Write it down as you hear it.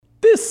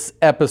This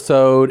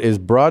episode is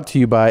brought to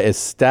you by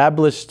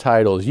Established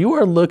Titles. You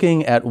are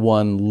looking at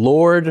one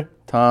Lord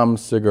Tom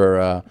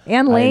Segura.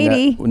 And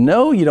lady.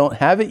 No, you don't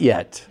have it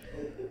yet.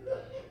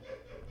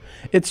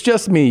 It's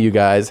just me, you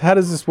guys. How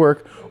does this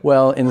work?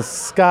 Well, in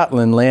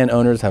Scotland,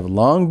 landowners have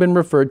long been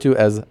referred to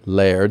as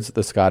lairds,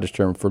 the Scottish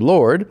term for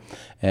lord.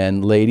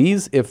 And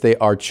ladies, if they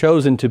are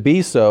chosen to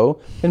be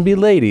so, can be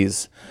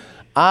ladies.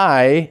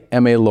 I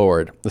am a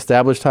lord.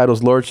 Established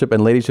Titles lordship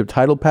and ladyship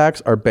title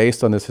packs are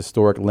based on this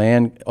historic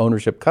land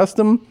ownership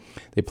custom.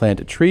 They plant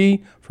a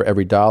tree for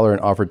every dollar and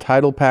offer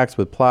title packs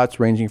with plots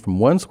ranging from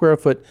 1 square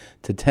foot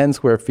to 10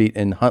 square feet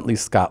in Huntly,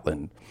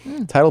 Scotland.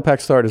 Title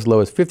packs start as low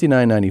as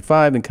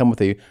 $59.95 and come with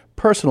a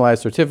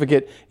personalized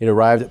certificate. It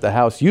arrived at the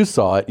house. You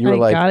saw it. You were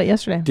like, got it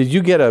yesterday. Did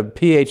you get a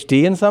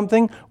PhD in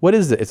something? What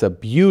is it? It's a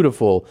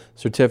beautiful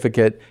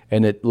certificate,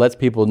 and it lets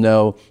people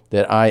know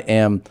that I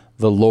am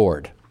the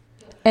Lord.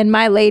 And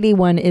my lady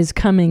one is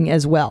coming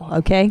as well,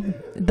 okay?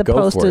 The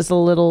post is a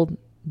little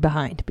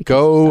behind.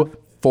 Go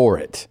for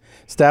it.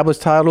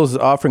 Established Titles is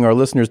offering our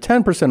listeners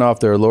 10% off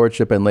their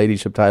lordship and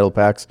ladyship title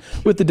packs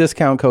with the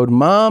discount code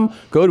MOM.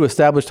 Go to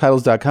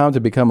establishedtitles.com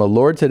to become a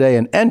lord today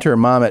and enter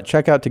MOM at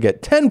checkout to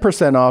get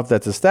 10% off.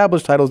 That's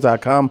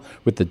establishedtitles.com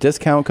with the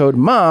discount code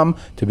MOM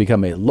to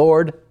become a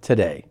lord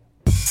today.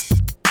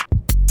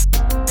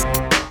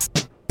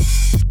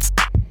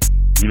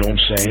 You know what I'm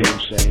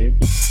saying?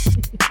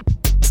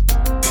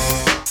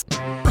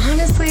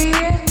 Honestly, you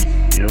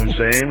know what I'm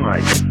saying?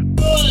 Like,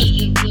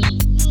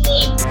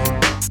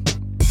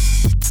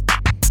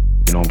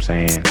 you know what I'm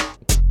saying?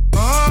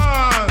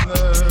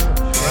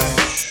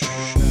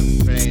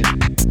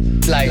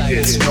 Like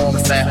this, you know what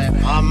I'm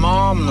saying? My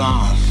mom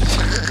now.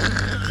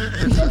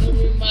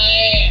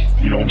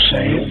 You know what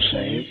I'm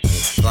saying?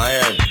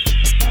 Inspired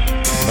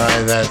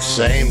by that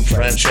same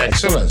French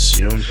excellence.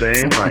 You know what I'm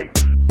saying? Like,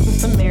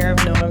 the mayor of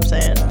Know What I'm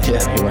Saying.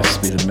 Yeah, he wants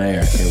to be the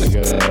mayor. Here we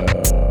go.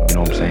 you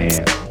know what I'm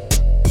saying?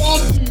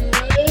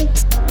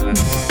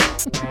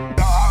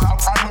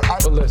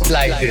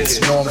 Like this,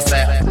 you know what I'm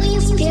saying?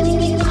 Please give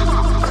me a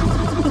call.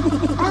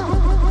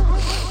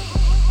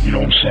 You know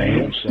what I'm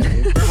saying?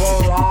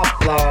 Pull off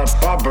the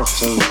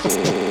property.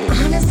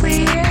 Honestly,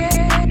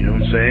 You know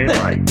what I'm saying?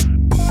 Like,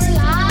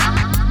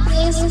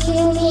 please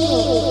give me.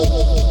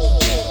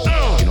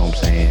 you know what I'm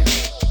saying?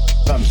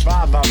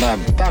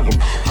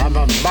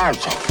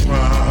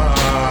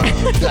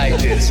 Like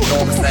this, you know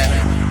what I'm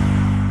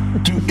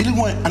saying? Do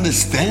anyone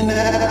understand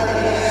that?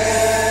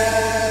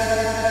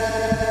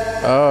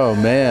 Oh,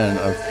 man,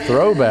 a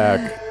throwback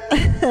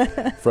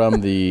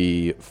from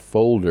the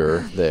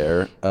folder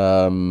there.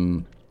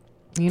 From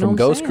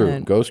Ghost Crew.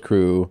 Ghost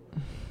Crew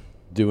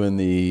doing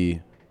the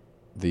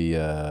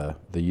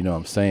you know what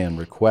I'm saying,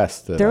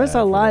 request. There was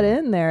a lot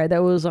in there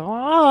that was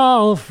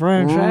all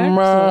French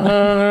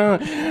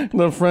accent.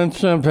 The French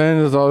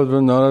champagne has always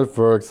been noted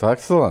for its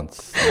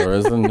excellence. There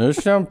is a new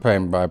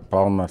champagne by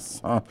Paul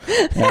Masson.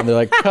 And they're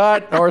like,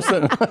 cut,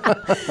 Orson.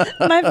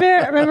 My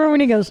favorite, remember when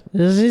he goes,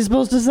 is he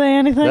supposed to say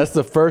anything? That's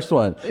the first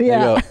one. Yeah.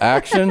 They go,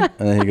 action. And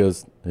then he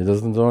goes, he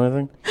doesn't do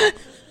anything.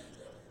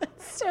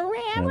 so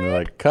And they're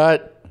like,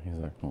 cut. He's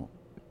like, oh.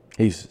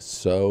 He's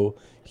so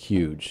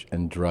huge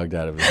and drugged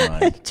out of his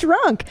mind.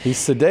 drunk. He's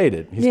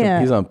sedated. Yeah.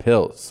 He's on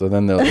pills. So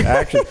then they're like,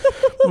 action.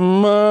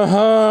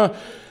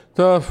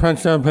 The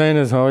French champagne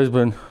has always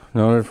been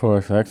noted for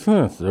its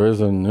excellence. There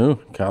is a new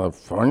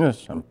California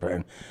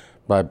champagne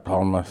by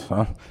Paul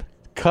Masson.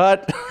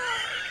 Cut.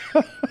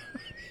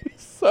 He's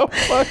so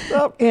fucked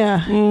up.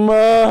 Yeah.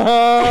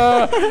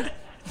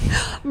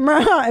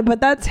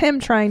 But that's him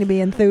trying to be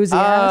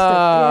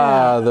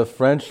enthusiastic. The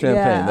French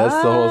champagne. That's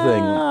the whole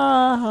thing.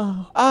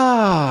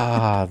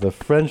 The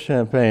French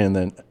champagne. And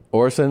then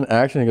Orson,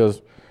 action, he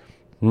goes,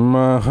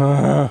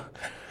 the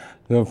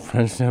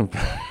French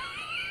champagne.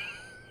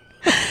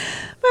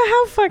 But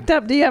how fucked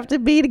up do you have to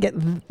be to get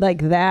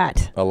like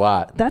that? A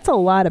lot. That's a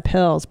lot of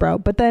pills, bro.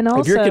 But then also,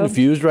 If you're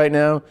confused right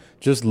now,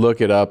 just look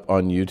it up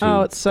on YouTube.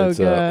 Oh, it's so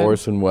good.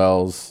 Orson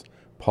Welles,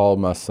 Paul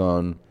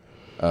Masson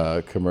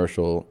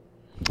commercial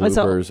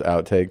bloopers,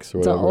 outtakes, or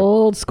it's an whatever.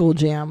 old school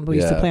jam we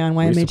used to play on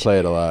YMH. We used to play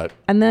it a lot.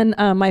 And then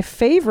my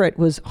favorite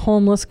was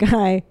homeless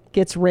guy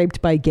gets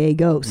raped by gay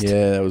ghost.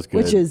 Yeah, that was good.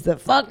 Which is the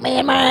fuck me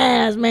in my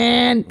ass,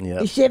 man. Yep.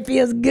 This shit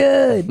feels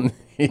good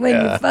when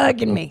you're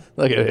fucking me.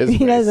 Look at his He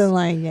face. doesn't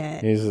like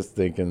it. He's just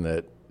thinking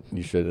that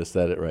you should have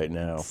said it right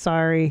now.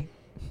 Sorry.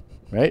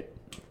 Right?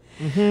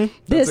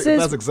 That's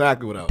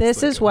exactly what I was This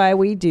thinking. is why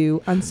we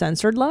do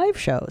uncensored live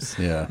shows.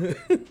 Yeah.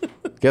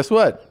 Guess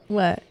what?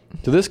 What?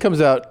 So this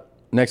comes out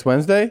next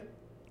Wednesday.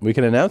 We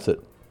can announce it.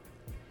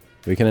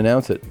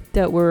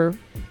 That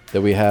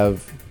we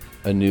have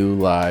a new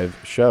live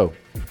show.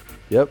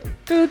 Yep.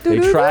 They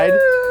tried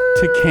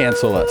to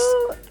cancel us.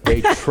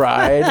 They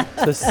tried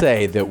to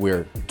say that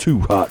we're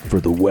too hot for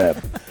the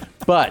web.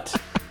 But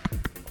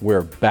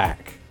we're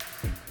back.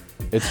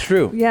 It's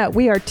true. Yeah,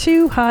 we are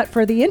too hot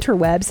for the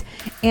interwebs,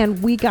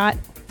 and we got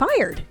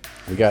fired.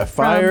 We got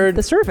From fired.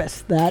 the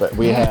service. But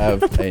we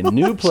have a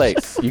new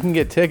place. You can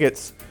get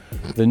tickets.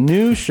 The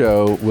new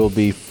show will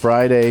be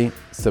Friday,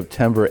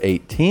 September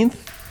 18th.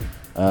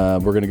 We're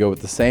going to go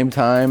with the same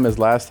time as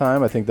last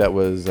time. I think that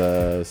was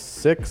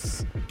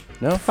 6.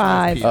 No?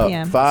 5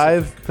 p.m.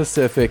 5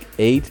 Pacific,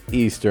 8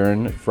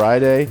 Eastern,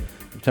 Friday,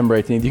 September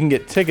 18th. You can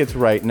get tickets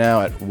right now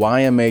at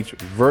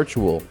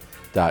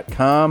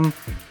ymhvirtual.com.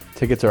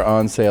 Tickets are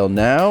on sale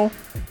now.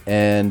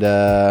 And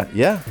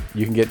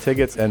you can get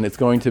tickets. And it's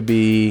going to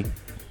be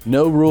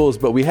no rules,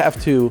 but we have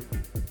to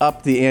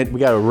up the ante. We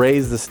got to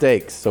raise the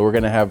stakes. So we're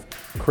going to have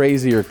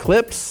crazier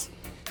clips.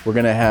 We're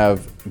going to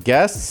have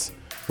guests.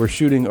 We're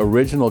shooting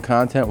original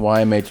content,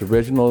 YMH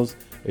Originals.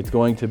 It's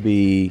going to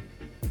be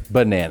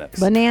bananas.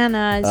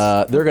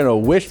 They're going to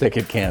wish they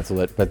could cancel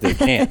it, but they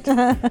can't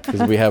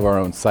because we have our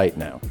own site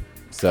now.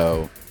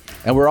 So,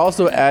 and we're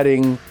also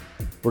going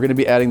to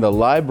be adding the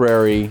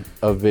library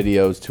of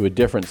videos to a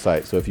different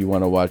site. So if you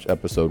want to watch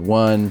episode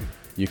 1,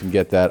 you can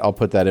get that. I'll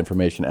put that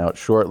information out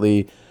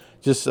shortly.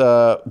 Just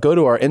go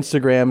to our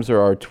Instagrams or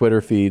our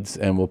Twitter feeds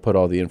and we'll put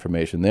all the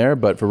information there.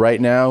 But for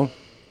right now,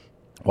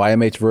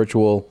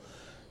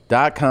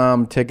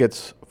 ymhvirtual.com,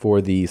 tickets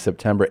for the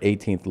September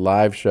 18th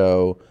live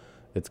show.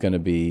 It's going to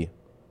be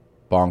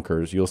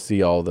bonkers. You'll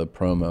see all the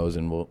promos,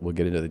 and we'll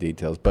get into the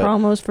details. But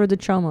promos for the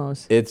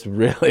chomos. It's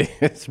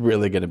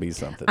really going to be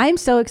something. I'm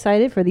so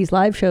excited for these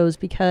live shows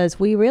because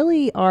we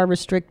really are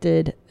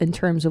restricted in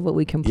terms of what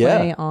we can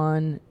play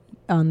on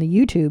the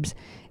YouTubes.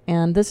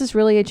 And this is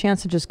really a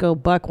chance to just go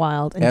buck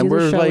wild and do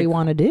the show we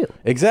want to do.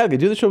 Exactly.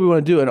 Do the show we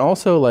want to do. And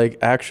also,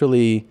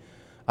 actually,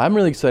 I'm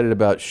really excited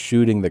about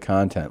shooting the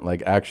content.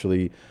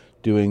 Actually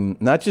doing,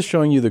 not just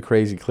showing you the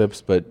crazy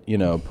clips, but,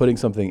 putting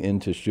something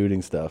into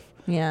shooting stuff.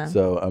 Yeah.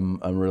 So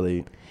I'm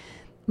really...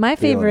 My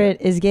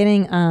favorite is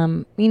getting,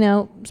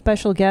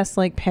 special guests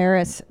like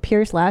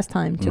Pierce last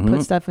time to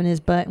put stuff in his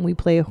butt, and we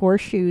play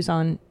horseshoes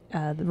on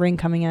the ring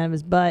coming out of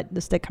his butt,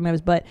 the stick coming out of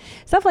his butt,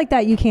 stuff like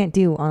that. You can't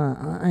do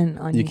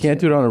on You YouTube.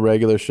 can't do it on a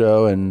regular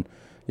show, and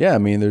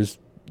there's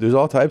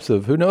all types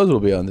of, who knows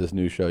what'll be on this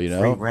new show,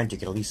 Free rent, you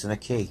get a lease and a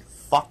key.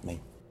 Fuck me.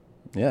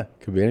 Yeah,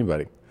 could be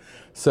anybody.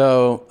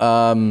 So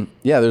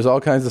there's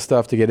all kinds of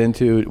stuff to get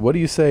into. What do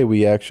you say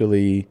we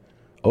actually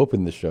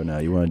open the show now?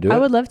 You want to do it? I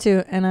would love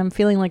to, and I'm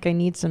feeling like I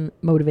need some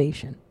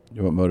motivation.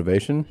 You want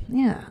motivation?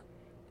 Yeah.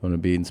 Want to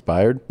be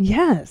inspired?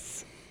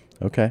 Yes.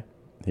 Okay.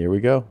 Here we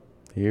go.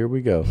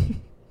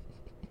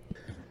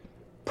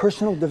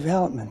 Personal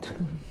development.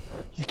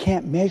 You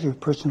can't measure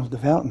personal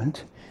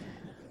development.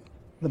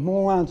 The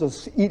morons will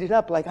eat it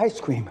up like ice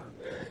cream.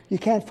 You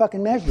can't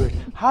fucking measure it.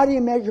 How do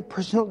you measure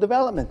personal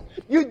development?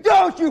 You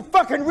don't, you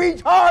fucking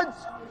retards!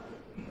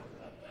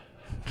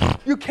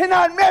 You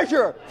cannot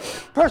measure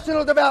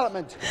personal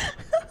development.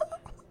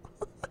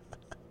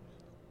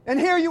 And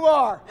here you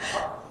are.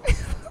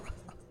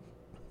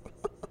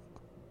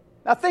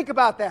 Now think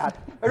about that.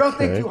 Or don't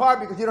think too hard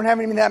because you don't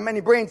have even that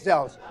many brain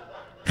cells.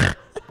 This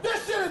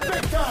shit is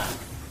big time!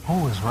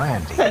 Who is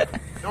Randy?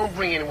 Don't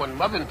bring anyone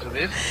mother into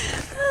this.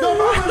 No,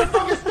 mom,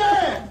 motherfucker,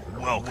 stand!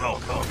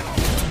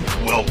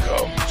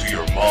 Welcome to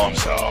your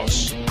mom's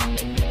house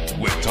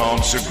with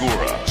Tom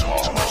Segura.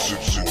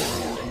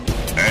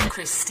 And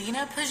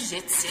Christina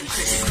Pajitsin.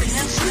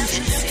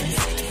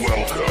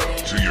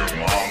 welcome to your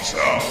mom's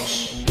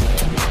house.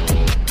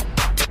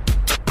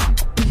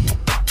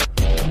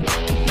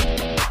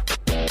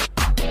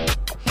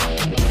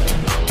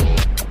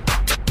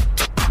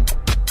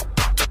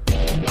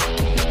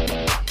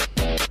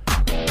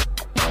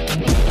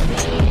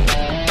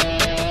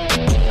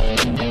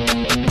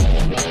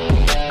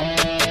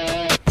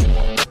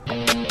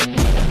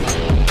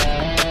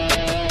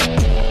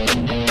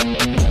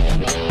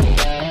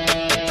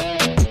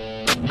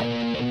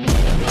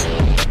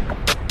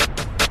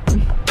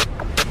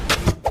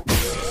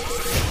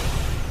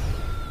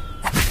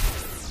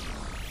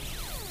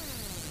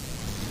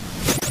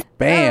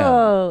 Bam.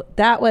 Oh,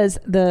 that was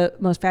the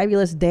most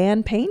fabulous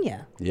Dan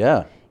Pena.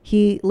 Yeah.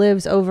 He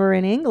lives over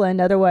in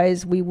England.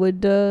 Otherwise, we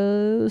would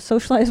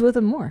socialize with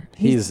him more.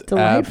 He's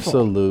delightful.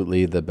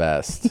 absolutely the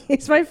best.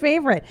 He's my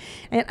favorite.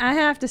 And I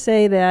have to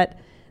say that,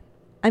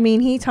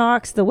 he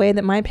talks the way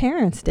that my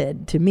parents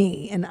did to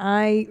me, and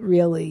I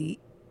really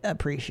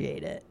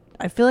appreciate it.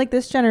 I feel like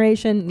this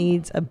generation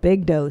needs a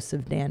big dose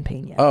of Dan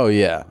Pena. Oh,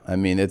 yeah.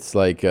 It's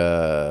like...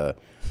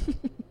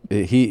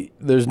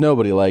 there's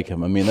nobody like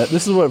him.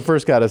 This is what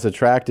first got us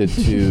attracted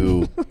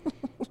to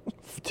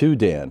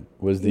Dan,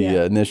 was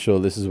the initial,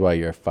 this is why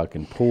you're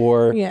fucking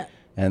poor. Yeah.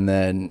 And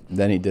then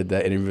he did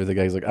that interview with the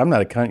guy. He's like, I'm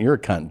not a cunt, you're a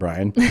cunt,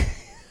 Brian.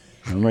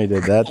 Remember he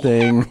did that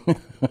thing?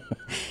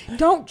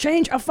 Don't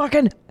change a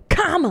fucking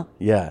comma.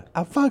 Yeah.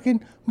 A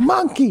fucking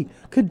monkey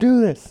could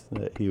do this.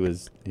 He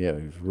was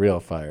real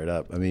fired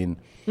up.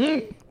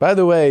 By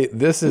the way,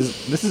 this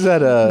is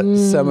at a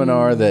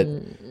seminar that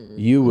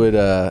you would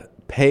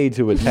pay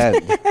to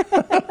attend.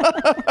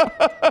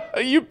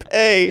 You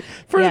pay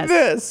for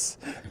this.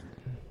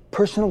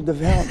 Personal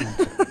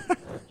development.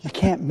 You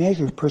can't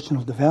measure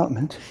personal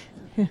development.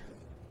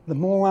 The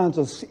morons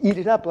will eat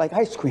it up like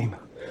ice cream.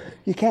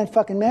 You can't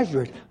fucking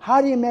measure it.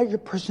 How do you measure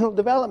personal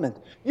development?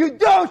 You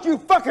don't, you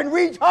fucking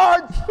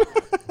retards!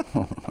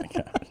 Oh my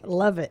God.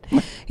 Love it.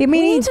 We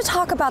need to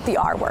talk about the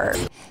R word.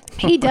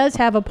 He does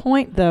have a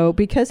point, though,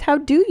 because how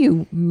do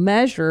you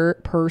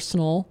measure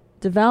personal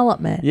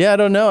development? Yeah, I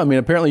don't know. I mean,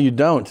 apparently you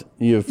don't.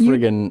 You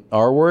friggin'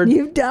 R word.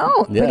 You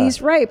don't. Yeah. But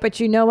he's right. But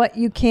you know what?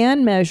 You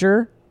can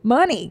measure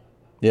money.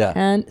 Yeah.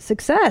 And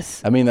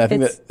success. I mean, I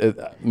think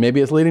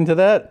maybe it's leading to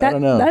that. I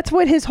don't know. That's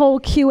what his whole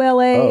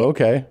QLA. Oh,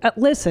 okay.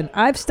 Listen,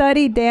 I've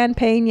studied Dan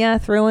Pena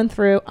through and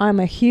through. I'm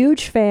a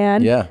huge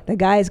fan. Yeah. The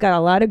guy's got a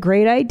lot of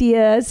great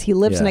ideas. He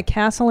lives in a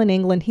castle in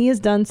England. He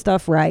has done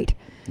stuff right.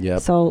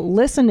 Yep. So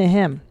listen to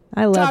him.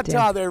 I loved him.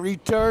 Ta-ta there,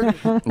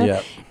 retard.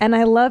 Yeah. And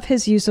I love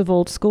his use of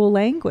old school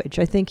language.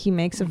 I think he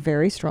makes a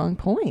very strong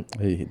point.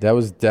 That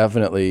was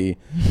definitely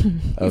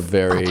a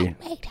very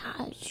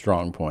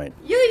strong point.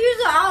 You use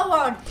the R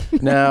one.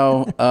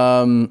 Now,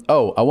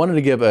 I wanted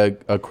to give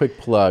a quick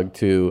plug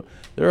to,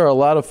 there are a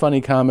lot of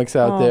funny comics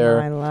out there.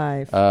 Oh,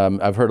 my life.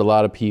 I've heard a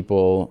lot of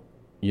people,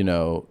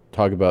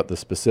 talk about the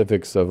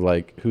specifics of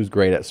like who's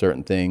great at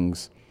certain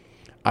things.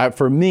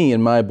 For me,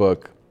 in my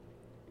book,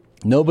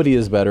 nobody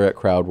is better at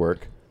crowd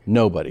work.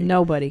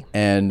 Nobody.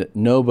 And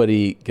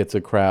nobody gets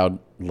a crowd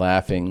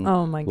laughing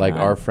like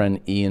our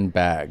friend Ian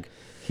Bagg.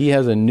 He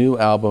has a new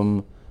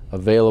album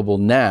available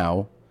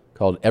now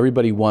called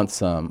Everybody Wants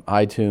Some.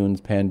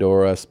 iTunes,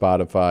 Pandora,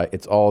 Spotify.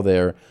 It's all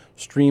there.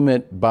 Stream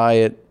it, buy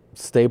it,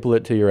 staple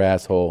it to your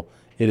asshole.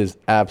 It is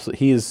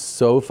he is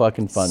so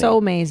fucking funny. So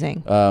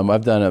amazing.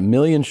 I've done 1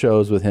 million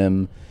shows with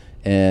him,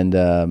 and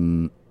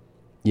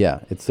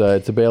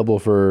it's available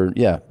for,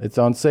 it's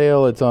on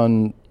sale. It's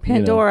on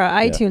Pandora,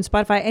 iTunes,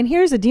 Spotify. And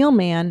here's the deal,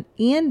 man.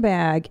 Ian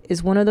Bagg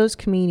is one of those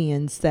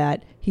comedians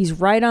that he's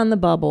right on the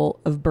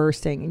bubble of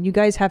bursting. And you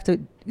guys have to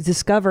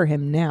discover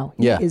him now.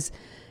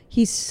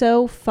 He's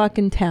so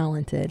fucking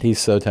talented. He's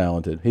so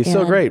talented. He's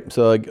so great.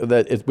 So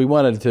we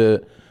wanted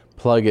to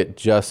plug it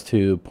just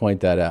to point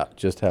that out.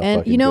 Just how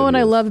and fucking you know good what he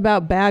I is. love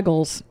about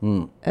Baggles,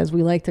 as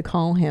we like to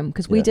call him,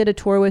 because we did a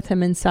tour with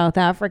him in South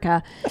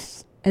Africa.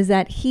 Is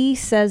that he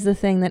says the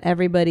thing that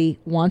everybody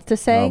wants to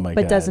say,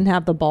 but doesn't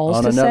have the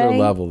balls to say. On another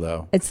level,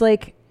 though. It's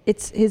like,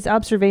 his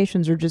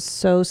observations are just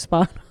so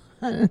spot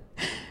on.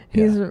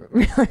 He's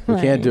really You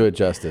can't do it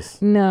justice.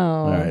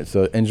 No. All right,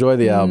 so enjoy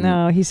the album.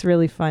 No, he's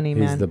really funny,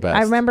 man. He's the best.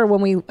 I remember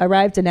when we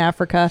arrived in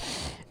Africa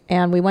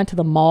and we went to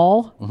the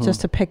mall just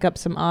to pick up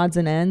some odds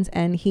and ends,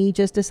 and he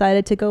just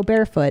decided to go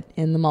barefoot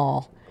in the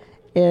mall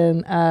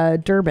in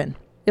Durban.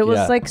 It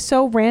was like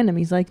so random.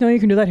 He's like, no, you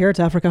can do that here. It's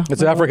Africa.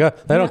 It's Africa.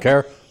 They don't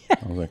care.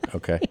 I was like,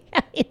 okay.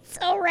 It's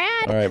so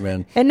rad. All right,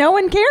 man. And no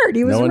one cared.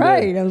 He was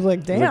right. Did. I was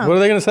like, damn. Like, what are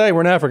they going to say?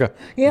 We're in Africa.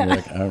 Yeah.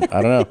 Like,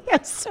 I don't know.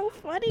 That's so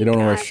funny. You don't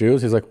want to wear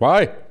shoes? He's like,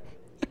 why?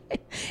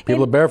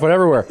 People are barefoot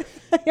everywhere.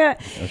 Yeah.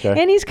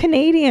 Okay. And he's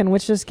Canadian,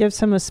 which just gives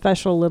him a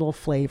special little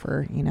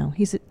flavor.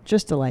 He's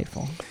just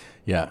delightful.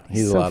 Yeah,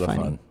 he's so a lot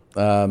funny. of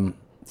fun.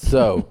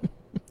 So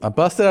I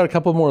busted out a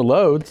couple more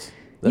loads.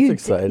 That's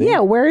exciting. Yeah,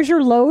 where's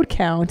your load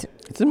count?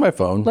 It's in my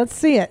phone. Let's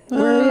see it.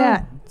 Where are you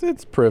at?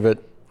 It's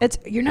privet.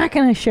 You're not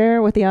going to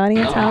share with the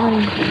audience how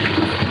many?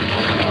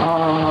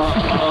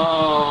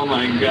 Oh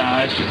my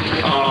gosh.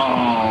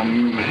 Oh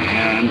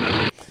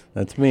man.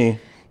 That's me.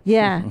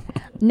 Yeah.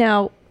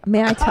 Now,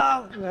 may I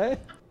tell?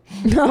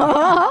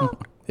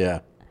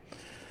 Yeah.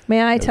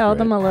 May I tell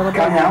them a little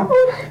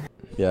bit?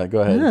 Yeah, go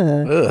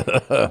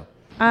ahead.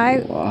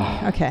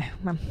 Okay.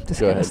 I'm just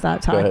going to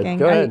stop Go ahead. talking.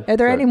 Go ahead. Are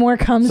there any more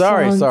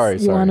Sorry.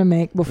 you want to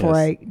make before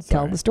I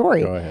tell the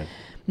story? Go ahead.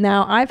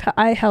 Now,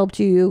 I helped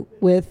you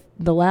with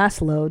the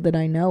last load that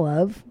I know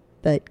of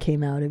that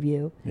came out of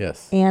you.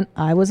 Yes. And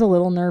I was a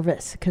little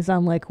nervous because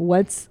I'm like,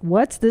 what's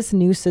this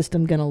new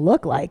system going to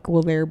look like?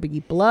 Will there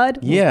be blood?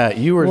 Yeah,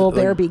 you were. Will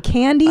there be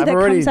candy that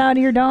comes out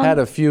of your dog? I had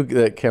a few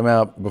that came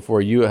out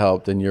before you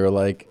helped, and you're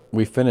like,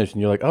 we finished,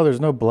 and you're like, oh, there's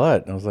no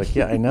blood. And I was like,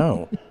 yeah, I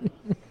know.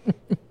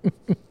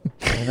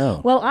 I know.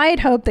 Well, I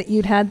had hoped that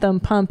you'd had them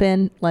pump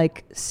in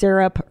like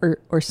syrup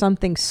or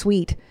something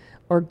sweet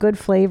or good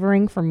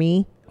flavoring for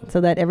me, so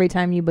that every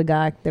time you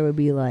begok, there would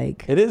be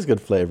like... It is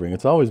good flavoring.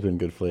 It's always been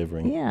good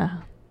flavoring. Yeah.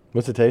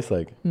 What's it taste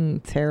like?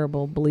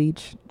 Terrible.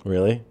 Bleach.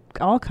 Really?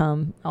 All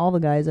the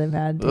guys I've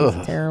had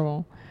taste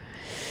terrible.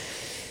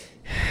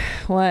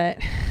 What?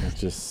 It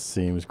just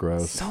seems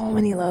gross. So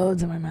many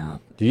loads in my mouth.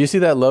 Did you see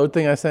that load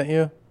thing I sent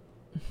you?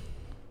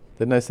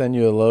 Didn't I send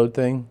you a load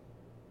thing?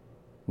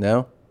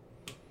 No?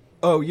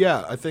 Oh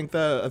yeah, I think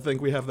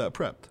we have that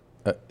prepped.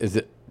 Is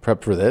it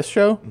prepped for this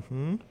show?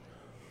 Mm-hmm.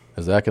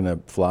 Is that going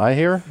to fly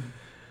here?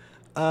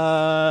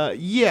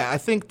 Yeah, I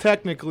think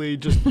technically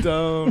just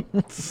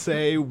don't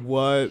say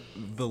what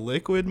the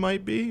liquid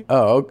might be.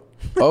 Oh,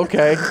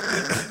 okay.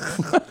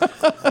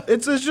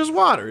 It's just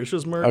water. It's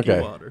just murky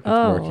water. It's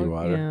murky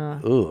water. Yeah.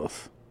 Ugh.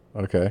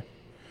 Okay.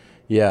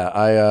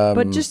 Yeah,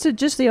 But just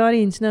the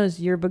audience knows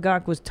your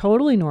begok was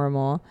totally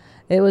normal.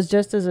 It was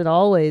just as it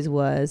always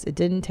was. It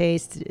didn't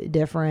taste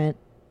different.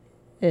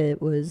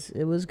 It was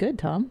good,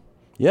 Tom.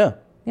 Yeah.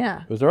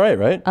 Yeah. It was all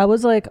right? I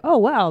was like, oh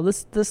wow,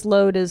 this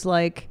load is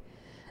like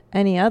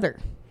any other.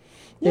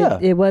 Yeah.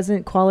 It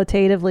wasn't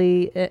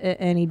qualitatively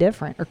any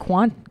different, or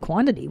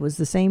quantity was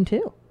the same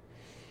too.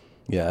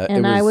 Yeah,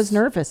 And I was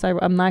nervous.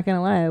 I'm not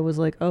gonna lie. I was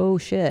like, "Oh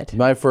shit."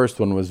 My first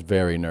one was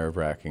very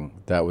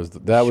nerve-wracking. That was the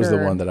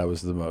one that I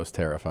was the most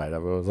terrified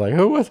of. I was like,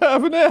 "Oh, what's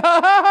happening?"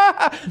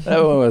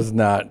 That one was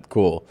not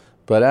cool.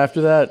 But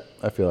after that,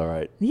 I feel all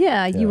right.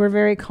 Yeah, you were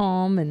very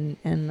calm,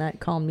 and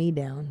that calmed me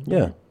down.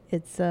 Yeah.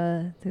 It's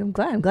I'm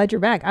glad you're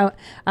back.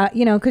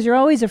 Because you're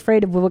always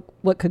afraid of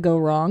what could go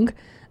wrong.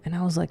 And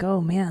I was like,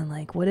 oh man,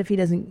 like what if he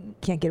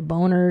can't get a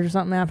boner or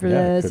something after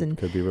this? It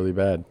could be really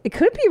bad. It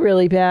could be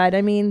really bad.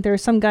 I mean, there are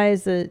some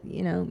guys that,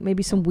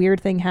 maybe some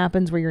weird thing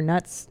happens where your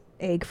nuts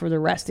ache for the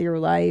rest of your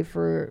life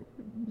or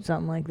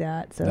something like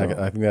that. So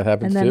I think that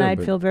happens too. And then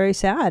I'd feel very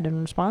sad and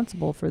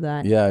responsible for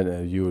that. Yeah,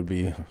 you would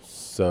be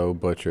so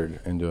butchered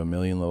into a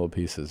million little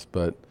pieces,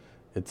 but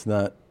it's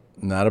not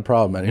a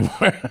problem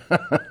anymore.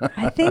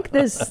 I think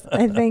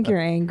you're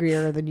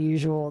angrier than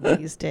usual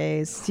these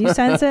days. Do you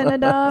sense it,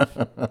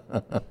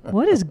 Nadav?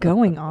 What is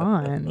going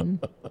on?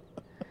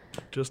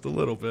 Just a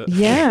little bit.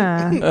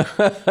 Yeah.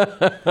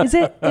 Is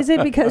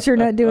it because you're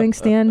not doing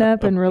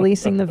stand-up and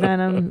releasing the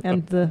venom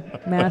and the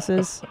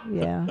masses?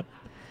 Yeah.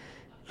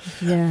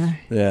 Yeah.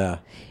 Yeah.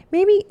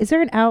 Maybe, is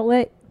there an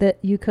outlet that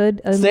you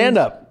could... Stand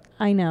up.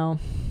 I know.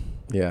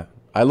 Yeah.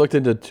 I looked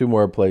into 2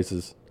 more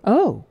places.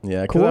 Oh,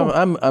 yeah, because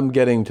cool. I'm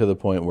getting to the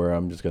point where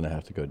I'm just going to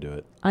have to go do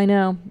it. I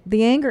know.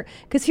 The anger,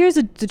 because here's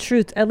the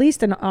truth, at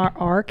least in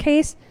our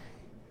case,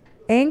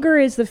 anger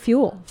is the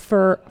fuel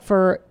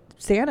for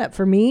stand-up,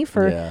 for me.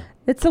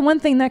 It's the one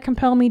thing that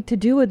compelled me to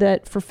do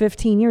it for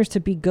 15 years, to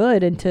be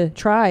good and to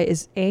try,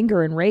 is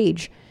anger and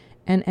rage.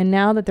 And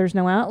now that there's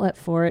no outlet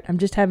for it, I'm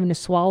just having to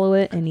swallow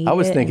it and eat it. I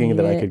was thinking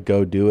that I could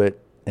go do it,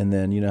 and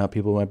then you know how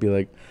people might be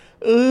like,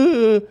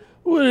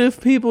 what if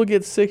people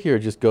get sick here?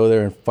 Just go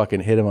there and fucking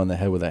hit him on the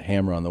head with a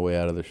hammer on the way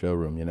out of the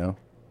showroom, you know?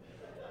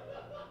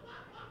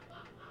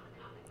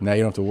 Now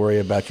you don't have to worry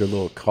about your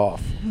little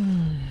cough.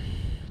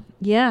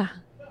 Yeah.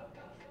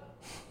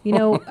 I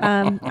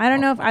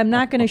don't know if I'm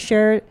not going to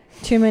share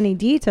too many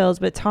details,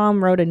 but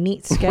Tom wrote a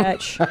neat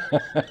sketch.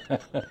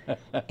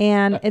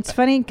 And it's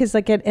funny because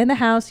in the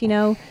house,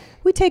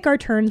 we take our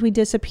turns, we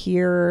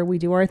disappear, we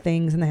do our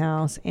things in the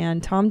house,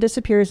 and Tom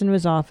disappears into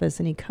his office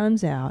and he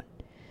comes out.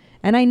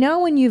 And I know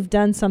when you've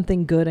done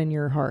something good in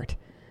your heart,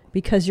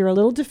 because you're a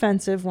little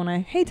defensive when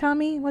hey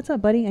Tommy, what's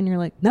up, buddy? And you're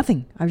like,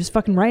 nothing, I'm just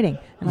fucking writing.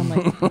 And I'm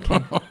like, okay,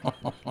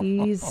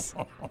 he's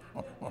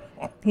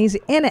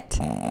in it.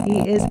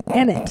 He is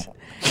in it.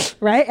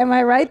 Right? Am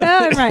I right though?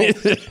 I'm right.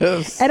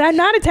 Yes. And I'm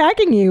not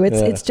attacking you.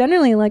 It's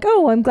generally like,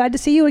 oh, I'm glad to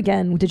see you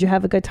again. Did you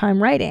have a good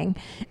time writing?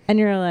 And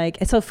you're like,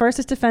 so first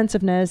it's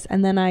defensiveness,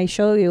 and then I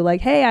show you like,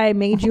 hey, I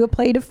made you a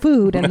plate of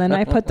food, and then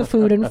I put the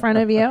food in front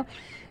of you.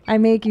 I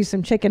make you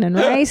some chicken and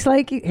rice,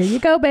 like, here you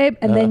go, babe.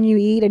 And then you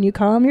eat and you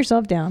calm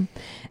yourself down.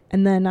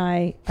 And then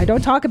I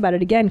don't talk about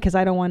it again because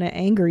I don't want to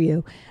anger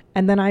you.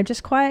 And then I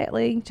just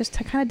quietly, just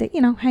to kind of,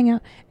 hang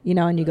out,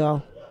 and you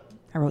go,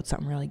 I wrote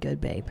something really good,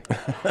 babe.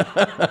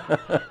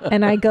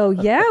 And I go,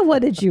 yeah,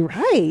 what did you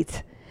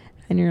write?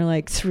 And you're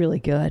like, it's really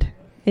good.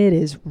 It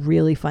is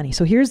really funny.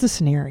 So here's the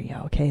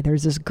scenario, okay?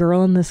 There's this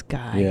girl and this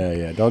guy.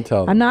 Yeah. Don't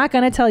tell them. I'm not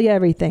going to tell you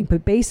everything,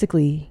 but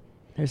basically,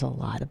 there's a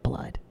lot of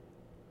blood.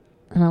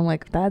 And I'm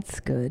like, that's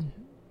good.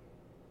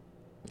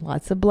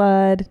 Lots of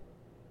blood,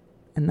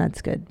 and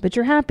that's good. But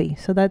you're happy,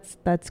 so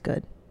that's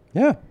good.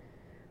 Yeah.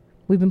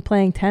 We've been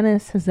playing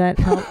tennis. Has that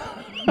helped?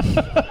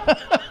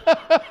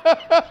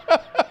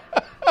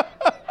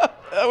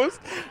 That was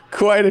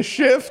quite a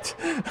shift.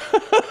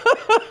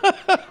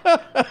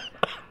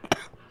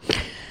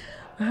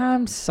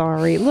 I'm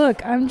sorry.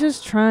 Look, I'm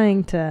just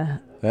trying to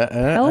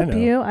help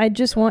you. I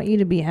just want you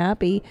to be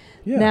happy.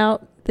 Yeah.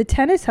 Now, the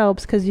tennis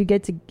helps because you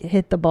get to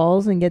hit the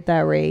balls and get that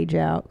rage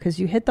out, because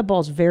you hit the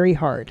balls very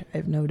hard.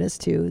 I've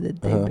noticed, too,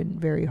 that they've been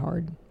very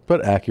hard.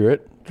 But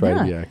accurate. Try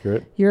to be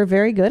accurate. You're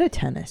very good at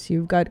tennis.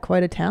 You've got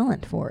quite a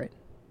talent for it.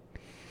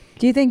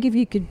 Do you think if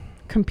you could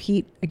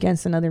compete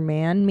against another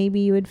man,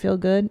 maybe you would feel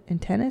good in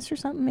tennis or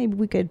something? Maybe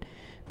we could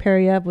pair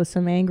you up with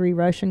some angry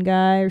Russian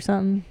guy or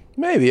something?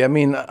 Maybe. I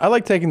mean, I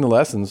like taking the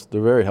lessons.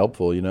 They're very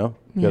helpful, You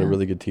got a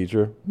really good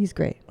teacher. He's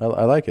great. I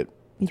like it.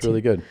 It's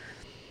really good.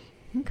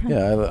 Okay.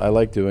 Yeah, I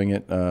like doing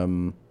it.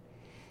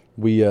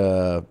 We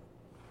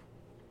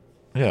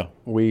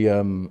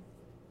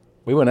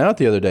went out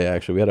the other day,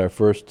 actually. We had our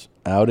first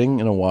outing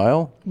in a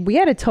while. We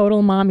had a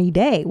total mommy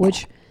day,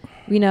 which,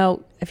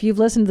 if you've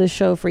listened to the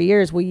show for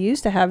years, we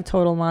used to have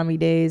total mommy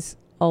days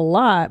a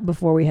lot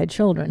before we had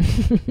children.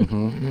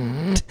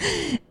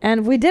 Mm-hmm.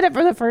 And we did it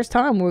for the first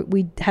time.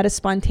 We had a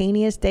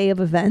spontaneous day of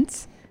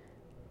events,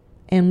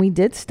 and we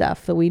did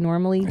stuff that we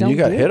normally don't do. And you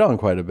got hit on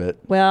quite a bit.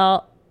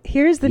 Well,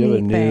 here's the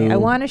neat thing. I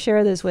want to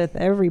share this with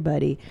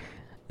everybody.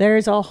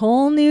 There's a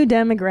whole new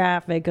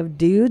demographic of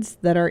dudes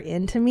that are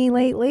into me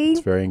lately.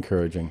 It's very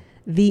encouraging.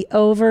 The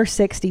over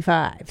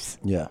 65s.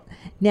 Yeah.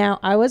 Now,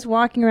 I was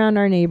walking around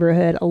our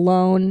neighborhood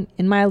alone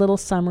in my little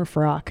summer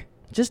frock,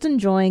 just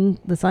enjoying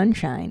the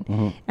sunshine.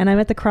 Mm-hmm. And I'm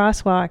at the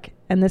crosswalk,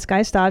 and this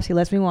guy stops. He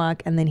lets me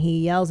walk, and then he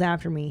yells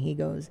after me. He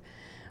goes,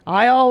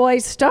 I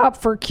always stop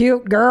for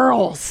cute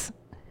girls.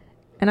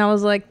 And I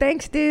was like,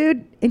 thanks,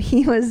 dude. And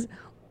he was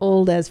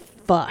old as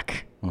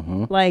fuck.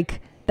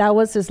 Like, that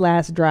was his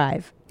last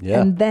drive.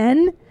 Yeah. And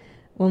then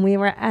when we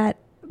were at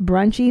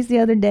Brunchies the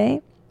other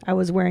day, I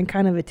was wearing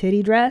kind of a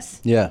titty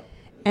dress. Yeah.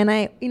 And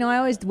I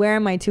always wear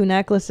my 2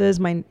 necklaces,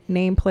 my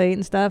nameplate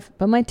and stuff,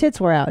 but my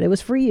tits were out. It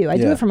was for you. I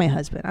do it for my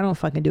husband. I don't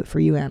fucking do it for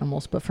you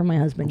animals, but for my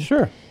husband.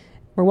 Sure.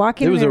 We're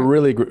walking. It was a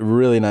really,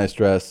 really nice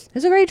dress. It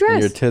was a great dress.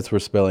 And your tits were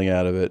spilling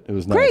out of it. It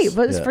was nice. Great,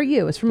 but it's for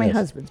you. It's for my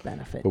husband's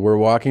benefit. But we're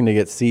walking to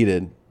get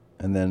seated,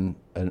 and then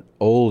an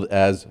old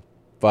as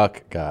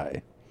fuck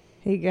guy.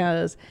 He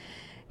goes,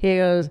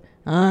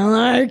 I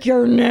like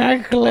your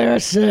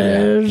necklaces.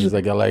 Yeah. He's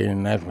like, I like your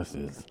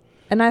necklaces.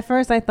 And at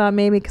first I thought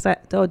maybe because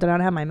did I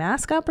not have my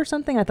mask up or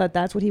something? I thought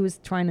that's what he was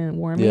trying to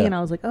warn me. And I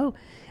was like, oh.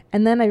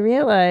 And then I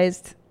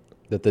realized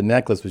that the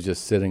necklace was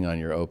just sitting on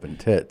your open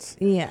tits.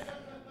 Yeah.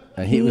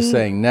 And he was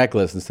saying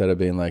necklace instead of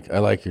being like, I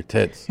like your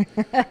tits.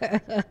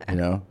 You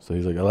know? So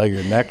he's like, I like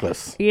your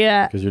necklace.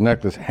 Yeah. Because your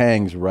necklace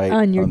hangs right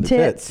on your the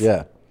tits.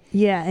 Yeah.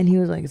 Yeah. And he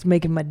was like, it's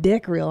making my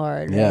dick real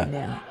hard right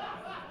now.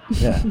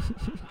 Yeah.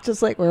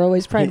 Just like we're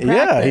always trying to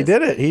practice. Yeah, he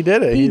did it. He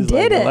did it. He He's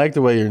did like, it. I like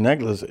the way your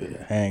necklace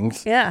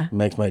hangs. Yeah.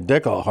 Makes my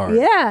dick all hard.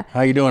 Yeah.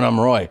 How you doing? I'm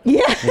Roy.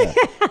 Yeah.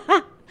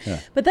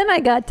 But then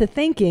I got to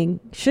thinking,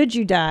 should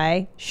you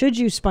die? Should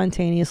you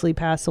spontaneously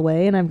pass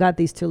away? And I've got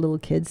these 2 little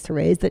kids to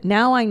raise that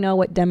now I know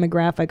what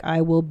demographic I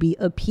will be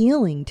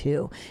appealing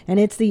to. And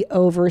it's the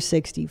over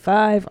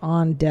 65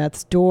 on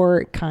death's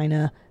door kind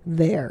of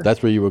there.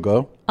 That's where you would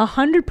go?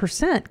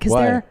 100%. Because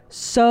Why? they're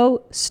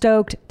so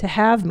stoked to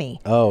have me.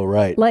 Oh,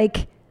 right.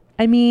 Like,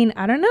 I mean,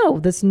 I don't know.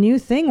 This new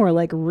thing where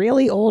like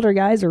really older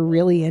guys are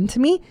really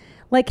into me.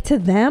 Like to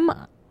them,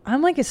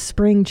 I'm like a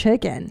spring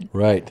chicken.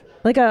 Right.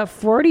 Like a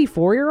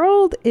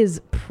 44-year-old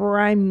is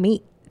prime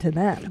meat to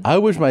them. I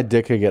wish my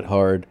dick could get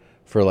hard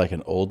for like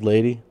an old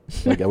lady.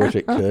 Like I wish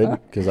it could,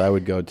 because I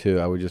would go too.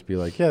 I would just be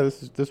like, yeah,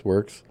 this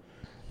works.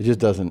 It just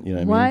doesn't, you know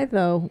what I mean? Why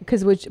though?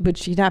 Because but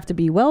she'd have to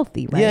be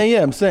wealthy, right?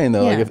 Yeah. I'm saying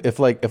though, Yeah.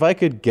 like if I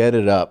could get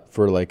it up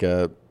for like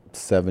a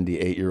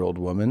 78-year-old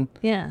woman,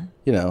 Yeah.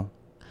 you know.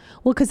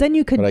 Well, because then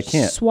you could But I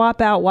can't.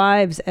 swap out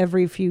wives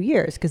every few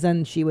years, because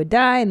then she would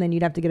die, and then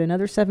you'd have to get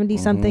another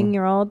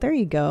 70-something-year-old. There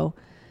you go.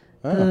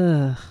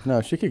 Ugh.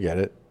 No, she could get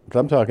it. But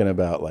I'm talking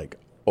about like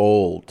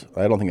old.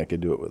 I don't think I could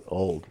do it with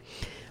old.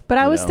 But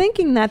I was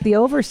thinking that the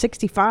over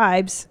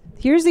 65s,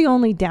 here's the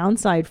only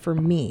downside for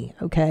me,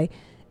 okay?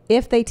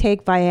 If they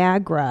take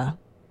Viagra,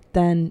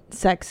 then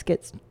sex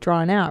gets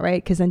drawn out,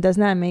 right? Because then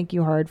doesn't that make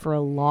you hard for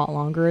a lot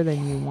longer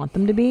than you want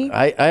them to be?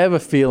 I have a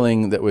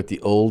feeling that with the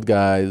old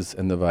guys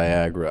and the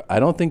Viagra, I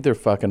don't think they're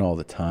fucking all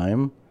the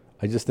time.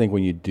 I just think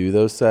when you do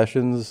those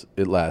sessions,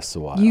 it lasts a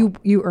while.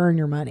 You earn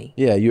your money.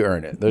 Yeah, you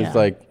earn it. There's Yeah.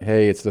 like,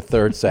 hey, it's the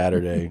 3rd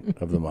Saturday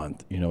of the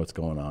month. You know what's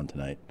going on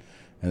tonight.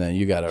 And then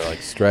you got to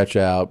like stretch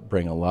out,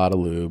 bring a lot of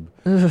lube.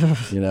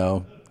 You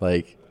know,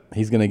 like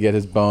he's going to get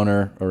his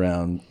boner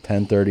around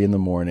 10:30 in the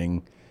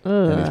morning.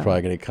 And he's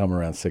probably going to come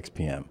around 6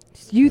 p.m.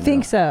 You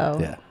think so?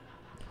 Yeah.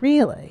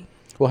 Really?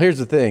 Well, here's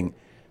the thing.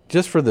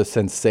 Just for the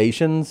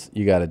sensations,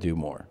 you got to do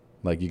more.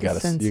 Like you got to,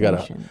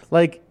 sensations.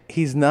 like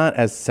he's not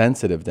as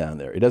sensitive down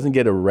there. He doesn't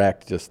get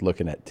erect just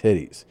looking at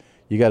titties.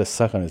 You got to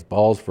suck on his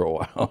balls for a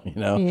while, you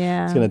know?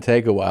 Yeah. It's going to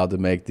take a while to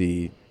make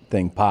the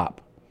thing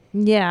pop.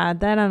 Yeah,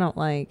 that I don't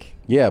like.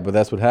 Yeah, but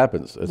that's what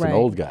happens. It's an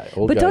old guy.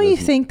 But don't you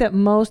think that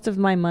most of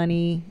my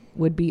money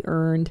would be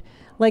earned?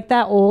 Like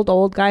that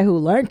old guy who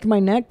liked my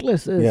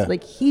necklaces. Yeah.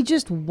 Like he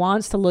just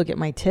wants to look at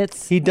my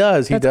tits. He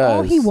does. That's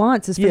all he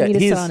wants is for me to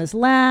sit he's- on his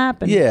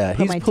lap. And Yeah,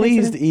 put he's my tits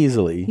pleased in.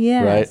 easily,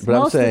 Yes, right? But I'm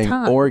most of the saying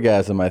time.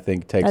 orgasm, I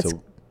think, takes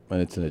That's-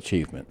 and it's an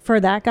achievement.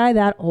 For that guy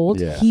that old,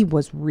 Yeah. he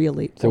was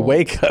really To old.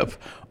 wake up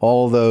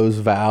all those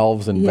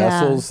valves and Yeah.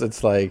 vessels,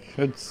 it's like,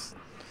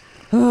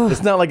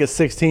 it's not like a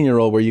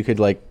 16-year-old where you could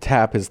like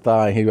tap his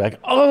thigh and he'd be like,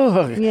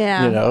 oh,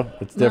 Yeah. you know,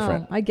 it's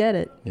different. No, I get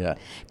it. Yeah.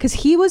 Because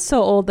he was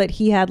so old that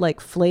he had like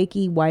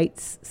flaky white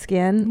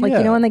skin. Like, Yeah.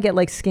 you know, when they get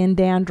like skin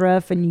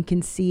dandruff and you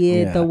can see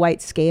it, Yeah. the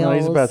white scales. Well,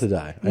 he's about to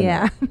die. I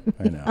Yeah. know.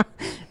 I know.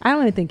 I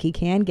don't even think he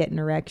can get an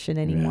erection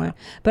anymore.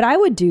 But I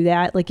would do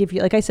that. Like, if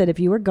you, like I said, if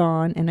you were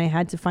gone and I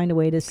had to find a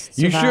way to survive.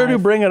 You sure do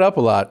bring it up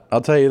a lot.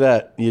 I'll tell you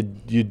that. You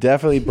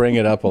definitely bring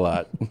it up a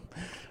lot.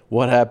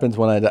 What happens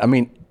when I die? I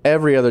mean,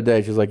 every other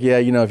day she's like, yeah,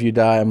 you know, if you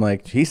die, I'm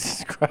like,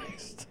 Jesus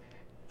Christ.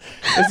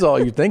 That's all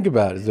you think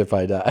about is if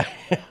I die.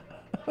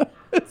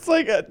 It's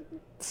like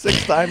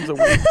 6 times a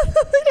week. Yeah,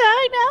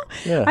 I know.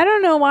 Yeah. I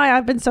don't know why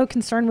I've been so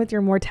concerned with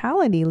your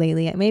mortality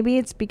lately. Maybe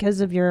it's because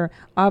of your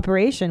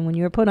operation. When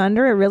you were put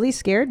under, it really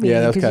scared me.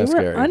 Yeah, that was because kinda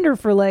you were scary. under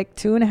for like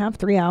 2.5,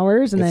 3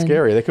 hours. And It's then,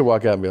 scary. They could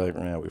walk out and be like,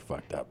 yeah, we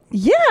fucked up.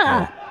 Yeah.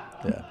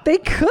 Yeah. They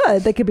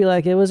could. They could be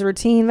like, it was a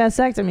routine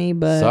vasectomy,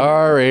 but.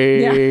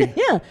 Sorry. Yeah.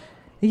 Yeah.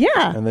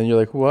 Yeah. And then you're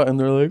like, what? And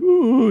they're like,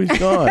 ooh, he's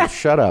gone.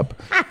 Shut up.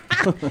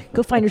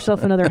 Go find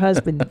yourself another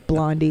husband,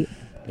 Blondie.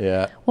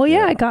 Yeah. Well,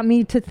 yeah, it got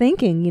me to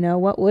thinking, you know,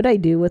 what would I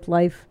do with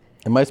life?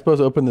 Am I supposed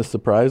to open this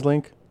surprise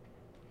link?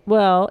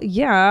 Well,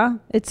 yeah,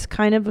 it's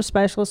kind of a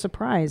special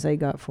surprise I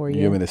got for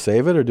you. You want me to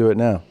save it or do it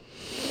now?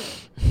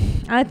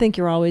 I think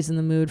you're always in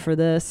the mood for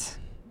this.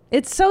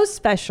 It's so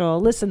special.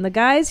 Listen, the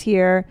guys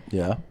here,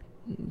 Yeah.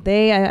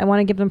 I want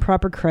to give them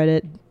proper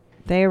credit.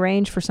 They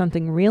arranged for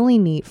something really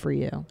neat for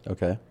you.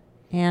 Okay.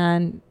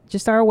 And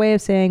just our way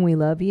of saying we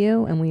love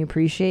you and we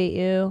appreciate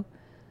you.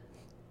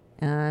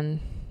 And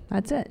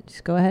that's it.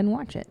 Just go ahead and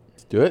watch it.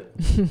 Let's do it.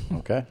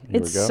 Okay.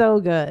 Here It's we go. so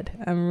good.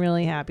 I'm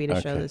really happy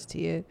to show Okay. this to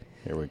you.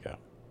 Here we go.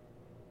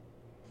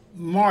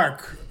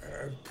 Mark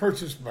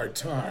purchased my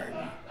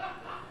time,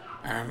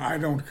 and I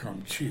don't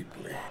come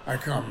cheaply. I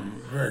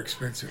come very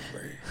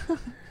expensively.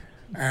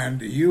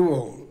 And you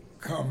will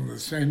come the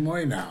same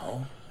way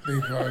now,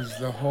 because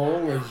the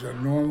hole is a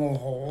normal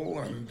hole,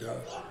 and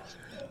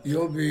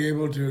you'll be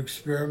able to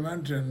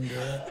experiment and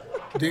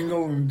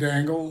dingle and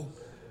dangle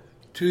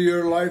to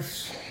your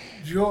life's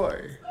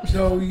joy.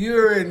 So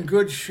you're in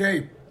good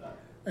shape,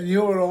 and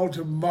you are all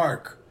to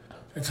Mark.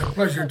 It's a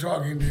pleasure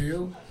talking to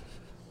you.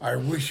 I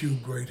wish you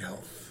great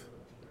health.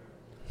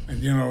 And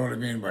you know what I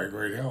mean by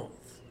great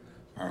health.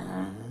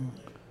 Don't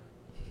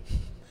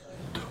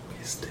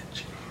be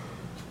stingy.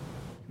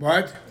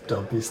 What?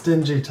 Don't be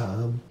stingy,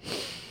 Tom.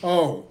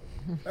 Oh,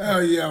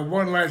 yeah,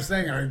 one last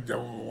thing. I don't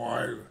know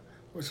why.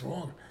 What's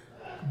wrong?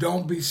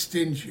 Don't be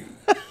stingy.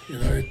 You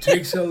know, it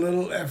takes a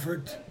little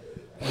effort,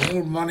 a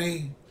little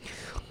money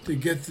to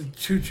get the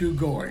choo-choo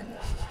going.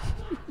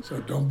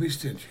 So don't be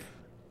stingy.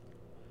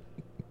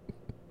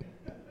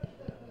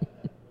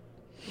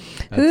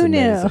 Who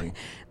knew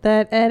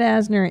that Ed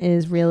Asner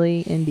is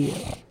really into you?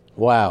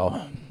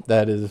 Wow.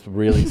 That is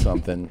really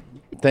something.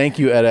 Thank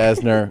you, Ed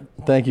Asner.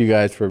 Thank you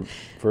guys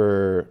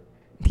for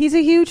He's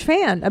a huge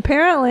fan.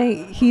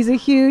 Apparently, he's a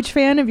huge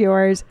fan of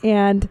yours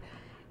and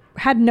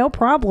had no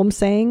problem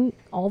saying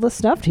all the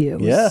stuff to you.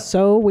 It was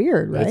so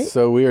weird, right? It's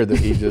so weird that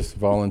he just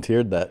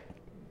volunteered that.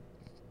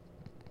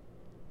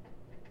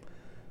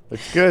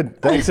 Looks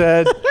good. Thanks,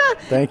 Ed.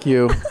 Thank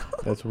you.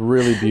 That's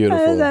really beautiful.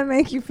 How does that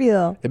make you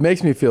feel? It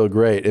makes me feel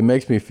great. It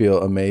makes me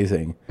feel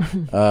amazing.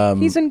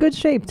 He's in good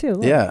shape, too.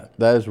 Look. Yeah,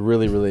 that is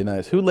really, really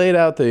nice. Who laid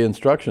out the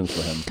instructions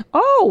for him?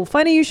 Oh,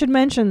 funny you should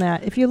mention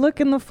that. If you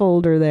look in the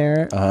folder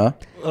there. Uh-huh.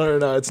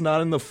 No, it's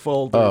not in the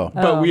folder. Oh.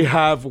 But we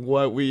have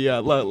what we...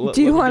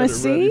 Do you want to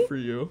see? For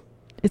you.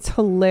 It's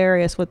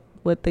hilarious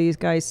what these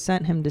guys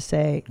sent him to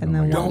say, and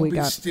then what we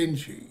got. Don't be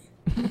stingy.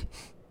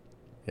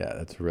 Yeah,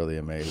 that's really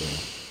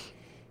amazing.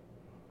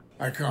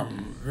 I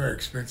come very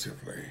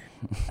expensively.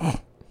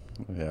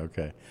 Yeah,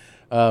 okay.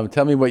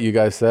 Tell me what you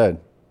guys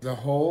said. The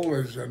hole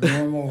is a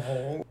normal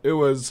hole. It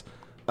was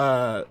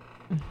Ed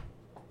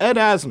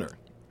Asner.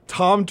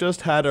 Tom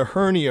just had a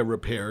hernia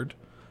repaired.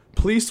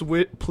 Please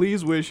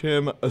wish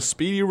him a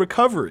speedy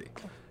recovery.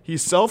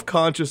 He's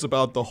self-conscious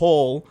about the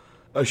hole.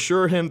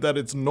 Assure him that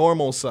it's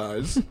normal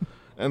size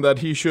and that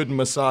he should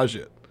massage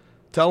it.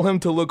 Tell him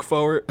to look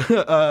forward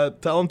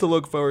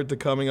to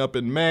coming up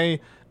in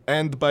May.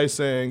 End by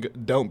saying,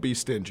 "Don't be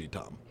stingy,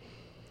 Tom."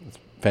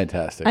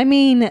 Fantastic. I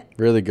mean,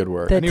 really good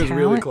work. And he was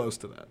really close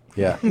to that.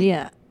 Yeah.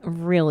 Yeah,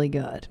 really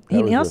good.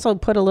 He also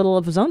put a little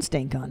of his own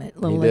stink on it, a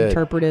little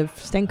interpretive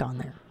stink on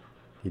there.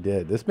 He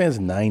did. This man's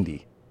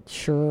 90.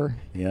 Sure.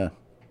 Yeah,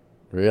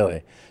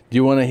 really. Do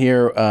you want to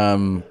hear?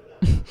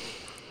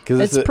 Because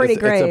it's pretty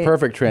great. It's a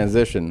perfect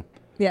transition.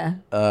 Yeah.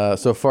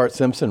 So Fart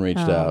Simpson reached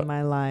out. Oh,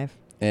 my life.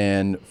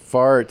 And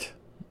Fart,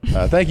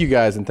 thank you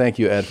guys, and thank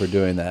you, Ed, for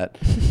doing that.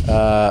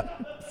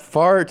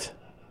 Fart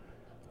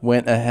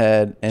went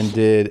ahead and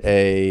did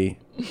a,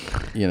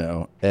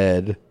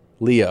 Ed,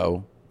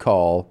 Leo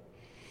call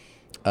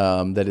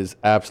that is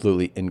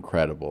absolutely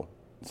incredible.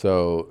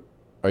 So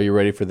are you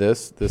ready for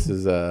this? This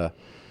is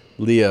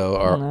Leo,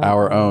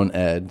 our own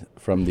Ed,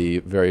 from the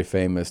very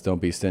famous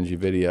Don't Be Stingy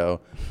video,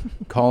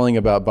 calling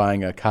about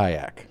buying a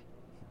kayak.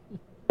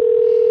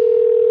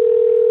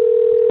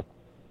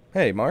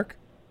 Hey, Mark.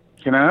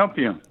 Can I help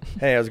you?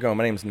 Hey, how's it going?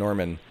 My name's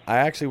Norman. I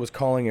actually was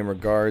calling in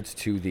regards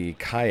to the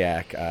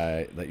kayak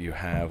that you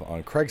have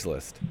on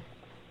Craigslist.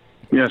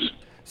 Yes.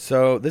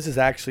 So this is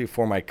actually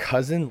for my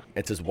cousin.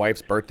 It's his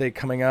wife's birthday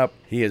coming up.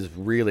 He is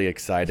really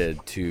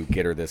excited to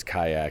get her this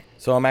kayak.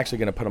 So I'm actually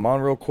going to put him on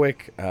real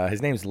quick.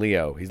 His name's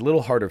Leo. He's a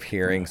little hard of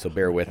hearing, so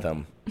bear with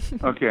him.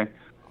 Okay.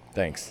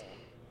 Thanks.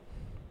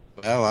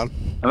 Hello.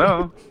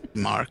 Hello?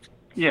 Mark.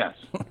 Yes.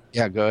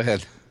 Yeah, go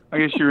ahead. I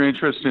guess you're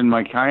interested in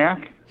my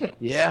kayak?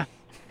 Yeah.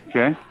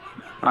 Okay.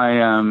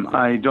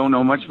 I don't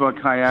know much about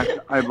kayak.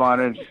 I bought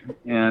it,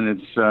 and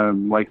it's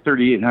like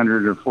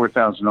 $3,800 or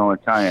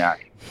 $4,000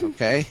 kayak.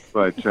 Okay.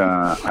 But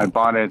I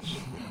bought it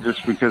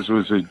just because it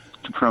was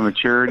from a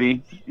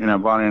charity, and I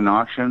bought it in an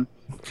auction.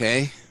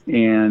 Okay.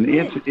 And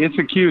it's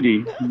a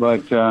cutie,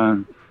 but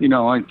I'm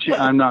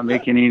not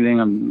making anything.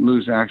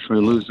 I'm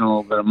actually losing a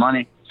little bit of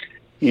money,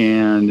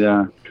 and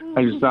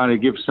I just thought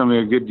I'd give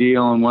somebody a good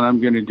deal. And what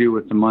I'm going to do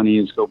with the money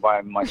is go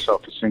buy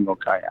myself a single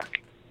kayak.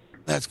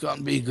 That's going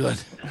to be good.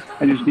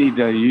 I just need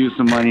to use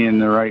the money in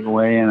the right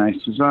way. And I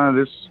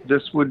said,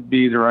 this would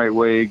be the right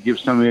way. Give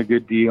somebody a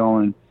good deal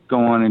and go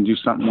on and do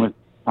something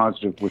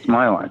positive with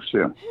my life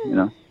too,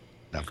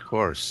 Of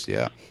course,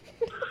 yeah.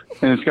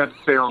 And it's got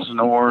sails and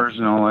oars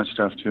and all that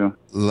stuff too.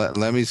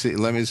 Let me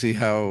see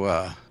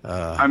how.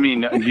 I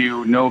mean, do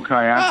you know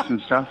kayaks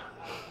and stuff?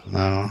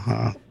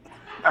 Uh-huh.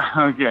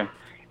 Okay.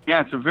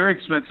 Yeah, it's a very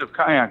expensive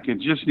kayak. It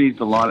just needs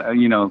a lot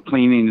of,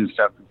 cleaning and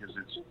stuff because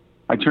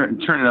I turn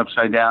it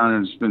upside down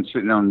and it's been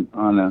sitting on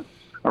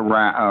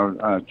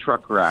a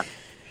truck rack.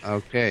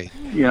 Okay.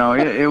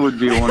 It would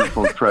be a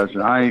wonderful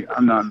present.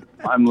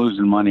 I'm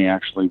losing money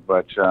actually,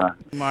 but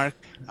Mark,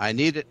 I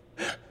need it.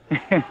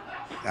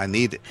 I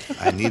need it.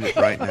 I need it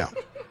right now.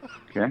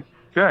 Okay,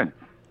 good.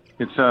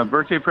 It's a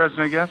birthday present,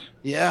 I guess?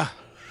 Yeah.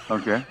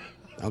 Okay.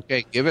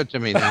 Okay, give it to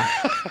me now.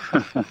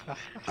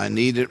 I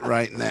need it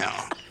right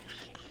now.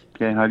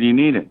 Okay, how do you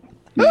need it?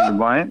 You need to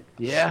buy it?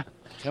 Yeah.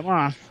 Come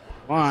on.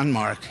 Come on,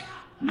 Mark.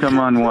 Come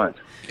on what?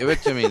 Give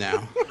it to me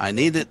now. I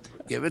need it.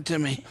 Give it to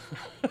me.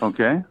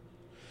 Okay.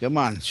 Come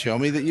on. Show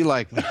me that you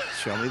like me.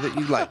 Show me that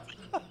you like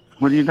me.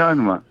 What are you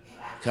talking about?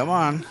 Come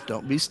on.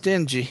 Don't be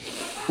stingy.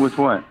 With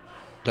what?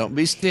 Don't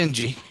be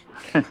stingy.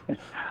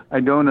 I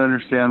don't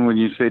understand when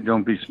you say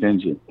don't be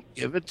stingy.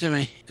 Give it to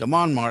me. Come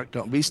on, Mark.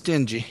 Don't be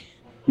stingy.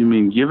 You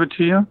mean give it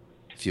to you?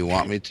 If you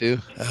want me to.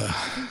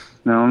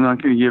 No, I'm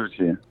not going to give it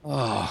to you.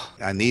 Oh,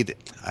 I need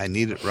it. I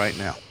need it right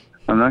now.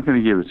 I'm not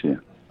going to give it to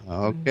you.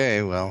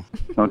 Okay, well.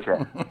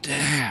 Okay.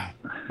 Damn.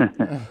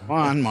 Come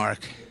on, Mark.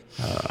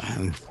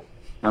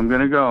 I'm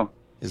going to go.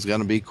 It's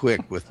going to be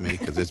quick with me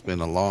because it's been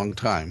a long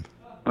time.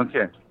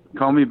 Okay.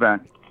 Call me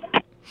back.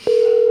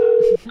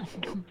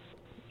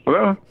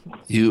 Hello?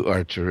 You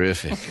are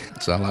terrific.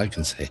 That's all I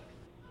can say.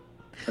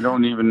 I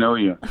don't even know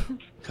you.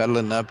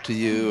 Cuddling up to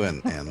you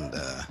and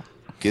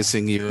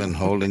kissing you and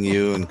holding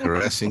you and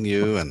caressing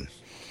you and...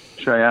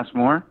 Should I ask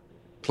more?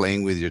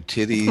 Playing with your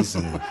titties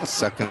and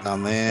sucking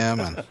on them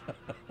and...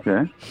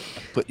 Okay.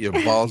 Put your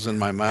balls in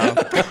my mouth.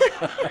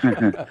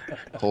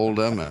 Hold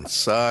them and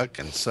suck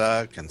and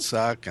suck and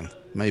suck and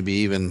maybe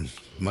even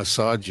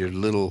massage your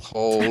little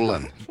hole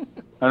and...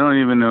 I don't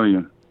even know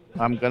you.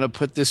 I'm going to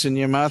put this in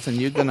your mouth and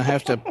you're going to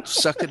have to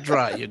suck it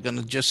dry. You're going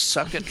to just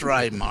suck it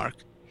dry, Mark.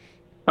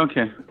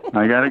 Okay.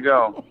 I got to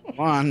go. Come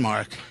on,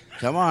 Mark.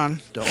 Come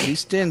on. Don't be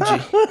stingy.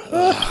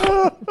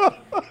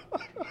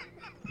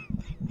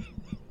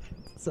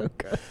 So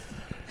good.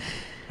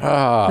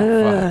 Oh,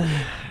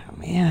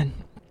 man.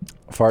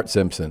 Fart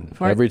Simpson.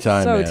 Fart, Every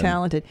time, so man.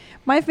 talented.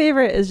 My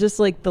favorite is just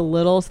like the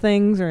little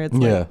things where it's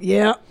like,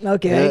 yeah,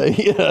 okay.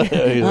 Yeah.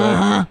 He's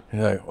Uh-huh.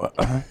 like, what?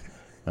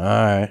 All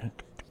right.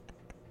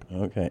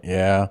 Okay.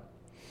 Yeah.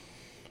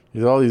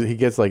 He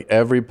gets like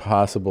every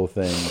possible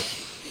thing.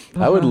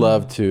 I would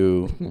love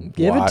to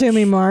Give it to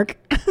me, Mark.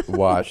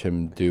 watch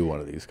him do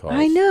one of these calls.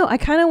 I know.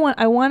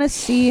 I want to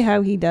see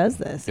how he does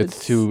this.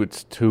 It's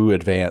too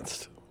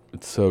advanced.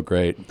 It's so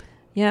great.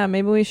 Yeah,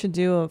 maybe we should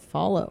do a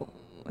follow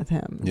with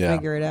him. Yeah.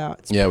 Figure it out.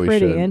 It's we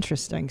pretty should.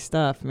 interesting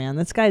stuff, man.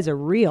 This guy's a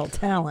real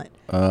talent.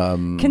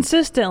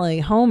 Consistently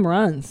home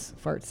runs,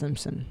 Fart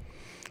Simpson.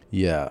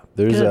 Yeah.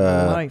 There's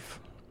Good life.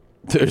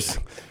 There's,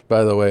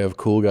 by the way, of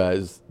cool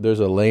guys, there's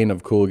a lane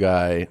of cool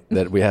guy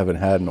that we haven't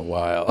had in a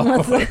while.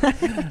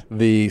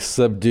 The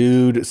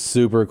subdued,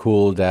 super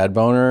cool dad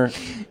boner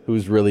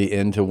who's really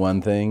into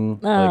one thing,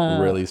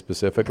 like really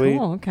specifically.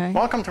 Oh, okay.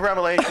 Welcome to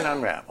Revelation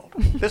Unraveled.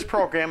 This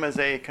program is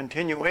a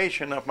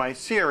continuation of my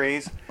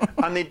series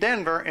on the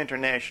Denver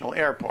International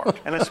Airport,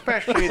 and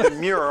especially the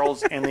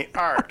murals and the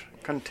art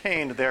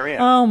contained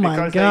therein. Oh, my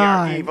because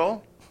God. they are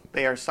evil.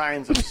 They are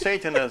signs of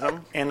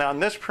Satanism, and on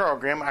this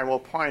program I will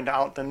point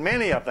out that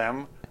many of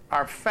them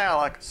are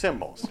phallic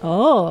symbols.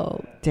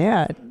 Oh,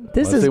 Dad,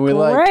 this One is thing we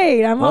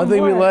great. like, I'm one on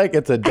thing we board. like,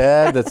 it's a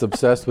dad that's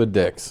obsessed with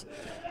dicks.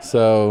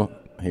 So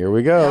here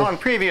we Now, go. in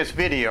previous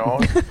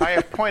videos, I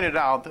have pointed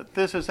out that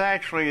this is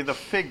actually the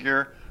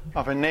figure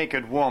of a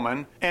naked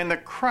woman, and the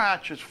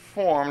crotch is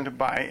formed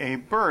by a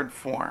bird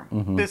form.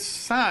 Mhm. This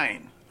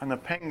sign on the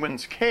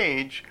penguin's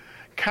cage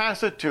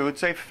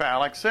constitutes a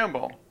phallic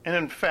symbol, and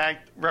in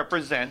fact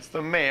represents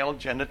the male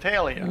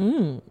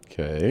genitalia.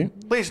 Okay.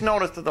 Please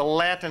notice that the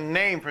Latin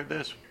name for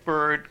this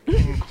bird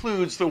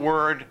includes the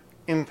word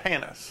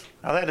impennis.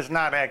 Now that is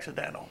not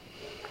accidental.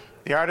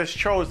 The artist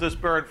chose this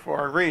bird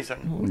for a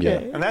reason.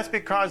 Okay. And that's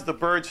because the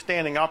bird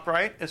standing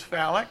upright is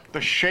phallic,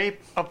 the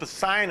shape of the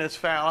sign is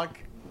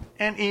phallic,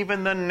 and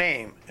even the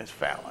name is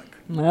phallic.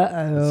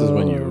 Uh-oh. This is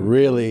when you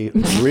really,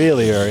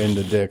 really are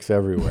into dicks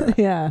everywhere.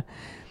 Yeah.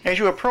 As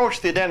you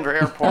approach the Denver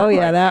airport Oh,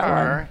 yeah, by that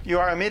car, one. you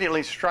are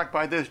immediately struck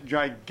by this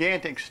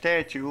gigantic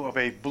statue of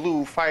a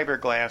blue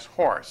fiberglass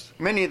horse.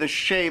 Many of the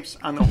shapes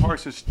on the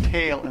horse's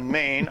tail and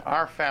mane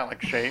are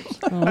phallic shapes,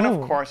 and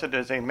of course it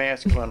is a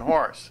masculine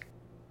horse.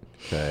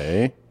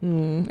 Okay.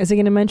 Is he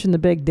going to mention the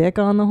big dick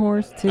on the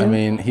horse, too? I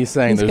mean, he's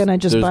saying he's going to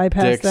just there's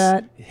bypass dicks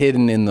that.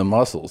 hidden in the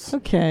muscles.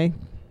 Okay.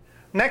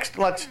 Next,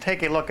 let's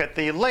take a look at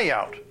the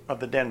layout of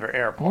the Denver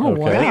airport. Oh,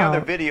 Many wow.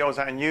 other videos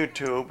on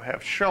YouTube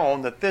have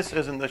shown that this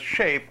is in the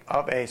shape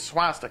of a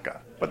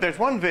swastika. But there's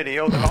one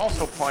video that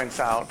also points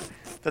out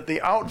that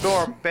the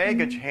outdoor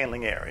baggage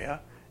handling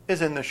area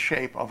is in the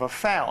shape of a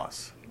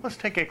phallus. Let's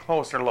take a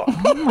closer look.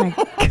 Oh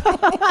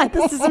my God,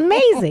 this is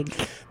amazing.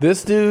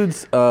 This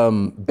dude's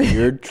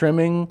beard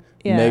trimming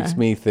Yeah. makes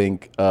me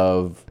think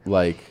of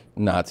like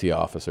Nazi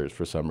officers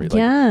for some reason.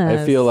 Like,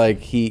 Yes. I feel like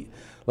he,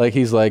 Like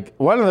he's like,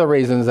 one of the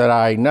reasons that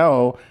I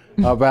know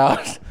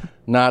about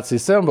Nazi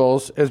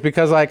symbols is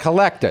because I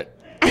collect it.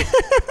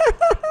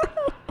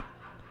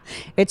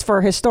 It's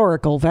for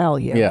historical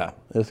value. Yeah,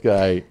 this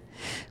guy.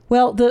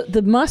 Well,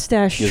 the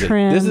mustache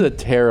trim. This is a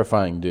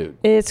terrifying dude.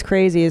 It's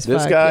crazy as fuck.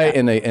 This guy yeah.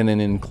 in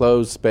an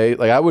enclosed space.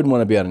 Like I wouldn't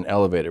want to be on an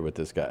elevator with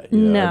this guy. You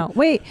know? No,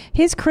 wait.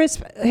 His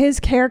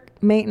hair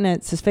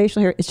maintenance, his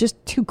facial hair is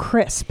just too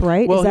crisp,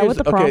 right? Well, is that what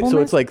the problem is? Okay,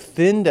 so it's like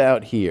thinned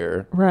out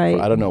here. Right.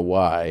 I don't know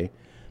why.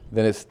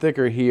 Then it's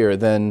thicker here.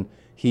 Then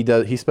he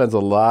spends a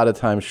lot of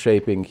time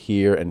shaping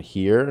here and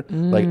here,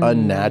 like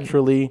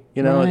unnaturally.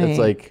 You know, Right. it's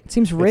like it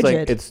seems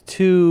rigid. It's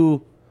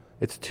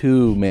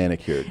too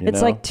manicured. You It's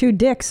know? like two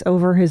dicks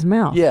over his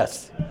mouth.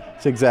 Yes,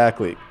 it's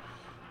exactly.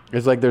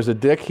 It's like there's a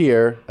dick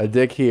here, and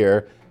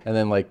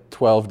then like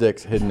 12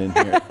 dicks hidden in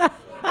here.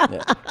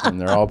 Yeah, and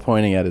they're all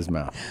pointing at his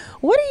mouth.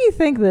 What do you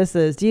think this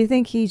is? Do you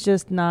think he's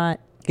just not?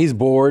 He's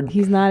bored.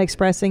 He's not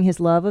expressing his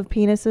love of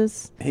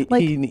penises.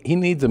 He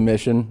needs a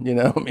mission. You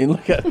know, I mean,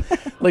 look at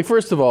like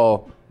first of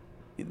all,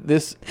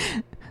 there's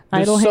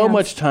Idle so hands.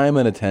 much time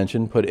and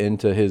attention put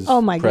into his Oh,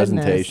 my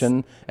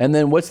presentation, and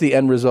then what's the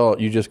end result?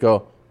 You just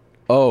go,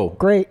 oh,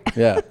 great.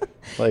 Yeah,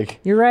 like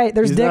You're right.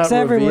 There's he's dicks not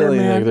everywhere, revealing,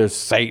 man. like, there's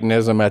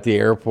Satanism at the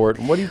airport.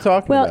 What are you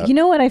talking Well, about? you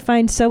know what I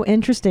find so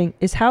interesting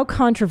is how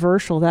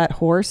controversial that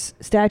horse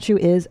statue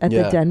is at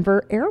the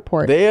Denver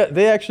airport.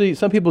 They actually,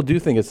 some people do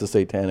think it's a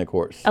satanic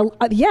horse. A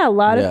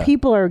lot of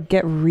people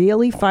get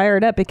really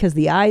fired up because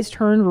the eyes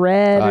turn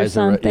red or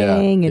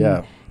something,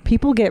 and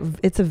people get.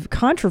 It's a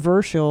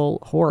controversial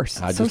horse.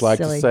 I So just like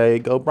silly. to say,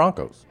 go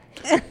Broncos.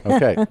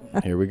 Okay,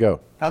 here we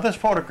go. Now this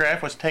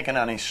photograph was taken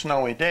on a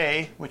snowy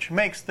day, which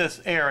makes this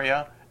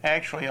area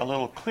actually a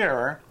little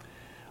clearer.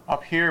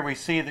 Up here we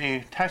see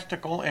the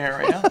testicle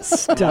area.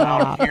 Stop.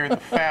 Out here the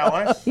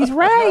phallus. He's There's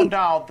right. no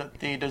doubt that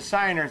the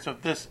designers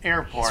of this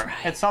airport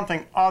had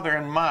something other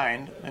in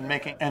mind than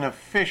making an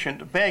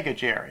efficient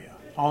baggage area.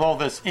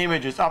 Although this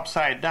image is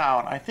upside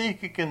down, I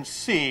think you can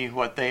see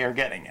what they are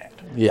getting at.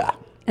 Yeah.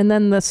 And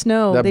then the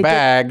snow. The they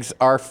bags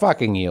are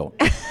fucking you.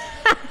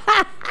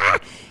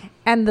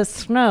 and the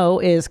snow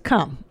is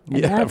cum. And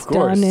Yeah, that's of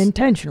course. done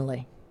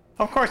intentionally.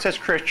 Of course, as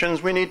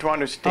Christians, we need to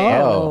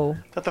understand Oh.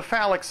 that the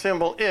phallic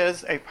symbol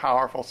is a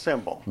powerful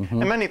symbol. Mhm.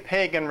 And many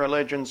pagan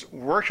religions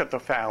worship the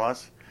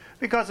phallus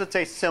because it's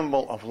a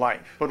symbol of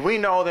life. But we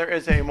know there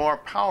is a more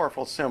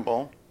powerful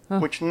symbol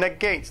which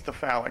negates the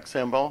phallic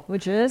symbol.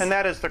 Which is? And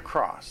that is the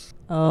cross.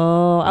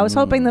 Oh, I was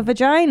hoping the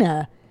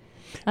vagina.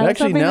 I was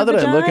Actually, hoping now the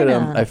that I look at him,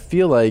 vagina. I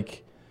feel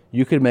like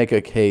you could make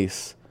a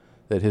case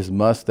that his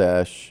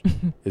mustache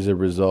is a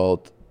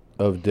result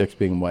of dicks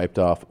being wiped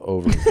off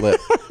over his lip.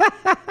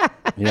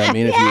 You know what I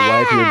mean? If you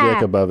wipe your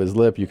dick above his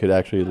lip, you could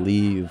actually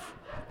leave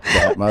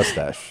that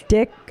mustache.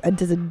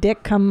 Does a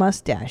dick come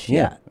mustache?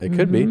 Yeah, it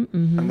could be.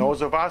 And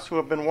those of us who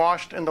have been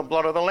washed in the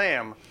blood of the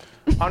Lamb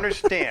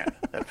understand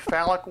that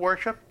phallic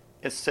worship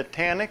is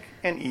satanic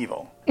and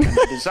evil. And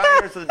the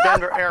designers of the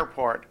Denver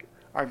airport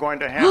are going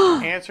to have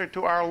to answer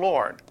to our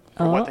Lord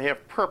for what they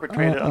have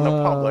perpetrated on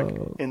the public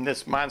in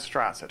this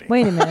monstrosity.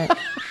 Wait a minute.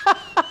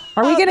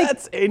 Are we gonna?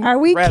 Are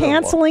we incredible.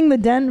 canceling the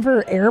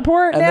Denver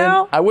airport And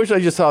now? then I wish I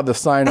just saw the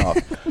sign off.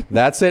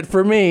 That's it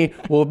for me.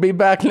 We'll be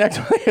back next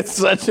week. It's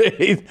such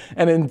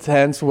an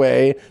intense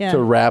way Yeah. to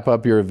wrap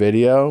up your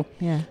video.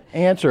 Yeah.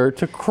 Answer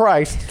to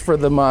Christ for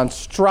the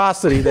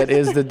monstrosity that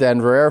is the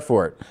Denver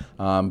airport.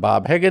 I'm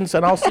Bob Higgins,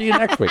 and I'll see you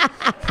next week.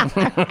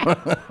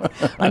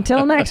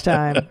 Until next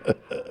time,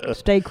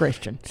 stay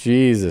Christian.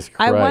 Jesus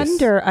Christ. I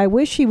wonder. I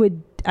wish he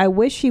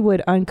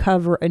would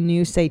uncover a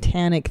new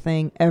satanic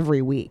thing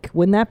every week.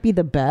 Wouldn't that be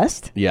the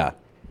best? Yeah.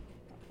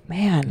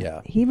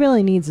 Man, he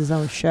really needs his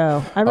own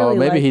show. I really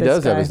maybe like he this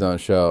does have guy. his own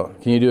show.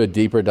 Can you do a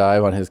deeper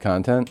dive on his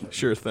content?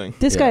 Sure thing.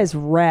 This guy's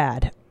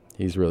rad.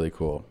 He's really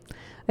cool.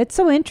 It's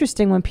so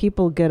interesting when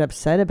people get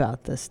upset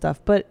about this stuff,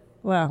 but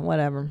well,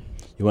 whatever.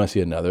 You want to see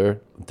another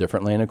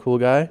different lane of cool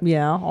guy?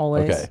 Yeah,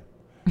 always. Okay.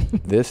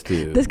 This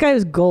dude. This guy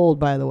is gold,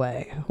 by the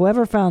way.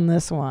 Whoever found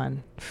this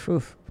one,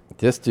 oof.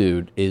 This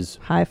dude is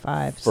High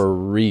fives. for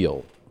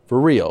real,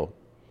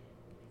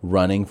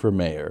 running for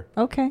mayor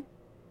Okay.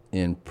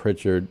 in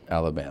Pritchard,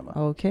 Alabama.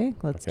 Okay,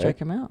 let's Okay. check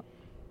him out.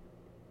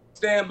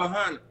 Stand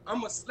behind him. I'm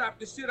gonna slap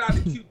the shit out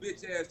of Q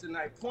bitch ass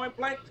tonight. Point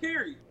blank,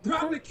 period.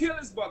 Probably kill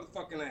his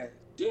motherfucking ass.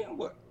 Damn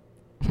what?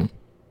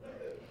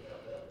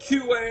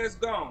 Q ass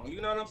gone.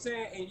 You know what I'm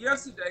saying? And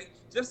yesterday,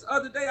 just the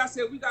other day, I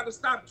said we gotta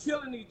stop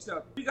killing each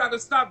other. We gotta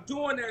stop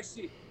doing that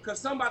shit. Cause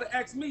somebody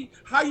asked me,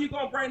 how you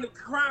gonna bring the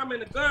crime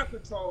and the gun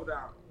control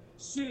down?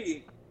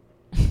 Shit.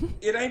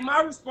 It ain't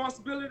my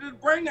responsibility to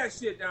bring that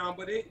shit down,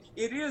 but it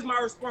is my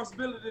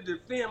responsibility to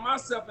defend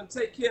myself and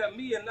take care of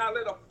me and not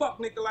let a fuck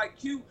nigga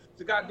like you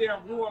to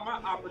goddamn ruin my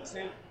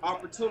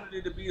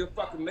opportunity to be a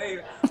fucking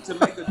mayor to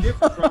make a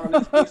difference around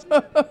this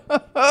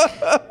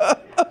bitch.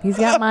 He's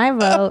got my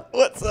vote.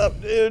 What's up,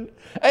 dude?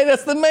 Hey,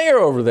 that's the mayor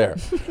over there.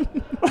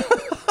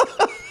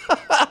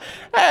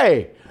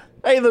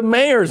 Hey, the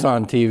mayor's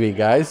on TV,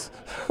 guys.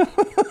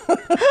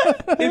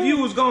 If you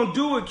was gonna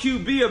do it, Q,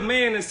 be a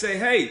man and say,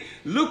 hey,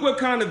 look what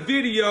kind of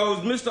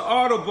videos Mr.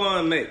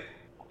 Autobahn make.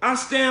 I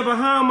stand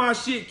behind my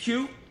shit,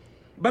 Q.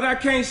 But I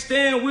can't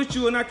stand with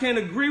you and I can't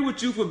agree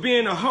with you for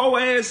being a hoe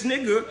ass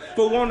nigga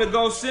for wanting to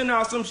go send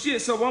out some shit.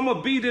 So I'm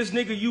gonna be this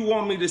nigga you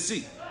want me to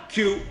see.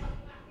 Q.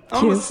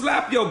 I'm gonna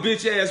slap your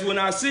bitch ass when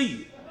I see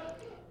you.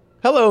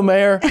 Hello,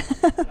 Mayor.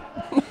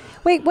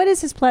 Wait, what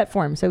is his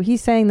platform? So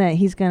he's saying that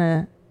he's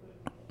gonna.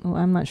 Well,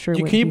 I'm not sure.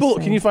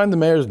 Can you find the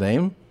mayor's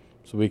name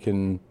so we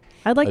can?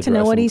 I'd like to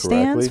know what he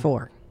stands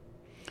for.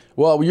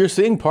 Well, you're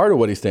seeing part of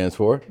what he stands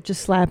for.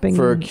 Just slapping.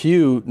 For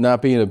Q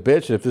not being a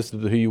bitch. If this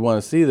is who you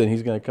want to see, then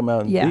he's going to come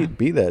out and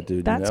be that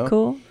dude. That's you know?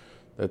 cool.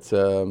 That's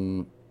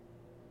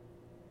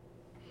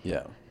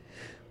yeah.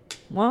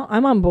 Well,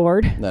 I'm on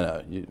board.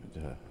 No.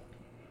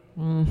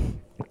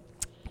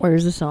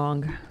 Where's the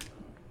song?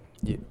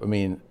 I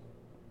mean,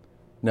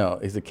 no,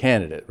 he's a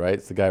candidate, right?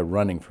 It's the guy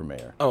running for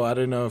mayor. Oh, I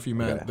didn't know if you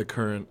meant the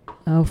current.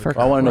 Oh, for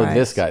I want to know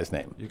this guy's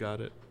name. You got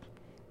it.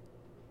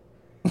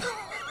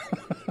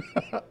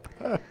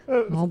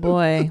 Oh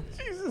boy.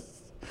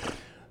 Jesus.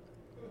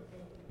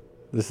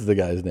 This is the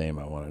guy's name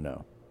I want to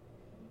know.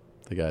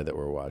 The guy that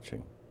we're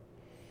watching.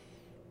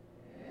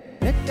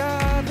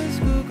 Nickdog is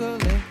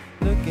Googling,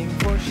 looking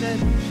for shit.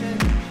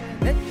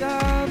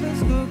 Nickdog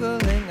is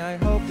Googling, I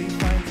hope he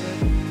finds it.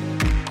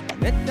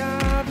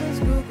 Nickdog is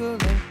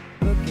Googling,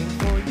 looking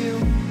for you.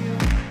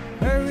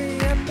 Hurry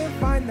up and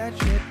find that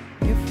shit,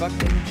 you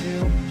fucking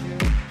Jew.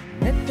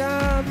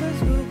 Nickdog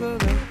is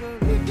Googling,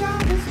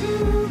 Nickdog is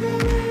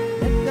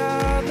Googling.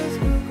 Nickdog is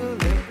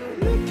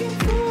Googling, looking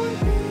for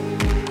you.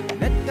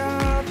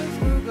 Nickdog is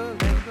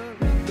Googling,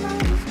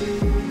 Nickdog is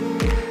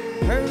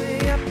Googling. Hurry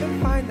up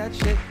and find that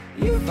shit,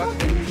 you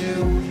fucking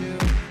Jew.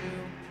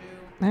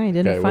 I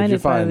didn't find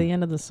it by the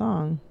end of the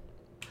song.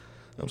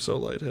 I'm so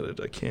lightheaded.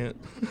 I can't.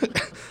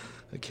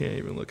 I can't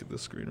even look at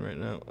this screen right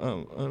now. I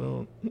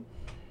don't.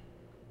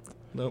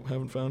 Nope,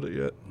 haven't found it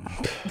yet.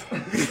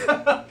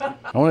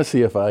 I want to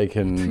see if I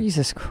can.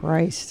 Jesus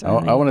Christ!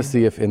 I want to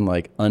see if in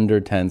like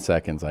under 10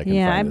 seconds I can.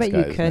 Yeah, find I bet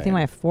you could. I think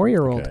my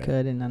 4-year-old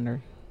could in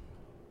under.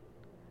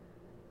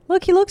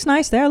 Look, he looks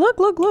nice there. Look.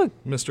 Mr.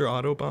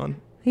 Autobahn.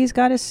 He's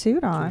got his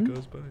suit on.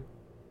 Goes by.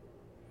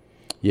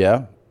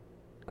 Yeah.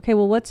 Okay,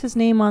 well, what's his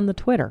name on the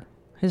Twitter?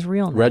 His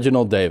real name.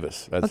 Reginald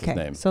Davis. That's his name.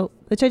 Okay, so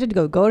let's try to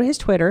go to his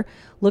Twitter,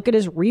 look at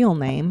his real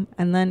name,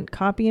 and then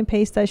copy and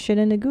paste that shit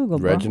into Google.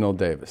 Bro. Reginald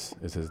Davis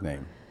is his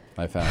name.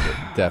 I found it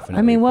definitely.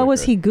 I mean, what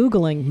was he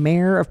Googling?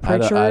 Mayor of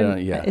Pritchard? I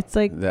don't, yeah. It's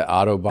like the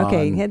Autobahn.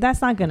 Okay,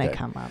 that's not going to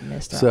come up,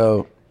 Mister.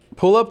 So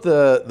pull up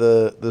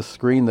the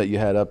screen that you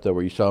had up there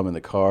where you saw him in the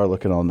car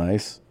looking all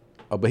nice.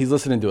 Oh, but he's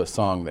listening to a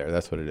song there.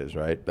 That's what it is,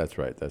 right? That's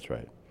right.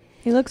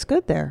 He looks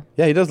good there.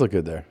 Yeah, he does look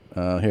good there.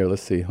 Here,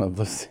 let's see.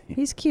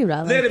 He's cute.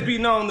 I like Let it be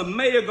known the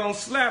mayor gonna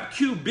slap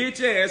Q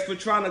bitch ass for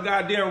trying to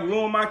goddamn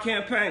ruin my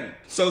campaign.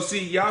 So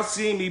see, y'all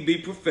see me be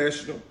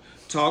professional,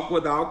 talk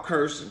without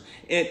cursing,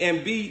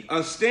 and be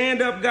a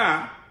stand-up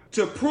guy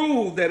to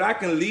prove that I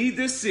can lead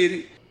this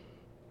city.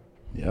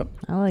 Yep.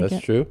 I like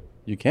That's it. true.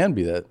 You can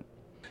be that.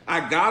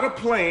 I got a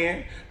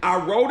plan. I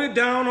wrote it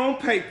down on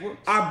paper.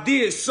 I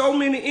did so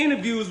many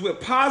interviews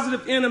with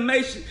positive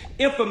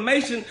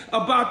information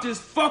about this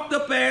fucked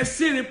up ass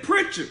city,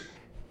 Pritchard.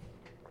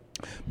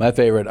 My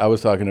favorite, I was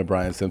talking to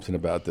Brian Simpson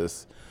about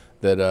this,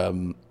 that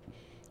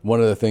one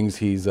of the things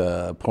he's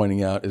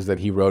pointing out is that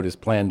he wrote his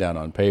plan down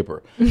on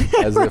paper.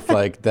 As if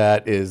like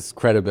that is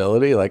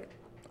credibility. Like,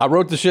 I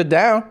wrote the shit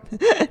down.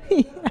 Yeah.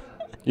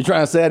 You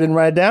trying to say I didn't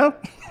write it down?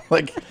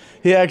 Like,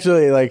 he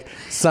actually like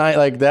signed,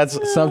 like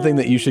that's something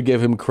that you should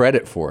give him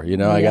credit for. You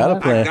know, I got a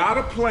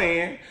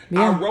plan.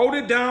 I wrote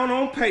it down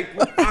on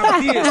paper.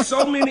 I did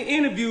so many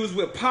interviews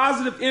with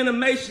positive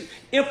information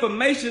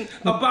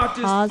about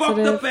this fucked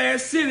up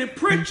ass city,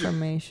 Pritchard.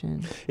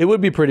 It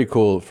would be pretty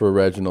cool for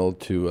Reginald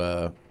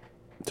to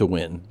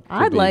win.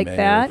 I'd like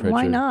that.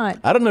 Why not?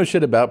 I don't know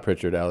shit about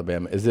Pritchard,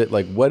 Alabama. Is it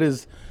like what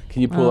is?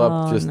 Can you pull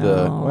up just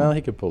the? Well,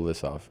 he could pull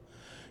this off.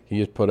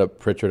 You just put up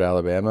Pritchard,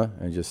 Alabama,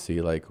 and just see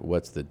like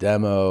what's the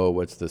demo,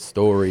 what's the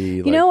story.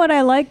 You know what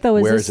I like though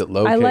is where is it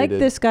located? I like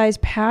this guy's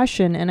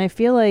passion, and I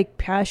feel like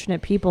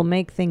passionate people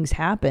make things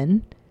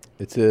happen.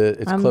 It's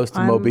close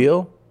to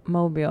Mobile.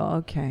 Mobile,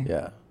 okay.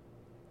 Yeah.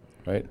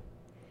 Right.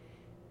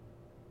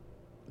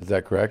 Is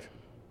that correct?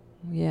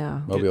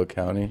 Yeah. Mobile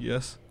County.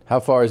 Yes. How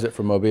far is it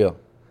from Mobile?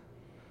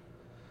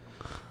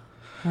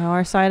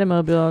 Our side of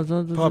Mobile.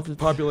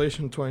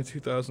 Population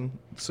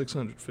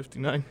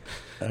 22,659.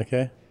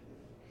 Okay.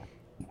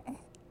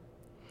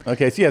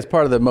 Okay, so yeah, it's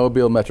part of the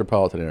Mobile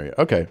metropolitan area.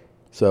 Okay,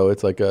 so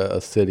it's like a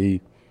city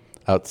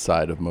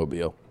outside of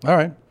Mobile. All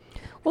right.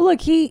 Well,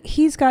 look,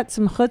 he's got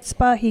some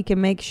chutzpah. He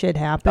can make shit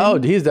happen. Oh,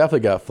 he's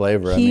definitely got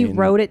flavor. He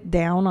wrote it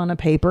down on a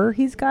paper.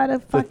 He's got a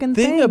fucking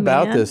thing. The thing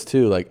about man. this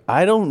too, like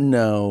I don't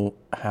know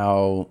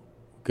how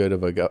good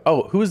of a go.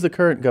 Oh, who's the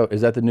current go? Is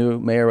that the new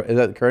mayor? Is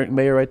that the current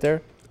mayor right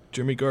there?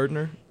 Jimmy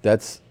Gardner.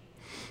 That's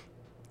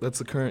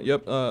the current.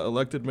 Yep,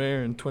 elected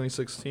mayor in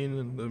 2016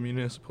 in the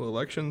municipal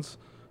elections.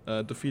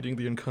 Defeating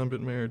the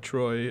incumbent mayor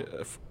Troy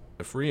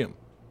Ephraim.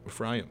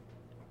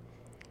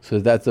 So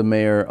that's the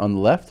mayor on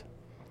the left?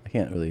 I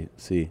can't really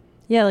see.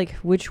 Yeah, like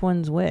which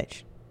one's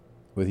which?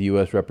 With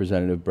U.S.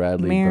 Representative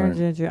Bradley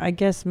Byrne. I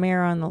guess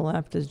mayor on the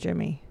left is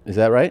Jimmy. Is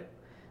that right?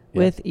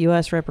 With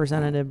U.S.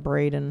 Representative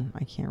Braden.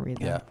 I can't read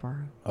that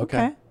far.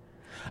 Okay.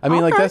 I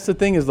mean, like, that's the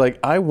thing is, like,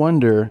 I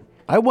wonder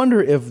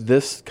if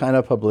this kind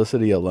of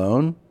publicity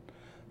alone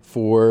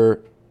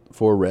for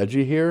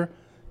Reggie here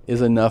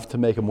is enough to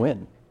make him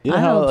win. You know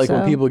how, like,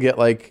 when people get,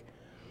 like,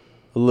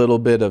 a little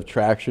bit of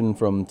traction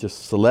from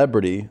just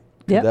celebrity,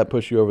 could that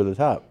push you over the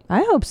top?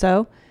 I hope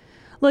so.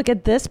 Look,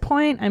 at this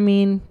point, I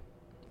mean,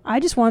 I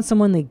just want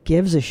someone that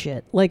gives a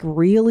shit. Like,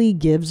 really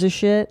gives a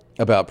shit.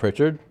 About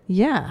Pritchard?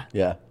 Yeah.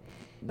 Yeah.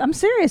 I'm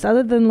serious.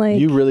 Other than, like...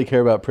 You really care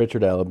about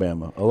Pritchard,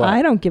 Alabama, a lot.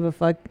 I don't give a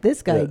fuck.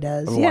 This guy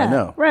does. Oh, yeah. I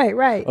know.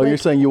 Right. Oh, you're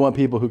saying you want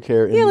people who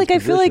care in Yeah, like, I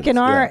feel like in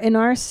positions.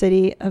 our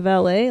city of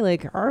LA,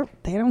 like,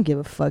 they don't give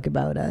a fuck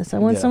about us. I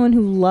want Yeah. someone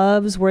who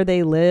loves where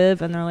they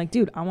live, and they're like,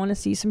 dude, I want to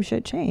see some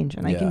shit change,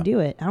 and I Yeah. can do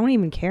it. I don't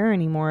even care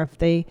anymore if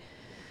they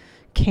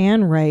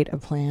can write a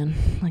plan.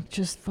 Like,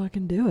 just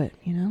fucking do it,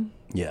 you know?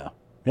 Yeah.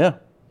 Yeah.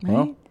 Right?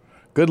 Well,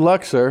 good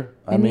luck, sir.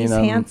 And he's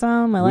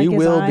handsome. I like we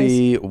his will eyes.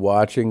 be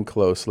watching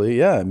closely.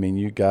 Yeah, I mean,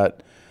 you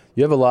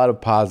have a lot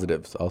of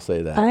positives. I'll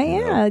say that.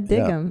 I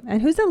dig him.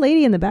 And who's the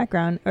lady in the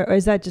background? Or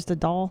is that just a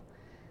doll?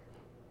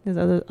 Are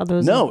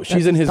those No,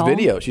 she's in his doll?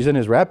 video. She's in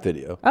his rap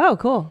video. Oh,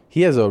 cool.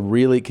 He has a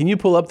really. Can you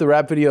pull up the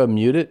rap video and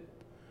mute it?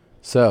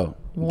 So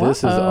this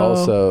is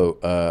also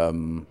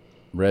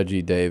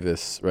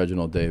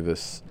Reginald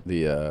Davis,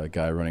 the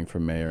guy running for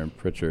mayor in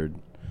Pritchard,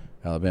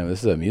 Alabama.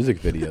 This is a music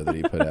video that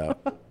he put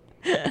out.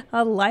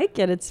 I like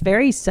it. It's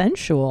very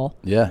sensual.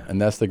 Yeah, and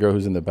that's the girl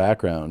who's in the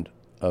background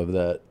of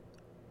that.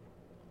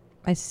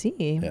 I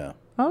see. Yeah.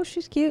 Oh,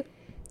 she's cute.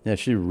 Yeah,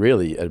 she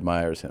really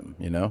admires him,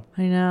 you know?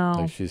 I know.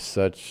 Like she's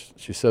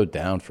so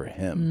down for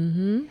him.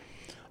 Mm-hmm.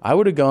 I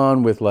would have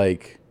gone with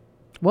like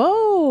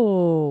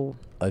whoa,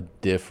 a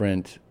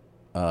different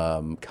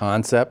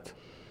concept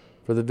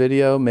for the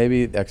video,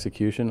 maybe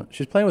execution.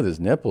 She's playing with his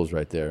nipples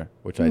right there,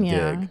 which I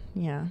dig.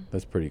 Yeah.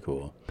 That's pretty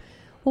cool.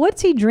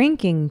 What's he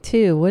drinking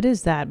too? What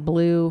is that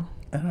blue?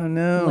 I don't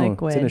know.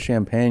 Liquid. It's in a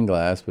champagne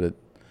glass, but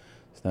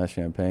it's not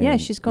champagne. Yeah,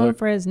 she's going Look.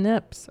 for his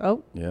nips.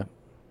 Oh. Yeah.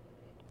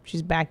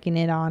 She's backing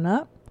it on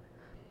up.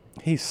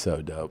 He's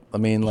so dope. I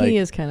mean, like, he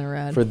is kind of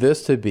rad. For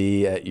this to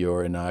be at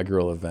your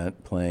inaugural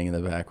event playing in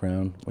the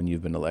background when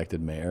you've been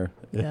elected mayor,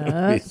 it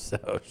would be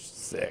so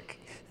sick.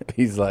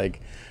 He's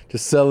like,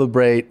 just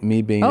celebrate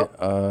me being. Damn.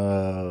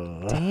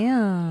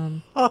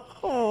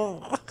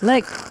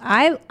 Like,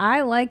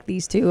 I like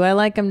these two. I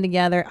like them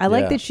together. I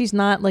like that she's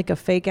not like a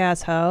fake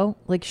ass hoe.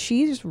 Like,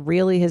 she's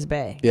really his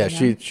bae. Yeah,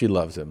 you know? she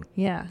loves him.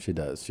 Yeah. She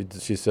does.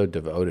 She's so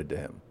devoted to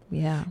him.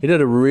 Yeah. He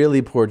did a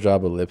really poor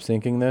job of lip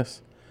syncing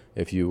this.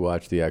 If you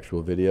watch the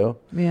actual video.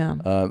 Yeah.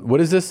 What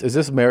is this? Is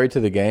this Married to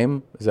the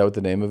Game? Is that what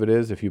the name of it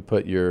is? If you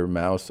put your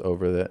mouse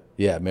over the...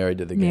 Yeah, Married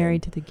to the Game.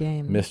 Married to the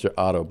Game. Mr.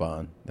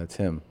 Autobahn. That's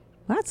him.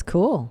 That's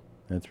cool.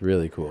 That's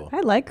really cool.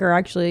 I like her,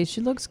 actually.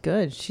 She looks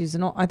good.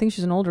 I think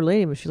she's an older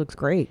lady, but she looks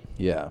great.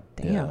 Yeah.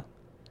 Damn. Yeah.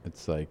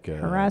 It's like...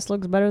 her ass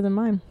looks better than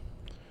mine.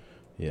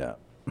 Yeah.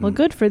 Well,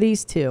 good for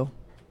these two.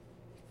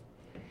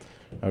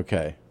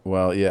 Okay.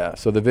 Well, yeah.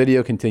 So the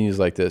video continues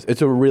like this.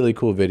 It's a really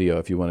cool video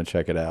if you want to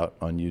check it out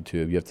on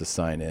YouTube. You have to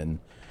sign in.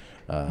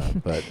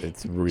 But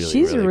it's really,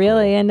 she's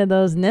really into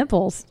those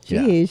nipples.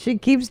 Yeah. Jeez, she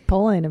keeps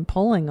pulling and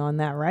pulling on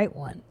that right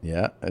one.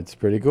 Yeah, it's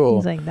pretty cool.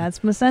 He's like,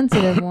 that's my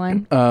sensitive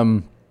one.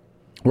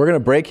 We're going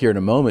to break here in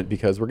a moment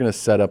because we're going to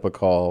set up a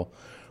call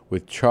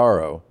with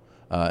Charo.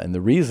 And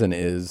the reason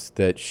is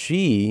that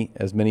she,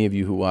 as many of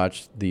you who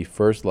watched the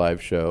first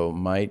live show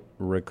might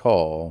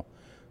recall,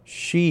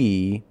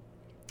 she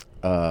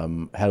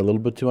had a little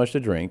bit too much to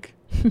drink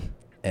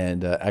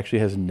and actually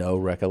has no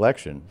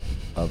recollection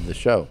of the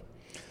show.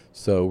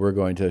 So we're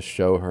going to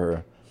show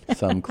her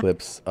some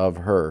clips of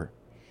her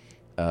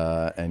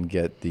and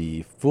get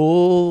the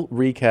full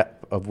recap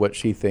of what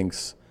she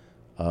thinks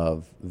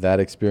of that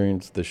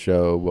experience, the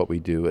show, what we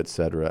do,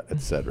 etc.,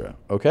 etc.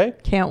 Okay?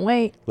 Can't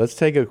wait. Let's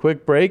take a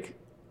quick break,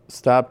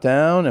 stop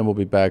down, and we'll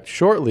be back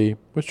shortly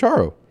with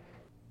Charo.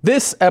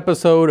 This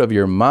episode of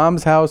Your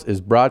Mom's House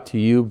is brought to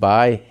you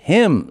by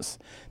Hims.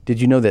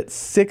 Did you know that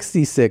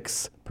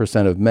 66%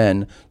 of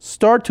men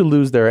start to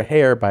lose their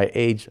hair by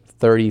age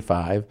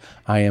 35?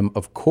 I am,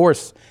 of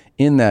course,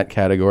 in that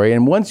category.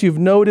 And once you've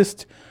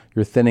noticed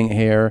your thinning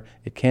hair,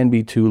 it can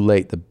be too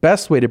late. The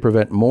best way to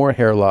prevent more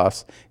hair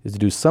loss is to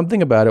do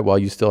something about it while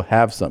you still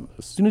have some.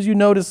 As soon as you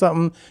notice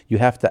something, you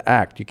have to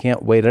act. You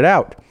can't wait it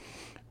out.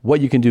 What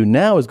you can do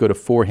now is go to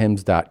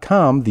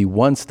forhims.com, the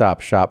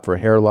one-stop shop for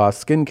hair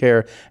loss,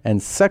 skincare,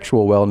 and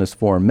sexual wellness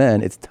for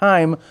men. It's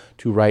time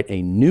to write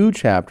a new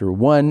chapter,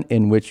 one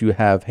in which you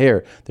have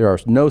hair. There are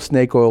no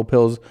snake oil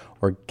pills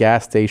or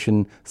gas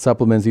station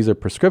supplements. These are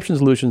prescription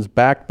solutions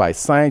backed by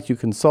science. You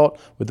consult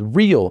with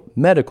real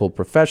medical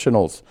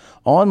professionals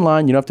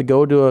online. You don't have to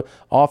go to an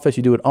office.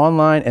 You do it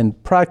online,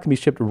 and product can be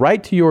shipped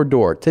right to your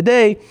door.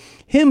 Today,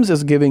 Hims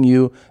is giving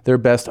you their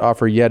best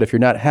offer yet. If you're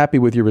not happy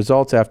with your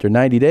results after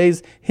 90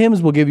 days,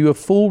 Hims will give you a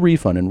full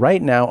refund. And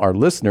right now, our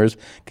listeners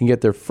can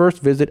get their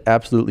first visit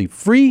absolutely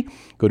free.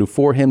 Go to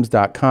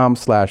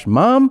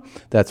forhims.com/mom.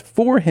 That's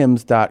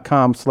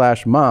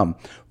forhims.com/mom.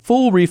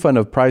 Full refund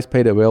of price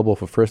paid available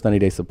for first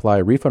 90-day supply.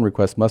 Refund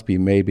requests must be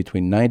made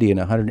between 90 and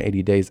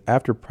 180 days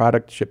after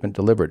product shipment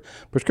delivered.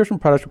 Prescription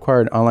products require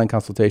an online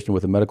consultation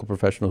with a medical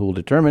professional who will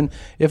determine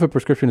if a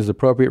prescription is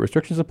appropriate.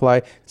 Restrictions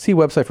apply. See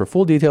website for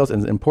full details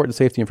and important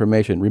safety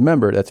information.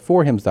 Remember, that's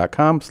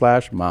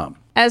forhims.com/mom.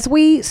 As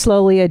we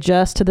slowly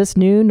adjust to this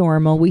new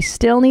normal, we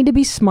still need to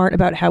be smart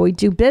about how we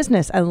do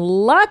business. And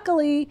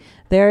luckily,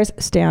 there's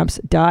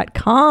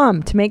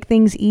Stamps.com to make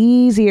things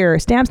easier.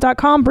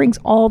 Stamps.com brings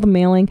all the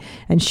mailing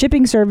and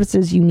shipping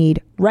services you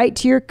need right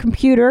to your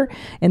computer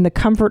in the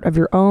comfort of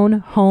your own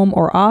home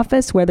or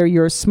office. Whether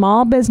you're a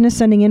small business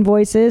sending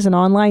invoices, an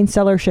online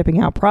seller shipping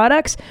out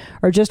products,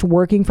 or just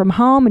working from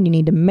home and you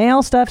need to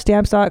mail stuff,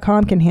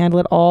 Stamps.com can handle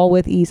it all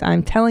with ease.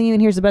 I'm telling you,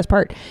 and here's the best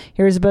part.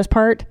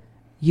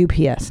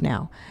 UPS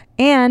now.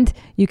 And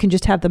you can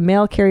just have the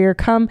mail carrier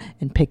come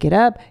and pick it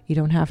up. You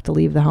don't have to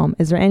leave the home.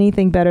 Is there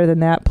anything better than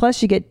that?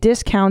 Plus, you get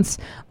discounts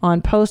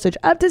on postage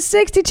up to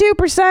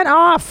 62%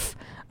 off.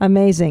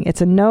 Amazing.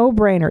 It's a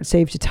no-brainer. It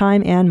saves you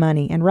time and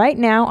money. And right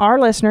now, our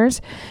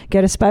listeners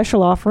get a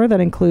special offer that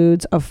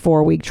includes a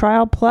 4-week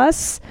trial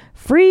plus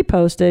free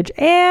postage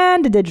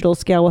and a digital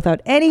scale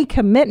without any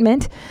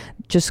commitment.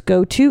 Just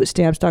go to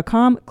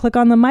Stamps.com, click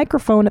on the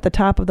microphone at the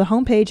top of the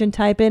homepage and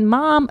type in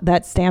Mom.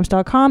 That's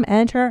Stamps.com,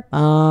 enter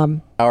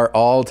Mom. Our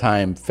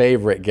all-time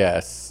favorite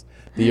guests,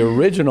 the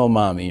original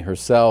mommy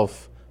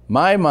herself,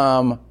 my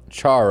mom,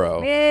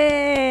 Charo.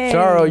 Yay!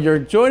 Charo, you're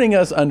joining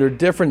us under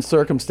different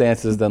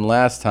circumstances than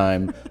last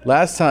time.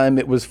 Last time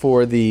it was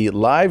for the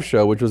live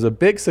show, which was a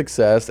big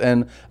success,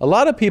 and a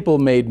lot of people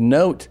made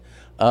note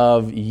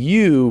of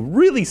you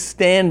really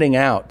standing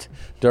out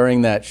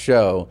during that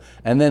show.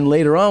 And then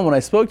later on, when I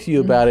spoke to you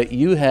about it,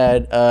 you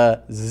had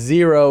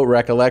zero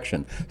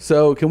recollection.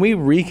 So can we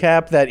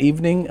recap that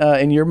evening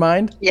in your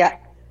mind? Yeah,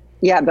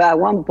 but at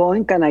one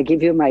point, can I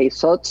give you my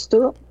thoughts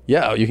too?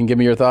 Yeah, you can give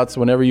me your thoughts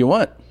whenever you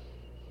want.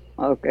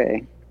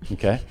 Okay.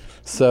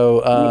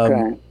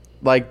 So,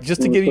 like,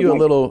 just to give you a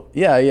little,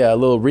 a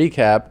little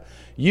recap.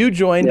 You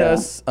joined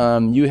us.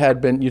 You'd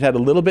had a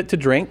little bit to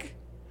drink,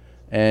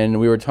 and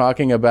we were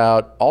talking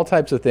about all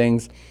types of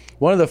things.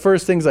 One of the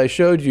first things I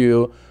showed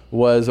you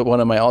was one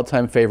of my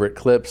all-time favorite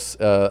clips,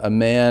 a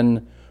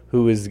man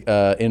who is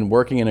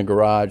working in a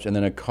garage, and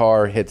then a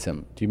car hits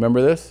him. Do you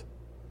remember this?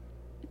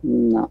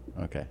 No.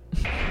 Okay.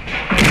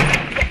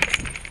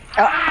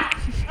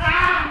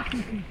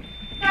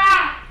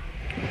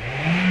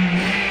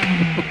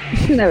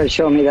 You never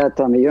show me that,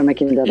 Tommy. You're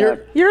making that up.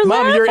 You're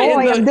Mom, laughing.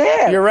 I am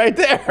there. You're right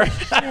there.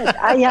 Yes,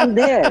 I am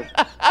there.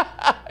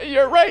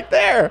 You're right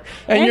there.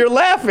 And you're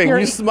laughing.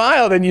 You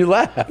smiled and you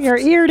laughed. You're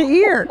ear to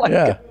ear.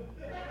 Yeah.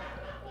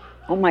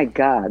 Oh, my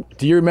God.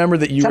 Do you remember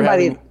that you were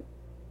having...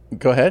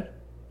 Go ahead.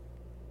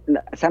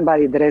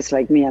 Somebody dressed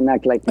like me and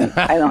act like me.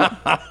 I don't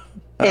have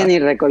any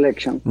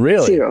recollection.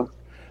 Really? Zero.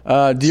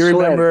 Do you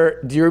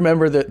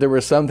remember that there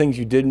were some things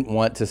you didn't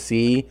want to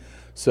see,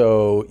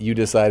 so you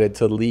decided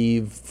to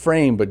leave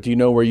frame, but do you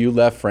know where you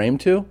left frame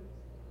to?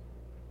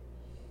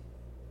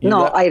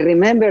 I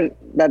remember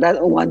that I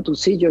don't want to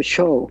see your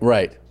show.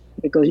 Right.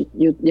 Because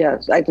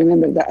yes, I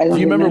remember that. Do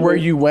you remember where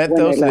you went,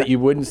 though, so that you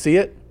wouldn't see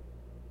it?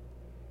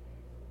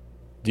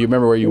 Do you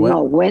remember where you went?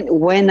 No,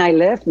 when I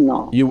left,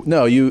 no.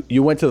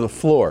 You went to the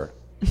floor.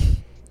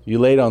 You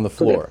laid on the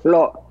floor. To the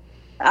floor.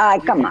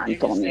 Come on,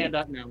 Tommy. Stand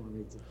up now,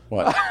 Marita.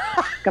 What?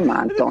 Come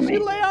on, Tommy. Did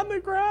you lay on the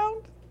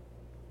ground?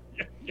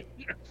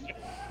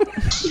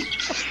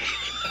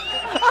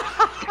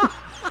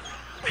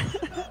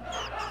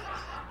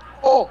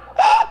 Oh,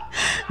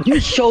 you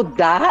showed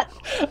that?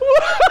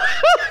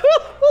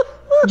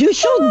 You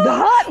showed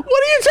that?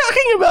 What are you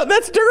talking about?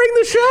 That's during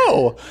the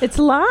show. It's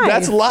live.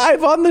 That's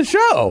live on the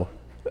show.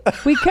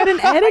 We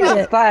couldn't edit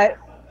it.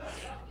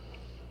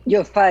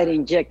 You're fired,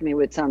 inject me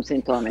with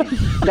something, Tommy.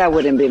 That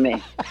wouldn't be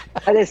me.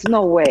 There's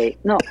no way.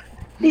 No.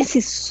 This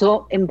is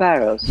so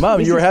embarrassing.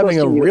 Mom, you were having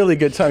a really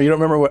good time. You don't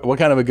remember what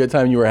kind of a good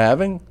time you were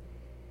having?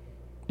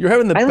 You were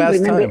having the best time. I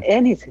don't remember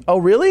anything. Oh,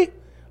 really?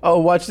 Oh,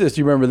 watch this.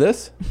 Do you remember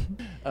this?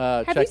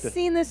 Have you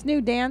seen this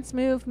new dance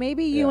move?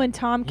 Maybe you and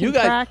Tom can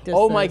practice.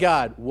 Oh my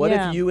God! What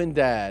if you and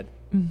Dad?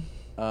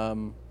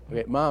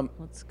 Okay, Mom.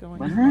 What's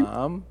going on?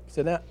 Mom,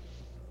 sit down.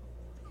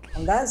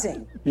 I'm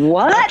dancing.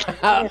 What?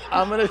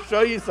 I'm gonna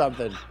show you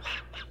something.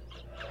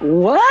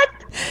 What?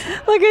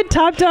 Look at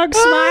Top Dog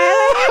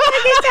smiling.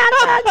 Look at Top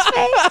Dog's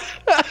face.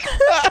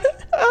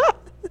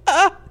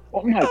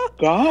 Oh my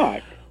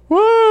God. Woo!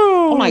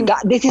 Oh my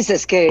God. This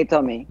is scary,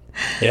 Tommy.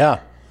 Yeah.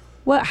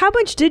 Well, how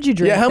much did you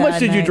drink? Yeah, how much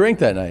did you drink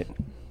that night?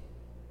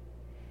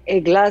 a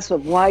glass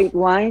of white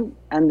wine,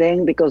 and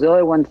then because the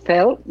other one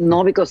fell,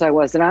 not because I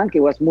was drunk,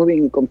 it was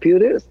moving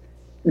computers,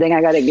 then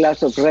I got a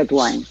glass of red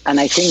wine. And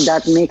I think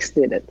that mixed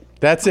it.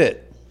 That's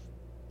it.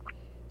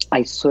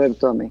 I swear,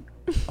 Tommy.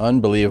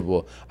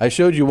 Unbelievable. I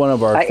showed you one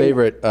of our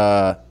favorite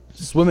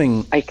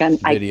swimming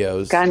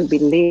videos. I can't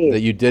believe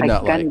that you did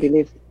not like. I can't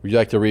believe. Would you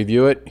like to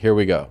review it? Here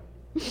we go.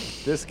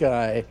 This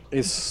guy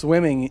is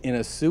swimming in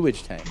a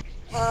sewage tank.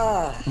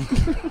 Oh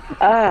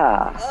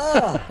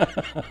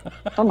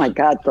my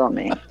God,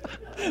 Tommy.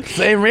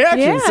 Same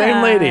reaction,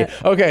 same lady.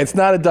 Okay, it's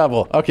not a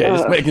double. Okay,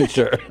 just making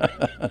sure.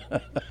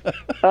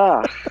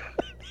 How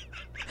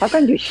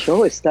can you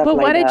show stuff But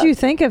like what that? did you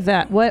think of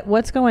that?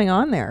 What's going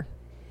on there?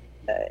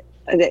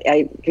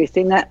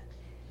 Christina,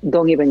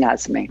 don't even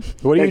ask me.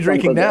 What are you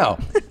drinking now?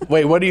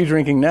 Wait, what are you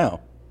drinking now?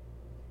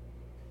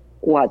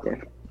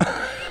 Water.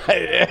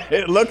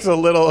 It looks a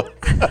little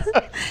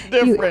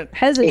different. You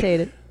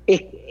hesitated.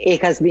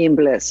 It has been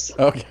blessed.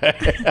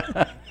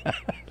 Okay.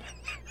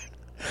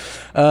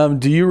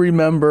 Do you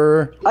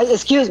remember?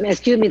 Excuse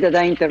me that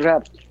I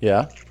interrupt.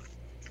 Yeah.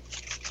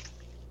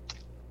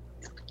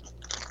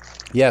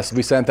 Yes,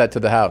 we sent that to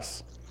the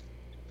house.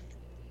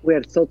 We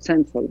are so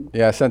thankful.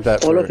 Yeah, I sent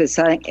that. All of a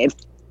sudden, a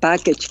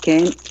package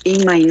came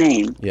in my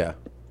name. Yeah.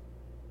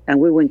 And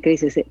we went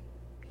crazy. Said,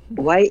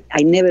 why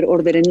I never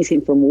ordered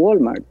anything from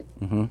Walmart?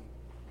 Mm-hmm.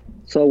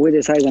 So we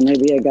decided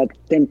maybe I got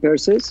 10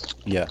 purses.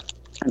 Yeah.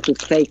 And to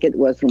fake it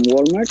was from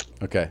Walmart.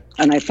 Okay.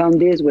 And I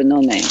found this with no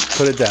name.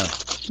 Put it down.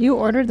 You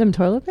ordered them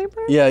toilet paper?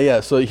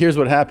 Yeah. So here's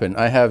what happened.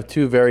 I have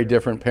two very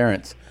different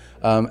parents.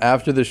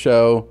 After the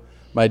show,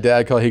 my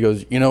dad called. He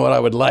goes, "You know what I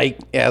would like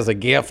as a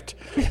gift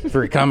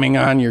for coming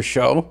on your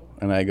show?"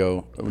 And I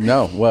go,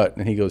 "No, what?"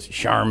 And he goes,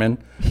 "Charmin,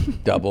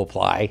 double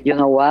ply." You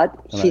know what?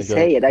 And He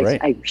say it. "Right."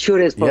 I'm sure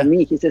it's for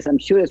me. He says, I'm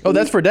sure it's for me. Oh,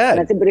 that's for Dad. And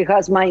I said, but it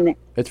has my name.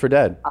 It's for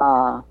Dad.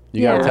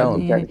 You gotta tell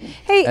him. Yeah.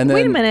 Hey, And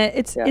wait a then- minute.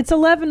 It's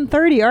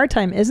 11:30 our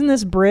time. Isn't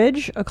this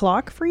bridge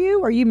o'clock for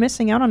you? Are you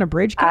missing out on a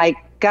bridge game? I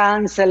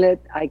cancel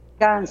it. I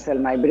cancel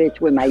my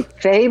bridge with my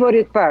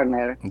favorite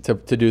partner. To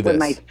do With this.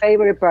 my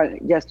favorite partner,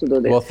 just to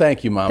do this. Well,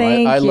 thank you, Mom.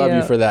 Thank I love you.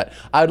 you for that.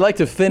 I'd like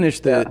to finish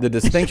the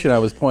distinction I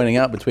was pointing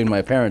out between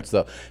my parents,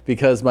 though,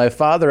 because my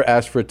father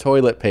asked for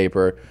toilet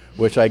paper,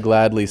 which I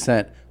gladly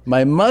sent.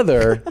 My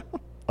mother,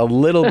 a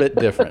little bit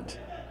different.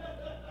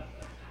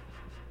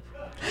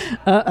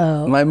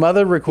 Uh-oh. My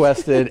mother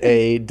requested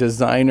a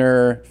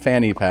designer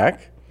fanny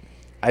pack.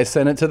 I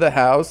sent it to the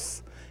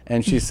house,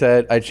 and she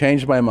said, I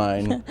changed my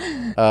mind.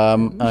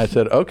 And I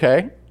said,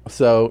 okay.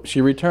 So she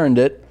returned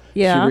it.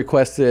 Yeah. She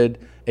requested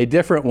a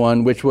different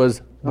one, which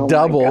was Oh my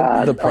double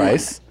God. the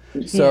price.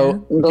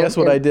 So Yeah. guess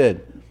what I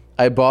did?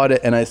 I bought it,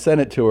 and I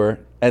sent it to her,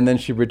 and then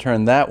she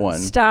returned that one.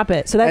 Stop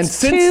it. So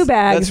that's And two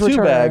bags That's two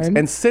bags. returned.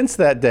 And since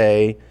that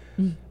day,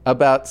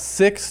 about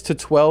 6 to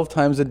 12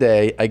 times a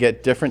day, I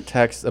get different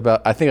texts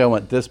about, I think I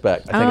want this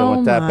back. I think I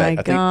want that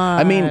back.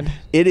 I mean,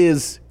 it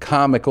is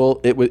comical.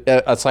 It was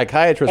a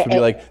psychiatrist would be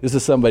like, this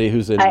is somebody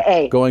who's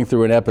going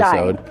through an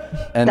episode.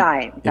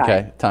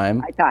 Okay,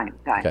 time.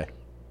 Okay.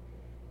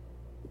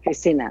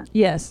 Christina.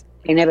 Yes.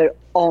 I never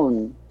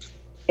owned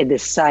a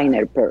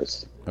designer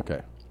purse.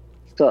 Okay.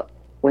 So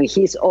when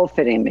he's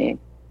offering me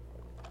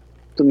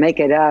to make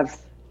it up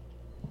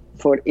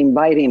for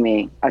inviting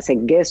me as a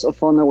guest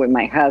of honor with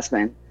my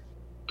husband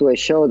to a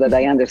show that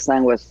I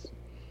understand was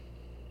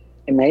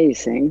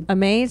amazing,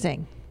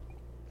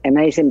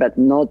 but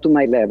not to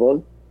my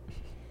level,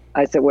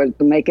 I said, well,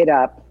 to make it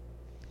up,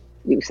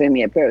 you send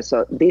me a purse.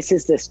 So this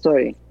is the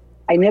story.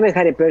 I never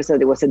had a purse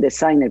that was a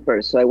designer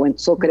purse, so I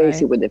went so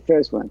crazy with the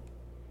first one.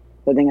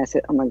 But then I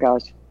said, oh my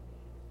gosh.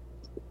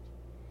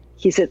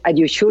 He said, are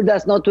you sure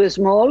that's not too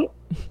small?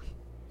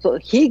 So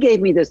he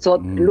gave me the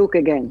thought, look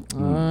again.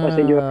 I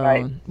said, you're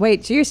right.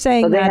 Wait, so you're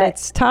saying So then that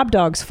it's Top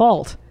Dog's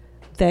fault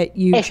that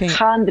you changed?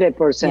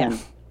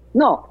 100%.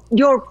 No,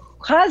 your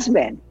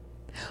husband.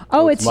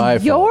 Oh, it's my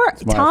fault. your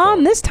It's my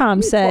Tom. This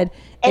Tom said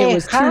it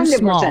was too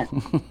small.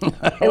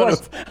 100%. It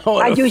was,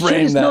 are you sure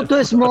it's not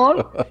too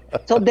small?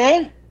 So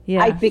then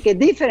I pick a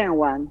different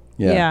one.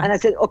 Yeah. And I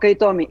said, okay,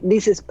 Tommy,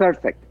 this is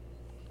perfect.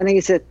 And then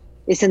he said,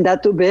 isn't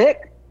that too big?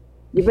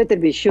 You better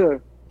be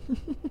sure.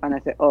 And I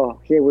said,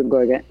 oh, here we go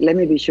again. Let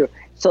me be sure.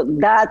 So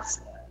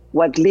that's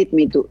what led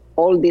me to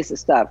all this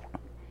stuff.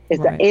 Is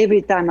that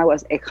every time I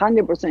was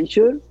 100%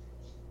 sure,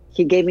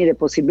 he gave me the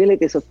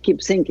possibilities of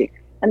keep thinking.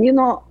 And you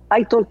know,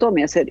 I told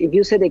Tommy, I said, if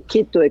you send a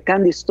kid to a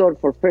candy store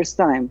for first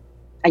time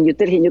and you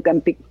tell him you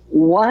can pick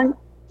one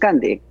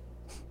candy,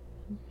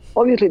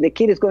 obviously the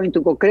kid is going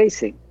to go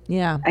crazy.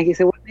 Yeah. And he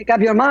said, well, make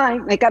up your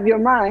mind, make up your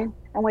mind.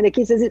 And when the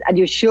kid says it, are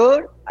you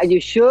sure? Are you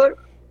sure?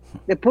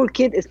 The poor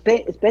kid is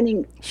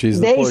spending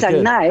days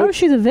and nights. Oh,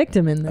 she's a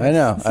victim in this. I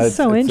know. This is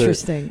so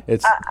interesting.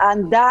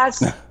 And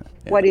that's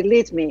what it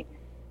leads me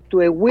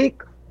to a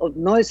week of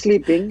no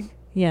sleeping,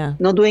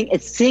 not doing a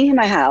thing in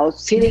my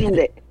house, sitting in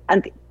the,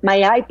 and my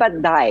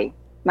iPad died.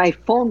 My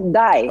phone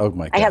died. Oh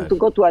my I have to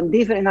go to a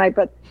different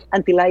iPad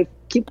until I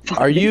keep.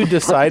 Are you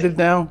decided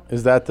now?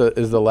 Is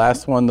the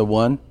last one the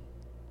one?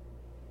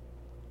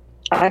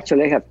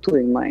 Actually, I have two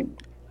in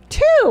mind.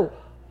 Two?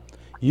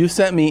 You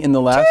sent me in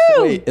the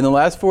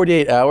last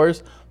 48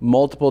 hours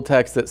multiple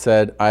texts that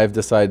said, "I've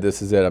decided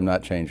this is it. I'm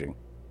not changing."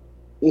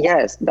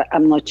 Yes, but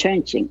I'm not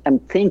changing. I'm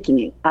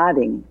thinking,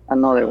 adding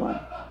another one.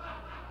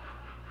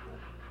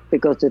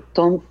 Because the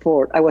Tom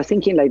Ford, I was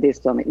thinking like this,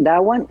 Tommy.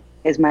 That one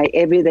is my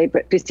everyday.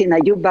 Christina,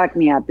 you back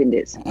me up in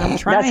this. I'm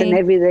trying. That's an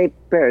everyday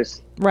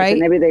purse. Right. It's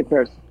an everyday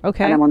purse.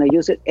 Okay. And I'm going to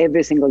use it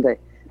every single day.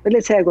 But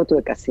let's say I go to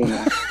a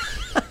casino.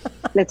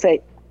 let's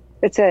say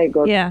I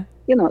go, to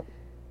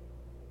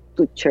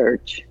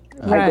church.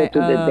 I go to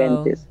the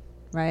dentist.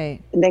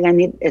 Right. And then I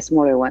need a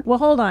smaller one. Well,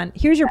 hold on.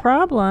 Here's your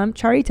problem,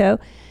 Charito.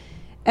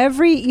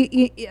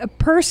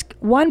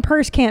 One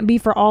purse can't be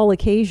for all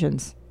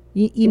occasions.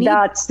 You need,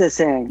 that's the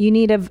same. You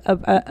need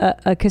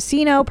a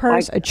casino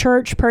purse, a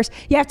church purse.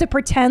 You have to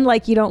pretend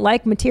like you don't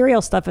like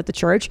material stuff at the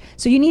church.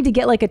 So you need to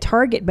get like a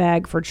Target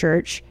bag for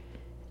church.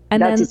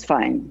 And that then is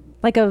fine.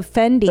 Like a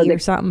Fendi or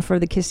something for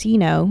the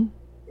casino.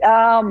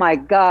 Oh my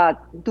God.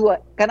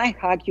 Can I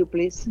hug you,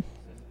 please?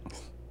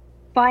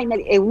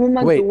 Finally, a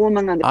woman to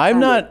woman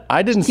understanding.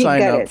 I didn't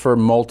sign up for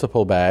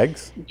multiple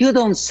bags. You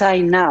don't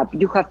sign up.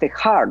 You have a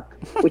heart,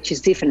 which is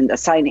different than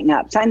signing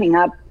up. Signing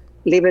up,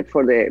 leave it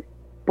for the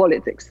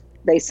politics.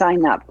 They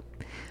sign up.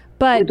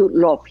 But we do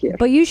love here.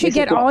 But you should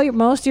get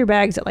most of your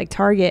bags at like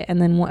Target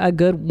and then a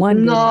good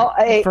one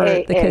for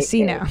the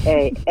casino.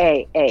 Hey,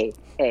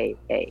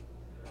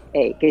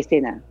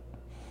 Christina.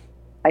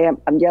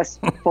 I'm just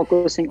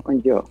focusing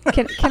on you.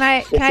 Can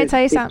I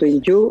tell you something?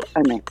 Between you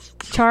and me.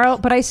 Charles,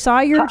 but I saw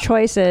your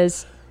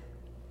choices.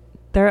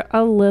 They're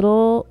a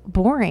little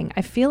boring.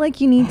 I feel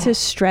like you need to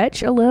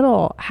stretch a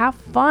little. Have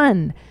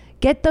fun.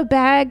 Get the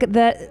bag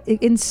that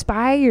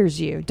inspires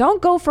you.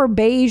 Don't go for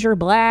beige or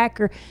black,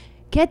 or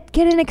get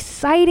an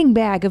exciting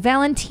bag, a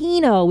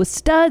Valentino with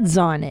studs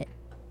on it.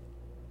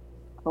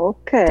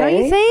 Okay. Don't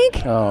you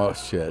think? Oh,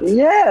 shit.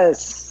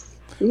 Yes.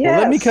 Well,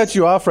 let me cut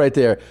you off right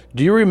there.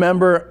 Do you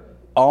remember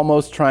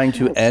almost trying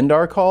to end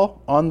our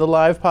call on the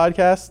live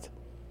podcast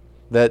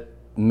that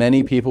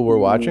many people were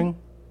watching?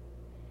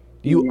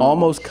 You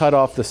almost cut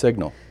off the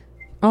signal.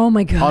 Oh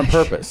my God. On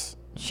purpose.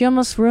 She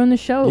almost ruined the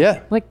show.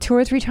 Yeah. Like 2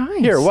 or 3 times.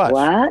 Here, watch.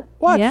 What?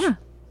 Watch. Yeah.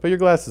 Put your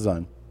glasses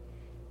on.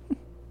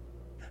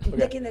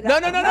 Okay. No,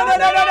 don't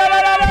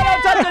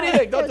touch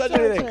anything. Don't touch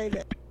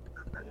anything.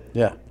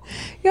 Yeah.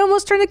 You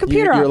almost turned the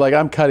computer off. You're like,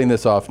 I'm cutting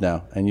this off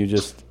now. And you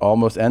just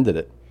almost ended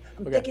it.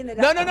 Okay. No,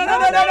 don't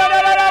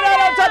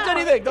touch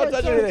anything. Don't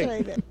touch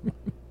anything.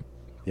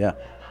 Yeah.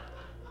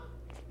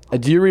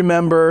 Do you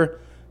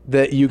remember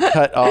that you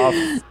cut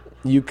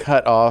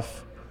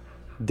off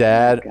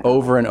Dad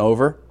over and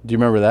over? Do you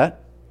remember that?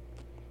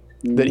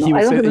 That he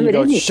would say that you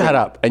go, shut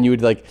up, and you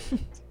would like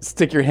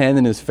stick your hand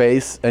in his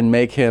face and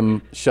make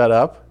him shut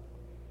up?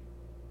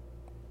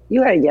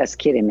 You are just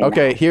kidding me.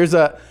 Okay, here's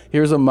a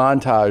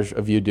montage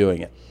of you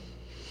doing it.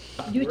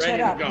 You shut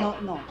up.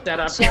 No.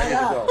 Shut up.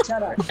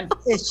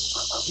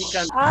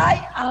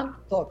 I am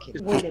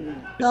talking. Wait a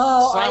minute.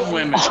 No, Some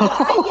women.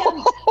 I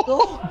am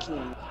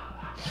talking.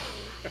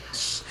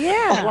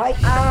 Yeah. Why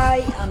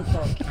I am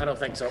talking. I don't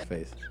think so.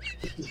 Face.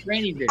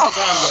 Rainy day.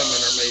 Some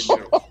women are made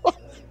to.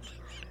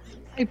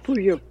 I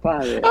put your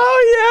father.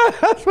 Oh, yeah.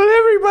 That's what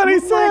everybody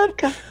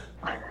said.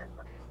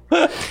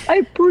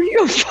 I put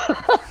your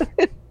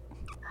father.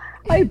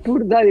 I poor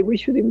daddy. We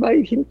should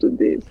invite him to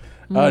this.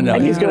 Oh no,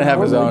 he's gonna have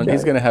his own.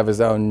 He's gonna have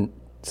his own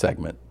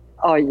segment.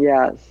 Oh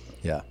yes.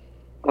 Yeah.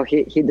 Oh,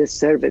 he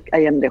deserved it. I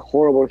am the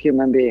horrible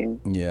human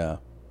being. Yeah.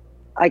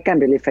 I can't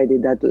believe I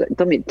did that to them.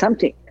 Tell me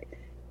something.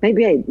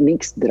 Maybe I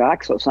mixed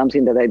drugs or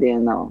something that I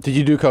didn't know. Did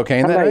you do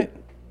cocaine that night?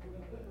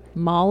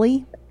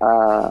 Molly?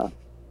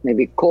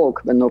 Maybe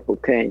coke, but no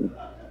cocaine.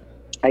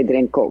 I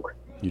drank coke.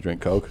 You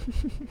drink coke?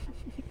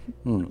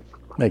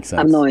 Makes sense.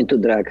 I'm not into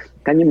drugs.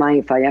 Can you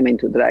mind if I am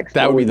into drugs?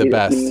 That would be the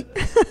best.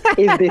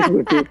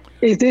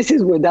 If this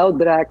is without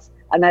drugs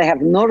and I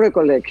have no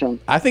recollection.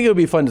 I think it would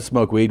be fun to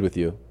smoke weed with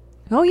you.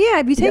 Oh yeah,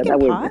 have you taken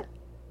pot?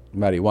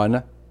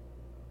 Marijuana?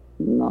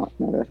 No,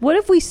 never. What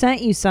if we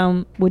sent you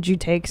some? Would you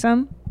take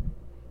some?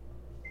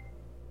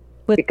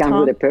 It comes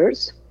with a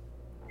purse?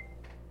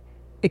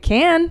 It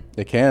can.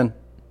 It can.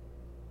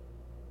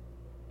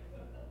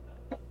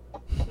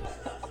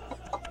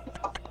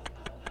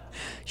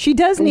 She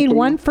does need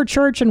one for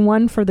church and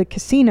one for the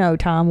casino,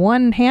 Tom.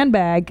 One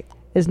handbag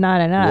is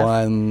not enough.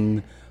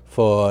 One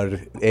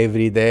for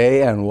every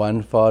day and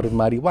one for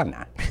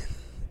marijuana.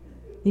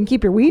 You can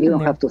keep your weed in there. You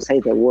don't have to say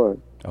the word.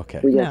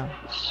 Okay. No.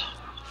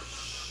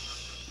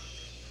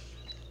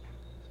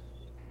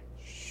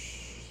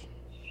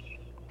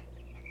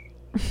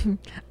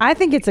 I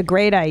think it's a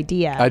great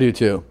idea. I do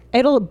too.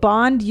 It'll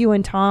bond you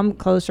and Tom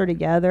closer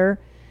together.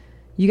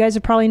 You guys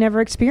have probably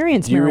never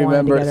experienced Do you marijuana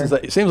remember? together.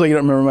 It seems like you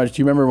don't remember much.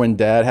 Do you remember when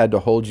Dad had to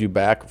hold you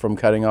back from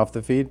cutting off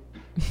the feed?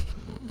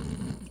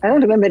 I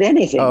don't remember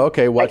anything. Oh,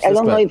 okay. Watch this. I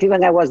don't know if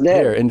even I was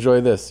there. Here,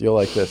 enjoy this. You'll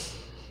like this.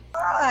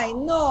 I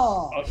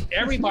know.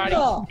 Everybody.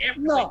 No.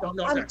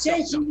 I'm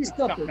changing this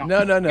topic. No.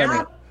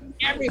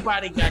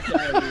 Everybody got the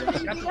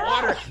got the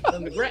water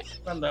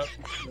from the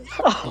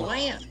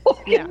land.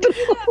 Yeah.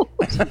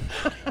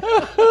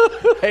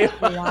 Hey,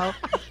 Wow.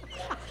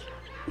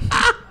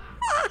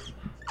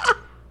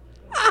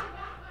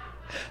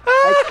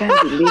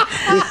 can't believe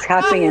this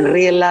happened in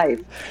real life.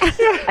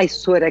 I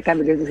swear I can't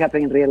believe this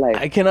happened in real life.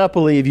 I cannot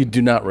believe you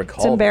do not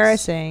recall. It's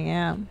embarrassing,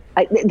 yeah.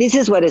 This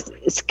is what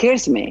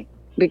scares me.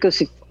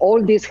 Because if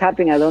all this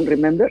happened, I don't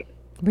remember.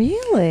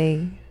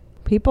 Really?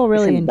 People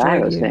really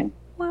enjoy you.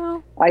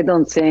 Well, I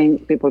don't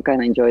think people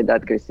can enjoy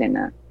that,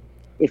 Christina.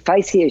 If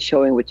I see a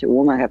show in which a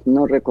woman has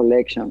no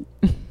recollection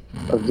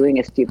of doing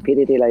a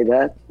stupidity like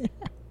that,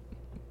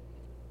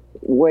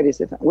 where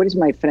is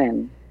my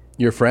friend?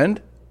 Your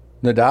friend?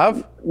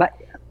 Nadav?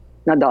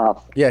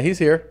 Nadav. Yeah, he's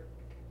here.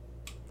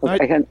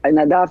 Okay,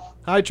 Nadav.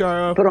 Hi,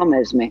 Charo.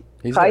 Promise me.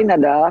 He's Hi, there.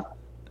 Nadav.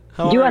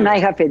 How You are and you? I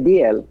have a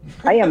deal.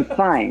 I am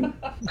fine.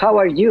 How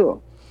are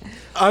you?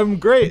 I'm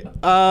great.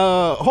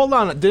 Hold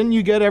on. Didn't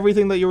you get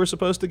everything that you were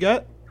supposed to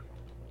get?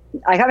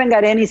 I haven't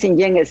got anything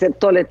yet except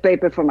toilet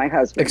paper for my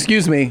husband.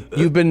 Excuse me.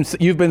 You've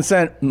been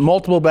sent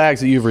multiple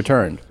bags that you've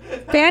returned.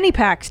 Fanny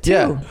packs too.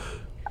 Yeah.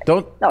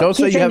 Don't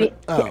say you haven't.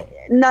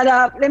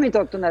 Nadav, let me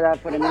talk to Nadav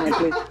for a minute,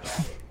 please.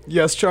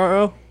 Yes,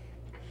 Charo.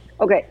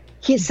 Okay,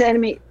 he sent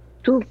me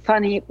 2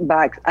 funny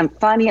bags, and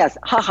funny as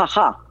ha ha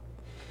ha,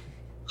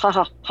 ha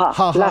ha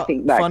ha,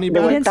 laughing bags. Funny They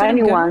were bags?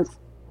 tiny Good. ones.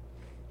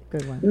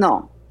 Good one.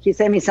 No, he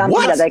sent me something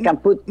What? that I can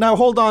put. Now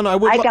hold on.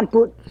 I can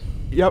put.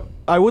 Yep.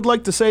 I would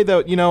like to say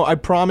that, I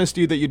promised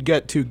you that you'd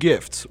get 2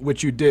 gifts,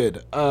 which you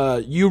did.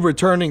 You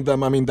returning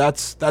them, I mean,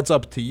 that's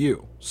up to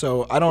you.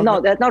 So I don't No,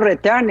 know. that's not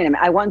returning them.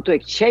 I want to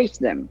exchange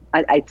them.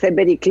 I said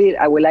very clear,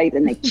 I would like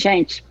an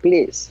exchange,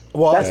 please.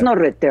 Well, that's not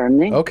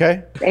returning.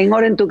 Okay. In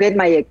order to get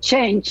my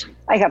exchange,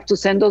 I have to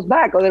send those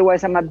back.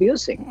 Otherwise, I'm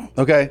abusing.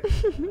 Okay.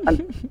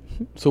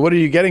 So what are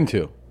you getting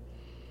to?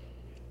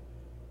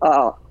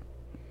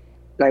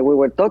 Like we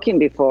were talking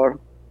before,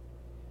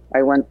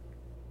 I want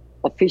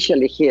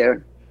officially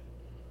here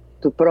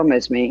to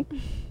promise me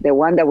the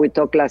one that we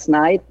talked last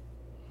night,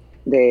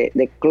 the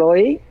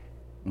Chloe,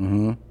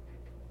 Mm-hmm.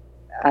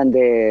 and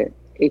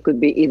it could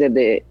be either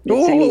the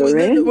Saint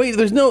Laurent. Wait,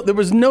 there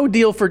was no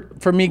deal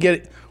for me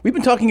getting. We've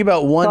been talking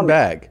about one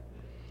bag.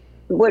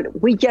 Well,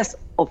 we just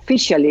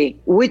officially,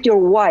 with your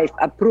wife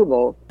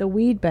approval, the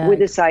weed bag. We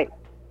decide.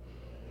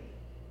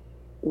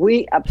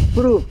 We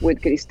approve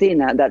with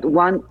Christina that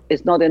one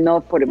is not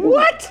enough for the woman.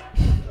 What?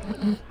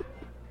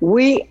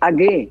 We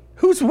agree.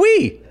 Who's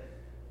we?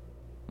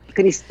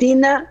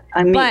 Christina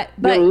and me,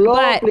 your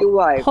lovely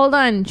wife. Hold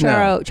on,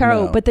 Charo.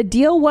 No. But the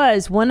deal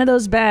was one of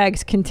those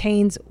bags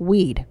contains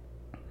weed.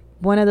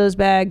 One of those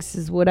bags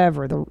is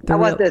whatever. That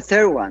was the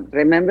third one,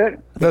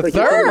 remember? The Because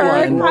you told me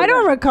third? more I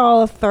don't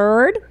recall a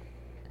third.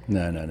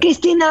 No.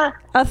 Christina,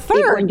 a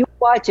third. When you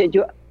watch it,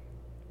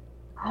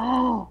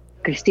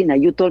 Christina,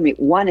 you told me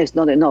one is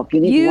not enough. You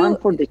need one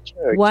for the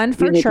church. One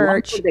for you need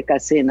church. One for the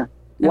casino.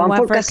 And One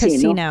for casino.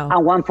 casino.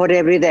 And one for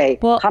every day.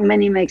 Well, how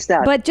many makes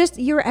that? But just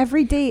your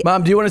everyday.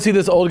 Mom, do you want to see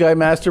this old guy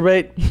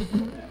masturbate?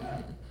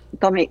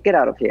 Tommy, get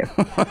out of here.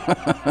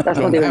 That's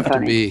Don't not even have to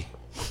funny. be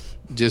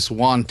just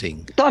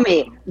wanting.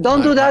 Tommy,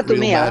 don't do that to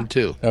Real me. bad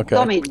too. Okay.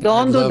 Tommy,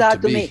 don't I'd do love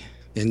that to be me.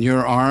 In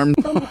your arms.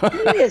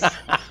 Please.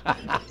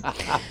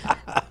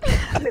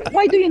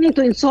 Why do you need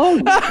to insult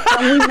me?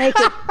 Can we make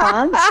it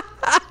fun?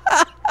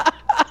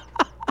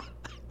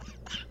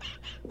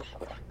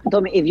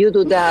 Tommy, if you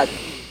do that,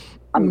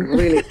 I'm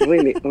really,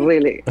 really,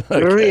 really,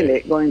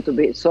 really going to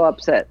be so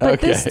upset.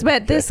 But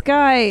this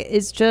guy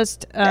is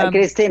just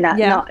Christina.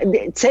 yeah.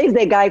 No, save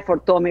the guy for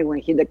Tommy when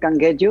he can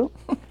get you.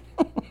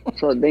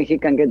 So then he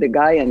can get the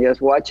guy and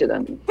just watch it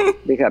and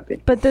be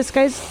happy. But this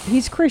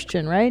he's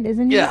Christian, right?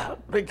 Isn't he? Yeah,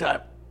 big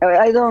time.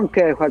 I don't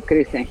care what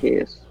Christian he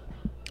is.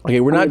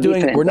 Okay, we're I'm not a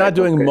doing different type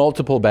of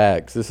multiple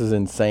bags. This is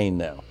insane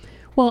now.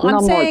 Well,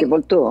 I'm saying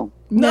multiple too.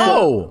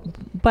 No.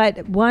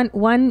 But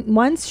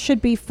one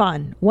should be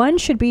fun. One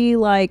should be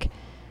like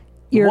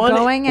you're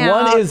going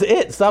out. One is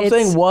it. Stop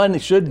saying one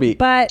should be.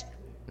 But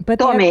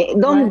Tommy,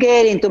 don't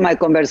get into my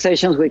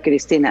conversations with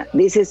Christina.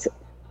 This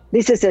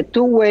is a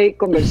two-way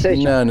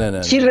conversation.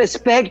 No. She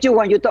respects you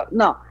when you talk.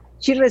 No,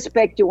 she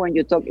respects you when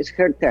you talk. It's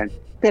her turn.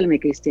 Tell me,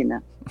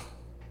 Christina.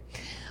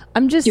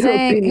 I'm just Your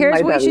saying, opinion,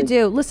 here's my what you should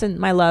darling. do. Listen,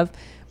 my love,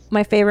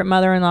 my favorite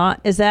mother-in-law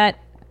is that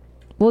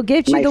we'll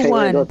give you My the favorite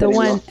one,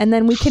 daughter-in-law. and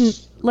then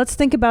let's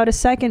think about a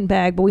second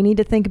bag, but we need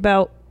to think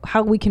about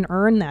how we can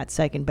earn that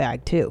second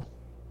bag too.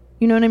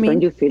 You know what I mean?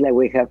 Don't you feel like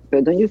we have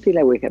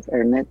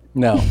earned it?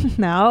 No.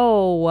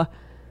 No.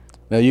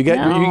 No, you get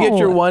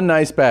your No. one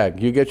nice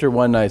bag. You get your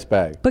one nice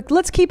bag. But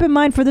let's keep in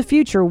mind for the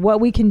future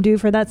what we can do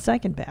for that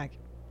second bag.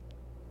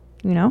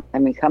 You know? I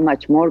mean, how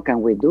much more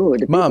can we do?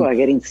 The Mom, people are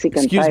getting sick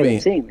and excuse tired me.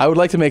 of seeing. I would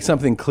like to make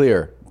something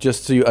clear,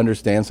 just so you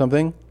understand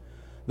something.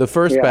 The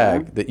first Yeah.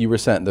 bag that you were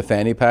sent, the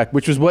fanny pack,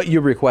 which was what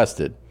you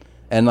requested,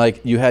 and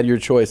like you had your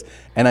choice,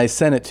 and I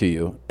sent it to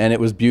you, and it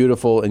was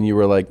beautiful, and you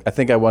were like, I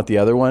think I want the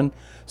other one.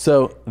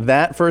 So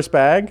that first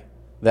bag,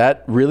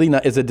 that really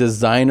is a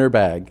designer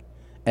bag,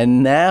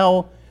 and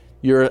now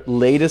your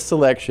latest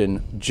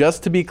selection,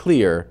 just to be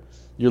clear,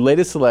 your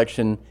latest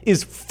selection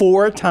is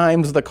 4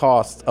 times the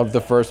cost of the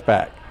first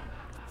bag.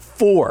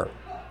 4.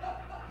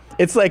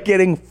 It's like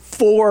getting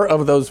 4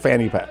 of those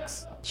fanny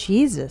packs.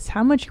 Jesus,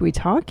 how much are we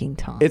talking,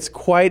 Tom? It's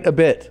quite a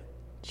bit.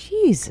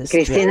 Jesus,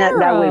 Christina, Charo.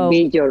 that will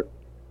be your...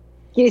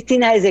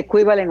 Christina is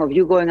equivalent of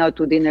you going out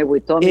to dinner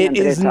with Tommy and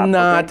It dress is up.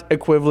 not Okay?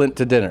 equivalent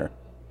to dinner.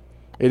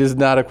 It is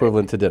not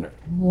equivalent to dinner.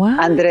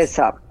 What? And dress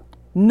up.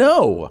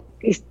 No.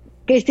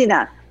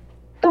 Christina,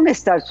 don't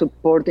start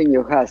supporting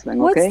your husband,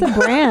 What's okay? the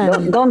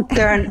brand? Don't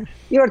turn...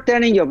 You're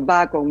turning your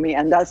back on me,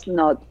 and that's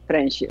not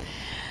friendship.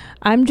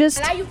 I'm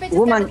just...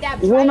 Woman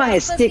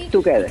stick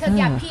together. Because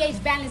y'all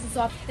pH balance is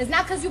off. It's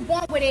not because you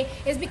born with it.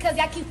 It's because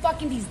y'all keep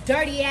fucking these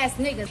dirty ass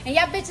niggas. And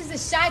y'all bitches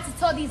is shy to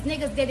tell these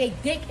niggas that they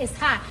dick is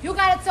hot. You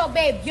gotta tell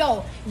babe,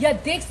 yo, your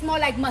dick smell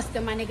like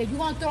mustard, my nigga. You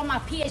gonna throw my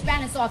pH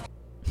balance off.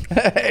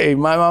 Hey,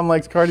 my mom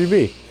likes Cardi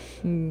B.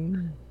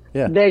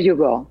 Yeah. There you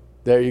go.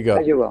 There you go.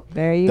 There you go.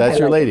 There you That's go.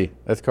 your lady.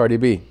 That's Cardi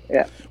B.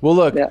 Yeah. Well,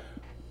 look,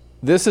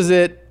 this is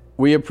it.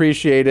 We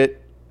appreciate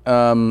it.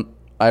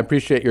 I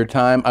appreciate your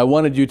time. I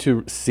wanted you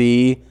to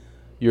see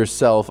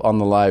yourself on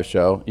the live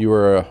show. You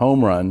were a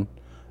home run.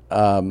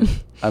 I'm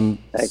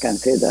I can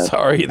see that.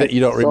 sorry that you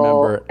don't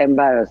remember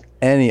embarrassed.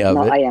 any of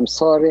No, it. I am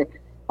sorry.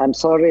 I'm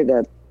sorry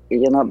that,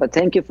 but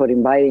thank you for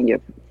inviting your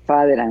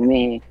father and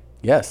me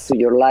to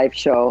your live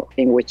show,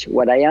 in which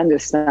what I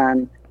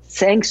understand,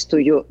 thanks to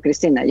you,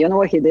 Christina, you know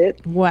what he did?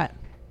 What?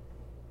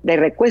 They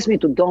request me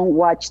to don't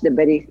watch the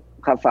very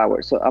half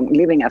hour, so I'm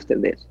leaving after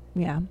this.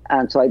 Yeah.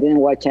 And so I didn't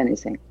watch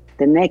anything.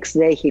 The next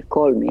day he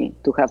called me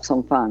to have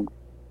some fun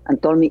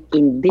and told me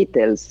in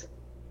details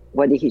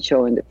what did he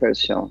show in the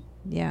first show.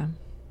 Yeah.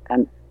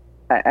 And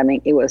I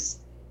mean, it was,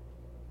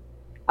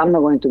 I'm not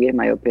going to give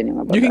my opinion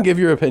about You can that. give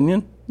your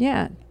opinion.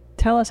 Yeah.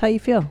 Tell us how you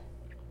feel.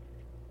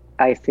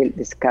 I feel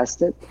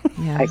disgusted.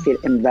 Yeah. I feel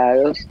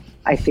embarrassed.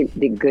 I feel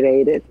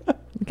degraded.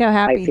 Look how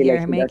happy feel you're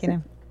like he making doesn't-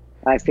 him.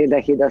 I feel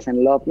that he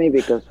doesn't love me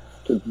because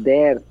to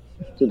dare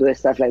to do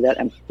stuff like that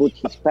and put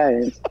his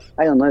parents,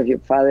 I don't know if your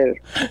father,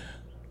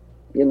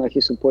 if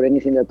you support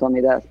anything that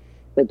Tommy does,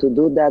 but to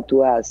do that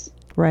to us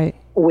Right.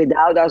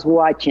 without us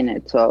watching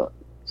it. So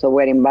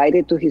we're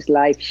invited to his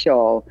live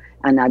show,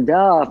 and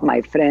Adolf,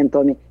 my friend,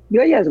 told me,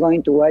 you're just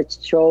going to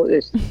watch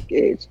shows,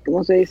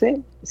 ¿cómo se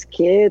dice?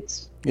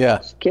 Skits. Yeah.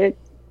 Skits?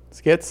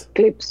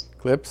 Clips.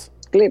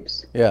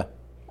 Clips? Yeah.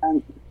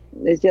 And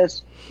it's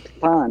just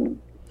fun.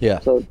 Yeah.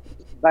 So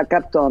back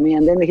up Tommy,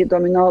 and then he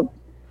told me, no,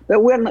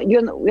 but we're not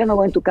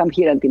going to come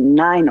here until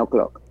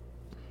 9:00.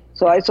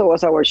 So I saw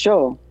was our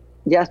show,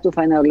 just to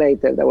find out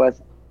later that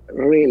was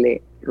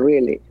really,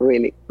 really,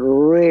 really,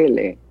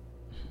 really,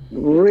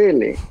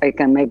 really, I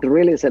can make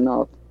realies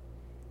enough,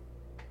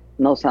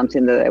 not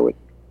something that I would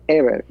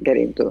ever get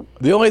into.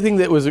 The only thing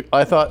that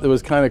I thought that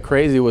was kind of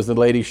crazy was the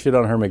lady shit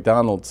on her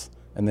McDonald's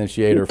and then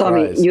she ate her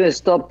Tommy, fries. you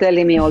stop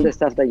telling me all the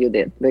stuff that you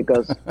did,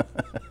 because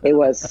it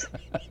was.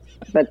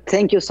 But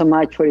thank you so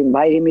much for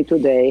inviting me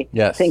today.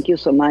 Yes. Thank you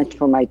so much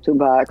for my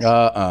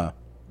 $2.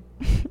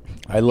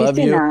 I love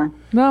Christina. you.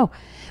 No.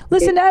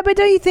 Listen, but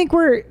don't you think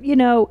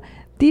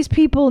these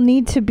people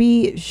need to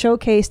be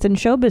showcased in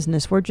show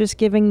business? We're just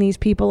giving these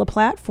people a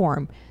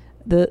platform.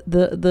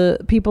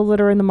 The people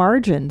that are in the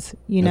margins,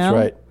 That's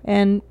right.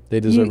 And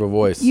They deserve a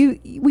voice.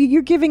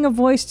 You're giving a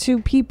voice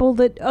to people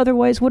that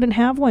otherwise wouldn't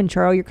have one,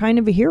 Charles. You're kind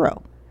of a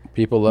hero.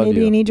 People love Maybe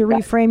you. you need to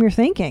reframe your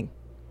thinking.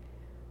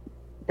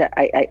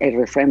 I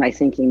reframe my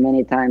thinking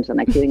many times, and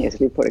I couldn't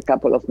sleep for a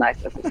couple of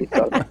nights after he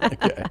told me.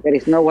 There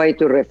is no way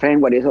to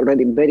reframe what is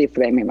already very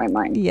framed in my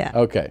mind. Yeah.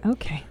 Okay.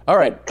 Okay. All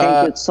right.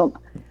 Thank you so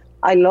much.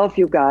 I love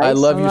you guys. I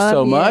love you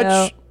so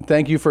much.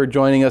 Thank you for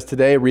joining us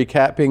today,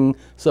 recapping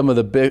some of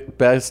the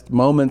best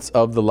moments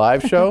of the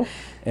live show.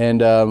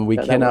 And we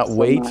That cannot was so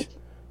wait much.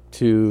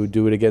 to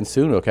do it again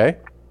soon, okay?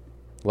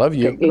 Love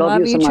you. Love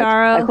you so much.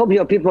 I hope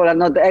your people are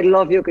not. I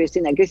love you,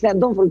 Christina. Christina,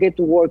 don't forget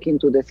to work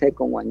into the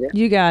second one, yeah?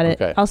 You got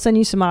it. Okay. I'll send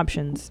you some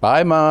options.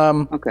 Bye,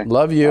 Mom. Okay.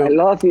 Love you. I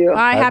love you.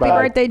 Bye. Happy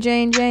Bye-bye. birthday,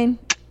 Jane.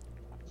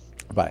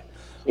 Bye.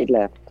 She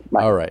left.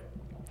 Bye. All right.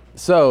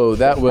 So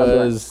that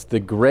was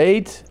the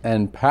great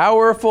and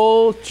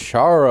powerful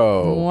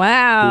Charo.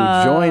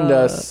 Wow. Who joined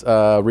us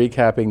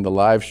recapping the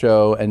live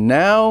show. And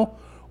now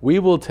we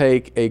will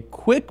take a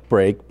quick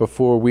break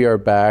before we are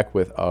back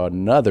with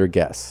another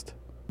guest.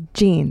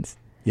 Jeans.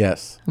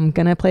 Yes. I'm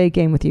going to play a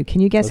game with you. Can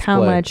you guess Let's how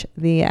play. much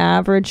the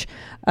average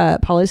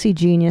Policy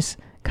Genius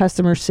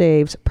customer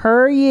saves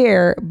per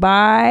year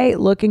by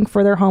looking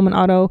for their home and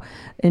auto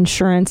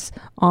insurance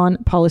on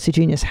Policy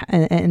Genius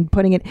and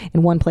putting it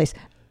in one place?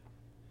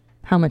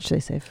 How much do they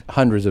save?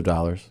 Hundreds of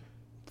dollars.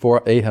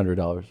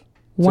 $800.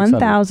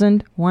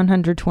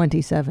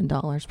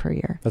 $1,127 per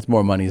year. That's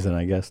more monies than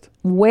I guessed.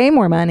 Way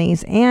more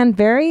monies and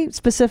very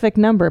specific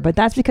number, but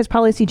that's because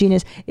Policy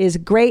Genius is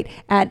great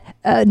at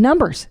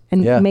numbers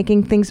and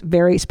making things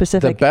very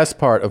specific. The best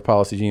part of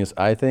Policy Genius,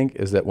 I think,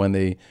 is that when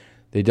they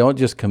don't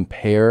just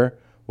compare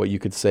what you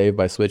could save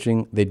by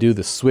switching, they do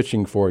the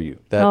switching for you.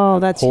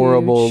 That's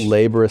horrible, huge.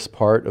 laborious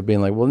part of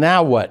being like, well,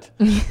 now what?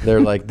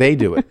 They're like, they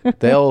do it.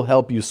 They'll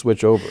help you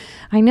switch over.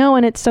 I know,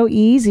 and it's so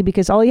easy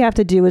because all you have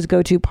to do is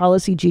go to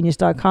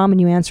policygenius.com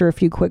and you answer a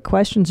few quick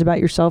questions about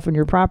yourself and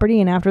your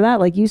property. And after that,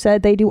 like you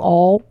said, they do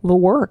all the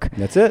work.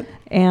 That's it.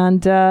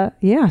 And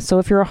so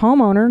if you're a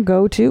homeowner,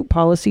 go to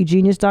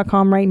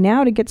policygenius.com right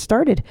now to get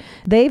started.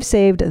 They've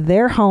saved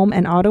their home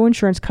and auto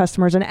insurance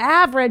customers an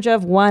average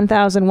of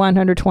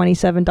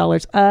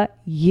 $1,127 a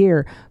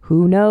year.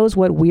 Who knows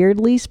what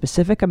weirdly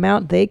specific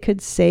amount they could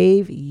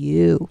save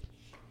you?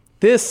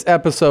 This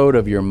episode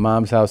of Your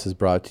Mom's House is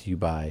brought to you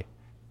by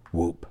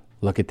Whoop.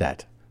 Look at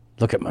that.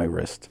 Look at my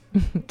wrist.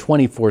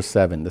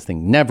 24/7. This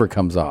thing never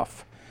comes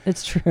off.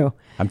 It's true.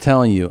 I'm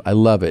telling you, I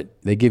love it.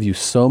 They give you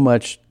so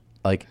much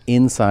like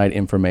inside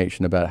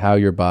information about how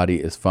your body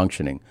is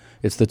functioning.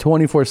 It's the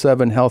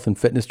 24/7 health and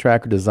fitness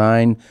tracker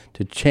designed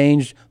to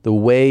change the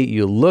way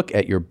you look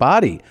at your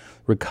body.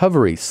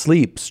 Recovery,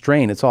 sleep,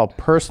 strain, it's all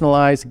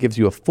personalized. It gives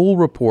you a full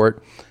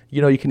report.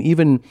 You know, you can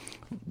even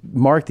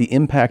mark the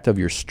impact of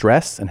your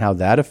stress and how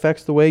that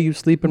affects the way you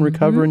sleep and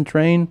recover and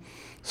train.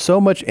 So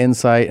much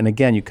insight. And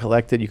again, you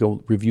collect it. You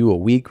can review a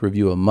week,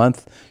 review a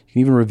month. You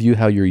can even review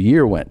how your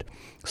year went.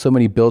 So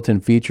many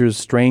built-in features,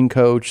 strain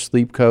coach,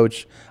 sleep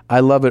coach. I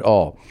love it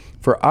all.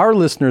 For our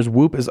listeners,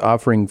 Whoop is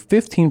offering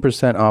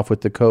 15% off with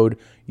the code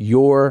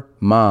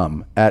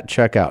YOURMOM at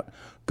checkout.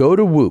 Go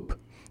to Whoop,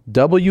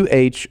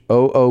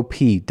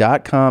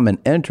 WHOOP.com and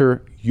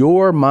enter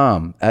Your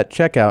Mom at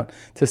checkout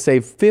to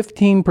save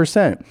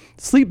 15%.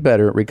 Sleep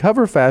better,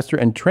 recover faster,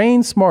 and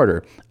train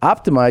smarter.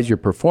 Optimize your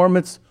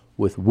performance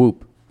with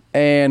Whoop.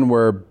 And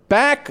we're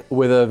back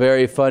with a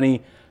very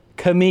funny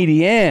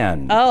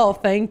comedian. Oh,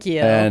 thank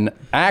you. An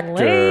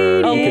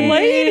actor.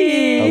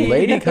 A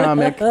lady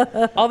comic.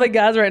 All the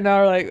guys right now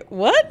are like,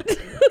 what?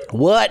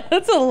 What?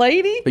 That's a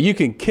lady? But you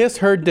can kiss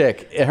her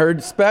dick. Her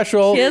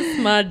special. Kiss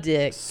my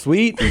dick.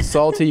 Sweet and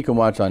salty. You can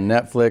watch on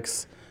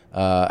Netflix.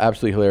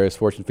 Absolutely hilarious.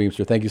 Fortune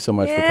Feimster, thank you so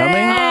much for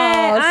coming.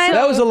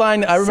 That was a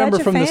line I remember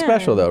from the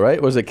special, though,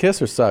 right? Was it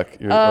kiss or suck?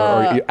 Or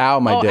ow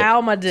my dick? Ow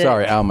my dick.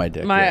 Sorry, ow my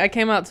dick. I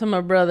came out to my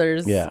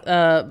brothers,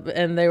 Yeah.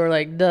 and they were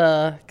like,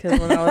 duh, because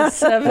when I was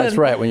 7, That's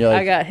right, when you're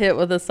like- I got hit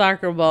with a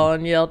soccer ball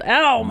and yelled,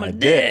 ow my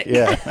dick.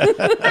 Yeah.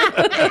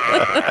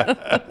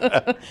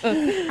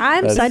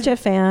 I'm such a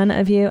fan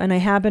of you, and I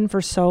have been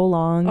for so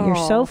long.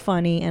 You're so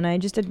funny, and I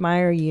just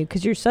admire you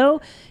because you're so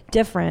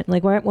different.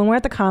 Like when we're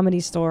at the Comedy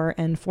Store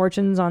and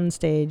Fortune's on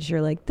stage,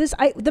 you're like this.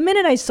 The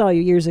minute I saw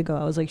you years ago,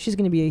 I was like, she's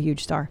going to be a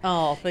huge star.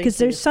 Oh, thank you. Because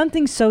there's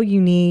something so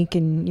unique,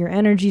 and your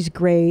energy's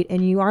great,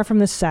 and you are from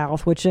the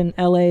South, which in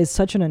LA is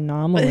such an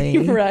anomaly.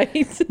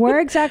 Right. Where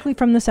exactly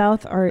from the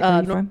South are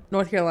you from?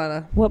 North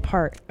Carolina. What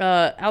part?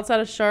 Outside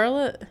of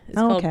Charlotte. It's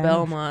called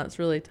Belmont. It's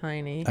really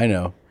tiny. I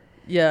know.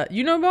 Yeah.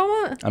 You know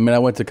Belmont? I mean, I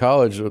went to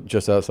college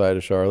just outside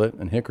of Charlotte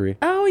in Hickory.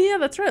 Oh, yeah,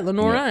 that's right.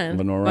 Lenore Ryan.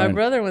 Lenore My Ryan.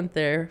 brother went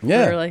there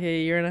for like a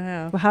year and a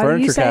half. Well, how Furniture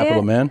do you say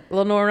capital, it? man.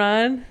 Lenore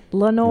Ryan.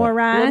 Lenore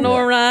Ryan.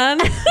 Lenore Ryan.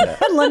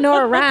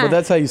 Lenore Ryan. But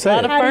that's how you say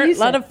it. A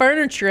lot of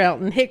furniture out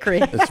in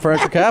Hickory. It's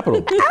furniture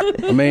capital.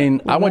 I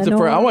mean, I went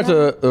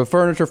to the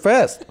Furniture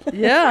Fest.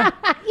 Yeah.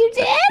 You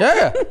did?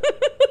 Yeah.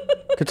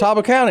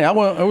 Catawba County. I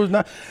was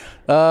not.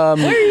 Where are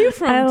you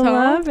from, Tom?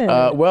 love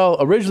it. Well,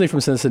 originally from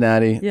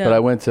Cincinnati, Yeah. but I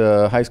went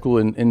to high school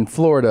in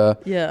Florida.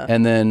 Yeah.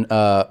 And then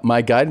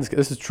my guidance,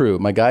 this is true,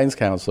 my guidance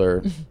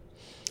counselor,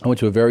 I went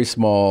to a very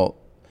small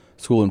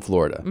school in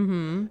Florida.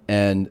 Mm-hmm.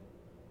 And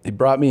he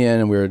brought me in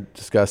and we were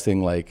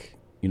discussing like,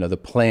 the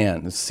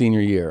plan, the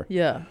senior year.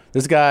 Yeah.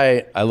 This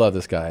guy, I love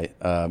this guy.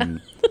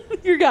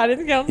 Your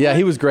guidance counselor? Yeah,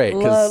 he was great.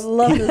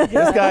 Love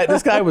this guy.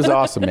 This guy was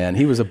awesome, man.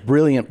 He was a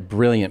brilliant,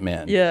 brilliant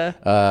man. Yeah.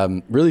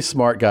 Really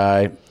smart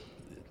guy.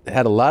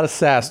 Had a lot of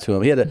sass to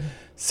him. He had a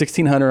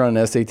 1600 on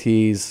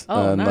SATs.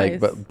 Oh, nice.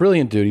 But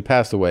brilliant dude. He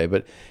passed away.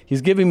 But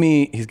he's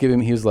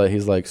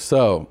like,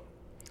 so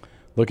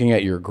looking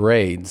at your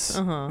grades.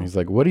 He's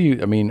like, are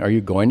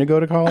you going to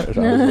go to college?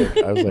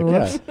 I was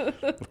like, yeah,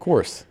 of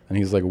course. And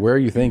he's like, where are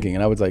you thinking?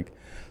 And I was like,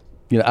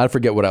 I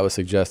forget what I was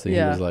suggesting.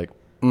 Yeah. He was like,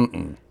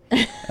 mm-mm.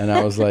 And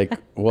I was like,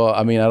 well,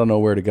 I don't know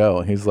where to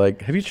go. He's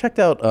like, have you checked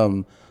out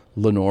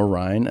Lenore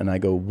Ryan? And I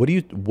go, what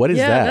is that?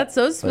 Yeah, that's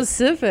so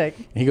specific.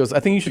 He goes, I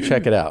think you should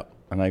check it out.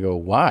 And I go,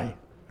 why?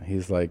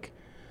 He's like,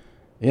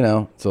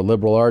 it's a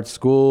liberal arts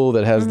school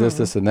that has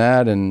this, and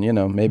that, and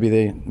maybe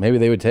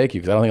they would take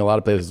you because I don't think a lot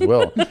of places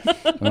will.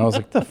 And I was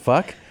like, the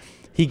fuck?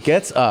 He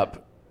gets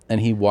up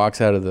and he walks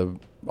out of the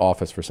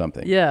office for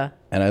something. Yeah.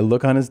 And I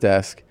look on his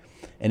desk,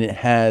 and it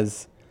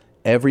has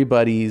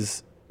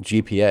everybody's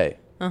GPA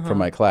from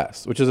my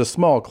class, which is a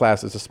small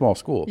class. It's a small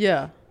school.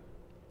 Yeah.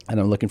 And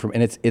I'm looking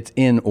and it's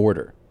in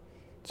order.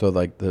 So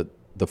like the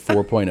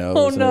 4.0s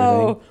Oh and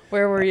no. everything.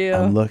 Where were you?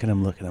 I'm looking. Oh.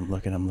 I'm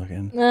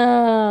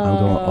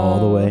going all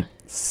the way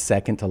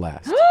second to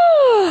last.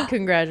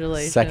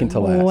 Congratulations. Second to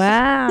last.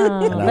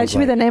 Wow. And I That was should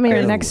be the like, name of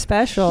your "Oh." next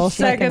special.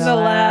 Second to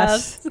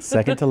last.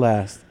 Second to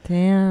last.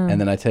 Damn. And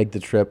then I take the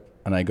trip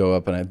and I go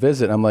up and I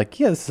visit. I'm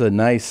like, yeah, this is a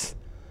nice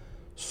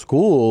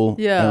school.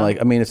 Yeah. And like,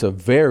 I mean, it's a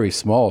very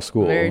small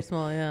school. Very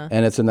small, yeah.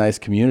 And it's a nice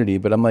community,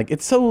 but I'm like,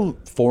 it's so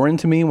foreign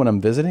to me when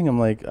I'm visiting. I'm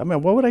like, I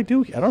mean, what would I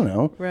do? I don't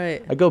know.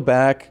 Right. I go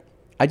back.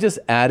 I just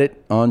add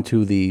it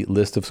onto the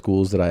list of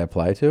schools that I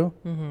apply to.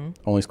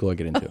 Only school I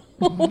get into.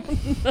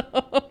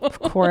 Of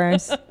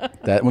course.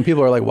 That when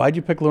people are like, "Why'd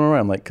you pick Lone Run?"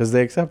 I'm like, "Cause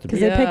they accepted me."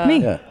 Because they picked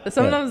me. Yeah.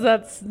 Sometimes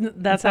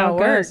that's how it goes.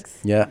 works.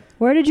 Yeah.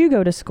 Where did you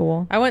go to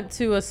school? I went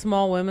to a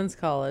small women's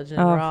college in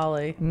Oh.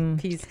 Raleigh,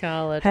 Peace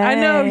College. Hey. I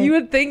know you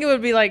would think it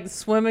would be like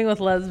swimming with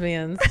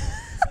lesbians,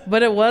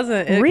 but it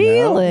wasn't.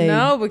 Really?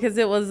 No, because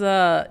it was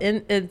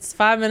it's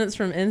 5 minutes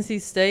from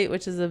NC State,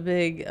 which is a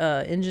big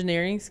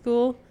engineering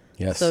school.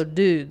 Yes. So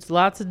dudes,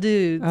 lots of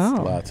dudes.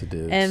 Oh. Lots of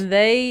dudes. And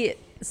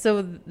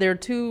so there are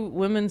 2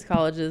 women's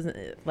colleges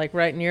like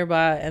right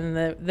nearby,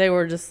 and they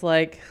were just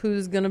like,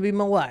 who's gonna be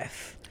my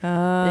wife?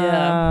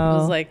 Yeah, it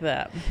was like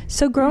that.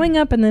 So growing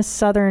up in this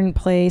southern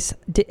place,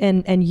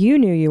 and you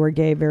knew you were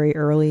gay very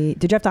early.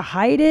 Did you have to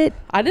hide it?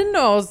 I didn't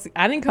know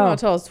I didn't come out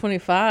until I was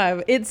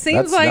 25. It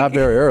seems That's not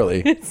very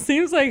early. It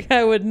seems like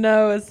I would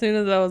know as soon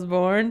as I was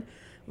born.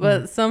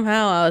 But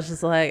somehow I was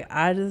just like,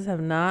 I just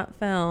have not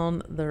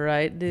found the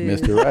right dude.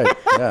 Mr. Right.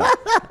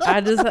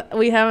 Yeah.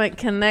 We haven't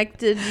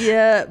connected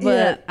yet,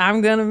 but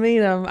I'm going to meet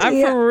him.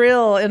 I for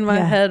real in my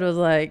head was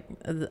like,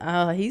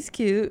 he's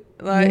cute.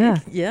 Like, I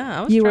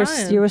was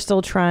trying. You were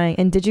still trying.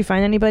 And did you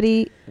find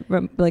anybody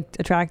like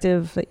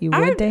attractive that you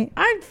would date?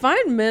 I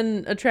find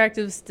men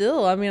attractive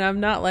still. I mean, I'm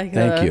not like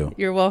Thank you.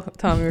 You're welcome,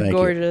 Tom. You're Thank you.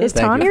 gorgeous. Is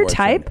Tom your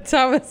type?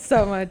 Tom is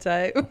so my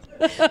type.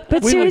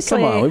 But seriously,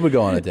 come on, we would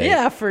go on a date.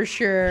 Yeah, for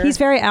sure. He's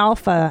very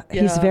alpha.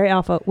 Yeah. He's very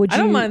alpha. I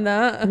don't mind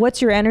that.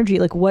 What's your energy?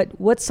 Like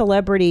what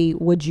celebrity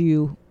would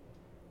you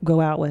go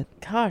out with?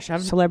 Gosh,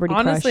 Celebrity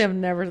honestly, crush. I've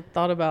never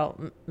thought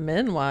about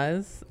men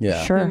wise.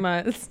 Yeah. Sure. Who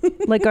might-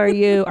 Like, are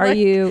you?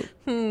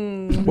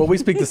 Well, we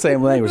speak the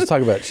same language. Let's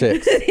talk about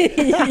chicks.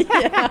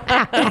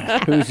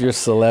 Who's your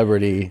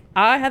celebrity?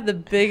 I had the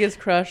biggest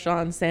crush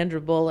on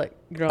Sandra Bullock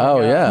growing Oh,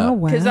 up. yeah. Oh,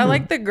 wow. Because I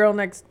like the girl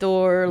next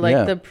door, like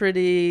Yeah. the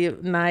pretty,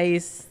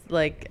 nice,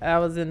 like I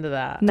was into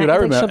that. Dude, I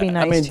remember. she'll be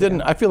nice I mean, to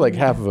you. I feel like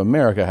half of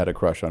America had a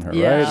crush on her,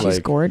 Yeah. right? She's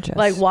gorgeous.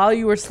 Like While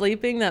You Were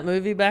Sleeping, that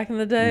movie back in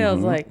the day, I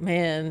was like,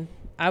 man,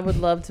 I would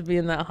love to be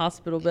in that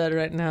hospital bed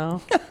right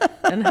now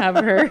and have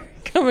her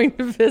coming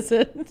to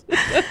visit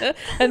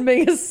and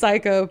being a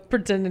psycho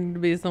pretending to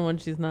be someone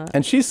she's not.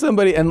 And she's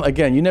somebody, and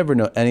again, you never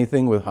know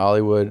anything with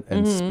Hollywood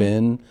and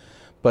spin,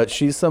 but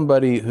she's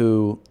somebody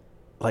who,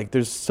 like,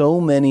 there's so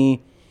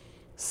many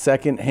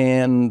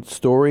secondhand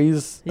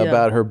stories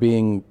about her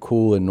being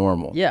cool and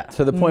normal. Yeah.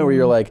 To the point where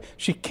you're like,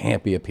 she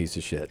can't be a piece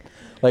of shit.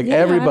 Like Yeah, I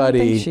don't everybody.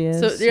 think she is.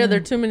 So yeah, there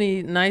are too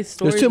many nice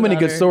stories. There's too many about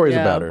good her. stories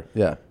Yeah. about her.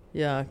 Yeah.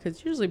 Yeah,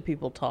 because usually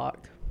people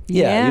talk.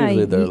 Yeah,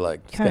 usually they're you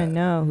like, kind of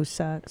know who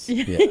sucks.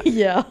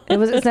 Yeah.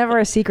 It's never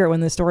a secret when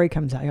the story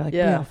comes out. You're like,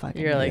 Yeah. yeah,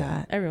 fucking You're do like,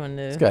 that. everyone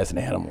knew. This guy's an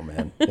animal,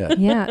 man. Yeah.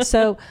 Yeah.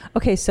 So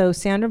so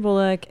Sandra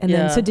Bullock, and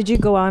then Yeah. so did you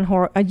go on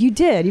horror? You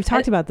did. You've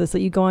talked about this.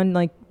 That you go on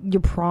like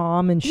your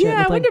prom and shit Yeah,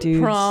 with I like went to dudes.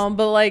 prom,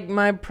 but like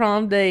my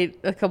prom date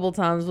a couple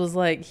times was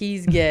like,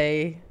 he's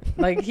gay.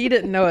 Like he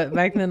didn't know it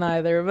back then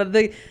either. But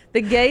the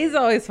gays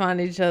always find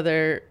each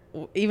other,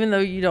 even though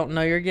you don't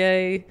know you're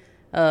gay.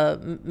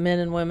 Men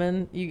and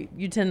women,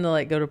 you tend to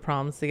like go to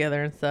proms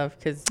together and stuff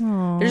because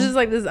there's just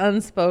like this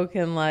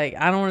unspoken like,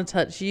 I don't want to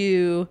touch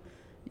you,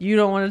 you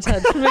don't want to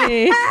touch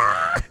me.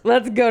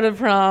 Let's go to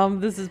prom.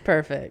 This is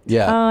perfect.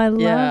 Yeah. Oh, I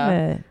love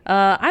it.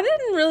 I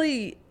didn't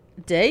really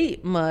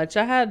date much.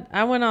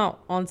 I went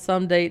out on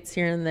some dates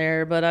here and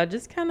there, but I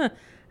just kind of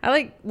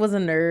was a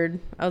nerd.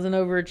 I was an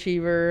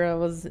overachiever. I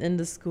was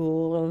into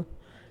school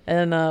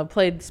and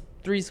played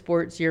 3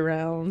 sports year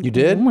round. You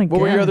did? Oh my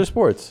what were your God. other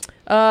sports?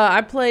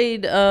 I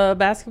played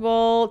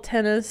basketball,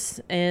 tennis,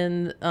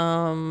 and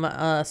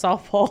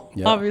softball.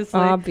 Yeah.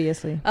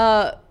 Obviously.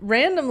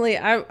 Randomly,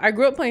 I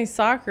grew up playing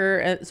soccer,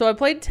 and so I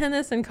played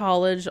tennis in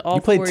college.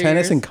 You played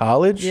tennis in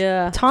college?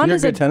 Yeah. Tom you're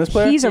is a good tennis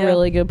player? He's a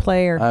really good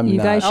player. I'm you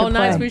not. guys should Oh,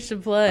 play. nice. We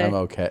should play. I'm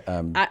okay.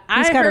 I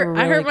He's got a hurt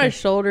really my good-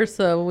 shoulder,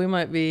 so we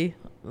might be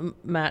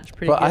matched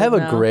pretty But good I have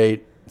now. a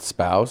great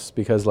spouse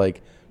because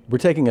like we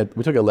took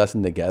a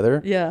lesson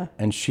together. Yeah.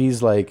 And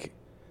she's like,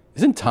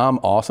 isn't Tom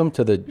awesome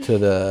to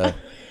the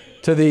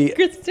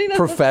Christina's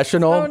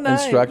professional so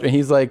nice. instructor? And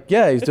he's like,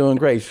 yeah, he's doing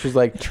great. She's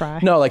like,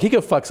 no, like he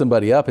could fuck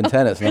somebody up in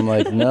tennis. And I'm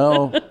like,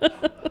 no,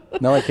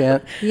 I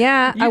can't.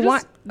 Yeah, You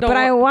just don't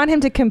I want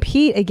him to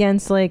compete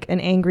against like an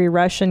angry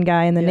Russian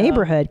guy in the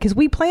neighborhood because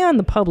we play on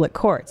the public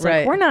courts. Like,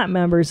 Right. we're not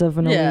members of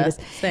an Yeah,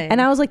 elitist. same.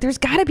 And I was like, there's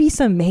got to be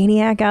some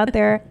maniac out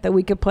there that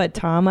we could put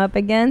Tom up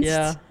against.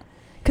 Yeah.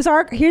 Because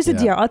here's the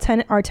Yeah.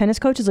 deal. Our tennis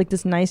coach is like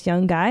this nice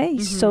young guy.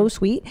 He's so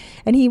sweet.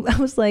 And I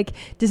was like,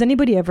 does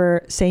anybody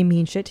ever say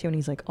mean shit to you? And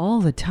he's like,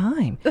 all the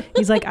time.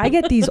 He's like, I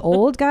get these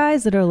old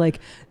guys that are like,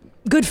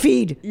 good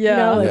feed. Yeah. You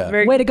know, like, Yeah.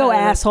 Very way to go,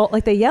 competitive. asshole.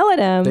 Like they yell at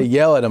him. They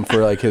yell at him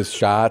for like his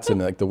shots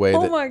and like the way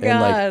Oh that. my and,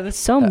 like, God.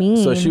 so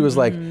mean. So she was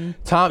like,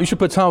 Tom, you should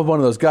put Tom with one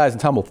of those guys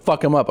and Tom will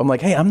fuck him up. I'm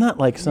like, hey, I'm not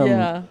like some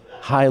Yeah.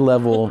 high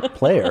level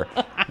player.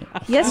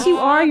 Yes, you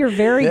are. You're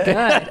very good.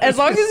 As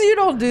long as you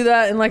don't do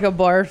that in like a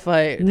bar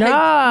fight. No. Hey,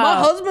 my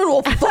husband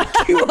will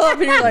fuck you up.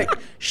 And you're like,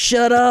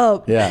 shut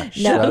up. Yeah,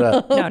 shut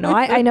up. No,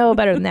 I know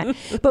better than that.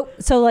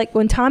 But so like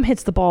when Tom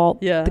hits the ball,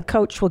 the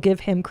coach will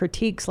give him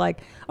critiques like,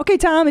 okay,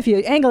 Tom, if you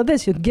angle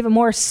this, you give him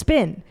more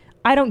spin.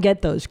 I don't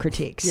get those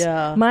critiques.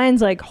 Yeah.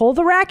 Mine's like, hold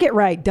the racket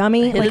right,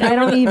 dummy. Like I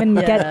don't even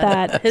get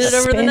that Hit it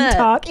over the spin net.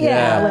 talk.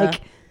 Yeah. Yeah.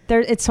 Like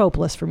it's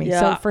hopeless for me. Yeah.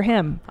 So for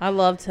him, I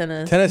love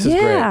tennis. Tennis is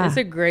great. It's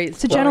a great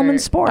It's a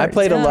gentleman's sport. I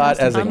played a lot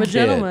as a kid. I'm a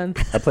gentleman.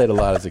 I played a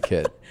lot as a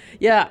kid.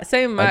 Yeah,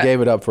 same. I gave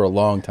it up for a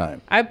long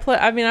time. I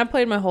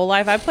played my whole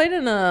life. I played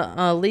in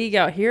a league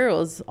out here. It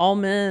was all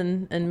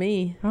men and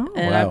me. And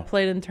Wow. I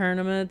played in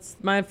tournaments.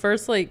 My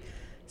first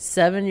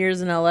 7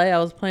 years in LA, I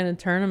was playing in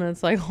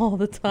tournaments all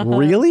the time.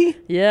 Really?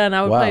 Yeah, and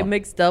I would Wow. play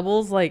mixed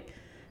doubles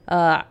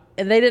and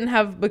they didn't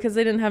have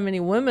many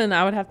women,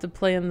 I would have to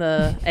play in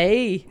the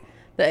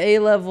A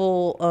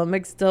level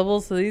mixed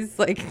doubles. So these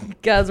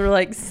guys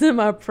were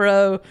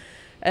semi-pro,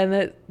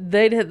 and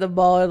they'd hit the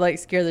ball and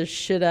scare the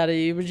shit out of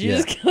you, but you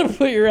just gotta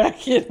put your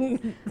racket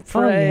and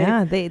pray. Oh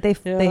yeah, they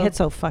hit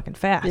so fucking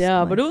fast.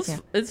 Yeah, but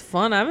it's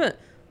fun.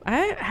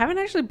 I haven't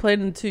actually played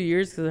in 2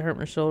 years because I hurt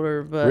my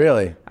shoulder. But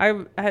Really?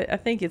 I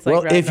think it's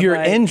Well, riding if a you're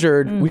bike.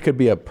 injured, we could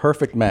be a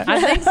perfect match. I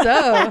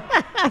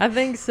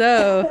think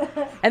so.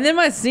 And then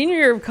my senior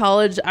year of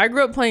college, I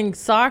grew up playing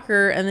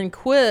soccer and then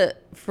quit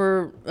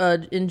for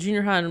in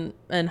junior high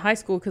and high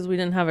school because we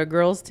didn't have a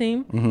girls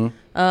team. Mm-hmm.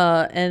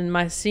 And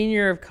my senior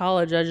year of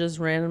college, I just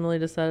randomly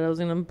decided I was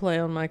going to play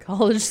on my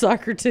college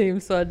soccer team,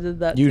 so I did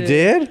that. You too.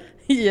 did?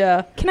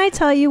 Yeah. Can I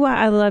tell you why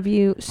I love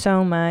you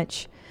so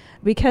much?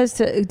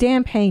 Because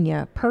Dan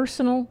Pena,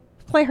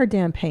 play her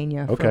Dan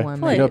Pena Okay. for 1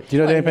 Do minute. you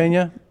know Dan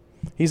Pena?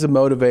 He's a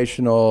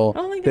motivational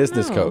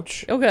business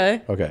coach.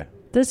 Okay. Okay.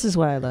 This is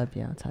why I love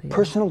you, I'll tell you.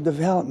 Personal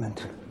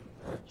development.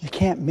 You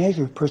can't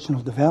measure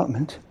personal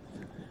development.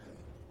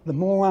 The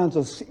morons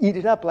will eat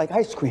it up like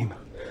ice cream.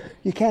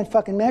 You can't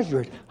fucking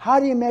measure it.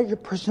 How do you measure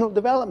personal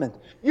development?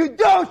 You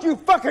don't, you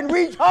fucking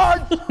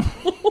retard!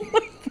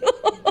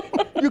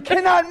 You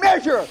cannot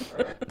measure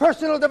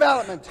personal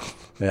development.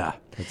 Yeah.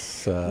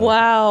 It's,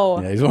 Wow.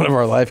 Yeah, he's one of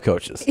our life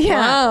coaches.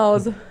 Wow.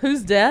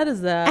 Whose dad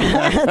is that?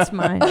 That's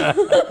mine.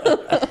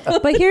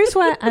 But here's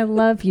why I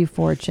love you,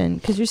 Fortune,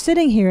 because you're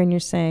sitting here and you're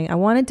saying, I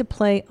wanted to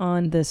play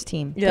on this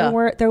team. Yeah.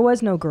 There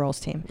was no girls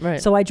team.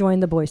 Right. So I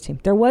joined the boys team.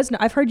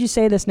 I've heard you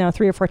say this now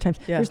 3 or 4 times.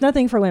 Yeah. There's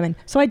nothing for women.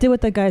 So I did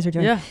what the guys are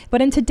doing. Yeah.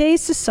 But in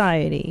today's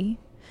society,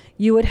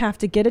 you would have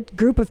to get a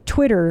group of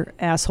Twitter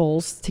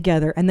assholes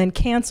together and then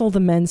cancel the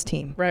men's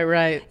team.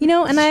 Right. You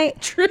know, and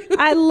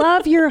I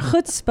love your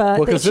chutzpah Well,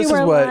 that because you this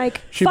were is what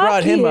like, she fuck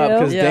brought him up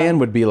because Yeah. Dan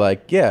would be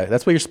like, yeah,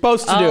 that's what you're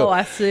supposed to do. Oh,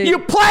 I see. You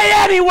play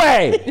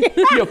anyway,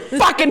 you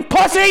fucking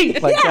pussy.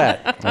 Like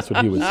that. That's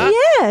what he would say.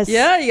 Yes.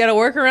 Yeah, you got to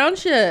work around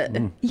shit.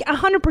 Yeah,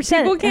 100%.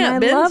 People and can't I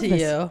bend love to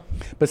this. you.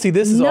 But see,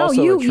 this is No,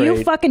 also a trait.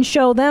 you fucking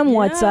show them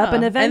what's up,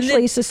 and Yeah.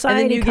 eventually then,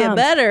 society and then you comes. get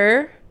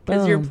better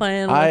because you're Boom.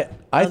 playing with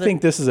I other-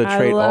 think this is a I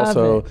trait love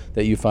also it.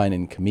 that you find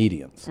in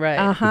comedians. Right.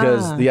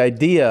 Because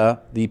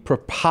the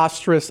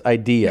preposterous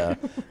idea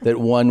that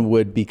one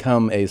would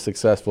become a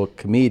successful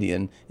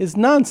comedian is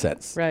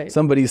nonsense. Right.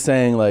 Somebody's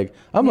saying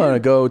I'm going to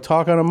go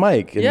talk on a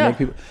mic and Yeah. make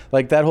people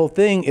that whole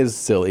thing is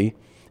silly,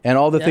 and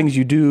all the things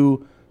you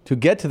do to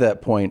get to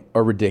that point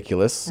are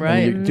ridiculous. Right.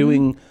 And you're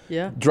doing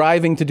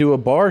driving to do a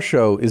bar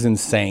show is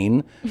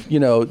insane.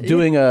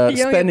 Doing You don't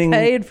get spending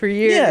paid for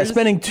years. Yeah,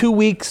 spending 2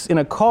 weeks in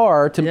a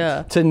car to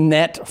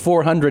net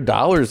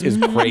 $400 is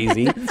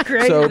crazy. It's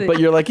crazy. So, but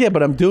you're like, yeah,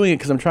 but I'm doing it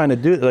because I'm trying to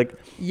do it.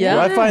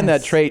 I find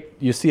that Yes. trait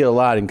you see a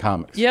lot in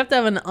comics. You have to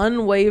have an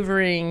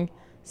unwavering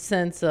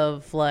sense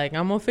of I'm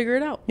gonna figure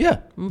it out. Yeah.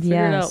 I'm gonna figure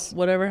it Yes. out.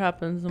 Whatever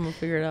happens, I'm gonna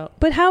figure it out.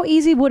 But how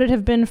easy would it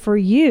have been for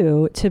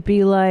you to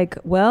be like,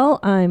 well,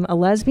 I'm a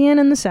lesbian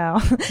in the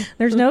South.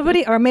 There's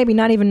nobody, or maybe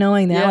not even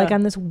knowing that. Yeah. Like,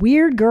 I'm this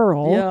weird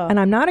girl, Yeah. and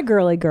I'm not a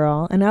girly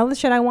girl, and all the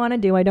shit I want to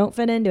do, I don't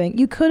fit in doing.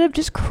 You could have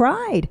just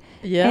cried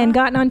and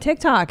gotten on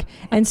TikTok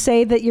and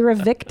say that you're a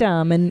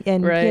victim and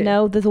Right.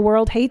 that the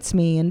world hates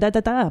me and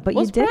da-da-da. But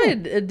Well, you it's probably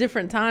didn't. a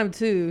different time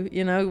too.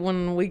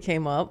 When we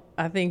came up,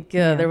 I think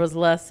there was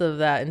less of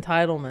that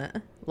entitlement.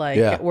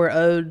 We're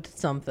owed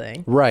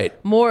something. Right.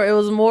 It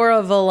was more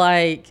of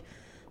a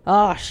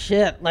oh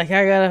shit, I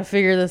gotta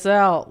figure this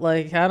out.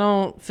 I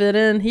don't fit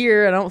in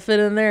here, I don't fit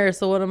in there,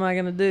 so what am I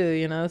gonna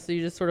do? So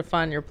you just sort of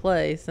find your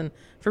place. And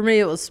for me,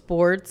 it was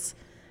sports,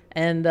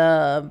 and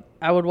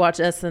I would watch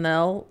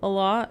SNL a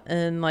lot,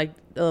 and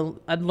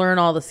I'd learn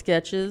all the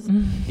sketches.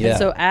 Yeah. And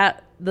so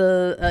at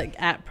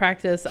at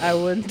practice, I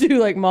would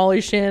do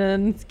Molly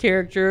Shannon's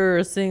character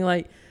or sing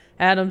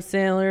Adam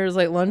Sandler's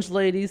Lunch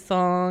Lady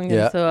song.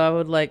 Yeah. And so I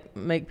would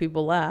make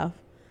people laugh.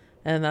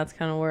 And that's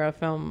kind of where I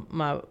found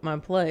my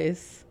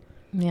place.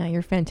 Yeah,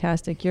 you're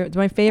fantastic.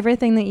 My favorite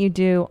thing that you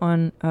do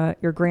on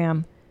your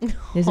gram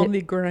is On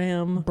the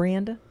gram.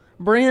 Branda?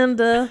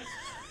 Branda.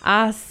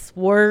 I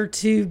swear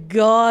to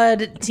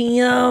God,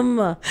 Tim.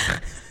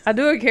 I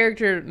do a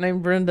character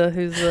named Brenda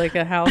who's like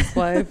a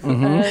housewife.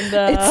 And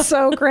It's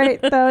so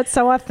great, though. It's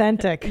so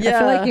authentic. I Yeah.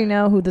 feel like you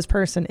know who this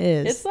person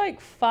is. It's like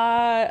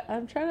 5.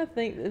 I'm trying to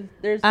think.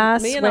 There's I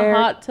me in swear- a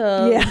hot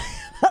tub. Yeah,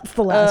 that's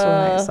the last one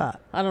I saw.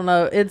 I don't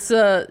know. It's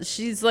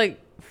she's like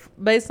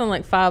based on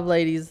like 5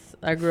 ladies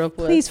I grew up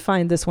with. Please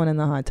find this one in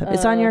the hot tub.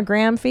 It's on your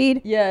gram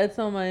feed? Yeah, it's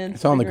on my Instagram.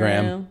 It's on the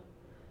gram.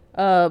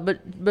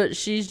 But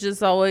she's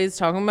just always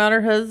talking about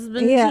her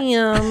husband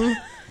Tim,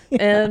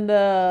 and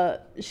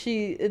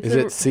Is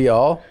it see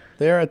all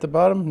there at the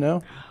bottom?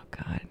 No. Oh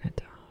God.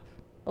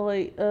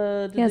 Like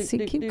Yeah, see,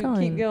 keep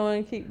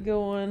going. keep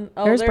going.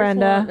 Oh, There's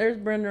Brenda. One. There's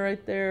Brenda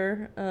right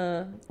there.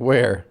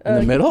 Where? In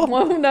the middle?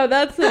 Well, no,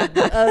 that's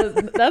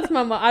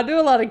my mom. I do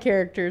a lot of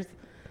characters.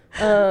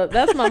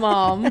 That's my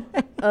mom.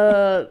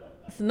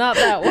 It's not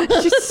that one.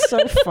 She's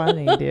so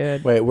funny,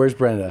 dude. Wait, where's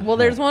Brenda? Well,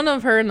 there's one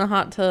of her in the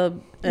hot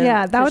tub.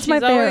 Yeah, that was my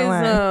favorite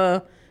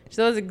one. She's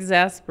always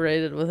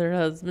exasperated with her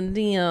husband,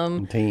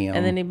 Tim. Tim.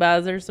 And then he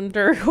buys her some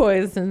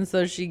turquoise, and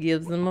so she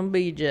gives him a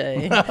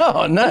BJ.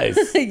 Oh, nice.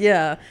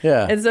 Yeah.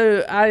 Yeah. And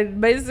so I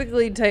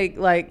basically take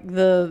like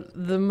the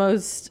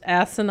most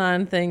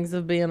asinine things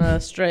of being a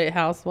straight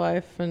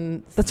housewife,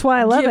 and that's why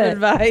I love give it.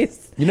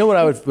 advice. You know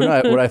what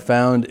what I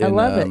found in I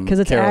love it because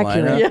it's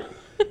Carolina? accurate.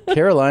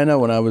 Carolina,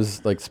 when I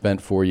was like spent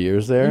 4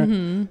 years there,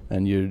 Mhm.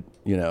 and you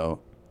know,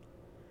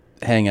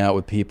 hang out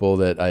with people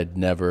that I'd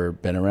never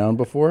been around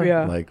before,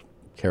 Yeah. like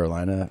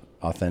Carolina,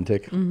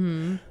 authentic.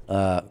 Mhm.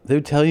 They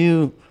would tell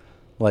you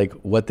like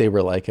what they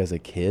were like as a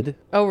kid.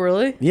 Oh,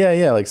 really?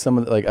 Yeah, like some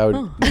of the, like I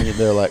would.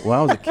 They're like, when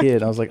I was a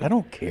kid, I was like, I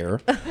don't care.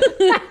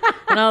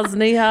 When I was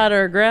knee high to a Yeah,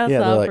 they're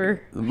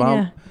grasshopper.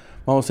 like,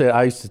 Mom would say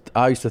I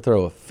used to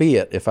throw a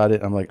fit if I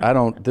didn't. I'm like, I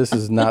don't. This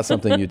is not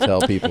something you tell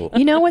people.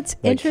 You know what's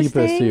Like, interesting? keep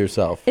this to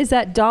yourself. Is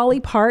that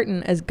Dolly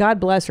Parton, as God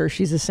bless her,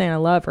 she's a saint, I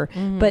love her.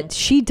 But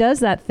she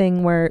does that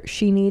thing where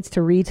she needs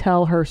to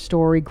retell her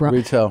story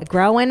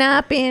growing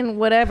up in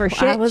whatever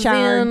shit. I was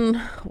Sharon.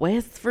 in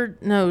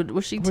Westford. No,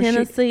 was she Was she-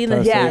 Tennessee? In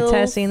the Yeah, hills?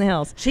 Tennessee in the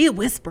hills. She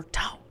whisper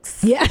talks.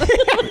 Yeah.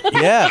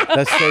 Yeah,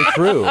 that's so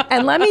true.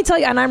 And let me tell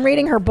you, and I'm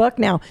reading her book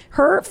now.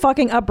 Her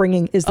fucking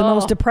upbringing is the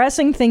most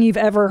depressing thing you've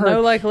ever heard.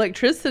 No, like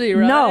electricity,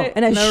 right? No,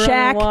 and a No running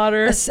shack,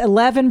 water.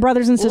 11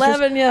 brothers and sisters.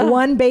 11, yeah.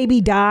 One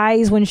baby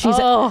dies when she's.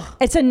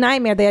 It's a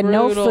nightmare. They had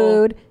no Brutal.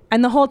 food,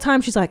 and the whole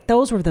time she's like,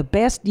 "Those were the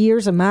best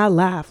years of my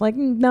life." Like,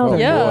 no, Oh,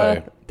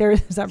 they're boy.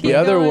 There's that. The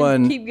other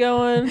one, Keep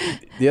going.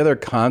 the other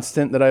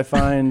constant that I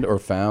find or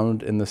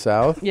found in the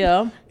South,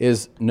 Yeah.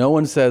 is no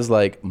one says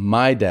like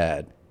my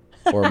dad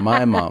or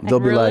my mom. They'll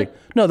be Really? like,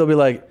 no, they'll be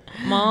like,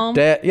 Mom.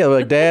 dad. Yeah,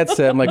 like dad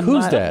said. I'm like,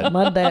 who's dad?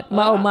 My dad.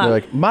 My. They're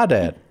like my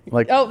dad.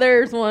 Like, Oh,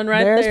 there's one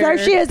right there. There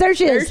she is. There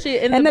she is.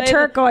 in and the bathing-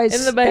 turquoise.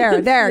 In the there,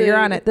 bathing you're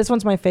suit. on it. This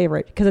one's my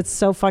favorite because it's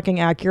so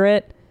fucking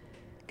accurate.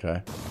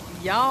 okay.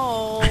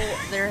 Y'all,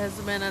 there has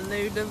been a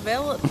new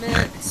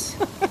development.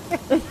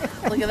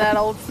 Look at that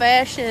old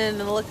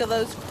fashioned and look at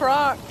those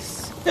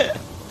Crocs.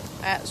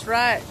 That's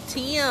right.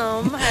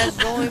 Tim has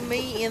joined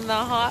me in the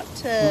hot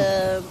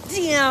tub.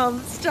 Tim,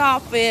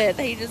 stop it.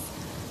 He just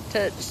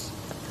touched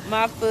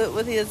my foot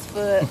with his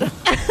foot.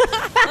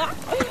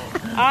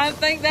 I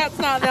think that's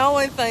not the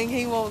only thing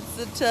he wants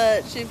to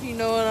touch, if you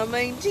know what I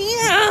mean.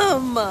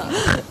 Tim!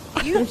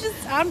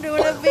 I'm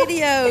doing a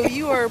video.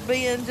 You are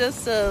being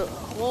just a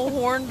little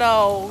horn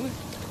dog.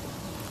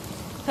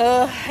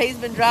 He's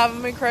been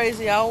driving me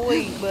crazy all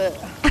week, but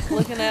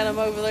looking at him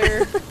over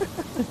there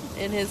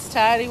in his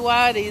tidy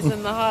whities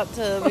in the hot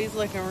tub, he's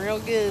looking real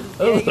good.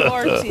 Yeah, you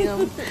are,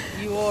 Tim.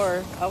 You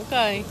are.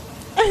 Okay.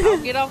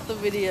 I'll get off the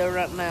video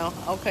right now.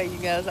 Okay, you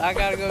guys, I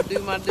gotta go do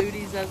my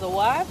duties as a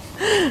wife.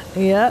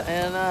 Yep.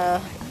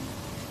 And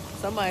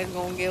somebody's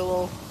gonna get a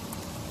little.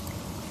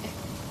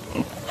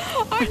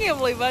 I can't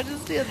believe I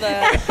just did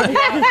that.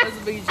 Yeah, it was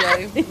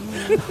BJ.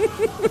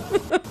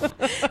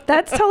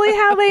 That's totally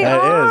how they That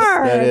is,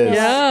 are. that is.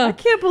 Yeah. I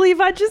can't believe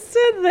I just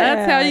said that.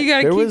 That's how you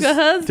gotta keep a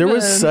husband. There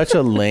was such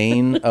a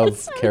lane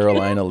of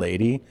Carolina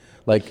lady.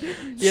 Like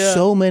Yeah.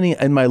 so many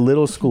in my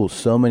little school,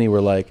 so many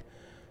were like,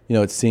 you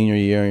know, it's senior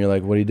year and you're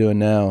like, what are you doing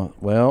now?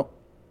 Well,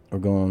 we're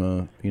going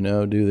to, you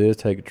know, do this,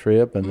 take a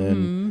trip, and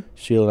then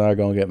Sheila and I are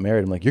going to get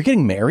married. I'm like, you're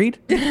getting married?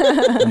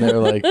 And they were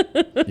like,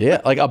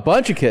 yeah, like a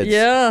bunch of kids.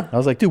 Yeah. I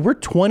was like, dude, we're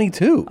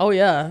 22. Oh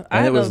yeah, And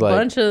I it had was like-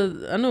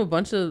 I know a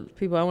bunch of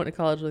people I went to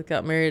college with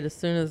got married as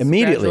soon as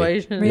Immediately.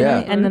 graduation. Really? Yeah.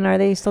 And then are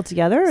they still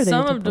together? Or are they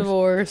Some have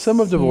divorced. Some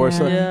of divorce.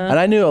 Yeah. And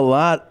I knew a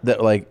lot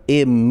that like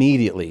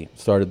immediately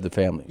started the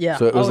family. Yeah.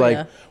 So it was Oh, like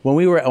yeah.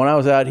 when I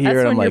was out here That's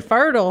and when I'm you're like, Yeah,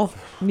 fertile.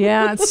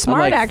 it's smart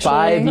I'm like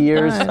actually. 5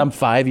 years. Fun. I'm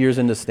 5 years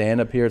into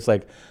stand up here. It's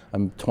like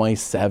I'm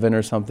 27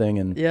 or something,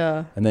 and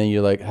Yeah. and then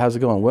you're like, how's it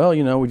going? Well,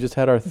 you know, we just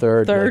had our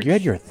third. You're like, Third. you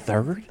had your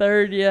third?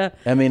 Third, yeah.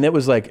 I mean, it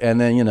was like,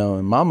 and then you know,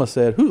 and Mama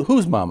said,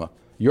 who's Mama?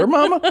 Your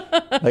Mama?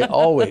 Like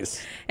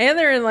always. And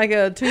they're in like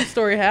a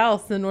 2-story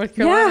house in North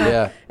Carolina.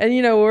 Yeah. And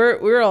you know,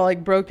 we're all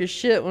like broke as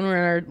shit when we're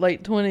in our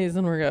late 20s,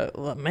 and we're going,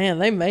 well, man,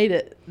 they made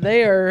it.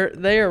 They are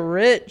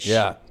rich.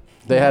 Yeah.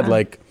 They had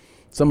like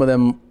some of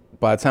them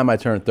by the time I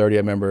turned 30, I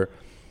remember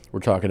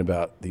we're talking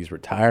about these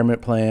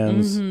retirement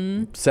plans,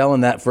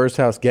 selling that first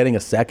house, getting a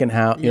second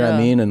house. You know what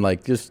I mean? And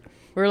like just.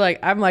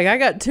 I'm like, I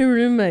got 2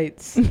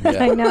 roommates.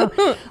 I know.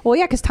 Well,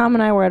 yeah, because Tom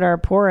and I were at our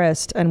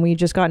poorest, and we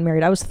just got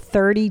married. I was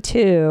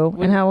 32,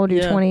 and how old are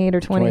you? 28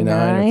 or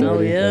 29? Or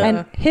 30, yeah.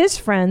 And his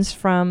friends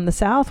from the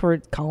South were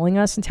calling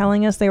us and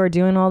telling us they were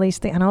doing all these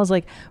things, and I was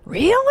like,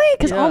 really?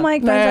 Because all my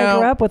friends I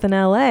grew up with in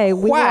LA, we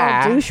were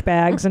all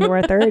douchebags into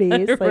our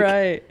 30s. Like,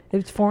 right.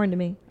 It's foreign to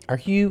me. Are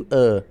you?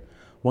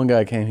 One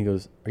guy came. He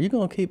goes, "Are you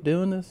gonna keep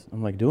doing this?"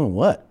 I'm like, "Doing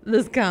what?"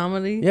 This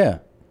comedy. Yeah.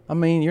 I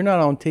mean, you're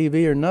not on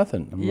TV or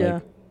nothing. I'm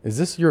like, is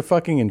this your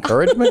fucking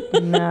encouragement?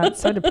 No,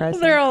 it's so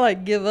depressing. They're all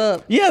like, give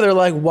up. Yeah, they're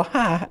like,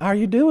 why are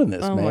you doing this,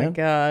 man? Oh my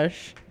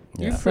gosh.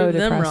 Yeah. You So proved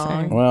them depressing.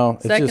 wrong. Well,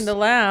 it's second just- to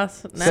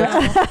last.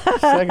 Now.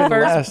 Second to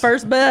last.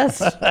 First best.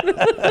 Do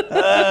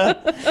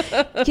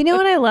you know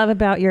what I love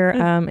about your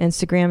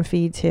Instagram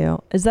feed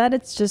too? Is that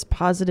it's just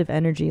positive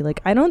energy.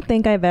 Like, I don't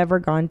think I've ever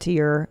gone to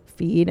your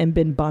feed and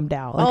been bummed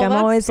out. Like, Oh, I'm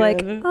that's always like,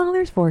 good. oh,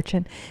 there's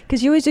Fortune.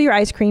 Because you always do your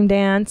ice cream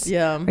dance.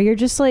 Yeah. Or you're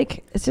just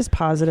like, it's just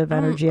positive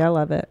energy. I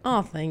love it.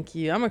 Oh, thank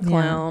you. I'm a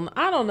clown.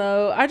 I don't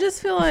know. I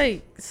just feel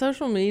like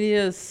social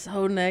media is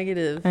so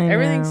negative. I know.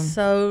 Everything's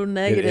so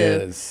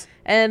negative. It is.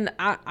 And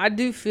I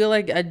do feel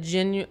like I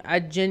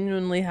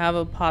genuinely have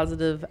a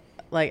positive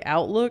like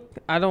outlook.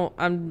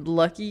 I'm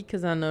lucky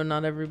because I know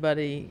not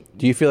everybody.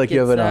 Do you feel like you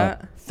have gets an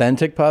that.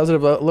 authentic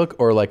positive outlook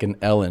or like an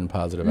Ellen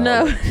positive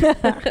outlook? No,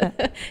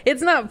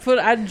 it's not.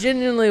 I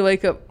genuinely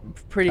wake up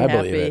pretty I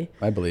happy. believe it.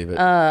 I believe it.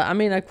 I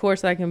mean, of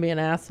course, I can be an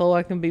asshole.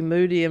 I can be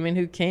moody. I mean,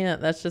 who can't?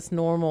 That's just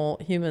normal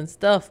human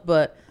stuff.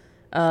 But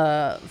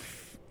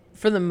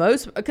for the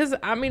most, because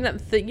I mean,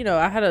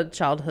 I had a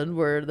childhood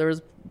where there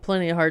was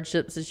plenty of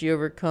hardships that you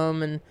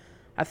overcome, and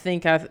I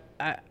think I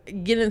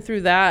getting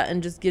through that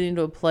and just getting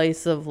to a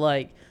place of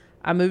like,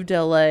 I moved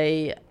to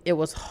LA. It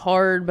was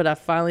hard, but I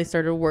finally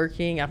started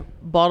working. I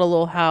bought a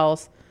little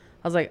house.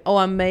 I was like, oh,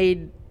 I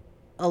made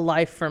a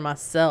life for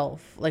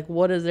myself. Like,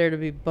 what is there to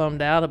be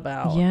bummed out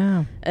about?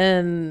 Yeah.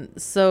 And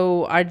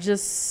so I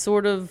just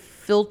sort of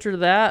filter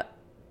that.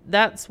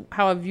 That's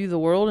how I view the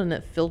world, and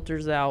it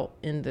filters out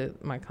into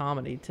my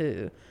comedy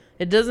too.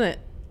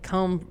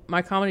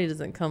 My comedy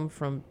doesn't come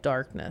from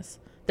darkness.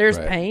 There's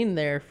pain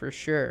there for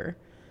sure.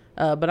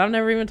 But I've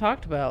never even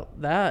talked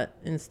about that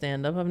in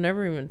stand-up. I've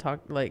never even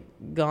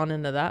gone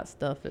into that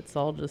stuff. It's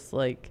all just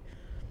like,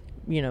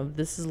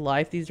 this is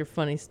life. These are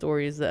funny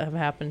stories that have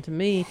happened to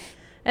me.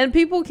 And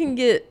people can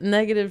get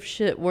negative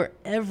shit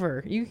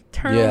wherever. You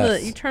turn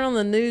on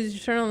the news, you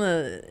turn on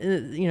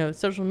the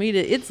social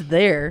media, it's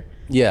there.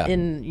 Yeah.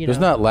 There's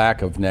not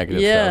lack of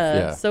negative stuff.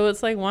 Yeah. So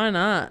it's like, why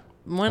not?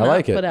 Why I not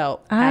like it. put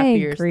out I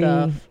happier agree.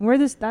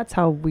 stuff? That's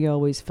how we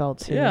always felt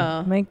too.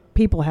 Yeah. Make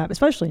people happy,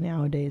 especially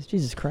nowadays.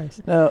 Jesus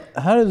Christ. Now,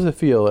 how does it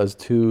feel as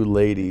two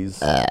ladies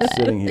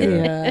sitting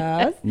here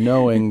Yes.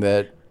 knowing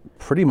that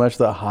pretty much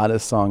the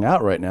hottest song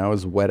out right now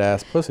is Wet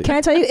Ass Pussy? Can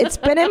I tell you, it's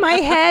been in my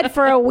head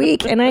for a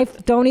week, and I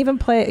don't even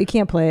play it. You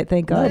can't play it,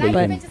 thank God. No,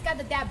 but You bitches got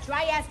the dab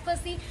dry ass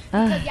pussy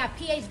because y'all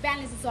pH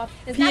balance is off.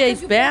 It's not 'cause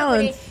pH you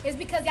balance? born with it, it's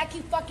because y'all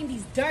keep fucking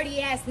these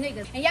dirty ass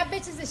niggas. And y'all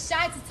bitches is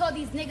shy to tell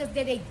these niggas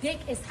that they dick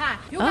is hot.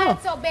 You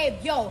gotta tell babe,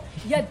 yo,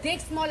 your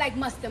dick smell like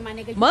mustard, my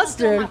nigga. You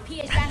Mustard? My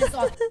pH balance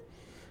off.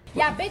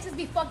 Y'all bitches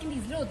be fucking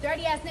these little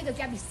dirty ass niggas.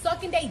 Y'all be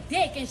sucking they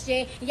dick and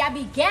shit. And y'all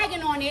be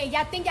gagging on it.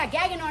 Y'all think y'all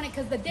gagging on it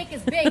because the dick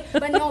is big.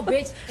 But no,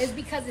 bitch, it's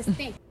because it's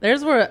thin.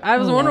 There's where I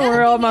was wondering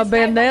where all my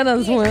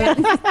bandanas went.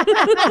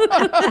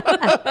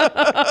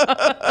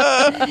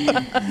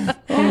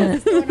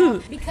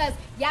 Because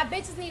y'all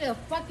bitches need to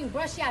fucking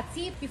brush y'all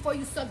teeth before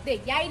you suck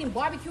dick. Y'all eating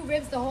barbecue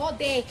ribs the whole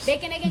day,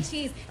 bacon, egg, and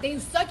cheese. Then you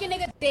suck your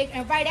nigga dick,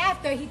 and right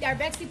after, he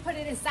directly put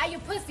it inside your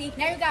pussy.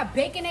 Now you got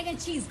bacon, egg, and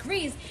cheese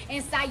grease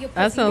inside your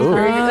pussy. That sounds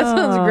great. That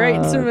sounds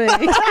great to me.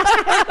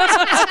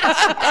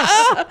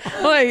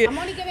 Like, I'm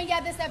only giving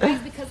y'all this advice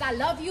because I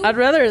love you. I'd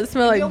rather it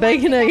smell If you like wanna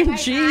bacon, take egg, that and right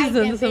cheese eye,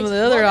 than then some of bitch,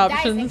 the other roll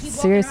dice and options. keep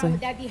walking around Seriously.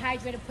 with that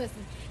dehydrated pussy.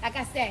 Like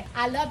I said,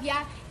 I love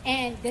y'all,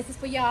 and this is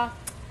for y'all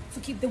to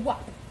keep the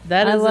wop.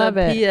 That I is love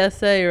a it.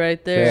 PSA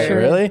right there. Yeah,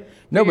 really?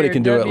 Nobody your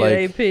can do it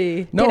like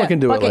WAP. no one can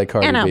do it like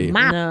Cardi B.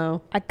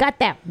 No. I got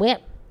that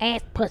whip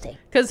ass pussy.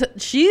 Because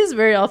she's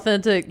very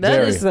authentic. That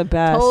Very. is She's the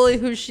best. totally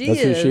who she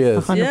That's who is. she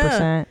is. 100%.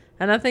 Yeah.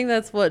 And I think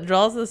that's what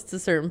draws us to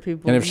certain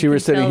people. And if You she were can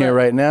sitting tell here that-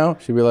 right now,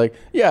 she'd be like,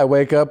 "Yeah, I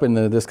wake up in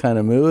this kind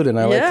of mood, and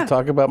I like Yeah. to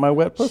talk about my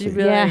wet pussy." She'd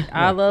be Yeah. like,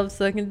 I love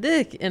sucking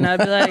dick. And I'd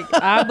be like,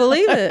 I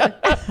believe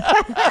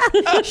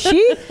it.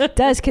 She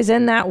does, because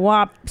in that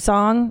WAP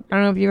song, I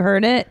don't know if you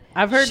heard it.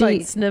 I've heard she,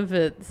 like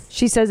snippets.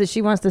 She says that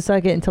she wants to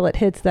suck it until it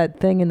hits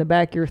that thing in the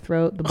back of your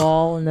throat, the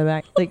ball in the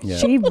back. Like, Yeah.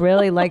 she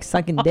really likes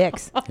sucking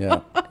dicks. Yeah.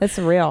 That's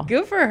real.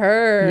 Good for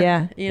her.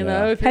 Yeah. You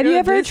know, if you're Have you gonna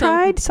ever do something-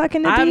 tried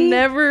sucking a I've D?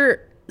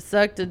 never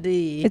sucked a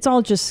D. It's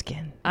all just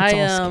skin. It's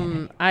all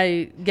skin.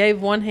 I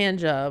gave one hand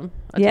job.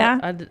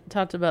 I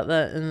talked about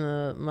that in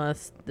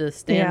the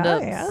stand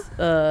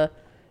ups.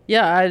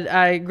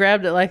 I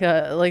grabbed it like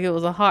it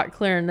was a hot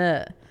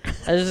clarinet.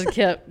 I just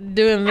kept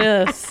doing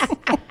this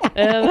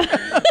and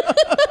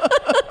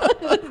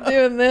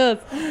doing this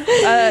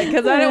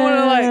because I didn't want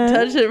to like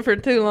touch it for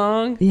too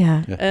long.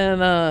 Yeah.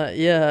 And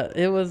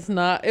it was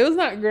not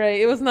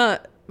great. It was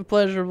not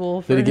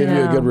pleasurable. For Did he give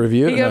you a good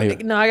review?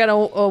 No, I got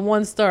a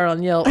 1 star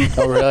on Yelp.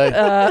 Oh, really?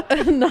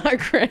 Not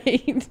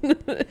great.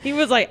 He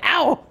was like,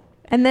 "Ow."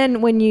 And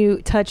then when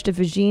you touched a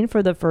vagine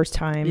for the first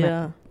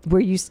time, were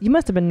you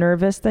must have been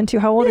nervous then too.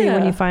 How old are you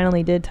when you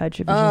finally did touch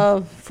a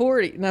vagine?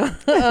 40. No.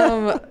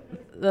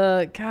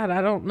 God,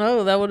 I don't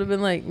know. That would have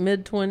been like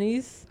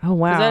mid-20s. Oh,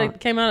 wow. 'Cause that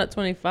came out at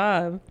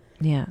 25.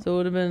 Yeah. So it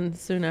would have been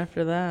soon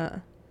after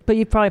that. But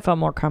you probably felt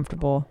more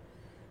comfortable.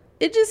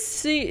 I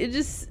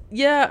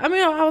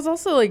mean, I was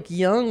also like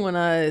young when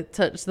I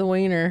touched the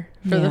wiener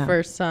for the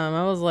first time.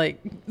 I was like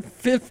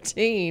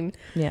 15.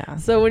 Yeah.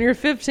 So when you're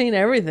 15,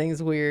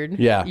 everything's weird.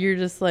 Yeah. You're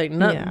just like,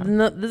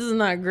 this is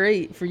not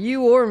great for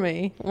you or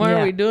me. Why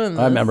are we doing this?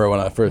 I remember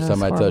when I first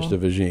time I touched a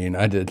vagine,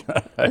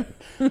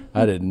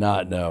 I did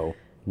not know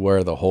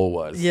where the hole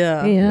was.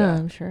 Yeah. Yeah,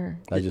 I'm sure.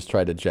 I just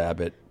tried to jab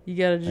it. You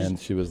gotta just. And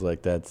she was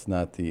like, "That's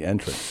not the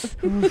entrance."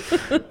 Uh,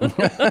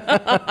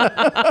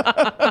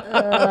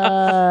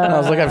 And I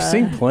was like, "I've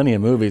seen plenty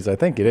of movies. I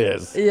think it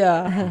is."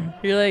 Yeah.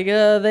 You're like,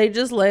 they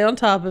just lay on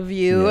top of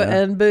you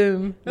and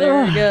boom,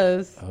 there it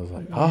goes. I was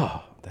like,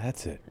 "Oh,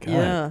 that's it." God,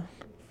 Yeah.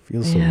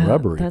 feels so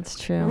rubbery. That's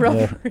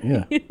true.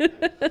 Yeah.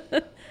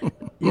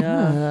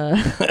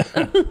 Yeah.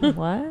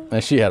 What?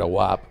 And she had a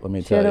whop. Let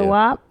me tell you. She had a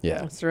whop?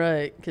 Yeah. That's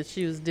right, because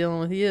she was dealing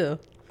with you.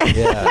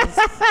 Yeah.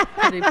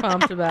 Pretty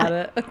pumped about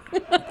it.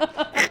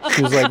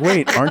 She was like,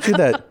 "Wait, aren't you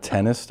that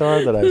tennis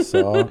star that I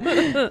saw?"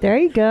 There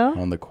you go.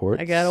 On the court.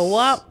 I got a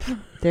whop.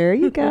 There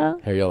you go.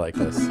 Here, you'll like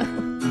this.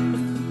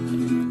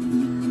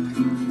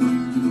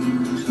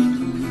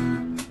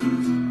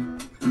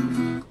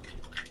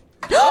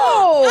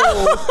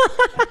 Oh!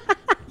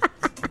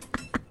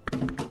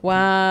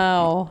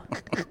 Wow.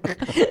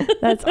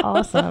 That's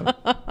awesome.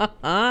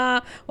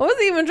 What was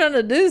he even trying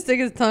to do? Stick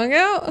his tongue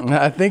out?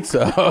 I think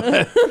so.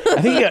 I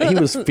think he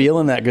was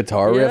feeling that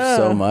guitar riff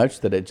so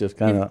much that it just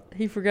kind of.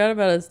 He forgot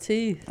about his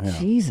teeth. Yeah.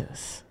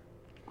 Jesus.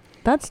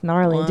 That's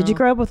gnarly. Wow. Did you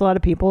grow up with a lot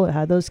of people that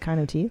had those kind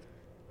of teeth?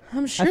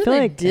 I'm sure I feel they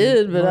like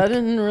did, but I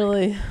didn't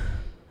really,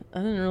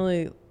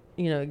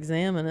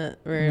 examine it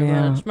very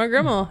much. My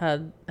grandma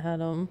had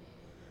them.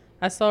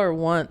 I saw her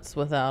once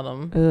without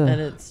them,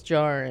 and it's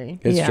jarring.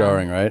 It's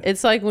jarring, right?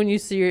 It's like when you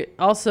see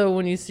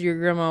your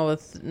grandma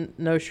with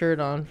no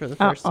shirt on for the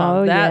first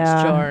time.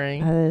 That's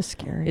jarring. That is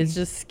scary. It's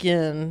just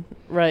skin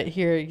right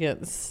here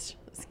against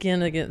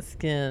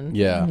skin.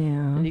 Yeah.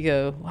 And you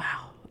go,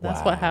 wow.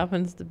 That's what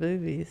happens to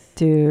boobies.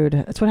 Dude,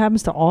 that's what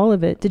happens to all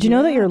of it. Did you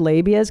know that your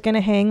labia is going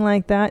to hang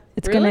like that?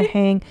 It's going to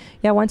hang.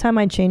 Yeah, one time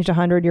I changed a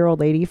 100-year-old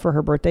lady for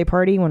her birthday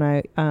party when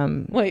I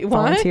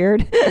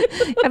volunteered.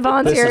 I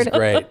volunteered This is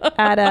great.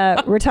 at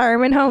a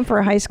retirement home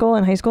for high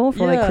school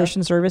for like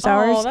Christian service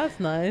hours. Oh, that's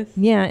nice.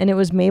 Yeah, and it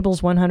was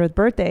Mabel's 100th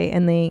birthday,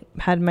 and they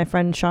had my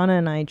friend Shauna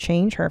and I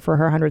change her for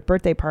her 100th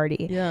birthday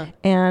party. Yeah.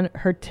 And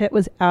her tit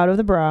was out of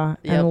the bra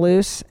and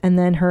loose, and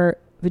then her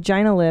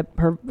vagina lip,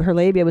 her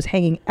labia was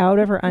hanging out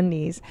of her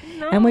undies,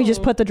 and we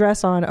just put the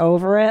dress on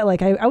over it.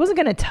 Like I wasn't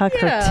gonna tuck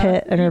her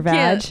tit and her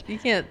vag. You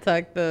can't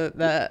tuck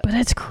that. But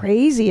it's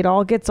crazy. It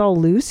all gets all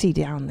loosey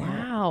down there.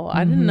 Wow,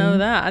 I didn't know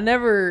that. I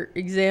never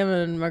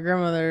examined my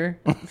grandmother's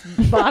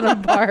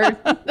bottom part,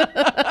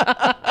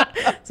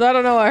 so I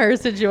don't know what her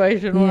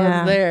situation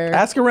was there.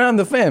 Ask around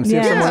the fam, see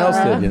if someone else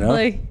did. You know,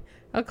 like.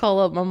 I'll call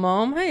up my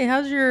mom. Hey,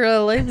 how's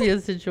your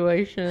labia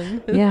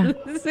situation? Yeah.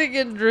 Is it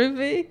getting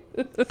droopy?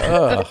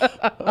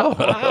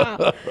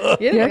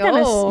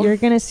 You're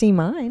gonna see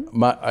mine.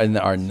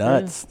 Our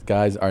nuts,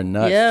 guys, our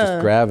nuts.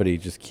 Just gravity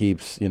just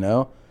keeps.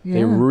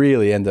 They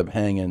really end up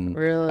hanging.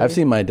 Really? I've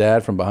seen my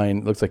dad from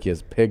behind. Looks like he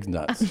has pig's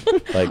nuts.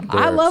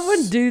 I love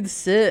when dudes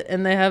sit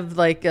and they have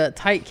like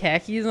tight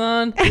khakis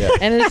on,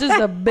 and it's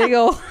just a big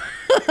old.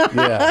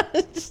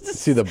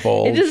 See the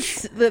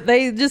bulge.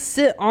 They just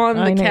sit on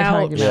the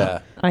couch. Yeah,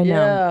 I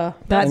know.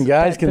 Yeah. And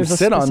guys can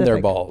sit on their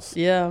balls.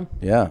 Yeah.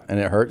 Yeah, and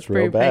it hurts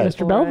real bad.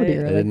 Mr.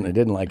 Belvedere. I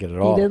didn't like it at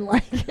all. He didn't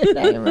like it.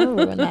 I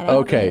remember when that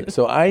Okay,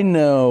 so I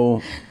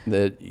know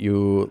that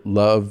you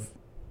love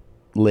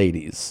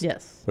ladies.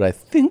 Yes. But I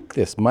think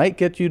this might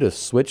get you to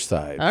switch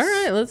sides. All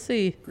right, let's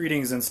see.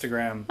 Greetings,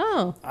 Instagram.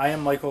 Oh. I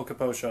am Michael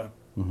Kaposha.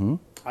 Mm-hmm.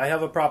 I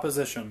have a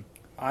proposition.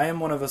 I am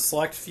one of a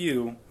select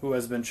few who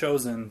has been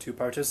chosen to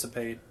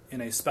participate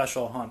in a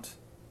special hunt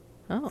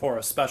for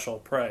a special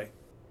prey.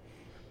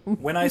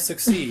 When I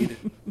succeed,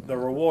 the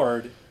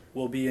reward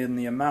will be in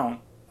the amount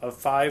of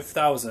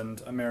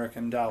 5,000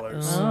 American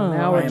dollars. Oh,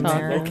 now we're I am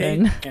talking. to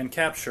locate and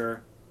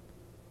capture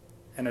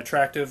an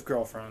attractive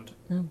girlfriend.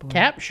 Oh, boy.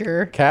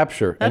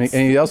 Capture. And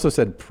he also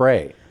said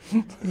pray.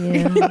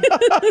 Yeah.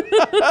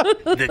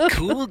 The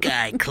Cool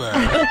Guy Club.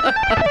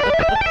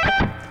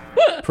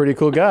 Pretty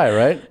cool guy,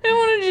 right? And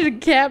what did you to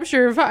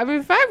capture. I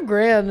mean,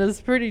 $5,000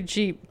 is pretty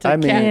cheap to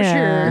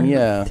capture.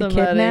 Yeah. To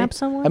kidnap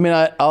someone. I mean,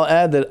 I'll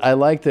add that I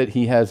like that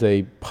he has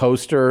a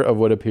poster of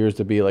what appears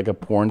to be like a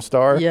porn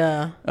star.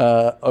 Yeah.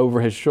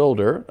 Over his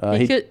shoulder.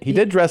 He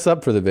did dress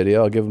up for the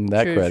video. I'll give him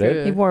that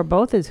credit. He wore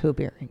both his hoop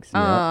earrings.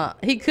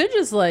 He could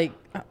just like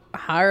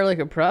hire like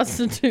a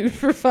prostitute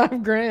for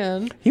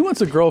 $5,000. He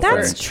wants a girlfriend.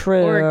 That's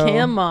true. Or a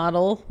cam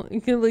model.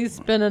 You can at least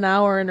spend an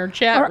hour in her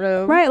chat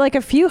room. Right, like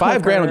a few.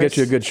 $5,000 will get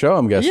you a good show.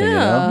 I'm guessing.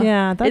 Yeah, You know?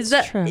 Yeah,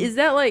 that's true. Is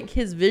that like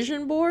his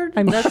vision board?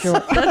 I'm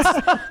sure.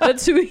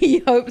 That's who he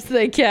hopes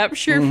they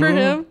capture for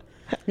him.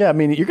 Yeah, I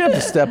mean, you're gonna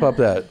have to step up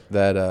that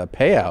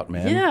payout,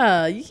 man.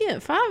 Yeah, you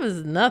can't. 5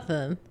 is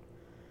nothing.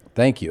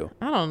 Thank you.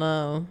 I don't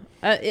know.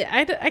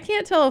 I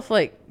can't tell if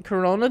like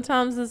Corona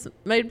times has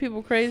made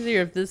people crazy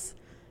or if this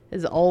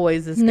is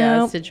always this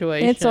guy's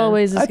situation. It's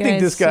always this I think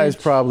this guy's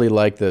probably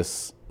like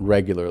this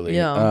regularly.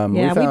 Yeah.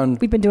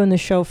 We've been doing this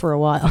show for a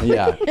while.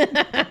 Yeah.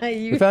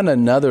 We found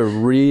another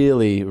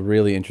really,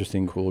 really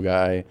interesting, cool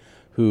guy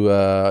who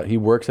he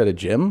works at a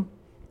gym,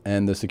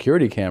 and the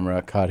security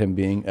camera caught him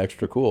being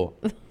extra cool.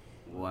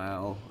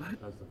 Wow.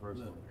 That's the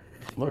first one.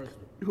 Look.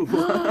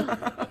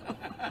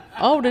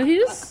 Oh, did he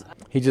just?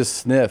 He just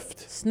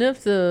sniffed.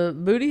 Sniffed the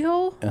booty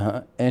hole?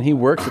 Uh-huh. And he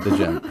works at the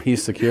gym.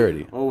 He's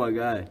security. Oh my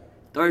God.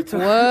 Third time.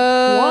 Whoa.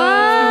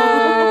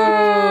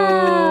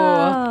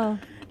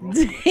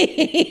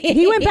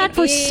 He went back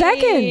for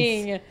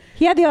seconds.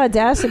 He had the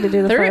audacity to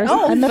do the first.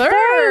 And the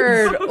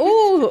third.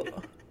 Ooh.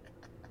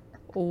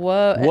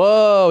 Whoa.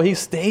 Whoa, he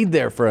stayed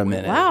there for a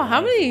minute. Wow, how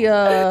many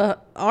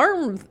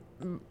arm...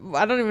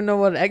 I don't even know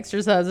what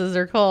exercises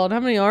are called. How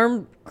many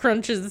arm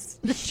crunches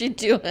is she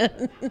doing?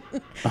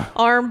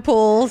 Arm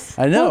pulls.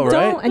 I know,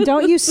 right?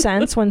 Don't you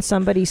sense when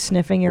somebody's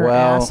sniffing your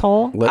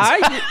asshole?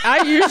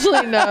 I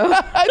usually know.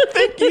 I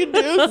think you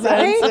do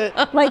sense it.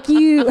 Like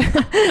you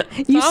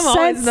Tom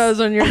always knows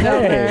when you're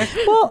down there.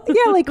 Well,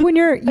 yeah, like when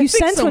you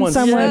sense when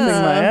someone's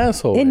my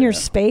asshole in your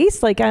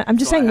space. Like I'm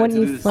just saying when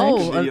you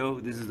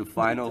flinch. This is the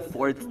final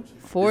fourth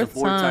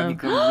time he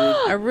comes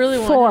in. I really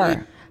want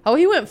Four. Oh,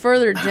 he went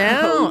further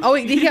down. Oh,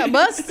 he got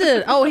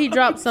busted. Oh, he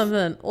dropped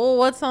something. Oh,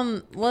 what's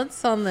on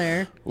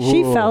there?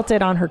 She felt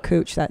it on her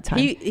cooch that time.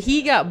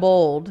 He got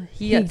bold.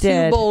 He got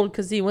too bold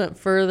because he went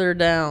further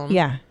down.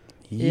 Yeah.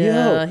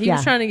 Yeah, he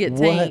was trying to get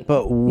tanked.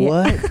 But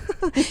what?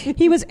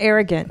 He was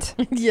arrogant.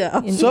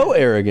 Yeah. So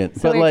arrogant.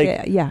 So but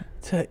like, yeah.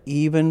 to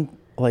even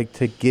like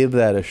to give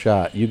that a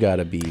shot, you got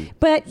to be.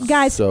 But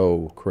guys,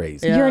 so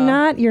crazy. You're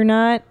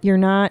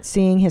not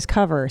seeing his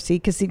cover. See,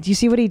 because do you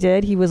see what he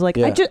did? He was like,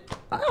 dang.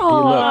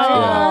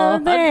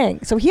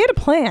 So he had a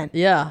plan.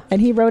 Yeah.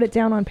 And he wrote it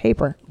down on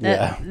paper.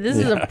 Yeah. This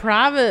is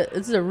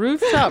a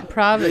rooftop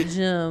private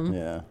gym.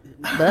 Yeah.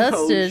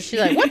 Busted. She's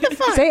like, what the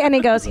fuck? See, and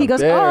he goes, I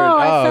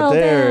fell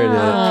there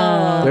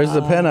down. It is. There's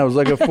the pen I was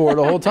looking for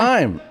the whole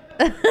time.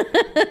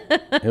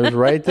 It was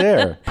right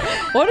there.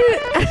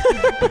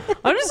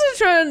 I'm just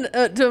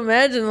trying to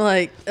imagine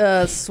like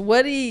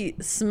sweaty,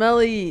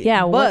 smelly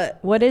butt.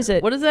 What is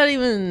it? What does that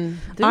even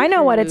do? I know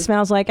for what you? it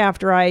smells like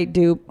after I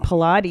do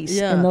Pilates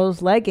in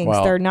those leggings.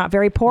 Well, they're not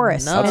very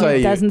porous. I'll And tell it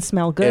you doesn't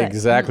smell good.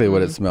 Exactly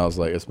what it smells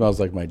like. It smells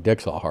like my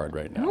dick's all hard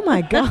right now. Oh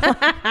my God.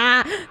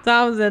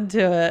 Tom's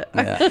into it.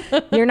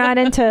 Yeah. You're not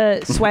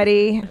into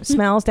sweaty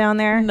smells down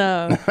there?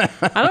 No.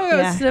 I don't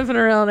go sniffing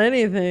around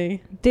anything.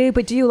 Dude,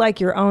 but do you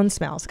like your own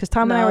smells? Because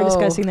Tom and I were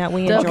discussing that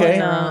we enjoy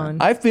our own.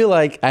 I feel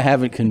like I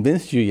haven't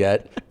convinced you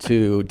yet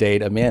to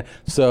date a man.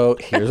 So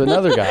here's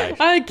another guy.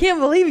 I can't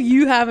believe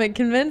you haven't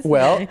convinced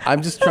me.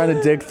 I'm just trying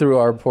to dig through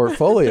our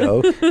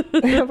portfolio.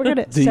 We're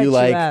gonna Do you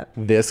like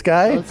this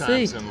guy? Let's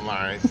see. In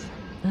life,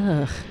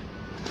 Ugh.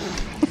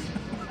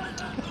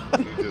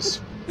 you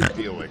just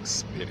feel like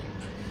spitting.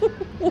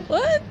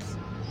 What?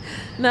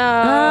 No.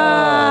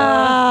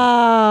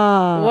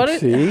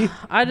 See?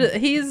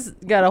 He's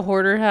got a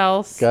hoarder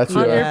house. Gotcha.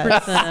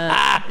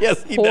 100%.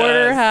 Yes, he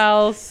hoarder does.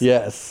 house.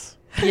 Yes.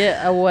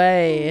 Get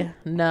away.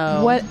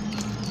 No. What?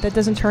 That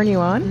doesn't turn you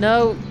on?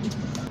 No.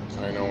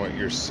 I know what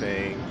you're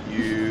saying,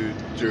 you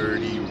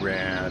dirty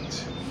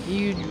rat.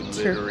 You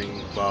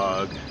littering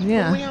bug.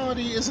 Yeah. The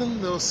reality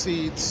aren't those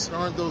seeds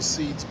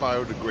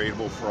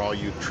biodegradable for all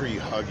you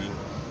tree-hugging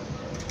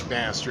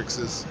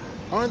bastrixes?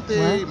 Aren't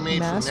they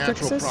made from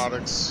natural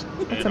products?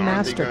 What's and a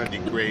aren't they going mastric? to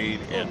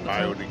degrade and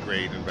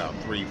biodegrade in about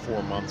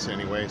 3-4 months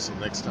anyway? So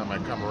next time I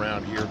come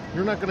around here,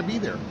 you're not going to be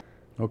there.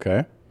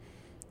 Okay.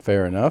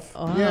 Fair enough.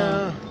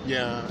 Yeah,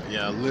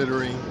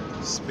 littering,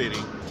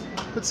 spitting.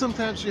 But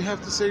sometimes you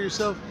have to say to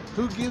yourself,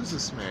 who gives a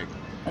smeg?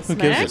 Who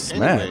gives a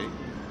smack? Anyway,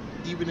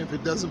 even if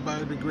it doesn't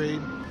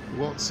biodegrade,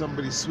 won't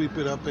somebody sweep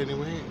it up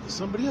anyway?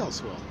 Somebody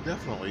else will,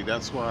 definitely.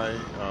 That's why,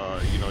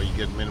 you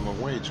get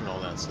minimum wage and all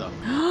that stuff.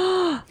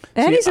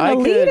 Eddie's an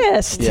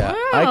elitist.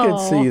 I could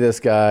see this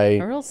guy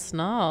A real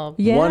snob.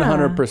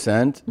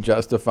 100%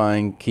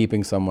 justifying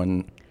keeping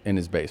someone in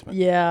his basement.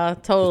 Yeah,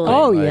 totally.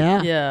 Oh, Like,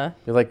 yeah. Yeah.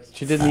 You're like,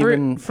 she didn't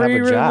even have a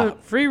room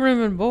job. Free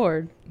room and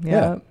board.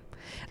 Yeah.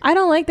 I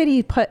don't like that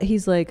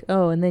he's like,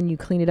 oh, and then you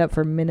clean it up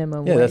for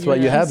minimum Yeah, wage. that's why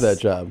you have that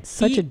job.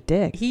 Such a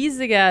dick. He's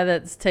the guy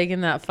that's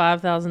taking that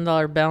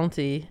 $5,000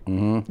 bounty,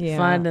 Yeah.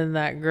 finding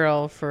that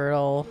girl for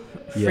old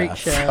freak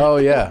show. Oh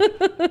yeah,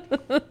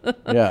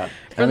 yeah.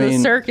 For the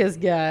circus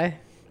guy.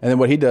 And then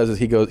what he does is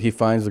he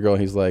finds the girl.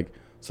 And he's like,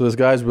 so this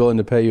guy's willing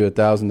to pay you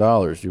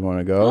 $1,000. You want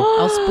to go?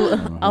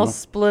 I'll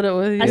split it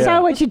with you. I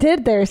saw what you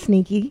did there,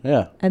 Sneaky.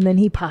 Yeah. And then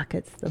he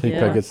pockets the He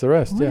pockets the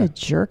rest. What Yeah. a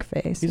jerk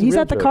face. He's a He's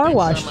real at the jerk. car Next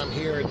wash. I'm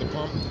here at the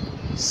pump.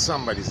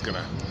 Somebody's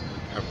gonna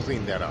have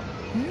cleaned that up.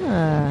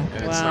 Yeah. And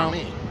it's not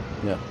me.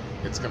 Yeah.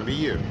 It's gonna be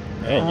you.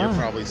 Hey. And Ah. you're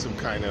probably some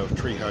kind of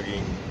tree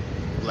hugging.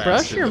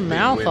 Brush your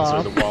mouth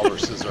off. Or the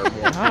walruses are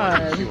more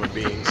God. human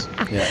beings.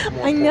 Yeah.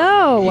 More I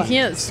know. You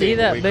can't see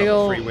that awake big on the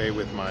old freeway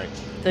with my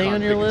thing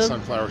on your picking lip.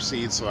 sunflower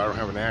seeds, so I don't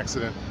have an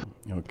accident.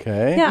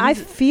 Okay. Yeah, I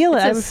feel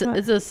it. It's a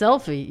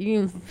selfie.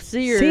 You can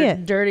see your See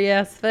it. dirty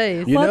ass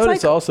face. You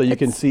notice also you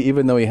can see,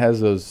 even though he has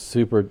those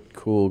super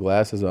cool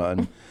glasses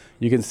on,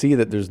 you can see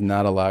that there's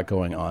not a lot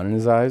going on in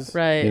his eyes.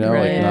 Right, You know,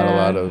 right. like not a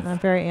lot of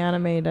Not very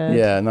animated.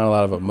 yeah, not a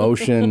lot of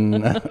emotion,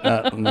 not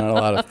a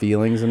lot of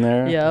feelings in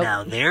there. Yep.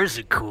 Now there's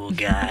a cool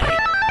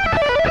guy.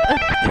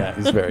 Yeah,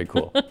 he's very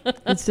cool.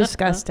 It's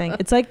disgusting.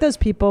 It's like those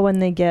people when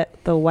they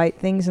get the white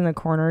things in the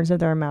corners of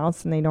their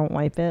mouths and they don't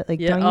wipe it. Like,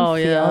 Yeah. don't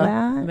you feel It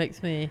that?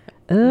 makes me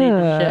need to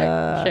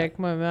Ugh. check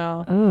my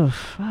mouth. Oh,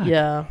 fuck.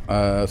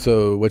 Yeah.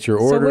 So what's your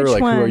order? which Like,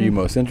 who are one? you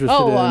most interested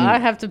Oh, in? I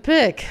have to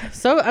pick.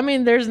 So I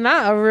mean, there's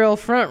not a real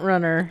front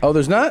runner. Oh,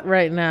 there's not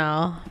right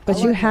now. But I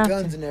you like have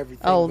guns to. and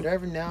everything, Oh. but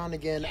every now and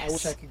again, I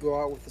wish I could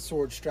go out with a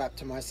sword strapped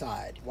to my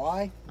side.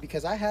 Why?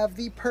 Because I have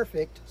the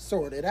perfect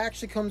sword. It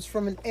actually comes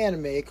from an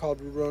anime called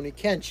Rurouni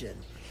Kenshin.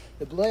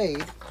 The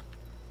blade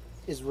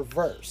is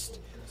reversed,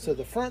 so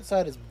the front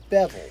side is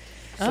beveled,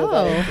 so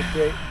that it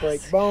could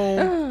break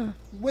bone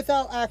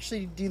without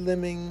actually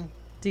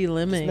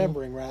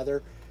dismembering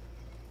rather,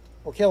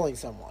 or killing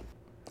someone.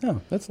 Oh,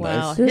 that's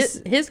Wow.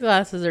 nice. His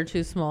glasses are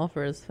too small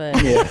for his face.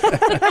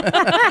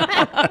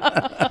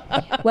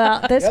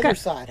 Well, this the guy. other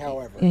side,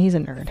 however, Yeah, he's a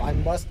nerd. if I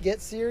must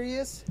get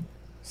serious,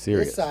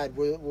 Serious. this side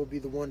will be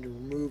the one to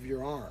remove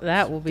your arm.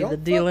 That will be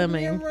Don't the fuck with me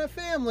de-limbing. and my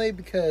family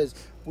because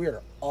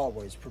we're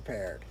always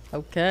prepared.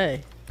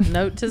 Okay.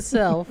 Note to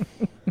self.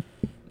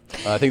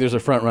 I think there's a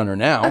front runner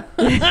now.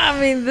 I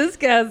mean, this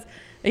guy's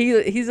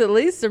he's at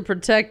least a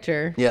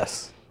protector.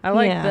 Yes. I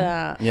like Yeah.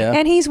 that. Yeah.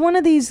 And he's one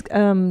of these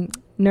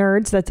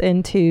nerds that's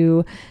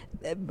into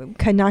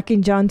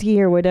Kanakin Janti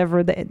or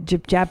whatever, the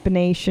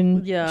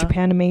Japanation, Yeah.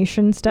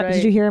 Japanimation stuff. Right.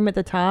 Did you hear him at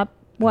the top?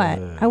 What?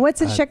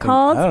 What's it I shit think-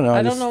 called? I don't know.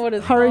 I don't know what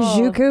it's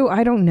Harajuku? called.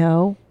 I don't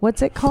know.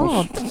 What's it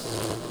called?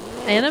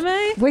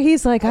 Anime? Where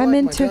he's like, I I'm like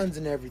into. my guns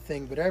and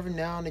everything, but every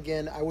now and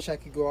again, I wish I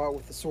could go out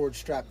with a sword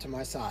strapped to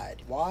my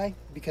side. Why?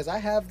 Because I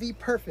have the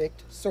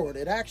perfect sword.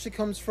 It actually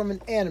comes from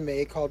an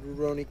anime called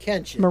Rurouni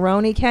Kenshin.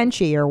 Moroni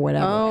Kenshi or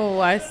whatever. Oh,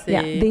 I see.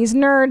 Yeah, these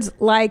nerds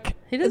like.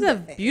 He does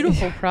have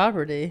beautiful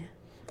property.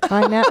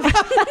 I know.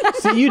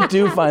 See, you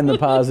do find the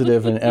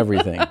positive in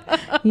everything.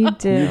 You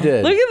do. You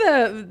did. Look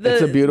at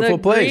It's a beautiful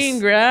the place. green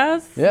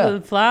grass, Yeah.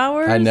 the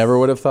flowers. I never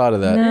would have thought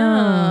of that.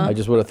 No. I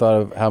just would have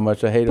thought of how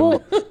much I hate him.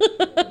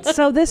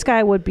 So this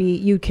guy would be,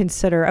 you'd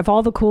consider, of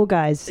all the cool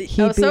guys,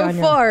 he'd be so on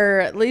your. far,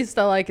 at least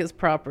I like his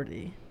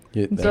property.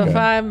 So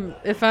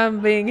if I'm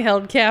being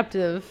held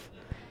captive,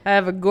 I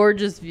have a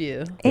gorgeous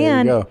view.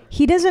 And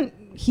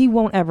he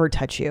won't ever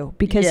touch you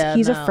because Yeah,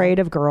 he's no. afraid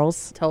of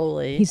girls.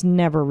 Totally. He's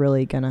never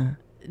really gonna.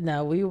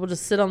 No, we will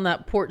just sit on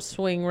that porch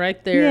swing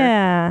right there.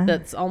 Yeah.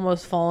 That's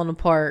almost falling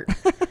apart,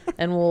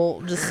 and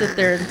we'll just sit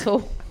there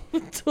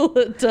until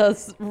it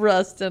does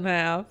rust in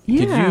half.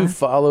 Did you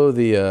follow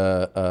the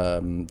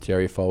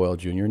Jerry Falwell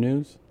Jr.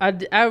 news?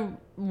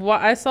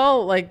 I saw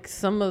like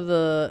some of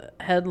the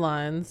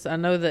headlines. I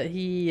know that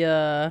he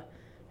and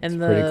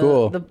pretty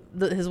cool.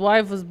 his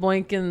wife was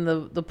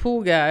boinking the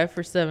pool guy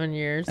for 7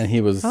 years, And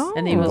he was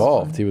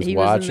involved. He was he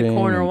watching. was in the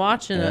corner and-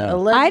 watching it. yeah.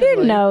 Allegedly. I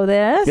didn't know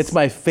this. It's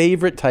my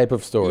favorite type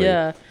of story.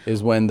 Yeah.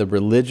 Is when the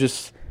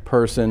religious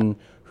person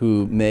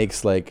who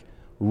makes like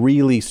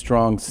really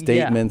strong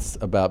statements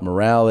about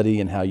morality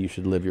and how you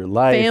should live your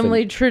life.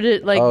 family and,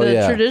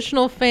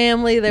 traditional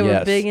family they were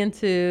Yes. big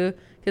into,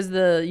 because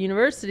the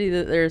university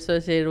that they're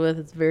associated with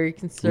is very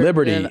conservative.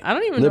 Liberty. I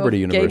don't even Liberty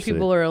know if University. gay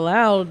people are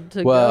allowed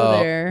to well, go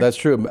there. that's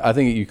true. I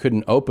think you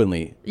couldn't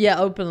openly.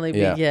 Openly be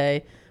Yeah.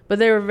 gay, but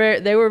they were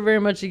very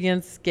much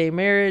against gay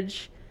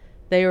marriage.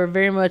 They were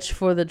very much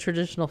for the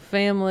traditional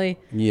family.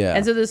 Yeah.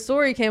 And so the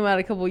story came out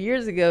a couple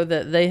years ago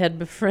that they had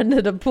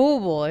befriended a pool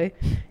boy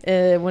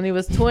when he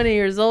was 20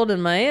 years old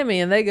in Miami,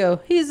 and they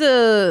go, we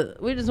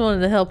just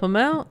wanted to help him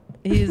out.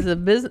 He's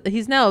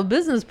now a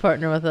business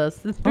partner with us.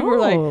 People were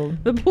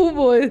like, the pool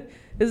boy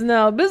is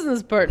now a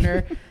business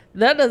partner.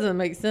 That doesn't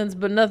make sense,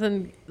 but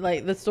nothing,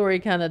 like, the story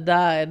kind of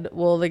died.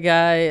 Well, the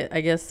guy,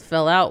 I guess,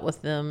 fell out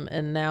with them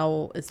and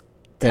now is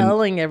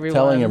telling everyone.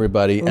 Telling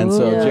everybody. And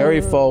so Yeah.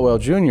 Jerry Falwell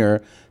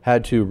Jr.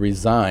 had to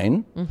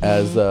resign Mhm.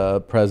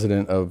 as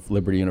president of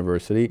Liberty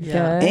University.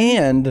 Yeah.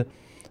 And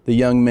the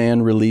young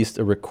man released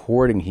a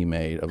recording he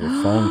made of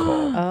a phone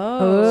call.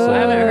 I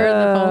haven't heard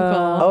the phone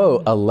call.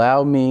 Oh,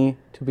 allow me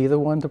to be the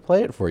one to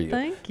play it for you.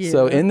 Thank you.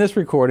 So in this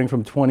recording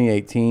from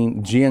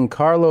 2018,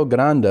 Giancarlo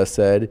Granda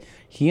said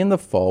he and the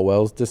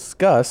Falwells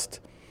discussed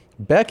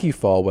Becky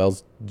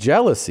Falwell's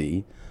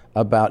jealousy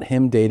about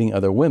him dating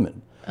other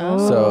women.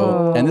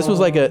 So, and this was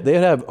like they'd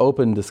have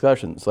open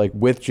discussions, like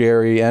with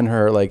Jerry and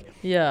her. Like,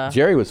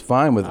 Jerry was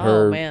fine with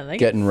her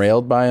getting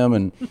railed by him,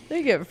 and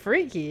they get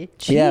freaky.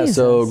 Yeah.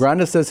 So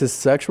Granda says his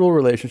sexual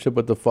relationship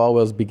with the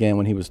Falwells began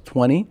when he was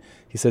 20.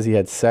 He says he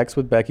had sex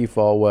with Becky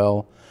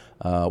Falwell,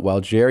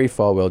 while Jerry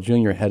Falwell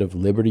Jr., head of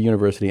Liberty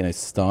University and a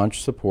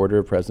staunch supporter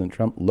of President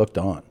Trump, looked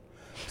on.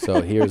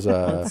 So here's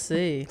Let's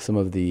see. some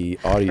of the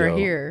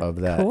audio of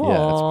that. Cool.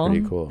 Yeah, it's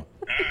pretty cool.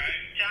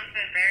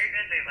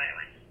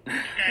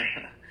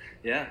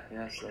 Yeah.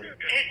 So. His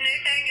new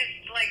thing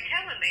is like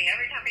telling me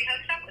every time he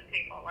hooks up with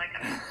people, like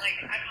I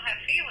don't have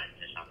feelings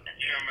or something.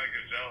 You're gonna make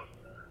us jealous.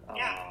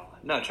 Yeah.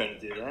 Not trying to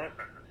do that.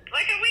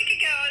 Like a week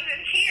ago, I was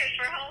in tears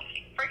for a whole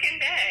freaking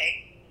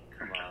day.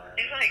 Come on.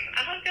 He's like,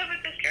 I hooked up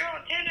with this girl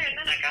on Tinder, and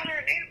then I got her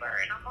an Uber,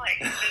 and I'm like,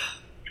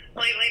 just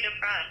completely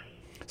depressed.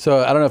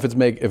 So I don't know if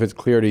it's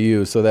clear to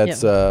you. So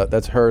that's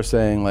her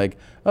saying like,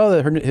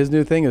 oh, his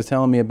new thing is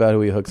telling me about who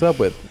he hooks up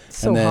with,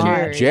 and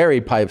then Jerry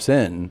pipes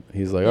in.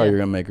 He's like, oh, you're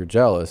gonna make her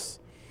jealous,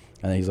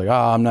 and then he's like, oh,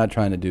 I'm not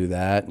trying to do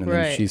that, and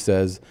then she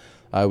says,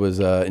 I was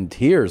in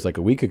tears like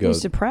a week ago. He's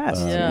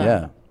depressed.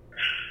 Yeah.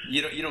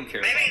 You don't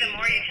care. Maybe about the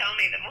more you tell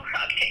me, the more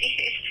I'll get used.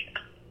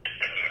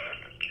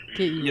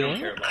 You don't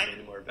care about me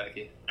anymore,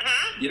 Becky.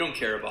 Huh? You don't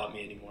care about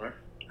me anymore.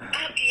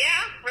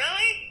 Yeah,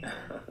 really?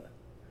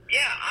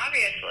 Yeah,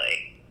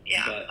 obviously.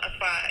 Yeah, But that's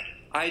why.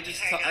 I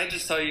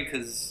just tell you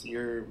because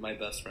you're my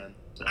best friend.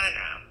 So. I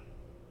know.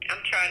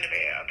 I'm trying to be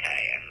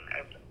okay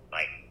and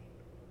like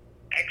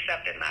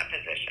accepting my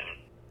position.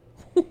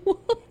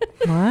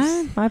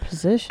 What? My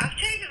position? I've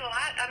changed a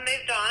lot. I've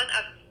moved on.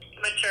 I've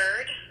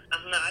matured.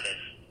 I'm not as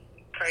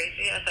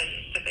crazy as I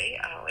used to be.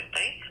 I would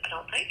think. I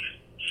don't think.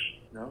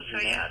 No. So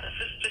yeah, this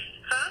is just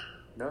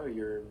No,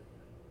 you're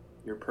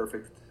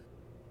perfect.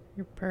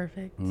 You're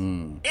perfect.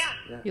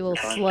 Yeah. You little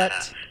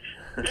slut.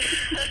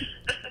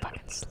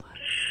 Fucking slut.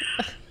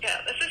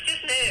 Yeah, this is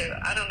just new.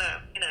 I don't know.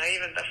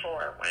 Even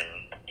before when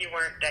you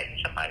weren't dating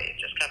somebody, it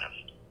just kind of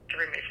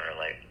threw me for a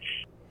loop.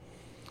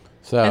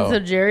 So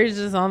Jerry's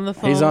just on the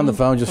phone. He's on the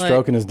phone, just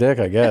stroking his dick.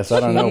 I guess I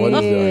don't know what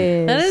he's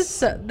doing. That is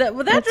that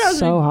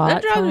drives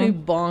me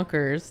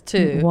bonkers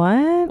too.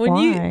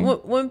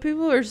 What? When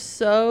people are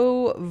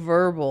so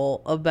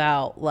verbal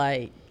about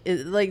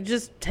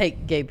just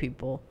take gay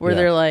people where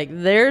they're like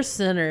they're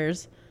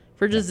sinners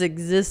for just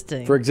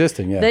existing. For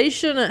existing, yeah. They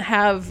shouldn't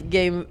have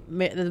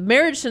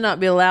marriage should not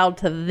be allowed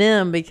to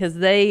them because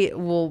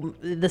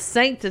the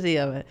sanctity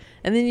of it.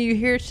 And then you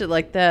hear shit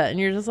like that and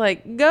you're just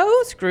like,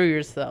 go screw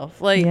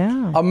yourself. Like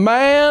a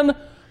man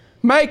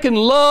making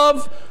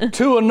love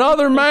to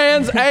another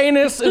man's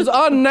anus is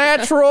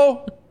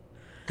unnatural.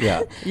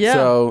 Yeah. Yeah.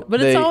 So but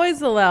it's always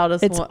the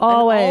loudest one. It's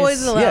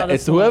always the loudest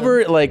it's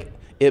whoever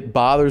it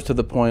bothers to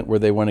the point where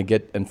they want to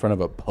get in front of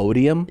a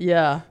podium.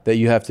 Yeah. That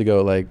you have to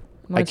go like,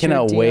 I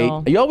cannot wait.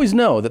 You always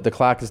know that the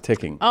clock is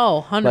ticking.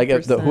 Oh, 100%. Like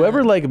if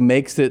whoever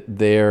makes it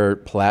their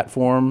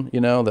platform,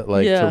 that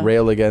to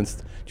rail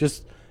against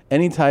just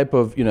any type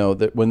of,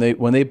 that when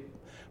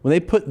they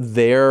put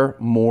their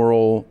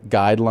moral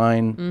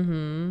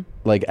guideline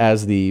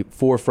as the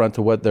forefront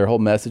to what their whole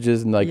message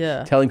is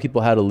and telling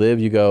people how to live,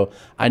 you go,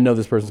 I know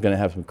this person's going to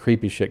have some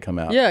creepy shit come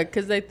out. Yeah,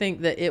 because they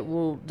think that it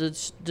will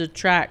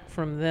detract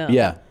from them.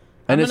 Yeah.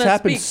 And it's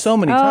happened so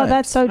many times. Oh,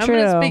 that's so true.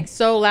 I'm going to speak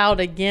so loud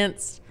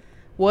against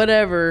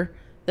whatever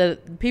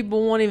that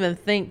people won't even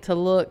think to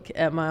look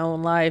at my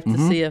own life to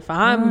see if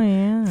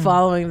I'm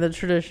following the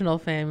traditional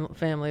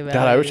family values.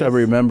 God, I wish I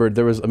remembered.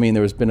 There's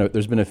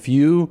been a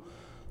few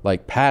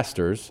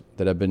pastors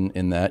that have been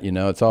in that.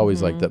 It's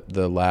always like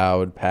the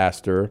loud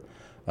pastor.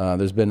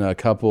 There's been a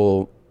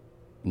couple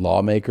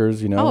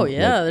lawmakers. Oh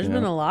yeah, there's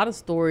been a lot of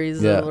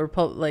stories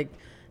of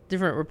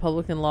different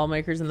Republican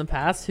lawmakers in the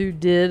past who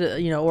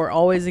did, were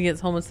always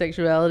against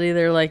homosexuality.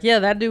 They're like, yeah,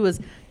 that dude was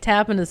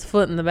tapping his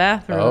foot in the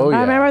bathroom. Oh, yeah.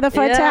 I remember the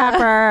foot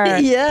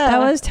tapper. Yeah. That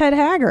was Ted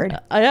Haggard.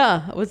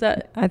 Yeah. Was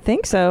that? I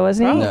think so,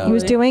 wasn't he? Probably. He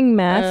was doing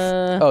meth.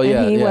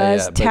 And he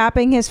was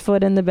tapping his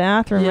foot in the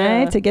bathroom,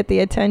 right? To get the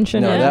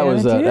attention. No,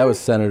 that was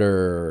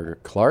Senator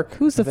Clark.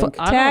 Who's the foot?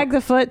 Tag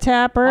the foot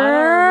tapper. I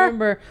don't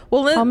remember.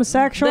 Well,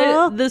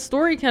 homosexual. The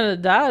story kind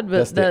of died, but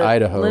that's the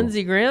Idaho.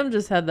 Lindsey Graham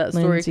just had that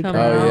story come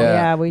out. Oh,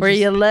 yeah. Where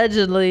he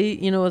allegedly,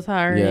 was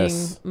hiring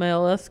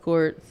male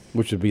escorts.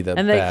 Which would be the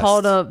and best. They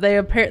called up.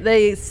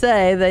 They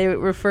say they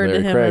referred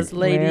to him as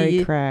Lady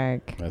Larry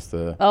Craig. That's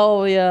the.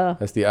 Oh yeah.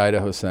 That's the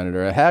Idaho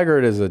senator.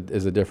 Haggard is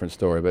a different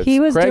story, but he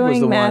was Craig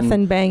doing meth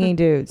and banging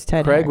dudes.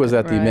 Ted Craig Haggard. was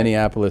at the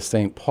Minneapolis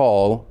St.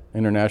 Paul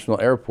International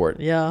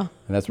Airport. Yeah.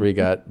 And that's where he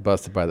got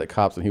busted by the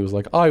cops, and he was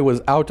like, "I was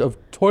out of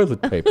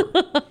toilet paper,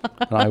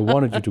 and I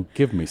wanted you to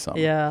give me some."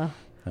 Yeah.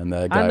 And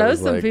the guy I know was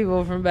some like,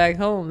 people from back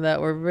home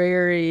that were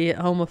very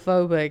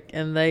homophobic,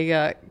 and they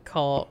got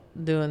caught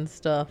doing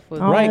stuff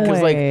with right,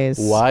 because like,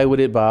 why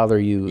would it bother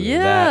you?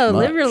 Yeah, that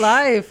live your much?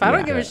 life. I don't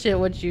Yeah. give a shit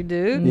what you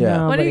do.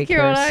 Yeah. Why do you Nobody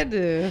care what cares. I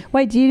do?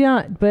 Wait, do you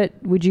not? But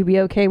would you be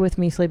okay with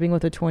me sleeping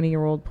with a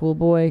 20-year-old pool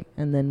boy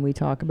and then we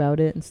talk about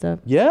it and stuff?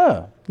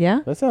 Yeah.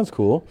 Yeah? That sounds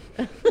cool.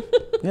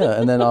 Yeah,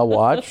 and then I'll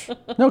watch.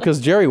 No, because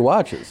Jerry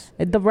watches.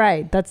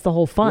 Right. That's the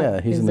whole fun.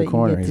 Yeah, he's is in the that you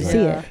corner. get to He's see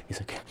like, it. He's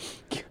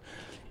like,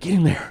 get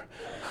in there.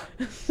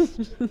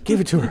 Give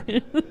it to her.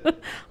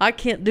 I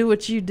can't do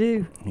what you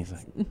do. He's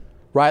like,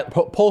 right,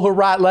 pull her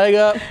right leg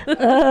up.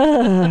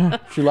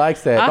 She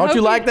likes that. Don't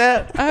you like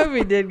that? I hope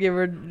he did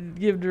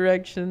give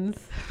directions.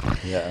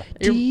 Yeah.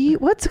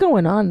 What's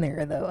going on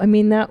there, though? I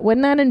mean,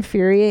 wouldn't that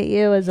infuriate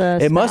you as a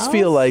It must spouse?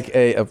 feel like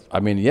I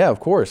mean, yeah, of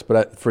course,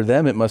 but for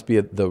them, it must be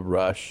the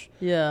rush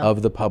Yeah.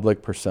 of the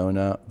public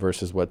persona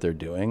versus what they're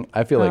doing.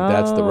 I feel like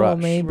that's the rush.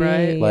 Maybe,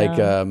 Right. Like,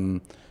 yeah.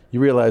 you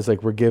realize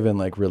like we're given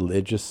like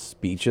religious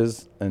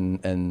speeches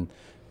and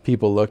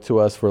people look to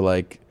us for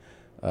like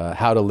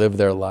how to live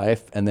their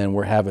life, and then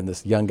we're having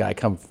this young guy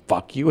come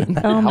fuck you in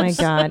the house. Oh my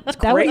God. It's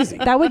that crazy.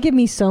 that would give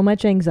me so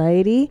much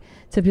anxiety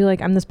to be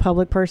like, I'm this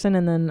public person,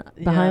 and then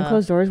behind Yeah.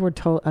 closed doors,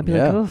 I'd be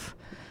like, oof.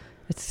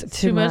 It's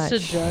too much to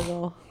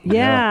juggle.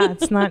 Yeah,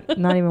 it's not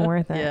even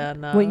worth it. Yeah,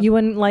 no. You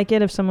wouldn't like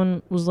it if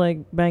someone was like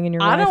banging your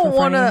wife I don't in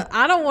front of want to.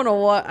 I don't want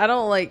to. I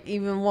don't like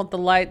even want the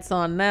lights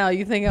on now.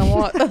 You think I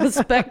want a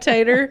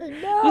spectator?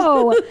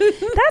 No,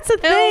 that's the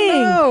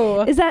thing.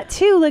 no. Is that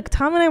too? Like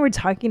Tom and I were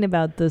talking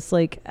about this.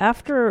 Like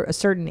after a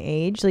certain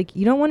age, like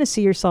you don't want to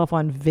see yourself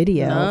on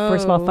video. No.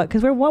 First of all,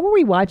 because what were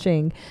we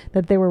watching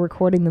that they were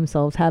recording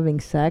themselves having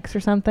sex or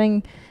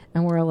something?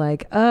 And we're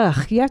like,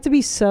 ugh, you have to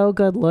be so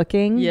good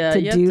looking Yeah,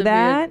 to you do have to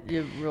that. Be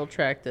you're real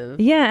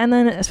attractive. Yeah, and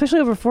then especially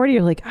over 40,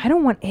 you're like, I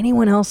don't want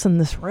anyone else in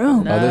this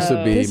room. Oh, this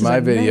would be This is my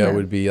a video nightmare.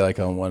 would be like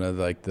on one of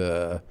like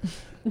the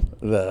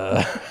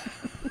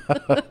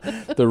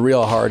the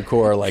real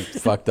hardcore like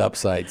fucked up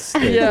sites. They'd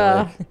be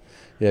Yeah. like-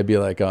 yeah, it'd be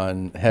like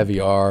on Heavy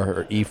R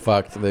or E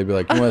Fucked. They'd be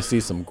like, you want to see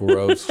some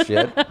gross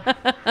shit? Look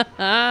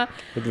at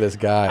this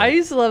guy. I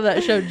used to love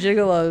that show,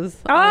 Gigolos.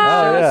 Oh,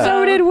 yeah.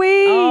 so did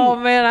we. Oh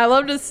man, I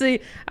love to see.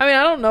 I mean,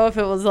 I don't know if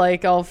it was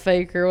like all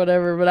fake or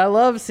whatever, but I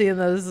love seeing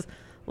those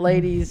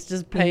ladies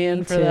just paying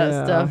Me for that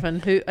too. stuff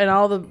and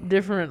all the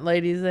different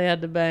ladies they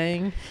had to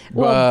bang.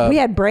 Well, we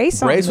had Brace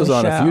on Brace the was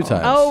on a show. few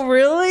times. Oh,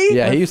 really?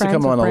 Yeah, he We're used to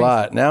friends come with on a Brace.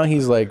 lot. Now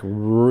he's like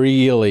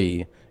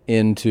really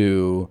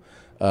into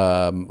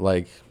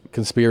like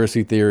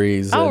conspiracy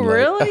theories. Oh, and, like-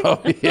 really?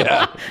 oh,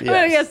 yeah. I mean,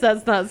 I guess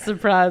that's not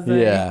surprising.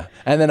 Yeah.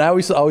 And then I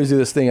always do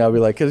this thing. I'll be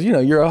like, because,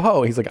 you're a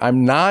hoe. He's like,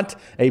 I'm not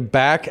a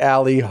back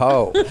alley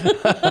hoe.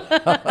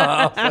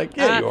 I was like,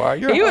 yeah, you are.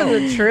 You're He a hoe.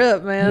 was a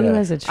trip, man. He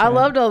was a I trip.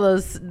 loved all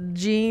those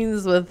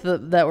jeans with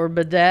that were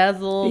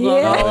bedazzled. Yeah.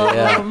 On all of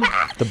Yeah. them.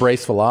 The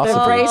Brace philosophy.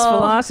 The Brace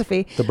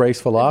philosophy. The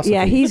Brace philosophy.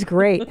 Yeah, he's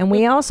great. And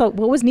we also,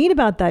 what was neat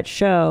about that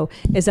show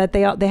is that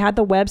they had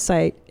the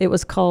website. It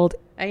was called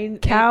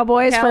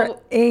Cowboys for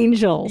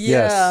Angels.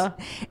 Yeah.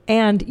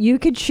 And you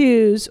could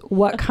choose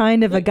what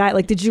kind of a guy.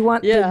 Like, did you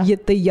want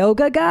the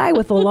yoga guy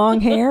with the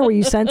long hair? Were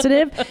you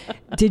sensitive?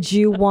 Did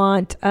you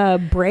want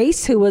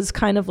Brace, who was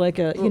kind of like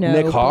a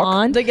Nick Hawk?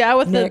 blonde? The guy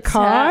with Nick the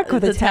Hawk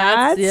with the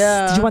tats.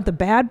 Yeah. Did you want the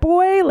bad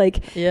boy?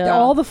 Like, Yeah.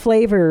 all the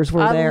flavors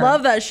were there. I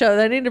love that show.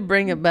 They need to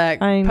bring it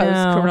back I know.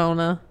 post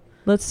Corona.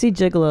 Let's see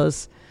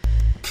Gigolos.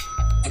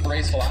 The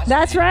Brace philosophy.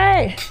 That's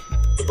right.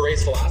 The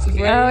Brace philosophy.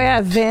 Oh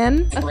yeah,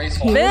 Vin. The Brace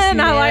He was- Vin,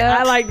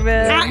 I like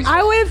Vin.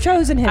 I would have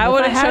chosen him. I if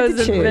would have had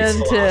to chosen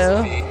choose.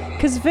 Vin too.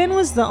 Because Vin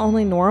was the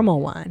only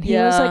normal one. He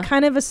was Yeah. like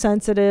kind of a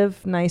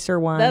sensitive, nicer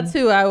one. That's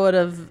who I would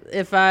have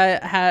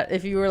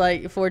if you were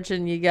like,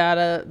 Fortune, you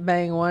gotta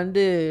bang one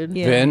dude.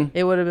 Yeah. Vin?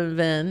 It would have been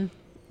Vin.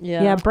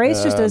 Yeah. Yeah,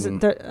 Brace just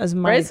isn't as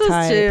my Brace was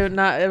type. too.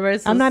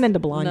 Brace I'm was- not into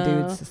blonde no.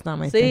 dudes. It's not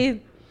my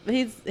thing. See,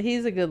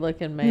 he's a good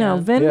looking man. No,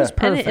 Vin was And,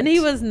 perfect. and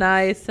he was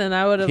nice, and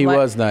I would have. He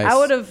was nice. I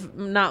would have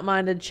not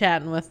minded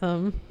chatting with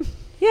him.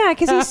 Yeah,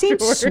 because he seemed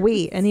afterwards.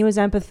 sweet and he was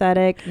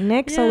empathetic.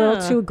 Nick's a little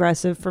Yeah. too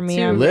aggressive for me.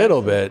 Too I'm-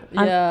 Little bit.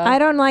 Yeah. I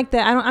don't like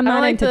that. I'm I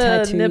not like into the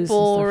tattoos. and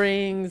nipple stuff.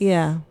 rings.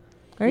 Yeah.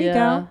 There you Yeah.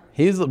 go.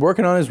 He's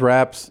working on his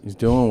raps. He's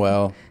doing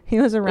well. He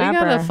was a We rapper.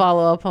 gotta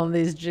follow up on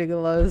these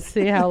gigolos,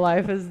 see how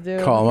life is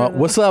doing. Call him for up. them.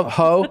 What's up,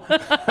 ho?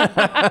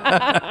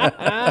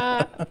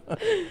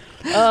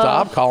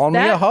 Stop calling me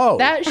a hoe.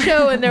 That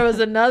show, and there was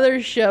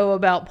another show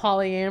about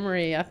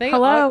polyamory. I think.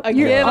 Hello?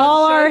 You're on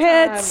all our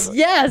Showtime. hits.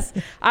 Yes,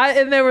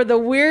 and they were the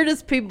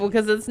weirdest people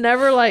because it's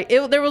never like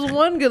there was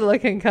one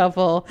good-looking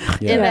couple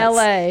in Yes.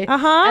 L.A.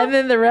 And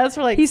then the rest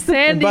were like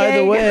San And by the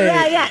Diego. way-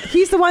 Yeah.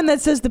 He's the one that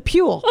says the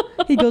pool.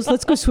 He goes,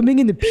 "Let's go swimming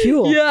in the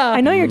pool." Yeah.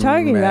 I know you're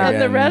talking about.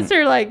 And the rest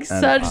are like and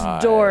such I-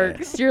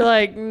 dorks. You're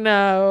like,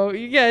 no,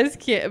 you guys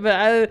can't. But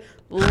I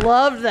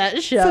loved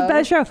that show. It's the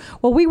best show.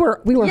 Well, we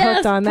were Yes,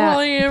 hooked on that.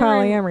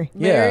 polyamory.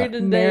 Married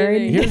and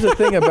dating. Here's the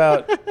thing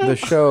about the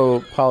show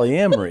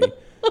Polyamory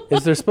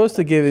is they're supposed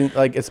to give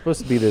it's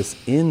supposed to be this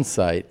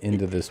insight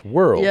into this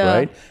world, Yeah.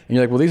 right? And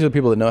you're like, well, these are the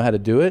people that know how to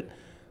do it.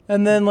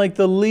 And then like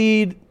the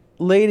lead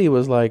lady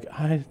was like,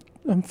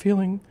 I'm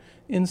feeling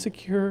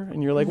insecure,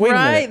 and you're like, wait a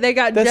minute, they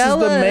got this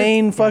jealous. is the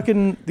main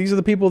fucking. These are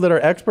the people that are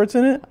experts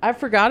in it. I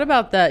forgot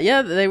about that.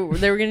 Yeah, they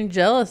were getting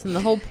jealous, and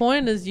the whole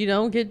point is you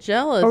don't get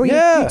jealous. Or you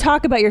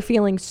talk about your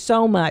feelings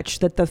so much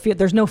that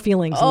there's no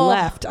feelings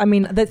left. I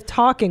mean, the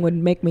talking would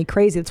make me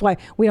crazy. That's why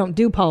we don't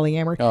do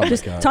polyamory. Oh my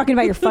Just God. talking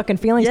about your fucking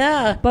feelings.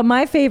 Yeah. But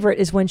my favorite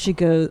is when she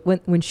goes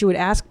when she would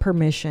ask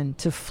permission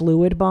to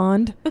fluid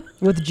bond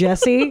with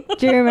Jesse.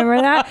 Do you remember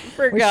that?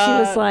 Where she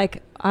was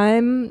like,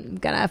 I'm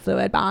gonna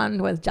fluid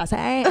bond with Jesse,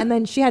 and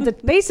then she had to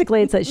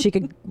basically it's that she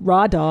could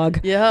raw dog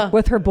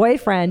with her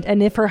boyfriend,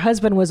 and if her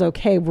husband was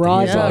okay,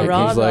 raw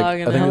dog. He's like,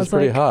 I think it's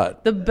pretty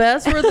hot. The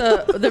best were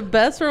the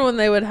best were when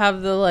they would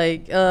have the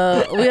like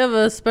we have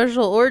a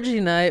special orgy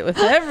night with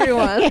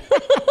everyone.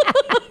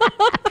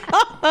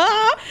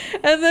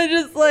 And then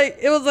just like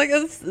it was like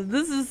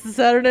this is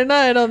Saturday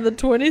night on the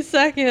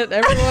 22nd.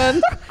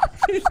 Everyone,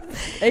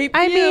 8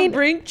 p.m.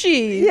 bring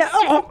cheese.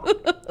 Yeah.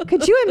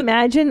 Could you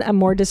imagine a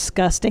more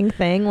disgusting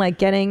thing like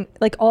getting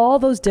like all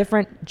those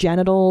different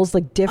genitals,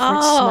 like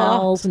different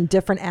smells and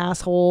different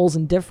assholes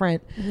and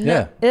different.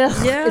 Yeah. Ugh,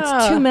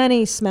 it's too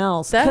many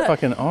smells. That's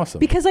fucking awesome.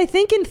 Because I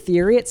think in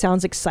theory it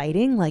sounds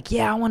exciting. Like,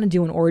 yeah, I want to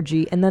do an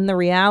orgy, and then the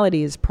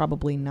reality is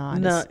probably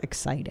not as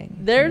exciting.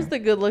 There's the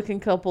good-looking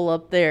couple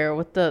up there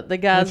with the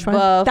guy's Which one?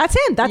 buff. That's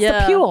him. That's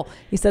the Puel.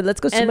 He said, "Let's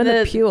go swim in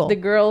the Puel." The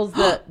girls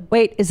that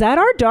wait, is that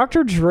our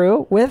Dr.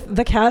 Drew with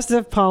the cast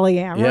of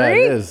Polyamory? Yeah,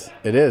 it is.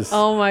 It is.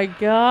 Oh my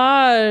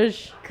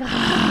gosh.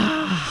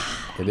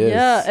 It is.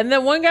 Yeah, and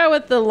then one guy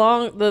with the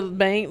long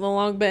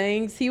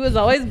bangs, he was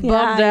always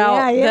bummed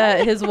out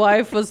that his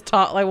wife was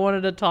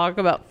wanted to talk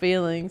about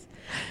feelings.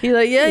 He's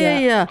like,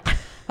 yeah.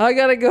 I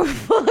gotta go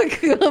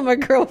fuck my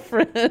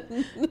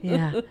girlfriend.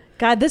 Yeah.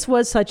 God, this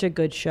was such a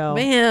good show.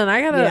 Man,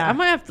 I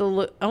might have to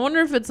look. I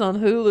wonder if it's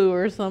on Hulu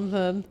or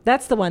something.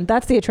 That's the one.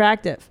 That's the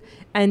attractive.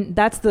 And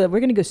we're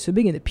going to go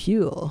swimming in the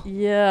pool.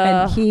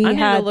 Yeah. And he I need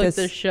had to look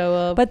this show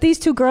up. But these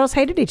two girls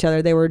hated each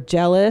other. They were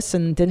jealous,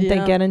 and didn't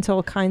they get into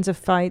all kinds of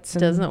fights? And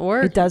doesn't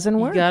work. It doesn't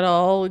work. You got to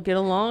all get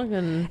along.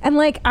 And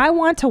like, I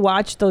want to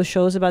watch those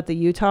shows about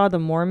the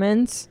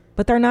Mormons,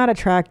 but they're not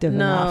attractive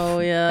enough. No,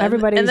 yeah.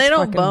 Everybody's and they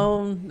don't fucking,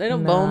 bone. They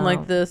don't bone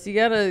like this. You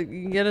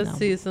gotta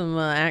see some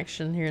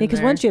action here. Because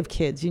there. once you have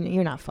kids,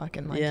 you're not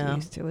fucking like you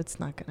used to. It's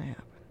not gonna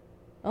happen.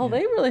 Oh,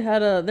 they really had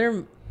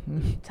their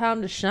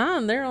time to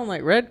shine. They're on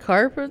like red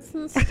carpets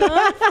and stuff.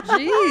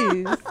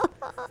 Jeez,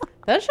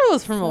 that show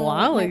was from a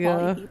while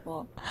ago.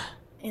 People,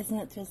 isn't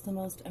it just the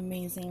most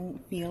amazing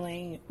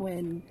feeling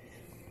when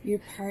your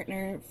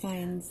partner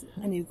finds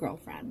a new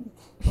girlfriend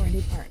or a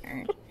new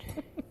partner,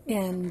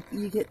 and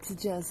you get to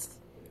just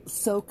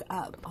soak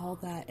up all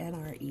that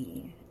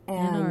NRE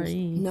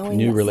and knowing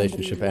new that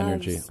relationship somebody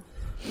energy. loves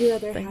your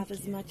other half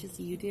as much as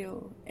you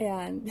do,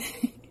 and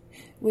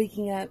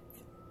waking up,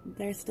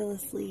 they're still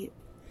asleep,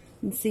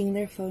 and seeing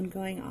their phone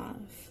going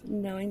off,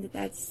 knowing that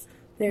that's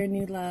their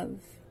new love,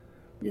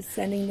 just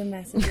sending them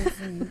messages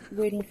and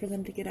waiting for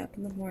them to get up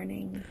in the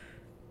morning.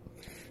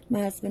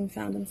 My husband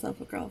found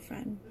himself a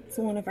girlfriend. It's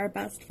one of our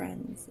best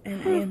friends,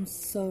 and I am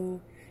so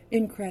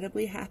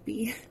incredibly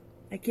happy.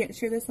 I can't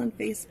share this on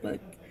Facebook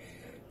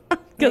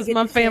because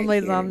my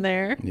family's on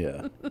there.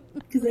 Yeah,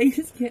 because I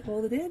just can't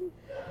hold it in.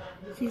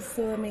 She's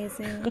so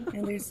amazing,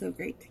 and they're so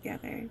great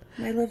together.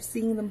 And I love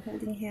seeing them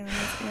holding hands.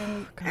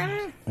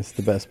 And it's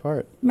the best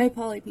part. My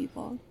poly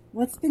people.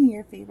 What's been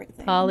your favorite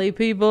thing? Poly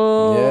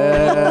people.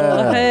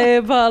 Yeah.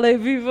 Hey, poly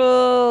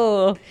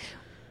people.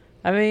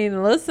 I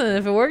mean, listen,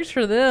 if it works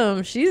for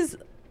them, she's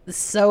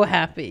so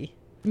happy.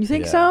 You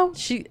think so?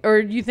 Or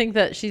you think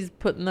that she's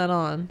putting that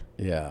on?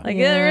 Yeah. Like,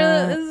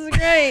 this is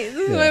great.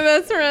 This is my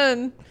best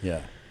friend.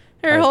 Yeah.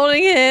 Her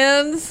holding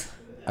hands.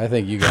 I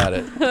think you got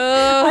it.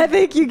 I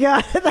think you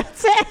got it.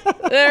 That's it.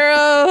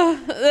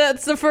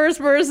 That's the first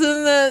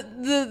person that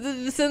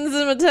sends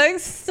him a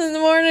text in the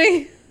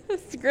morning.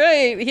 It's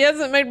great. He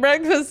hasn't made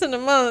breakfast in a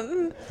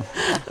month.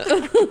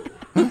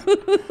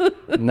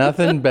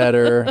 Nothing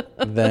better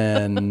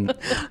than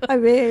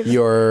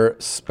your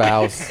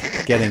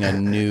spouse getting a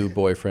new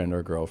boyfriend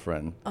or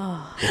girlfriend.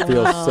 It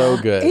feels so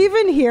good.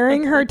 Even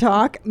hearing her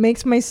talk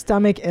makes my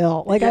stomach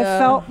ill. Like, I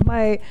felt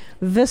my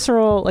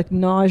visceral, like,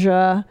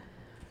 nausea.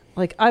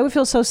 Like, I would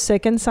feel so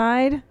sick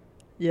inside.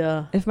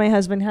 Yeah. If my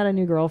husband had a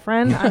new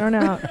girlfriend, I don't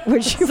know.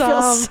 Would you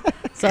feel sick?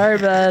 Sorry,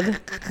 bud.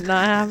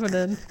 Not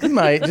happening. You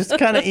might just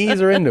kind of ease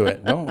her into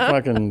it. Don't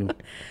fucking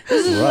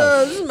This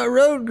is my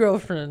road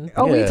girlfriend.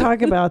 Oh, we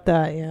talk about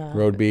that, yeah.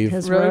 Road beef.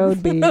 His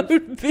road beef.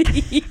 Road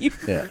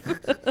beef. Yeah.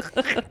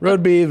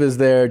 Road beef is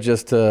there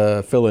just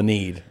to fill a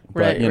need.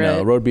 But,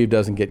 Right. road beef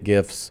doesn't get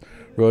gifts.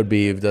 Road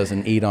beef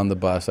doesn't eat on the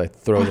bus. I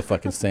throw the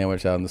fucking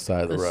sandwich out on the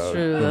side of the road.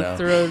 True. That's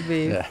the road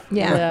beef.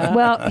 Yeah.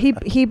 Well,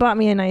 he bought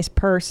me a nice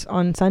purse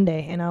on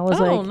Sunday, and I was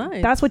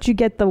nice. that's what you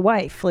get the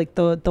wife, like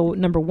the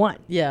number one.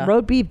 Yeah.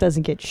 Road beef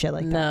doesn't get shit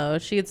like that. No,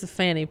 she gets a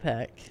fanny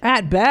pack.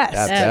 At best.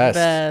 At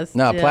best.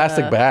 No,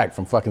 plastic bag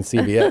from fucking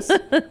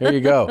CVS. Here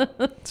you go.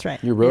 That's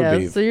right. Your road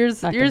beef. So you're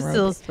Fucking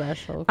still road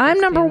special. I'm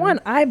number Christina. one.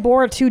 I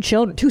bore two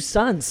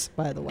sons,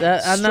 by the way.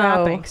 I know.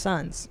 Strapping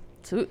sons.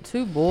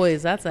 Two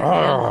boys. That's a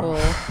handful.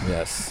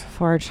 Yes.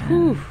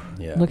 Fortunate.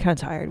 Yeah. Look how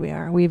tired we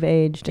are. We've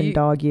aged in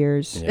dog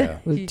years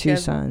with two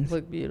guys sons.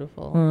 Look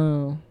beautiful.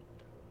 Oh.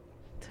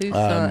 Two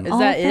sons. Is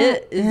that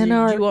it? Do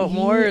you want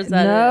more? Or is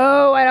that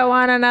no, I don't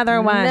want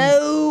another one.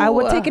 No. I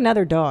would take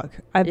another dog.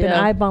 I've been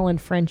Yeah. eyeballing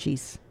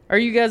Frenchies. Are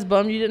you guys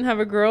bummed you didn't have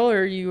a girl,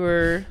 or you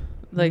were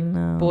like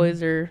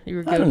boys, or you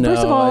were good? I don't know.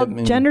 First of all, I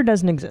mean- gender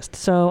doesn't exist,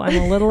 so I'm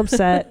a little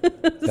upset.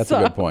 That's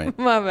a good point.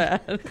 My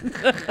bad.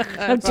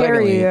 How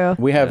dare you?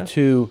 We have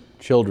 2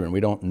 children.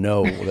 We don't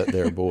know that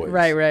they're boys.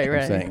 Right.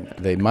 I'm saying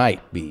they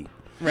might be.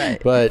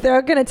 Right. But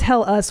They're going to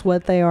tell us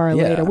what they are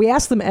Yeah. later. We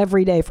ask them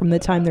every day from the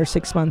time they're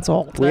 6 months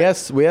old. we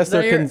ask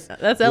their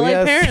That's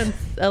LA parents.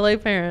 LA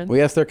parents.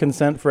 We ask their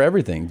consent for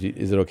everything.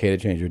 Is it okay to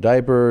change your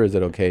diaper? Is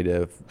it okay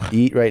to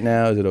eat right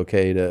now? Is it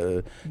okay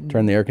to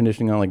turn the air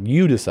conditioning on? Like,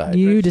 you decide.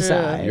 You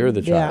decide. You're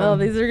the child.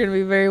 Oh, these are going to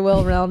be very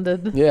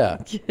well-rounded. Yeah.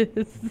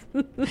 kids.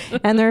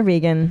 And they're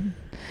vegan.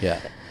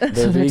 Yeah.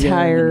 So they're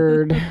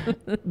tired.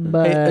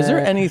 But Hey, is there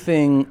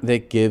anything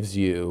that gives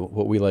you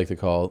what we like to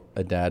call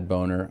a dad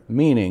boner?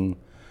 Meaning,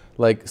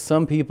 like,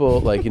 some people,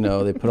 like,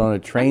 they put on a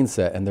train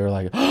set and they're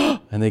like,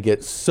 and they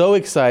get so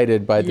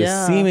excited by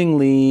this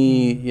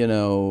seemingly,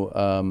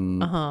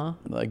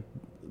 like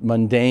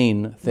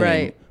mundane thing.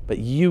 Right. But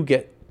you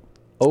get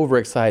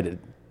overexcited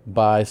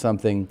by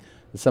something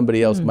that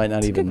somebody else might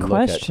not even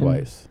look at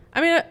twice.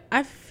 I mean,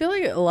 I feel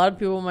like a lot of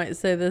people might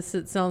say this.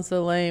 It sounds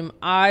so lame.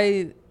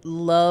 I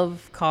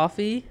love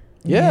coffee.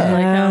 Yeah.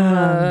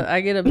 Like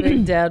I get a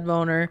big dad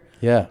boner.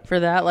 Yeah. For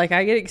that, like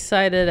I get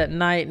excited at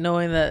night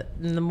knowing that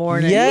in the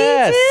morning,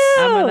 Yes.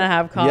 I'm gonna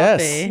have coffee.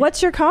 Yes.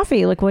 What's your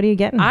coffee? Like, what are you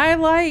getting? I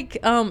like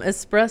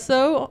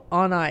espresso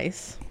on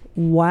ice.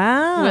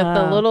 Wow. With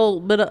a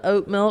little bit of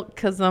oat milk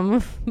because I'm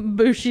a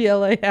bougie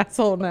LA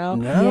asshole now.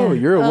 No,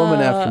 you're a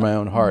woman after my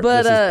own heart.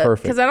 But, this is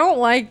perfect. because I don't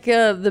like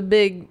the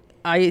big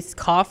iced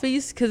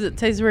coffees because it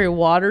tastes very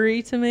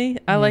watery to me.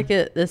 I like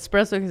it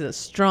espresso because it's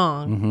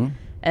strong.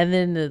 And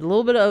then a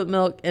little bit of oat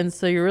milk, and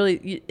so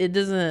it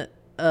doesn't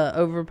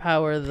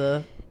overpower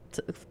the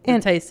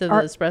taste of the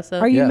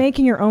espresso. Are you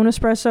making your own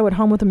espresso at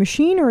home with a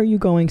machine, or are you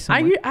going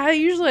somewhere? I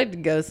usually like to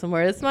go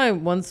somewhere. It's my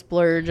one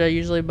splurge I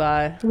usually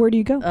buy. Where do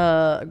you go?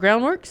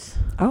 Groundworks.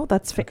 Oh,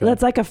 that's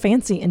that's like a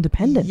fancy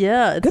independent.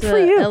 Yeah, it's good for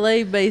you.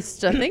 LA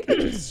based. I think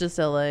it's just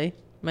LA,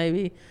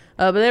 maybe.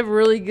 But they have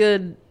really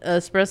good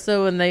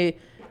espresso, and I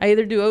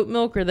either do oat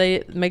milk or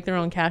they make their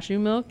own cashew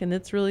milk, and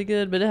it's really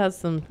good. But it has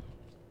some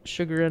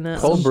sugar in it.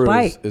 Cold brew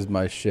is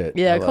my shit.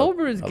 Yeah, cold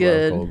brew is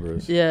good. I love cold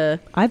brews. Yeah.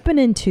 I've been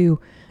into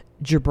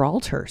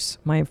Gibraltar's.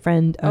 My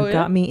friend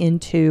got me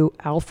into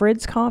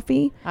Alfred's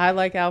coffee. I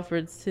like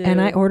Alfred's too.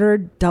 And I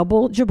ordered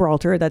double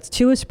Gibraltar. That's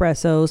 2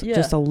 espressos,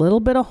 just a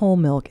little bit of whole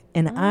milk.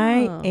 And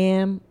I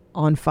am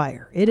on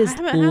fire. It is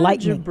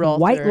lightning.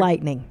 White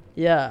lightning.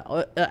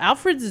 Yeah.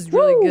 Alfred's is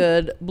really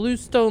good.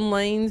 Bluestone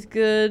Lane's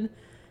good.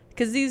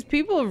 Because these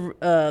people,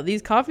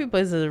 these coffee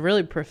places have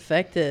really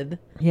perfected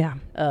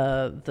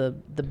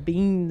the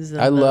beans.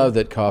 And I love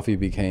that coffee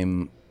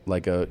became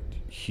like a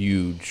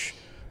huge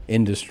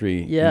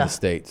industry in the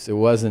States. It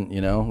wasn't,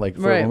 like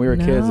when we were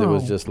kids, it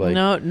was just like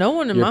no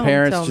one in your my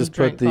parents hometown just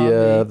drank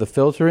put the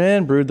filter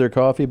in, brewed their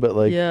coffee, but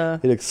like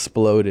it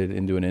exploded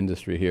into an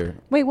industry here.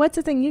 Wait, what's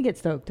the thing you get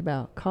stoked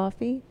about?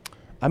 Coffee?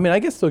 I mean, I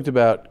get stoked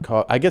about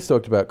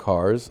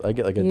cars. I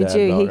get like a dad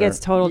too. boner. He gets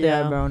total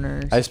dad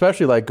boners. I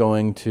especially like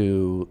going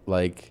to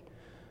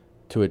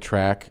a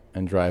track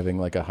and driving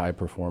like a high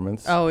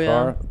performance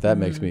car. That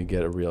makes me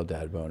get a real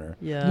dad boner.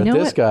 Yeah. But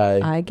this guy,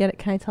 I get it.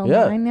 Can I tell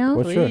Yeah. mine now?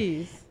 Well, sure.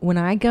 Please. When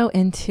I go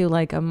into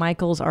like a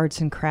Michael's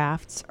Arts and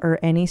Crafts or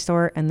any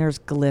store and there's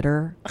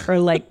glitter or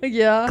like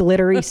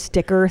glittery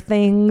sticker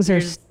things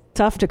or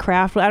stuff to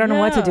craft, I don't know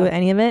what to do with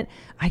any of it.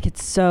 I get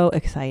so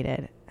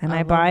excited. And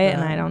I buy it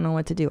and I don't know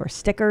what to do. Or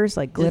stickers,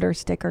 like glitter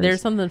stickers.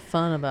 There's something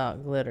fun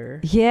about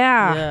glitter.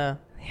 Yeah.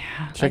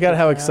 check out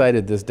how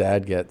excited this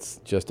dad gets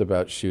just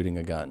about shooting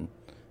a gun.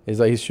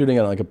 He's shooting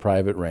at like a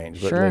private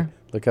range. But Sure.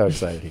 look how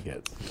excited he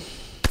gets.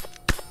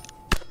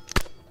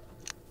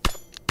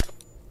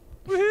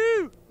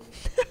 Woohoo!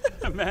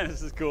 Man,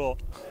 this is cool.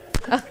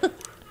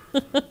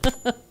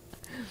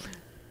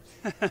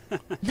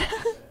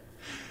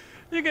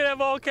 You can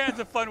have all kinds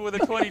of fun with a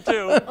 22.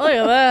 Look at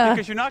that.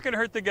 Because you're not going to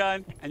hurt the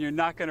gun, and you're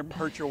not going to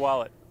hurt your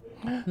wallet.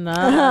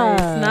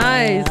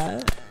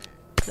 Nice.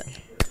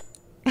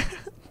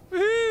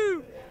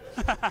 Woo!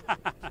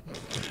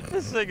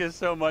 This thing is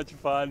so much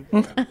fun.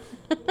 This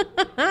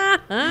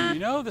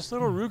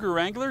little Ruger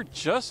Wrangler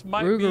just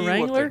might be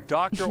what the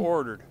doctor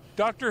ordered.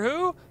 Doctor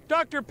who?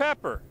 Dr.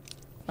 Pepper.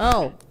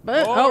 Oh,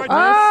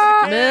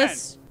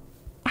 miss.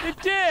 It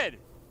did.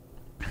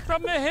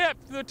 From the hip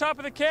to the top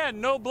of the can,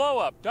 no blow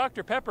up.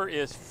 Dr. Pepper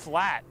is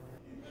flat.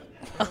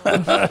 It's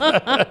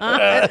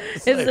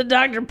the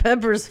Dr.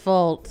 Pepper's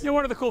fault.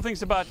 One of the cool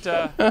things about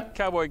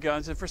cowboy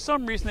guns is for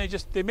some reason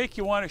they make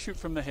you want to shoot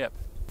from the hip.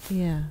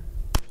 Yeah.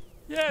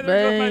 Yeah,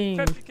 there's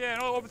my Pepsi can.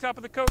 Oh, over the top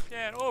of the Coke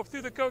can. Oh,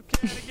 through the Coke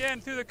can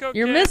again, through the Coke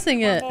You're can.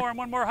 missing it. One more and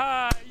one more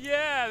high.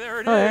 Yeah, there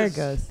it is. Oh, there it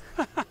goes.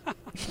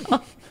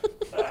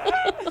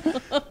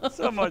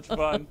 So much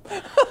fun.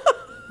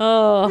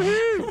 Oh,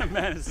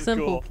 Man, this is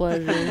simple cool.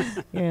 pleasures.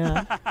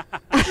 Yeah.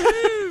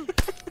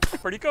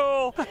 Pretty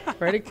cool.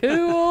 Pretty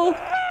cool.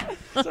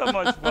 So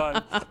much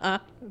fun.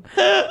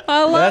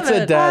 I love That's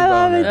it. a dad I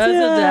love boner. it. That's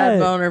a dad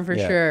boner for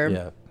Yeah, sure.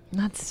 Yeah.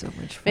 That's so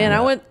much fun.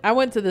 Man, I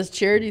went to this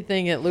charity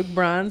thing at Luke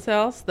Bryan's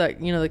house, that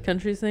the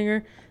country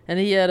singer, and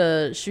he had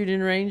a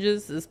shooting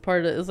ranges as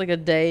part of it was like a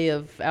day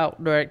of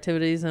outdoor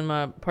activities, and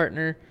my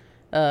partner,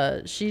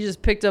 she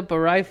just picked up a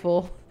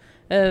rifle,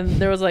 and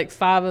there was like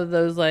 5 of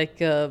those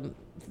like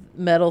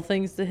metal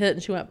things to hit,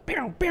 and she went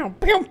pew pew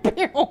pew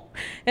pew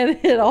and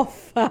hit all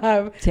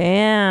 5.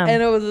 Damn.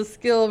 And it was a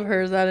skill of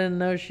hers I didn't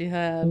know she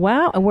had.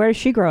 Wow. And where did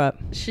she grow up?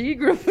 She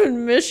grew up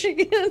in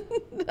Michigan.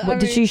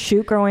 Did she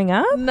shoot growing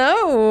up?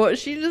 No,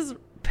 she just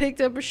picked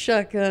up a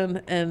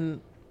shotgun and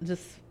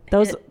just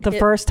the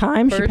first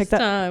time she picked up.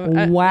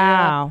 time.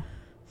 Wow.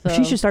 Yeah.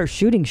 She So- should start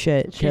shooting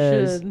shit. She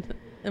 'cause- should.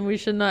 And we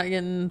should not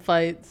get in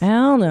fights.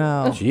 Hell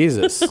no.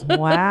 Jesus.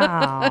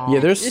 Wow.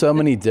 Yeah, there's so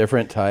many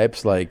different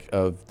types like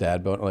of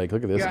dad bone. Like,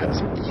 look at this Got guy.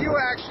 some Q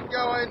action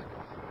going.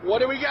 What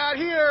do we got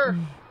here?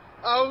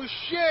 Oh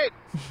shit!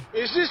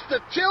 Is this the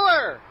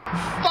tiller?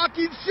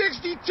 Fucking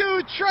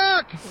 62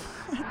 truck!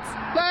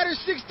 Ladder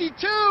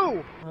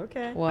 62!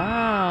 Okay.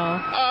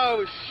 Wow.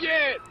 Oh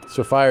shit! It's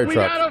a fire We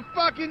truck. got a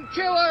fucking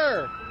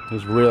tiller!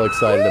 He's real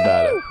excited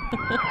about it.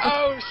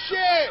 Oh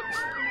shit!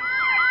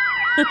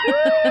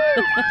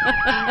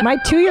 My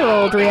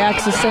 2-year-old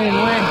reacts the same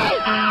way.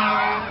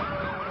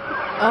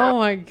 Oh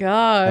my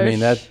gosh. I mean,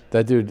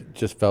 that dude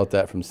just felt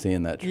that from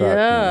seeing that truck.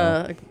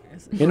 Yeah.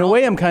 In a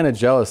way, I'm kind of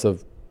jealous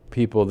of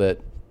people that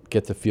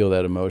get to feel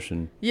that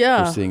emotion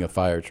Yeah. for seeing a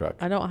fire truck.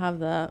 I don't have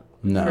that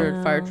No.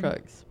 for fire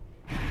trucks.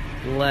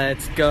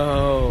 Let's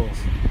go.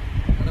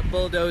 Got a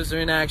bulldozer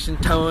in action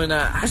towing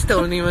I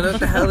still don't even know what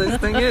the hell this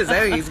thing is. I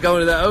think he's going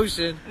to the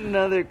ocean.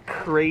 Another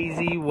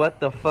crazy, what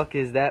the fuck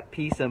is that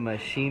piece of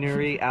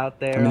machinery out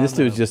there? I mean, this on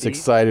the dude's just beach?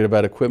 excited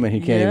about equipment he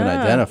can't even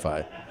Yeah.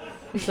 identify.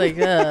 It's like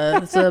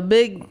it's a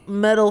big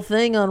metal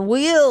thing on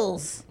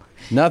wheels.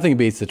 Nothing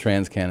beats the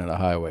Trans-Canada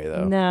Highway,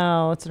 though.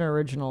 No, it's an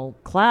original.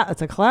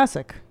 It's a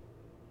classic.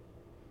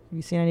 Have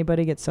you seen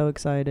anybody get so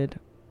excited?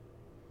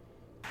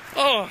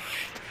 Oh,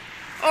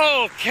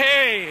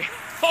 okay.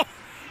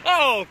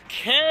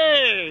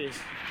 Okay.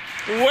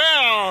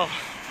 Well,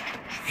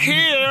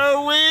 here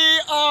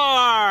we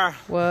are.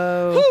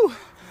 Whoa. Whew.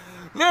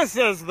 This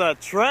is the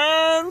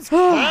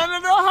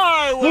Trans-Canada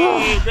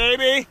Highway,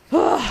 baby.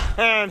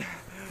 And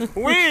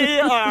we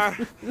are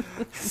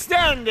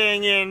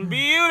standing in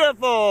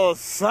beautiful,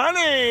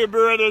 sunny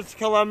British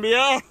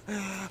Columbia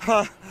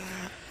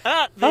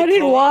at the I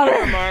need water.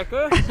 kilometer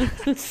marker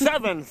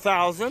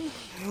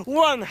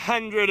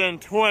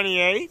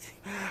 7,128.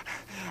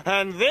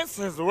 And this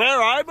is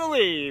where I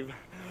believe,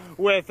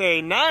 with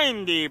a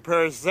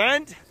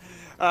 90%,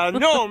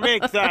 no,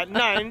 make that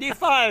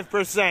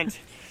 95%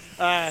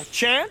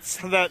 chance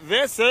that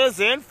this is,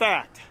 in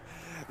fact,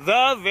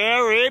 the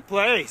very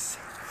place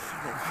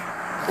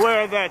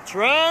where the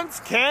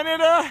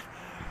Trans-Canada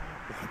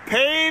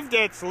paved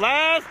its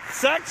last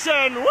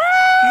section.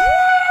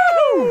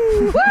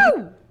 Woo!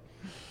 Woo!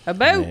 A boat.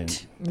 Man,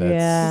 that's-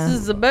 Yeah. This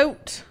is a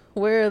boat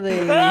where they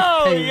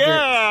Oh, paved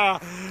yeah.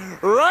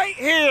 Right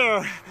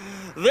here.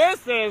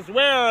 This is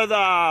where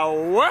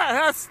the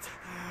West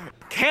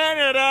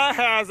Canada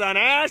has an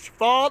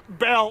asphalt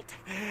belt.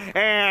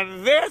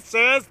 And this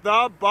is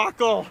the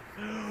buckle.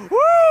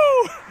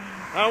 Woo!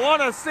 I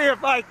want to see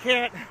if I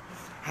can't.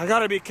 I got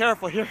to be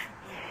careful here.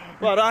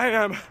 But I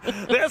am.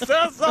 This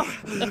is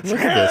the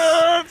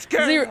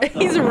Trans-Canada.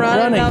 He's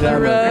running down the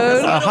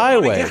road. A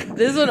highway.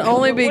 This would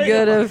only be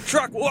good if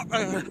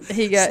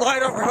he got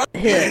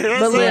hit.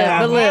 But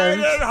live.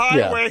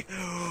 Highway.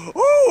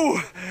 Ooh,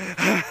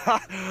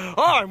 oh,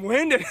 I'm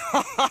winded.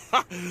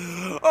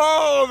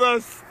 Oh,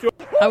 the.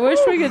 I wish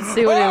we could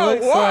see what it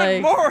looks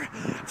like. One more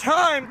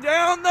time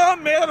down the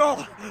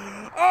middle.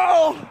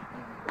 Oh.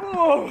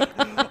 Oh,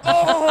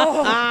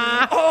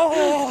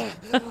 oh,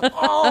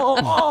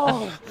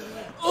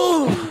 oh,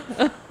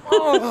 oh,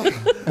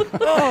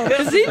 oh,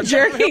 Is he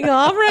jerking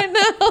off right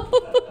now?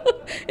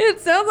 It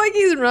sounds like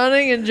he's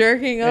running and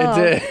jerking off.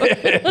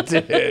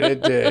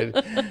 It did.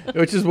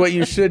 Which is what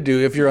you should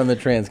do if you're on the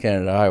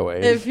Trans-Canada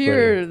Highway. If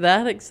you're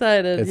that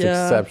excited, It's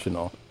yeah.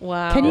 exceptional.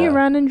 Wow. Can you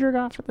run and jerk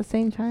off at the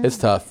same time? It's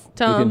tough. You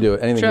Tom, can do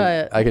it. Anything. try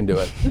it. I can do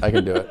it. I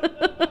can do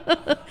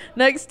it.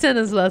 Next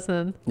tennis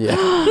lesson. Yeah.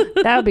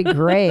 That would be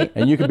great.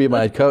 And you could be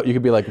my coach. You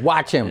could be like,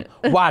 watch him.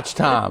 Watch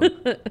Tom.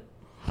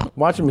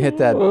 Watch him hit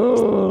that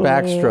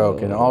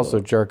backstroke and also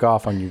jerk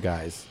off on you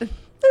guys.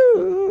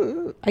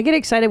 I get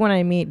excited when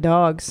I meet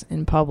dogs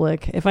in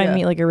public. If I Yeah.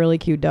 meet like a really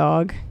cute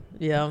dog,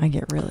 Yeah. I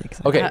get really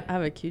excited. Okay. I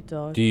have a cute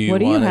dog. Do you What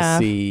do you want to have?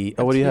 see?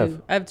 Oh, what do you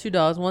have? I have 2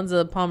 dogs. One's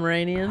a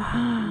Pomeranian,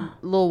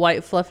 little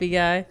white fluffy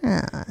guy,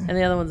 and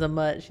the other one's a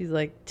mutt. She's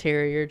like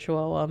terrier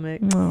chihuahua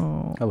mix.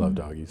 Oh, I love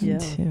doggies. Yeah,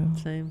 too.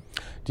 same.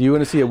 Do you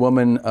want to see a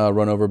woman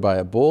run over by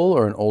a bull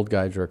or an old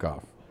guy jerk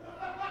off?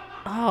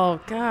 Oh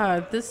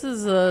God, this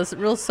is a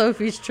real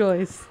Sophie's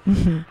choice.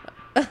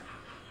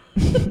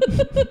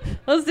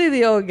 Let's do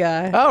the old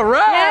guy. All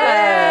right.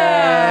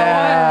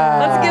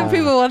 Yeah. Let's give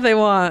people what they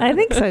want. I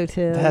think so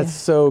too. That's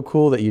so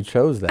cool that you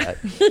chose that.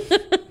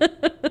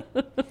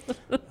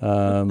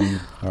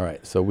 All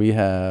right, so we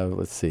have.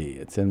 Let's see.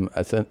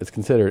 It's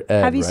considered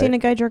Ed. Have you right? seen a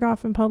guy jerk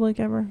off in public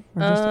ever?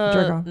 Or just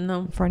jerk off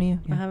no. in front of you?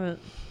 I haven't.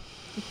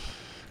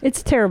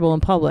 It's terrible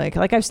in public.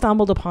 Like I've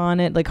stumbled upon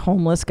it, like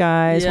homeless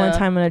guys. Yeah. One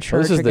time in a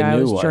church, a guy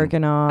was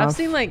jerking off. I've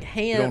seen like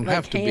don't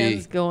have to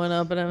hands be going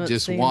up, but I haven't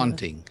just seen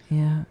wanting.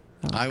 Yeah.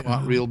 I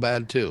want real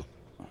bad too.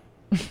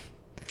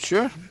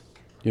 Sure.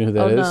 You know who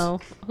that is? No.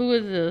 Who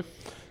is this?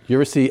 You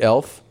ever see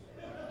Elf?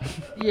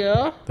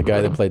 Yeah. The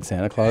guy that played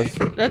Santa Claus?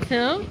 That's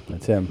him?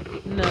 That's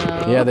him. No.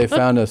 Yeah, they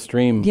found a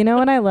stream. You know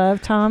what I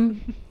love,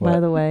 Tom, by What?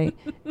 the way,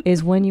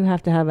 is when you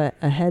have to have a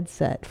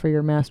headset for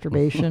your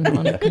masturbation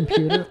on a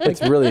computer.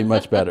 It's really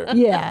much better.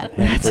 Yeah.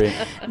 Hands-free.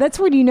 That's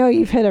when you know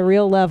you've hit a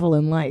real level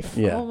in life.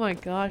 Yeah. Oh my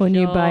gosh. When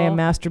you buy a y'all.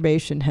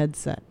 masturbation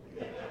headset.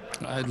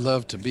 I'd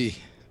love to be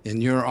in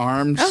your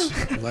arms,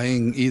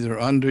 laying either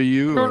under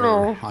you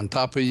or on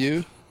top of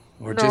you,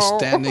 or just No.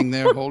 standing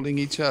there holding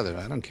each other.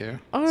 I don't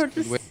care. Oh,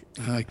 just... Wait,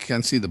 I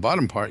can't see the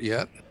bottom part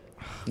yet.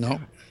 No,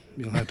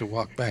 you'll have to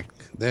walk back.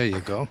 There you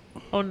go.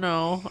 Oh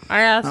no.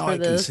 I asked Now for I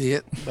can this. see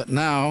it, but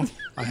now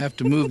I have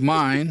to move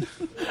mine.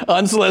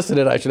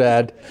 Unsolicited, I should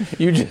add.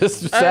 You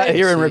just sat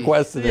here and see.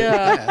 requested it.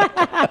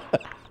 Yeah.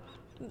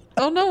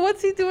 Oh no,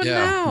 what's he doing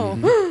Yeah. now?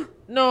 Mhm.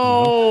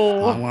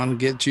 No. I want to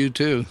get you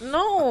too.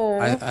 No.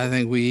 I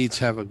think we each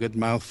have a good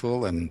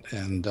mouthful, and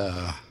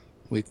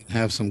we can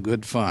have some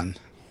good fun.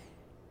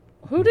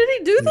 Who did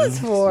he do this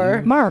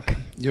for? Mark.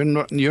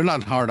 You're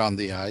not hard on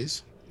the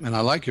eyes, and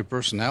I like your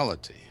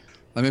personality.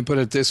 Let me put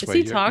it this Is way.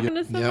 he talking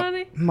to somebody?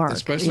 Yep. Mark,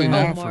 Especially yeah.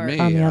 now Oh, for Mark. me.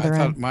 On the I other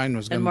thought end. mine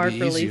was And going to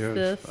Mark be easier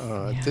released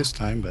this? at this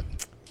time, but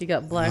He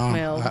got no,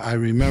 blackmailed. I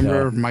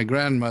remember my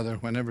grandmother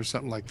whenever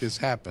something like this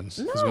happens.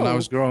 'Cause when I No.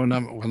 was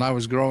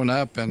growing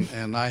up,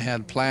 and I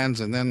had plans,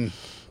 and then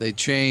they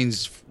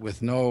changed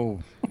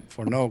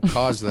for no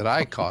cause that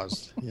I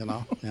caused,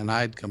 and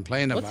I'd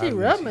complain What's about he it.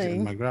 rubbing?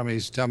 And my grandma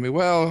used to tell me,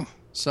 "Well,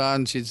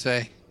 son," she'd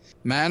say,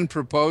 "man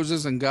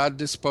proposes and God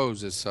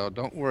disposes, so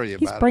don't worry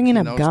He's about bringing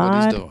it. up He knows what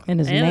he's God doing." and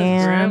his And his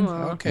man.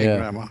 grandma. Okay, Yeah.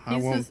 Grandma, I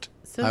He's won't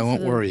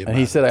sensitive. worry about And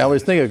he it. said, I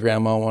always think of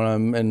Grandma when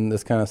I'm in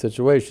this kind of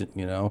situation,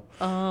 Oh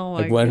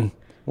my Like when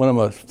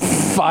I'm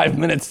 5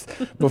 minutes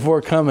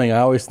before coming, I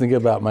always think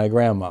about my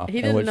grandma. He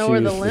and didn't what know she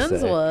where the used to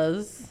lens say.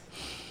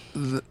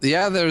 was.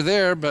 Yeah, they're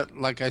there, but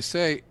like I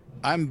say,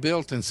 I'm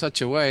built in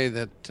such a way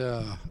that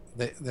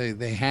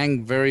they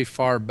hang very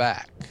far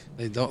back.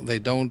 They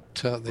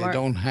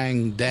don't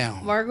hang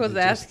down. Mark was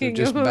They're asking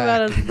just him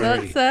about back, his very,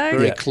 nutsack.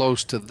 very Yeah.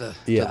 close to the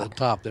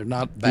top. They're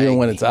not baggy. Even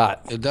when it's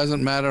hot. It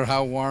doesn't matter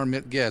how warm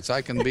it gets.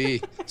 I can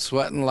be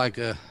sweating like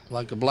a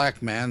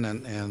black man,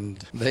 and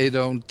they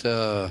don't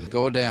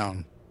go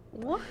down.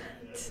 What?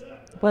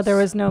 Well, there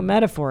was no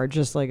metaphor,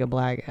 just like a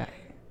black guy.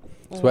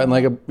 Sweating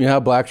like you know how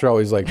blacks are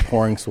always like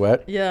pouring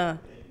sweat? Yeah.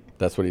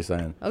 That's what he's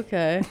saying.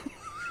 Okay.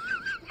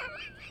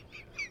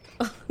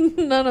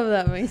 None of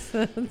that makes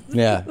sense.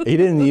 Yeah, he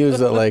didn't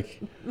use it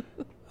like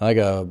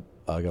a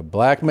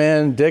black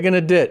man digging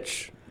a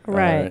ditch.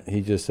 Right.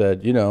 He just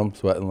said, I'm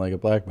sweating like a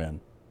black man.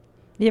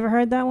 You ever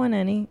heard that one,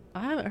 Annie?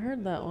 I haven't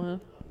heard that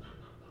one.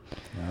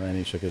 And then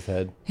he shook his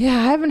head. Yeah,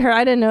 I haven't heard.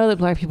 I didn't know that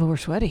black people were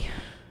sweaty.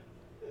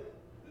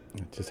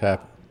 It just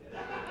happened.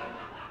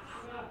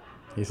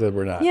 He said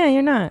we're not. Yeah,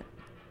 you're not.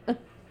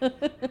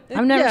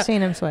 I've never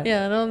seen him sweat.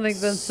 Yeah, I don't think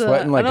that's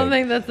Sweating like I don't a-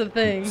 think that's a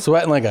thing.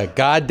 Sweating like a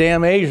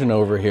goddamn Asian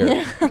over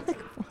here.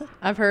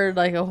 I've heard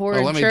like a whore Well,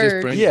 in let me church.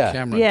 just bring Yeah. the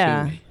camera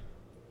Yeah. to me.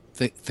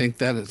 Think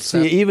that it's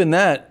See, even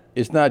that,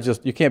 it's not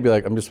just, you can't be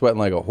like, I'm just sweating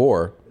like a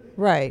whore.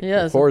 Right.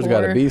 Yeah, it's a Whore's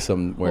got to whore- be whore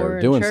somewhere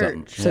in doing church.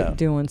 something. So Yeah.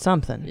 doing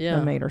something Yeah.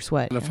 that made her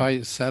sweat. If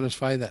I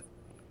satisfy that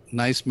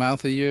nice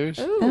mouth of yours,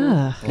 Ugh.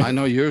 well, I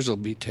know yours will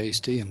be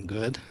tasty and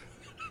good.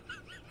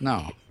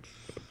 No.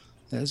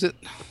 Is it?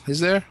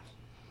 Is there?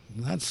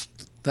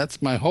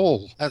 That's my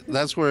hole.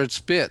 That's where it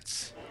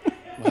spits.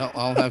 Well,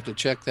 I'll have to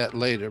check that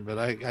later, but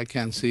I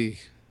can see.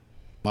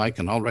 I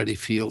can already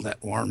feel that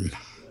warm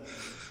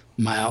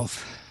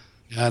mouth.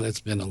 God, it's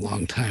been a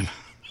long time.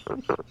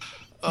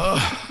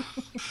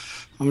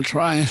 I'm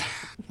trying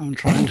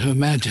to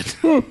imagine.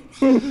 God,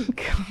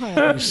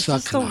 You're it's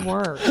just sucking the on it.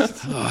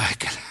 worst. Oh, I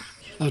can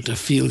love to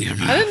feel your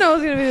mouth. I didn't know it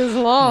was gonna be this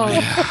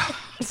long.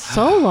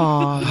 So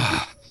long.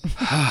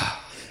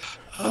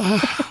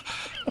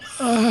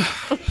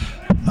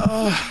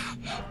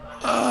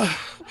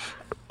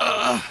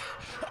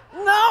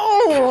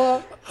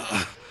 No.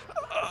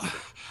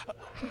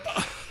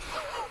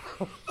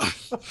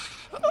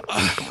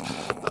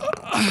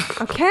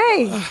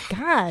 Okay.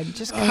 God,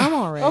 just come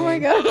already. Oh my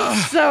God,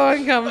 it's so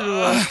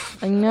uncomfortable.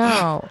 I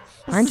know.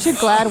 Aren't you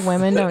glad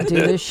women don't do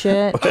this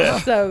shit? I'm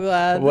so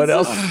glad. What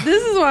else?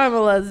 This is why I'm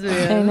a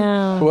lesbian. I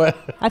know. What?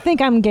 I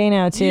think I'm gay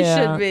now too. You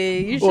should be.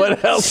 You should.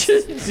 What else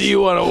do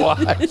you want to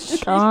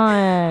watch?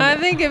 God. I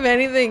think if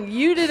anything,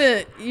 you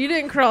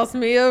didn't cross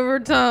me over,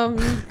 Tom.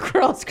 You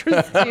crossed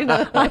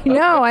Christina. I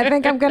know. I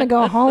think I'm gonna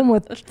go home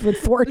with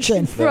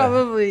Fortune.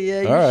 Probably,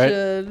 yeah. You All right.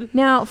 should.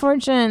 Now,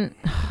 Fortune,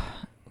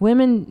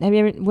 women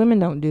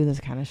don't do this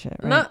kind of shit,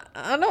 right? No,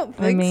 I don't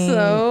think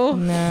so.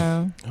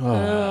 No.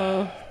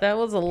 No, that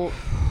was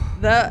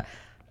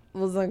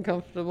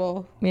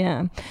uncomfortable.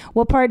 Yeah.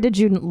 What part did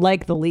you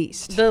like the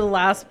least? The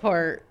last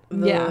part.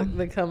 Yeah.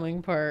 The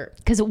coming part.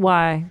 Because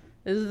why?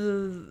 It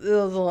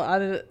was a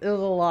lot. It was a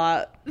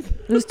lot.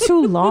 It was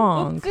too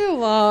long. Too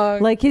long.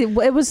 Like it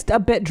was a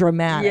bit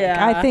dramatic.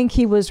 Yeah. I think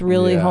he was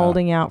really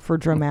holding out for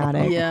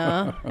dramatic.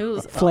 Yeah. It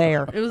was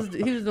flair. He was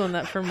doing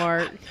that for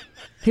Mark.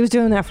 He was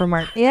doing that for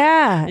Mark.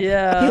 Yeah.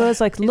 Yeah. He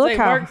was like, He's look like,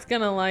 how Mark's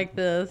gonna like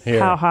this.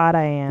 Here. how hot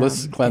I am.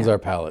 Let's cleanse our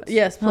palates.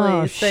 Yes, please.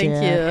 Oh,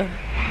 Thank shit.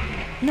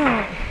 you.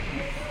 No.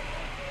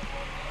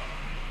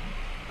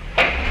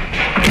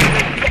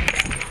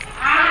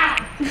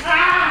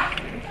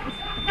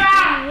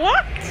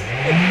 What?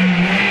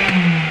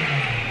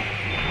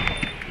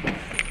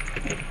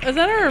 Is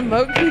that a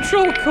remote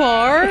control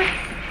car?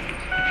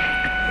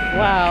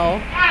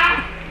 Wow.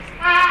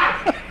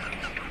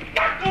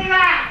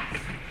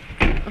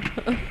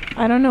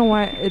 I don't know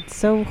why it's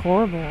so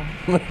horrible.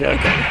 Look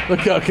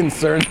how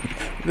concerned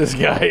this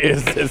guy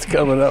is. It's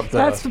coming up.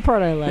 That's the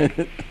part I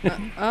like.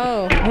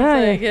 Oh.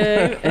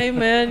 Yeah. Hey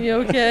man, you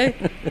okay?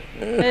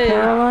 Hey.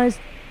 Paralyzed.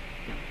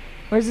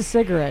 Where's the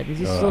cigarette? Is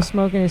he still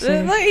smoking his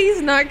cigarette? Like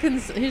he's not.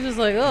 He's just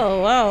like,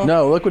 oh wow.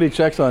 No, look what he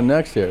checks on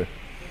next here.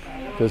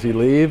 Because he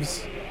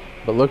leaves,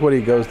 but look what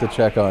he goes to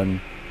check on,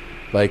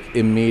 like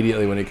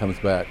immediately when he comes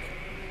back.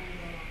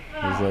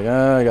 He's like,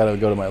 I gotta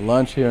go to my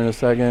lunch here in a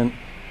second.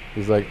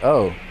 He's like,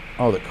 oh,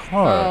 the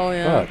car. Oh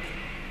yeah. Fuck.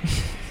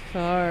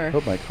 Car.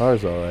 Hope my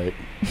car's all right.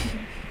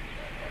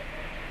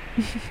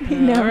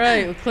 All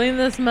right, we'll clean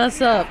this mess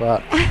up.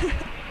 Fuck.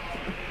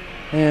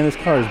 Man, this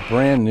car is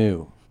brand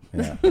new.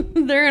 Yeah.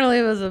 They're gonna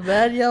leave us a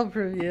bad Yelp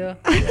review.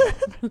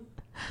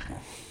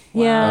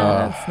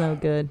 Yeah, that's no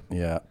good.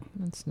 Yeah.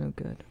 That's no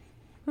good.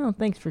 Well,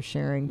 thanks for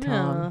sharing,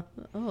 Tom.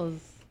 Yeah,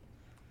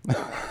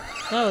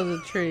 that was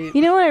a treat.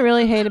 You know what I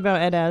really hate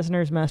about Ed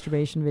Asner's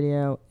masturbation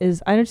video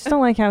is I just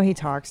don't like how he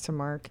talks to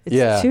Mark.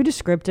 It's too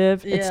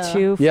descriptive. Yeah. It's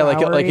too Yeah,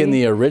 flowery. like in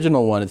the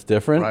original one, it's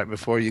different. Right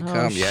before you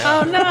come,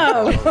 yeah. Oh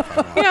no!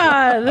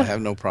 God. I have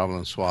no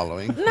problem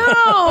swallowing.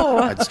 No!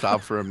 I'd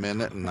stop for a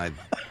minute and I'd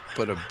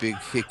put a big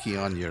hickey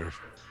on your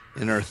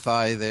inner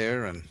thigh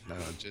there and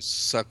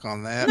just suck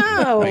on that.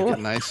 No. And make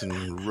it nice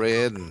and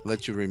red and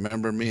let you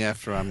remember me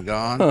after I'm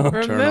gone. Turn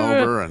Remember-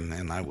 over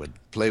and I would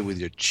play with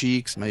your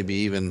cheeks, maybe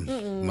even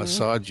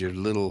massage your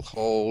little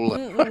hole.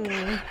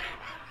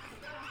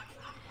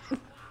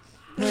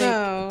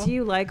 No. Do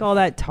you like all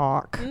that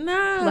talk?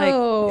 No. Like,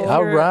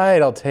 All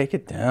right, I'll take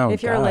it down.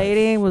 if your guys.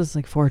 lady was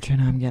like,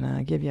 Fortune, I'm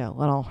gonna give you a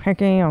little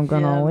hickey. I'm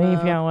gonna Yeah,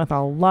 leave no. you with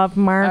a love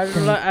mark.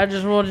 I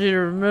just want you to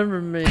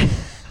remember me.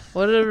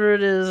 Whatever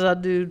it is I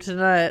do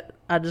tonight,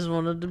 I just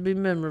want it to be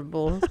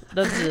memorable.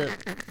 That's it.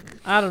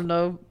 I don't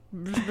know.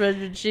 Spread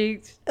your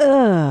cheeks.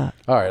 Ugh.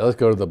 All right, let's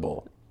go to the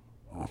bowl.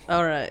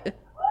 All right.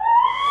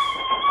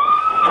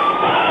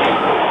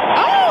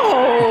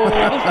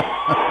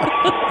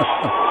 Oh!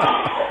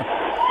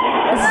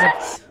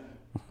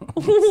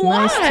 It's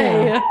Why? nice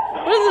too.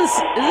 What is this?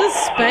 Is this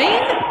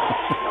Spain?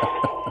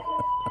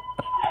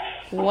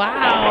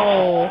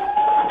 Wow.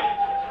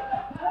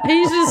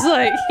 He's just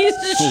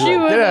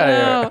shooing Get out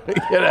out. of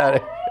here. Get out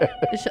of here.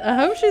 I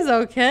hope she's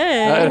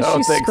okay. I don't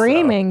She's think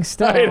screaming so.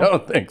 still. I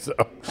don't think so.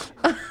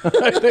 I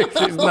think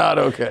she's not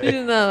okay.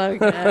 She's not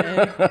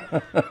okay.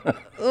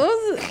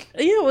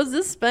 Was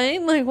this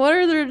Spain? Like, what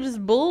are there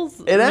just bulls?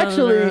 It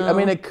actually, I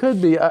mean, it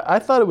could be. I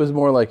thought it was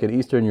more like an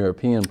Eastern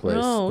European place.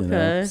 Oh, okay. You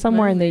know?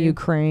 Somewhere in the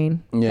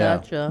Ukraine. Yeah.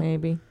 Gotcha.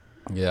 Maybe.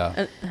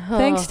 Yeah.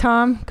 Thanks,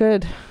 Tom.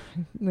 Good.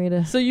 Way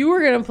to. So you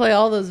were gonna play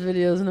all those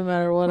videos no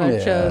matter what I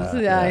Yeah, chose.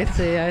 Yeah,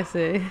 yeah. I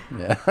see.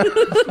 Yeah.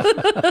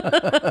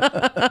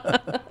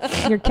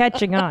 You're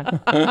catching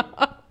on.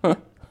 All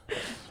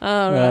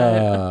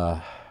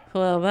right.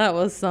 Well, that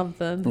was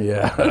something.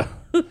 Yeah.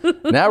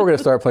 Now we're gonna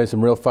start playing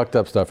some real fucked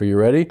up stuff. Are you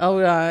ready? Oh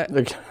yeah.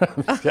 I'm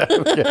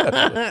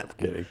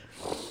kidding.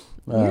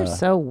 You're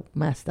so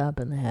messed up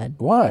in the head.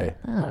 Why?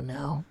 I don't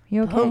know.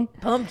 You okay?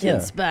 Pumpkin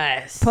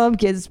spice.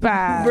 Pumpkin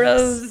spice.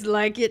 Bros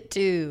like it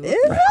too.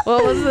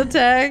 What was the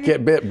tag?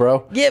 Get bit, bro.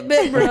 Get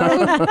bit, bro.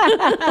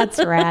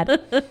 That's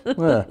rad.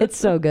 Yeah. It's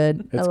so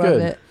good. It's I love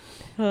good. it.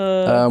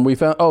 We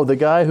found the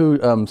guy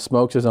who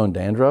smokes his own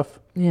dandruff.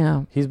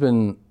 Yeah. He's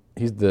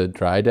the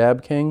dry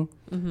dab king,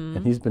 Mm-hmm.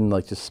 and he's been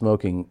like just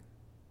smoking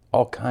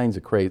all kinds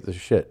of crazy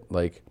shit.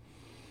 Like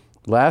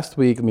last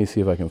week, let me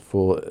see if I can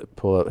pull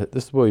up.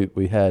 This is what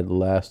we had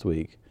last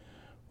week.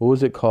 What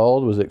was it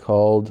called? Was it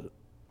called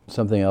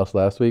something else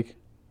last week?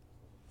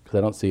 because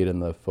I don't see it in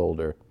the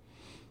folder.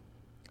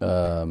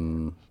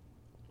 Remember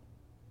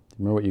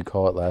what you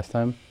call it last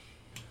time?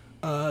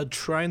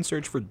 Try and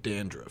search for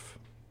dandruff.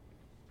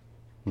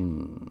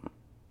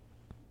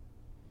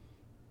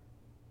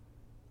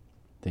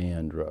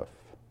 Dandruff.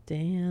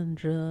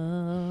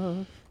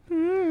 Dandruff.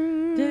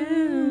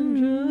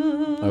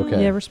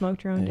 Okay. You ever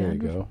smoked your own There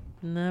dandruff? you go.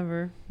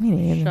 Never. Me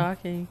neither.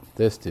 Shocking.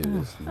 This dude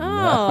is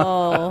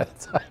Oh.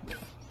 nuts.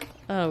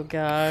 Oh,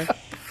 gosh.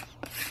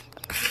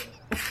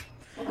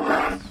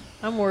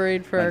 I'm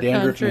worried for My our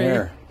dandruff country. in the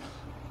air.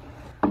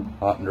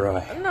 Hot and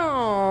dry.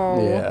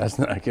 No. Yeah, that's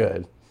not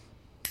good.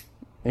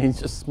 He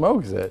just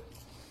smokes it,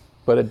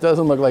 but it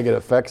doesn't look like it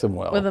affects him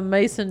well. With a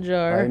mason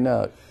jar. I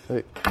know.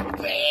 Bam!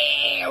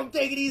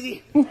 Take it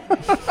easy.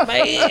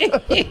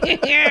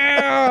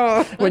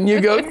 When you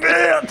go,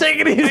 take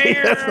it easy.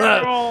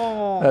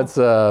 That's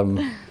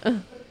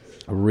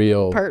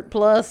real. Pert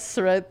plus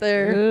right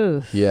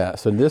there. Yeah.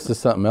 So this is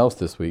something else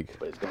this week.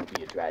 But it's gonna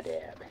be a dry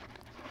dab.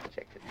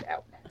 Check this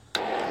out.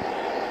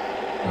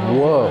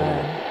 Whoa.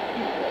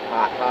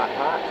 Hot, hot,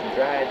 hot.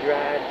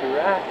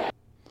 Dry.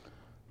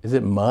 Is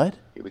it mud?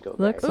 Here we go.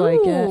 Looks guys. like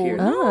it. Cheers.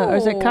 Oh,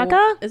 is it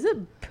caca? Is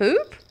it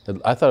poop?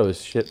 I thought it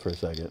was shit for a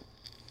second.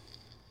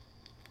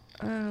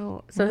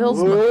 Oh, so he'll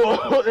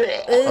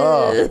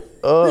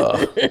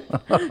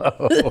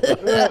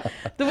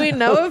Do we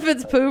know if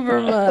it's poop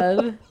or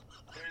mud?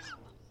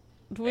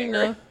 Do we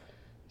know?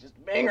 Just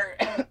banger.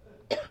 I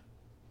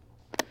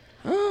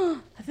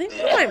think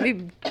it might be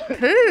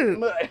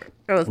poop.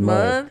 Oh, it's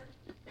mud?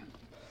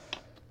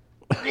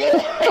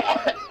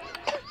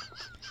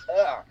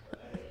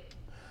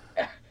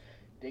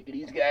 Take it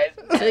easy, guys.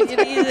 Take it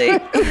easy.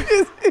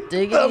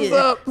 Take it easy.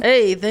 Up.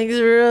 Hey, thanks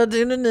for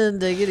tuning in.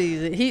 Take it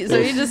easy.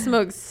 So he just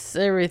smokes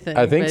everything.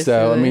 I think so.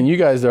 I basically. mean, you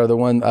guys are the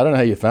one. I don't know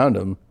how you found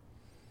him.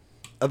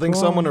 I think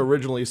someone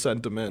originally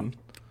sent him in.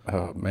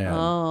 Oh man.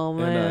 Oh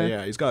man. And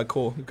yeah, he's got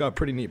a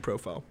pretty neat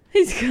profile.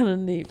 He's got a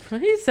neat.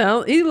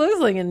 He looks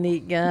like a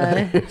neat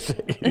guy.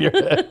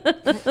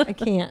 I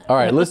can't. All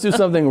right, let's do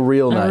something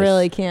real nice. I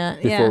really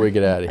can't. Before we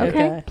get out of here.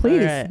 Okay,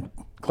 please. All right.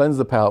 Cleanse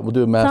the palate. We'll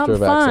do a master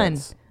Sounds of fun.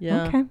 accents.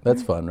 Yeah. Okay.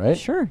 That's fun, right?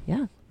 Sure.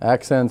 Yeah.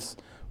 Accents.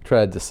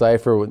 Try to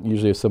decipher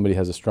usually if somebody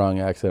has a strong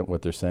accent,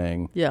 what they're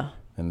saying. Yeah.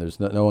 And there's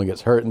no one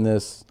gets hurt in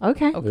this.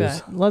 Okay.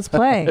 There's- Let's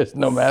play. There's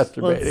no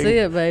masturbating. Let's see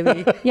it,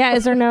 baby. Yeah,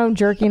 is there no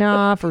jerking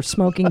off or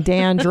smoking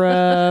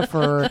dandruff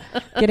or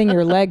getting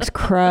your legs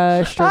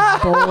crushed or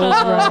bulls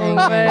running?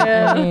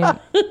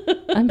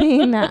 I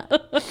mean,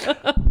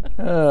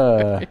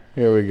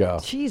 Here we go.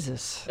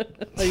 Jesus.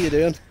 How you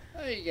doing?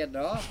 How you getting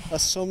on? A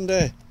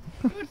someday.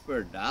 Good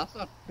for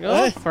nothing.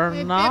 Good for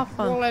nothing.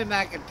 Fully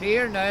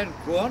McAteer now in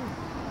Quinn.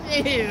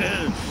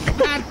 Jesus,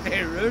 that's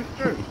a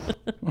rooster.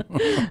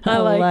 I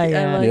like it.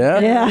 I like Yeah?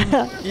 it.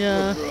 Yeah.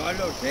 Yeah. Royal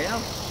Hotel.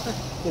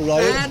 The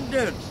Royal.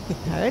 Bandit.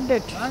 Heard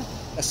it. Huh?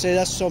 I say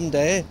that's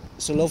someday.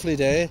 It's a lovely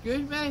day.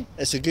 Excuse me?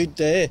 It's a good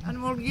day.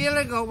 And we'll get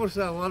a go with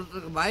someone to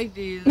bite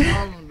these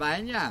all in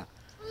Banya.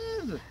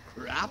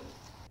 Crap.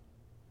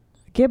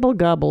 Gibble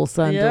gobble,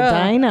 son. Yeah.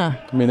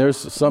 Dinah. I mean, there's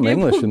some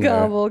English in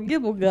there. Gobble,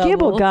 gibble gobble.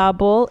 Gibble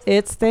gobble.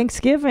 It's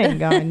Thanksgiving.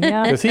 Going,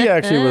 yeah. Because he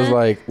actually was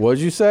like,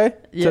 what'd you say?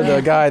 Yeah. To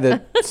the guy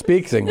that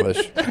speaks English.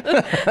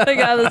 The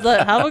guy was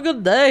like, have a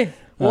good day.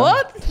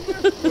 What?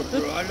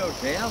 Royal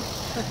Hotel.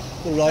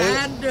 The Royal.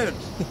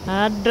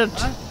 Bandit.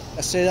 I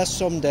say that's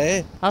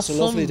someday. It's a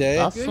lovely day.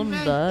 That's some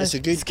day. It's a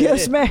good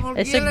Excuse day. me. We'll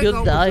It's get a good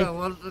go with day.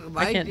 someone to I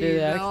bite can't do the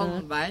these all in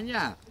accent.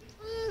 Banya.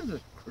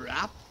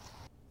 Crap.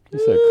 He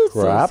said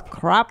crap.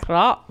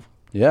 Crap.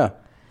 Yeah.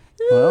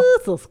 Well,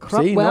 This is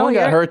crap. see, Well, no one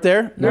got you're- hurt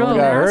there. No one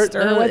got hurt.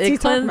 master. What's he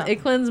It talking about?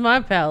 cleansed my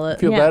palate.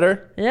 Feel Yeah.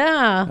 better?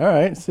 Yeah. All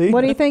right, see?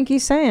 What do you think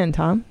he's saying,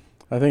 Tom?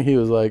 I think he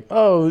was like,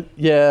 oh,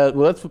 yeah,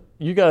 well,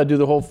 you got to do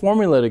the whole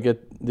formula to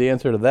get the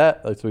answer to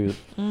that. That's what he was.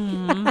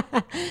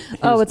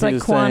 Oh, was- it's he like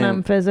was quantum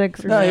saying-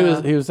 physics. Or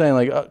No, he was saying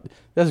like,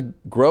 that's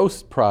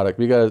gross product.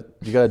 You got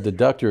to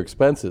deduct your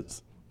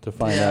expenses to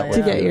find out what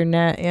to get your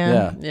net.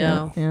 Yeah.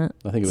 Yeah. Yeah.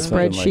 I think it was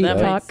Spreadsheet something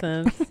like that.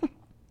 That makes sense.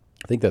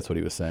 I think that's what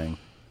he was saying.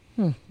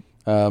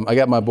 I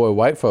got my boy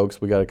White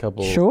Folks. We got a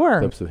couple Sure.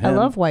 clips of I him.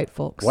 love White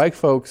Folks. White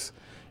Folks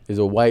is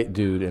a white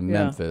dude in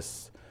Yeah.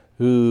 Memphis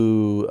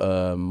who,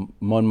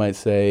 one might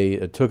say,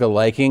 took a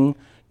liking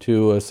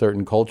to a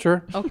certain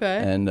culture. Okay.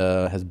 And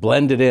has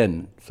blended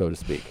in, so to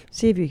speak.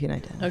 See if you can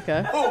identify.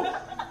 Okay. Oh,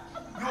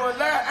 you a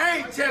lie? I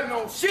ain't telling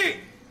no shit.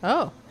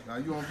 Oh. Now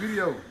you on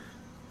video.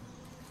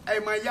 Hey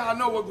man, y'all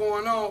know what's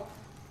going on.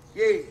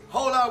 Yeah,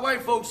 whole lot of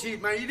white folks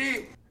shit, man. You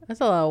did?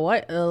 That's a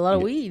lot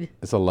of weed.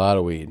 It's a lot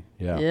of weed.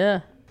 Yeah. Yeah.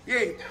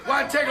 Yeah.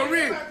 Why take a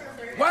risk?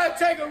 Why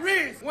take a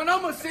risk when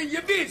I'ma send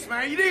your bitch,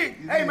 man? You did?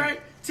 Hey man,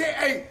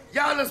 hey,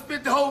 y'all done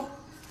spit the whole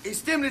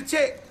extended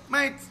check,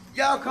 man.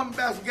 Y'all come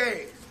back some gas.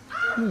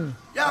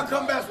 Y'all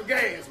come back some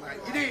gas, man.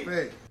 You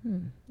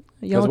did?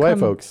 Because white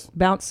folks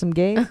bounce some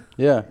gay.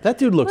 Yeah, that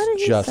dude looks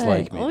just say?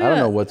 like me. Oh, I don't yeah.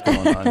 know what's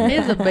going on. He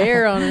has a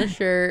bear on his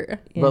shirt.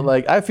 But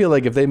like, I feel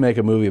like if they make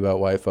a movie about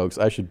white folks,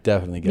 I should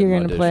definitely get. You're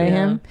an gonna play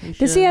audition. him.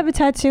 Does he have a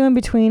tattoo in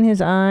between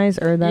his eyes,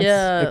 or that's?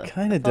 Yeah, It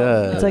kind of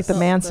does. It's like the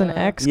Manson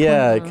X.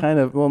 Yeah, it kind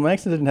of. Well,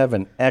 Manson didn't have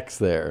an X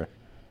there.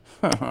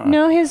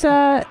 No, his it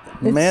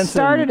Manson,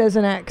 started as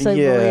an X, I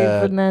believe,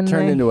 and then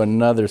turned they- into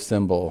another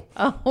symbol.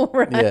 Oh,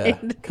 right. Yeah,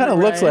 kind of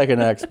looks like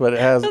an X, but it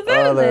has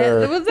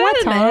other. Was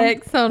that an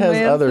X on has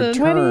Manson? other turns.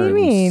 What do you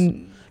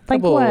mean? Like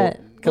Couple- what?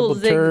 Couple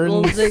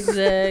Little turns.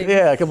 zigzags.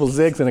 Yeah, a couple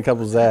zigs and a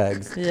couple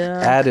zags. Yeah.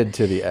 Added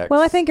to the X.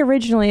 Well, I think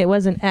originally it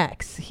was an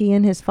X. He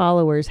and his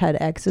followers had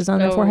X's on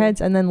their Oh.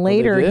 foreheads, and then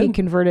later he did?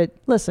 converted.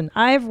 Listen,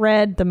 I've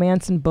read the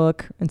Manson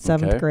book in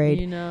seventh Okay. grade.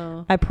 You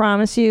know. I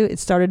promise you, it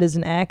started as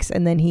an X,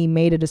 and then he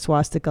made it a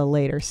swastika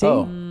later. See?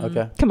 Oh,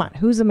 okay. Come on,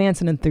 who's a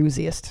Manson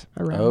enthusiast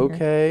around here?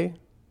 Okay.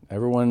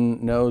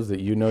 Everyone knows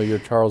that you know your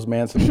Charles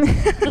Manson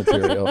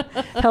material.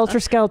 Helter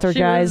Skelter, She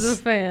guys. was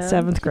a fan.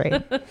 Seventh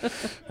grade.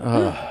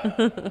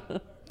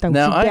 Don't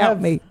Now you I doubt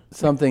have me.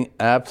 something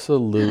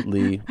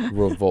absolutely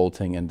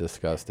revolting and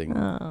disgusting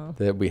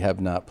that we have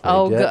not played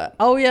Oh, yet. God.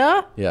 Oh,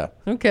 yeah? Yeah.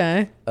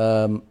 Okay.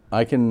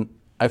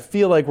 I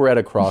feel like we're at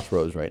a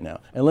crossroads right now,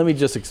 and let me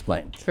just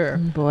explain. Sure.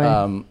 Boy.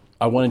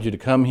 I wanted you to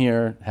come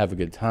here, have a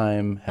good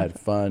time, had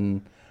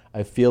fun.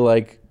 I feel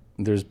like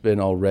there's been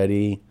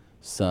already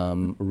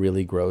some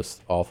really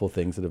gross, awful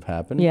things that have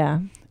happened. Yeah.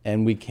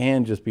 And we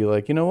can just be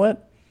like, you know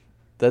what?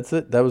 That's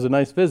it. That was a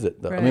nice visit.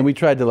 I Right. mean, we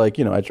tried to I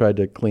tried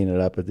to clean it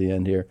up at the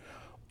end here.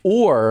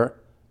 Or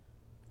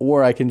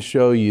I can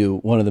show you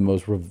one of the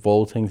most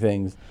revolting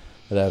things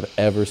that I've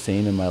ever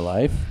seen in my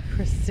life.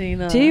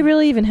 Christina. Do you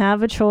really even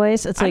have a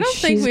choice? It's I like don't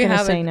think she's we going to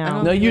have say a- I no.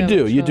 don't No, think you we have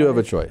do. a You do have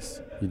a choice.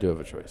 choice. You do have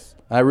a choice.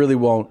 I really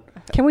won't.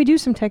 Can we do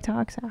some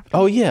TikToks after?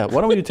 Oh yeah,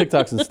 why don't we do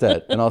TikToks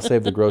instead? And I'll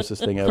save the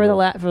grossest thing ever For the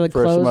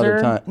some other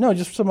closer? time. No,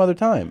 just some other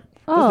time.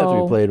 Doesn't have to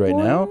Oh, be played right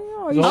now.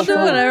 I'll do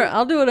whatever.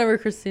 I'll do whatever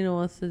Christina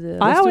wants to do.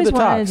 I always the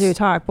wanted talks. to do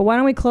talk, but why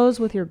don't we close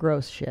with your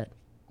gross shit?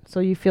 So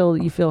you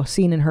feel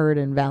seen and heard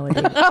and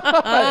validated.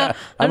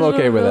 I'm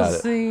okay without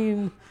it.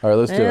 Seen All right,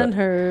 let's do and it.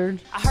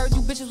 heard. I heard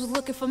you bitches was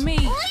looking for me.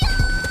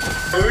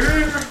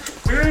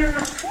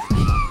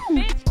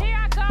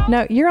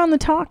 No, you're on the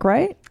talk,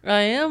 right?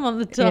 I am on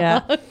the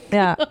top. Yeah.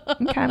 Yeah.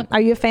 Okay. Are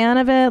you a fan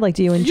of it? Like,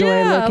 do you enjoy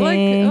Yeah,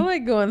 looking? I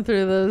like going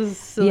through those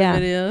silly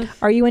videos.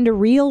 Are you into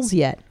reels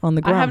yet on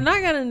the I ground? have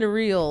not got into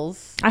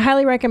reels. I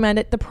highly recommend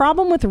it. The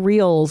problem with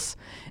reels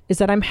is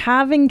that I'm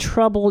having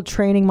trouble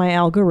training my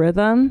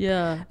algorithm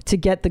to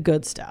get the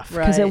good stuff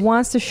because it Right.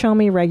 wants to show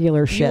me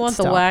regular shit. You want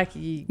the stuff.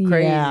 wacky,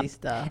 crazy Yeah.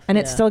 stuff. And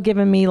it's Yeah. still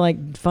giving me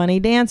like funny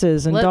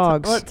dances and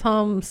dogs. Let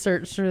Tom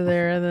search through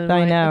there, and then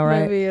I know,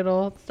 right? maybe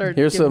it'll start.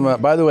 Here's giving-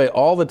 some. By the way,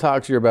 all the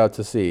talks you're about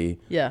to see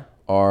Yeah.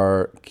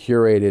 are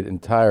curated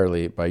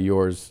entirely by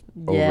yours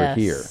over Yes,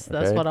 here.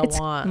 that's okay? what I It's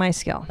want. my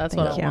skill. That's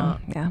Thank what you. I want.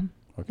 Yeah.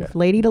 Okay.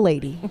 Lady to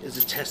lady.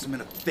 Is a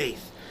testament of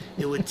faith.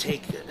 It would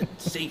take a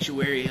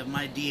sanctuary of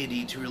my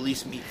deity to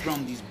release me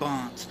from these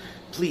bonds.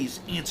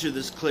 Please answer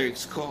this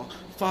cleric's call.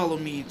 Follow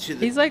me to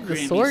the He's like the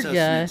grant me sword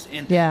guy. sustenance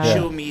and Yeah.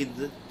 show me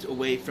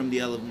away from the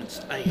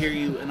elements. I hear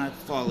you and I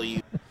follow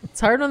you.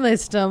 It's hard when they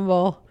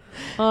stumble.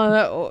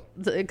 Oh,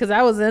 because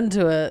I was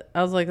into it.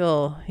 I was like,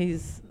 oh,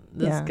 he's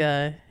this Yeah.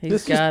 guy. He's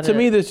This got just, it. to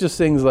me, this just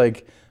sings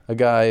like a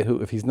guy who,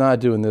 if he's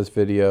not doing this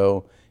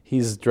video,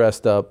 he's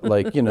dressed up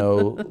like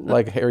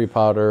like Harry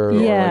Potter. Or,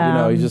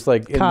 Yeah. he's just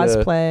like into-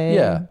 Cosplay.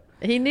 Yeah.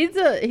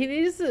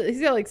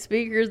 He's got like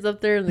speakers up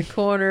there in the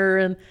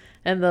corner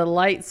and the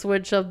light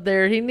switch up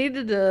there. He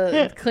needed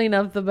to clean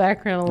up the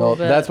background a little Well,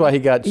 bit. that's why he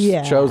got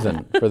Yeah.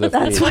 chosen for the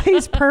That's feed. why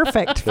he's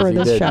perfect for 'Cause he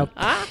this did. show.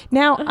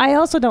 Now, I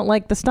also don't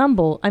like the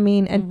stumble. I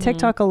mean, and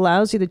TikTok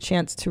allows you the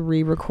chance to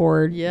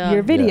re-record Yeah.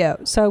 your video.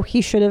 So he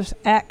should have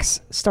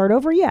start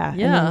over, and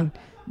then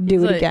do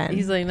He's it like- again.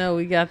 He's like, no,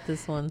 we got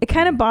this one. It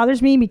kind of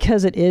bothers me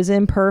because it is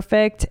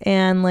imperfect,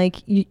 and like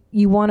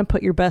you want to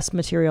put your best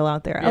material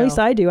out there. Yeah. At least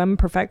I do. I'm a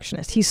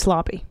perfectionist. He's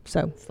sloppy,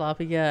 so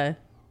Sloppy guy.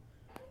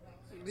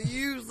 Do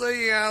you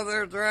see how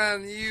they're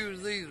trying to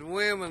use these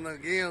women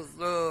against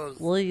us?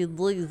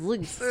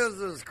 This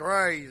is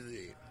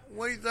crazy.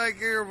 We take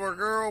care of our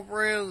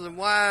girlfriends and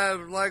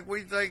wives like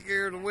we take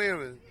care of the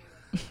women.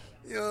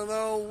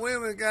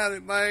 Women got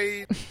it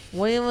made.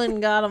 Women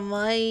got 'em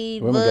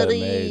made, Women got it buddy.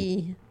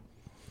 made.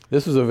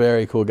 This was a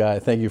very cool guy.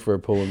 Thank you for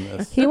pulling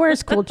this. he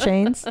wears cool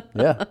chains.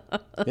 Yeah.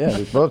 Yeah,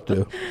 we both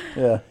do.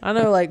 Yeah. I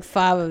know like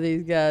 5 of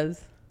these guys.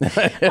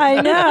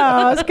 I know.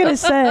 I was gonna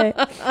say,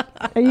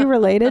 are you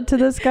related to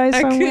this guy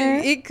somewhere?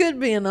 It could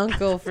be an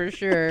uncle for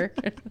sure.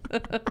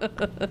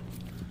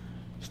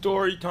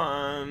 Story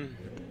time.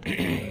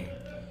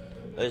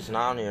 Listen,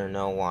 I don't even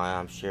know why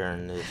I'm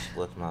sharing this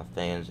with my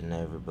fans and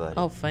everybody.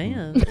 Oh,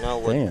 fans. You know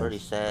what's Fans. pretty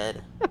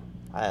sad?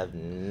 I have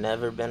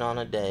never been on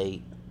a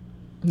date.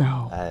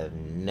 No. I have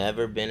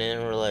never been in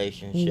a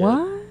relationship.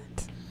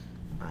 What?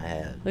 I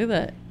have Look at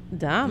that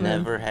diamond.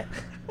 never had.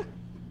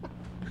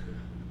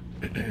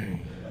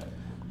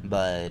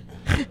 But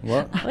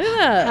What? Look at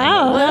that.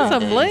 Ow. That's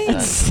let a me tell you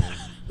blade. something.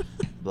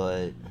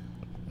 But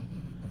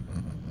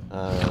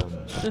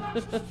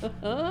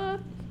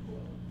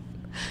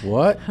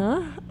What?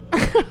 Huh?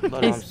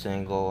 But I'm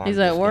single. He's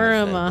I'm like, just where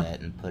gonna am say I?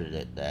 that and put it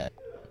at that.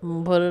 I'm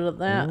gonna put it at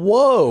that.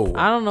 Whoa.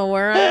 I don't know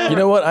where I am. You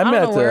know what? I don't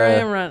know where I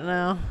am right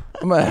now.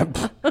 I'm gonna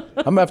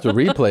have to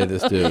replay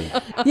this, dude.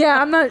 Yeah,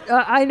 I'm not.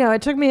 I know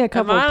it took me a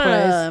couple of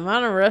plays. Am I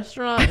in a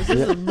restaurant? Is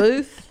this a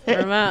booth? Or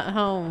am I at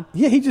home?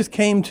 Yeah, he just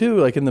came too,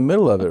 like in the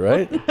middle of it,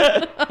 right?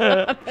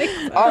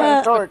 All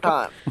right, story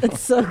time. It's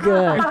so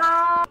good.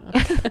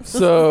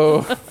 So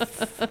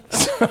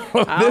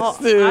I this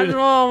just dude. want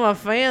all my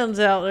fans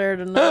out there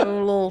to know a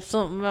little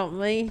something about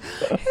me.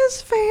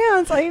 His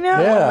fans, I know.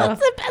 Yeah. That's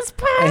the best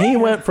part. And he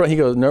went from, he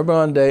goes, never been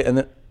on a date, and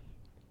then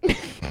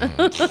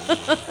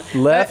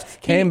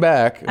left, came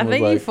back. And I was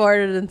think like, you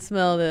farted and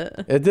smelled it.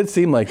 It did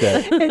seem like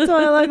that. It's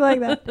why I look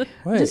like that.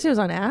 Wait. Just he was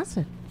on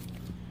acid.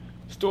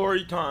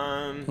 Story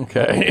time.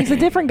 Okay. It's a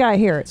different guy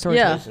here at Story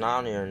Time. Listen, I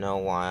don't even know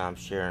why I'm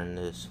sharing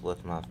this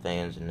with my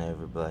fans and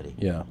everybody.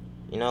 Yeah.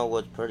 You know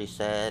what's pretty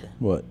sad?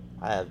 What?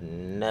 I have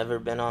never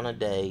been on a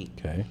date.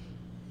 Okay.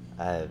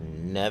 I have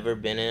never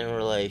been in a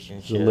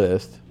relationship. The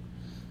list.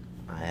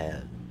 I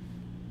have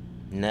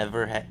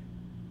never had.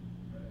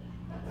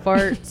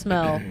 Fart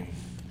smell.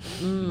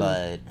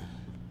 But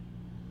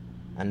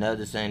I know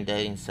this ain't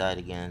dating site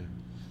again.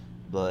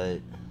 But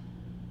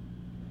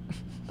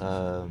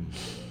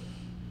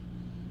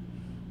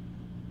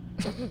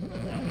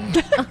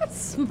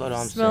but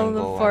I'm Smell the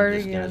single. fart I'm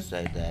just again. gonna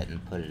say that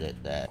and put it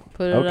at that.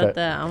 Put it at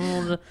that. I'm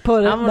gonna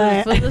Put it I'm gonna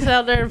at that. put this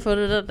out there and put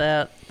it at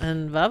that.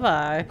 And bye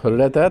bye. Put it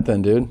at that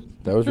then, dude.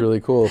 That was really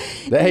cool.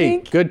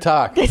 Hey, good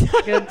talk.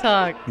 Good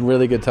talk.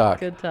 Really good talk.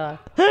 Good talk.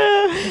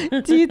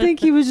 Do you think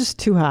he was just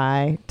too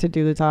high to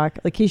do the talk?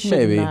 Like he should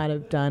Maybe. not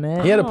have done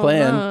it. He had a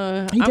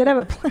plan. He did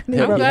have a plan.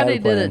 Yeah, I'm he glad had a he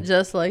did plan. it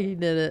just like he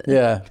did it.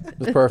 Yeah, it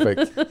was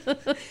perfect.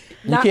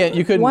 You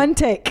couldn't. One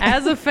take.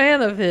 As a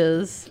fan of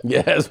his,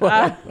 Yes,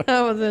 I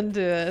was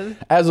into it.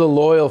 as a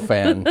loyal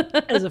fan,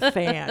 As a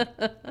fan.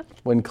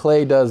 when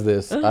Clay does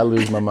this, I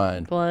lose my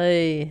mind.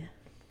 Play.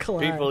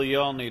 People,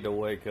 y'all need to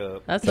wake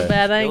up. That's a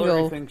bad Hillary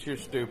angle. thinks you're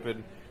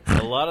stupid.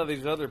 A lot of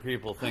these other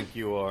people think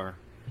you are.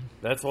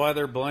 That's why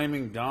they're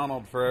blaming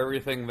Donald for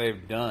everything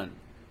they've done.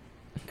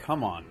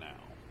 Come on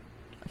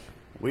now.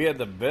 We had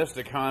the best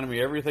economy.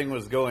 Everything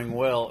was going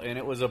well, and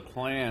it was a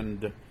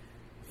planned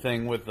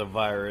thing with the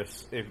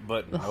virus.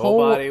 But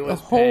nobody was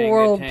the whole paying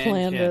world attention.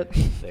 planned it.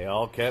 They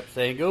all kept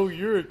saying, "Oh,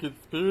 you're a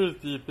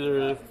conspiracy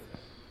theorist."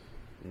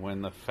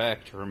 When the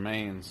fact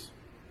remains,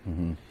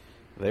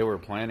 they were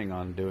planning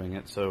on doing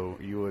it, so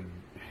you would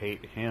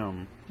hate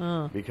him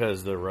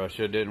because the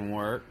Russia didn't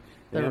work,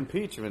 the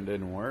impeachment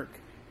didn't work,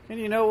 and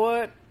you know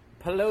what,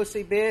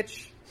 Pelosi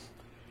bitch,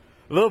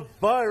 the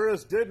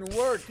virus didn't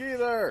work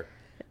either.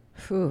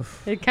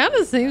 It kind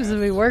of seems to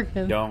be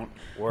working. Don't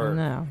work.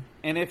 No.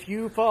 And if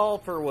you fall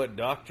for what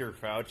Dr.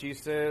 Fauci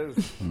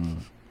says,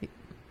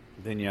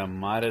 then you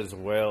might as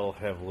well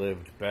have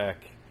lived back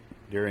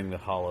during the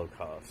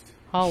Holocaust.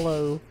 The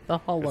 'Cause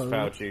hollow.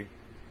 Fauci,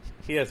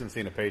 he hasn't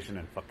seen a patient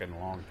in fucking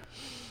long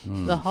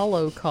time. The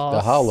Holocaust.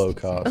 The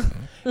Holocaust.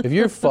 If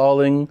you're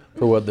falling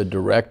for what the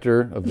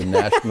director of the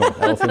National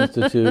Health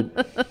Institute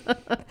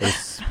is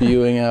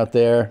spewing out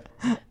there,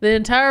 The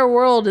entire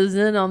world is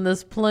in on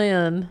this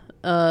plan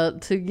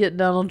to get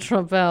Donald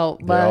Trump out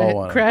all by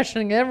want it.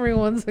 crashing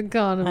everyone's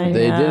economy.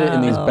 they did it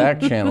in these back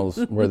channels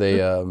where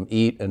they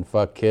eat and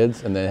fuck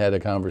kids, and they had a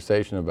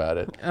conversation about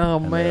it. Oh,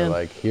 and they're man.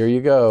 like, here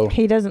you go.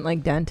 He doesn't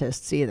like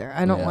dentists either.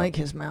 I don't Yeah. like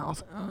his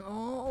mouth.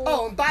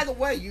 Oh, and by the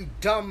way, you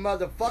dumb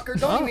motherfucker,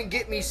 don't even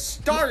get me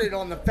started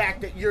on the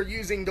fact that you're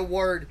using the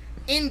word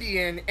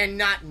Indian and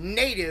not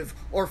native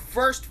or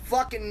first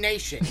fucking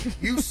nation.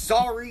 You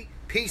sorry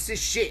piece of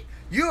shit.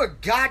 You a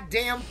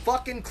goddamn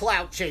fucking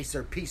clout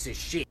chaser piece of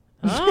shit.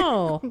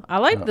 Oh, I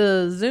like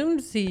the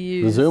zooms he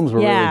used. The zooms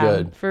were really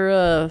good.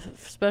 For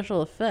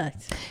special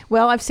effects.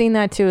 Well, I've seen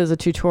that too as a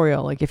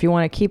tutorial. Like if you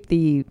want to keep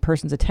the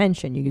person's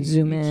attention, you can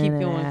zoom in. keep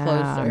and going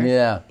out. closer.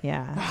 Yeah.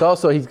 Yeah. It's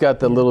also, he's got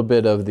the little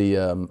bit of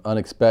the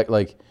unexpected,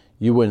 like,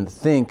 you wouldn't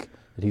think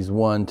that he's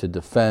one to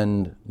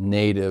defend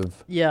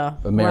Native Yeah.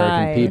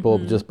 American Right. people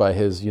just by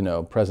his,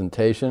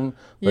 presentation.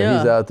 But Yeah.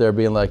 he's out there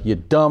being like, you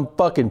dumb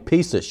fucking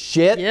piece of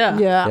shit. Yeah.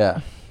 Yeah.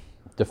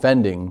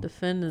 Defending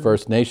Defending.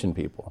 First Nation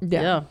people.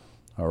 Yeah.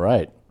 All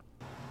right.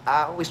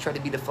 I always tried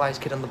to be the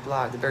flyest kid on the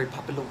block, the very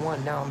popular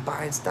one. Now I'm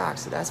buying stock,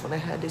 so that's when I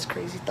had this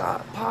crazy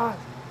thought. Pause.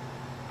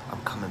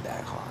 I'm coming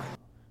back hard.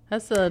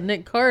 That's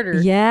Nick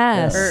Carter.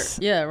 Yes.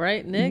 Yeah,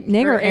 right? Nick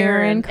Or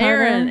Aaron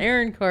Carter.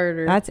 Aaron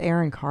Carter. That's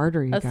Aaron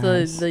Carter, you That's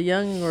guys. the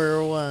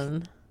younger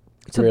one.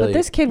 So, but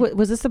this kid,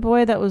 was this the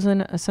boy that was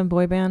in some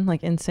boy band,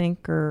 like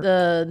NSYNC or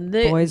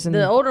The Boys and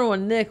the older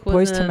one, Nick, was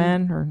Boys in to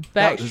Men or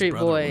Backstreet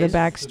Boys. The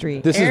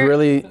Backstreet. This is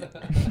really.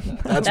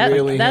 That's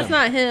really That's him.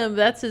 not him.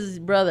 That's his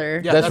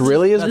brother. that's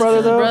really his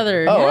brother, though?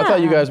 Brother. Oh, I yeah.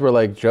 thought you guys were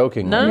like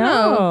joking. No, Like,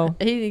 no.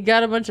 He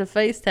got a bunch of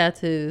face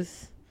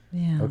tattoos.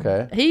 Yeah.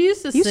 Okay. He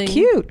used to He was sing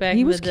cute. back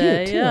He in was the day.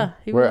 cute, too. Yeah.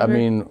 He Where was I very-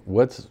 mean,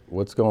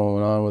 what's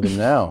going on with him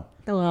now?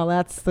 Well,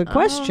 that's the I don't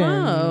question.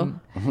 know.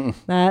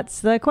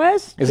 That's the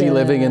question. Is he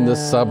living in the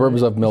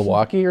suburbs of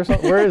Milwaukee or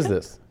something? Where is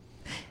this?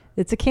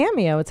 It's a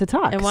Cameo. It's a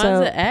talk. And why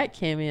so, is it at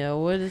Cameo?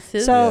 What is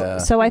his?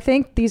 So I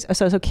think these.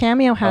 So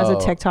Cameo has a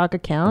TikTok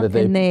account, that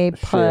they and they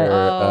put. share,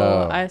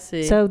 Oh, I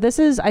see. So this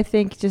is, I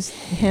think, just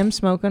him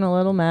smoking a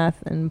little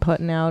meth and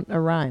putting out a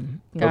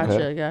rhyme.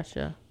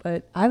 Gotcha.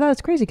 But I thought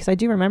it's crazy because I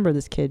do remember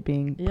this kid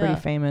being Yeah. pretty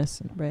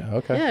famous. Right.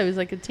 Okay. Yeah, he was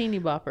like a teeny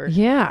bopper.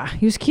 Yeah,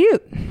 he was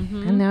cute,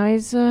 Mm-hmm. and now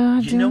he's. You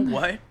know doing-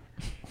 what?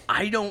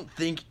 I don't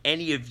think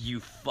any of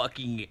you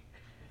fucking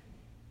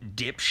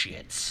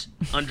dipshits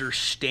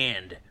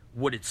understand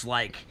what it's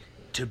like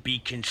to be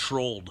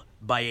controlled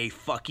by a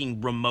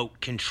fucking remote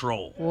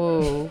control.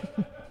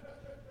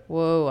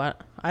 Whoa.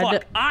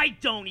 I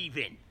don't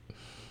even.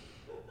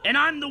 And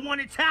I'm the one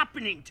it's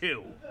happening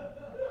to.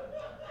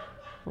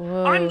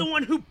 Whoa. I'm the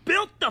one who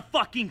built the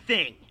fucking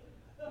thing.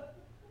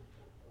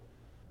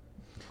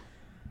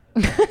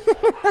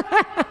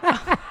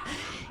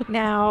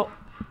 Now,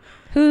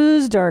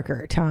 who's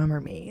darker, Tom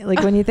or me?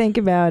 Like when you think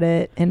about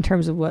it in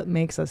terms of what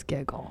makes us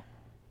giggle.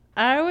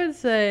 I would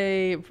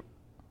say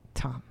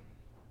Tom.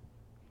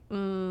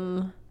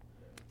 Mm,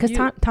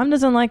 Because Tom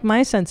doesn't like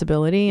my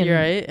sensibility. And You're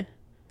right.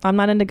 I'm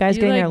not into guys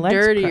you getting like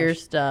their legs dirtier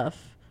crushed.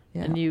 stuff.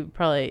 And you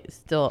probably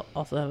still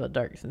also have a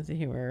dark sense of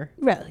humor.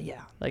 Well,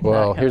 yeah. Like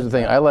Well, that here's the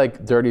thing. I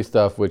like dirty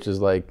stuff, which is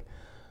like,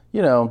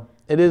 you know,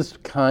 it is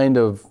kind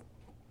of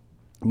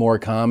more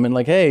common.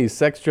 Like, hey,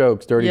 sex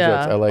jokes, dirty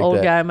jokes. I like old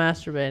that. guy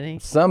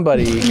masturbating.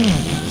 Somebody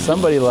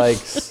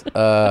likes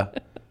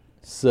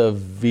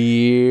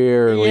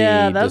severely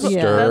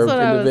disturbed what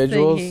individuals.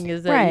 I was thinking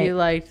is that you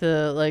like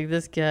to like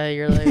this guy.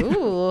 You're like,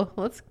 ooh,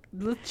 let's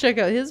check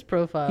out his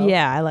profile.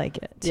 Yeah, I like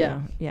it.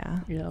 Too.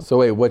 Yeah. So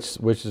wait, what's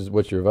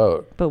your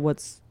vote? But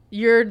what's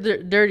your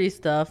dirty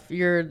stuff?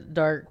 Your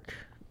dark.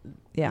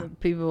 Yeah.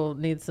 People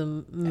need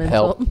some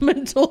Help.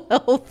 mental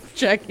health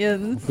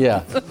check-ins.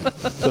 Yeah.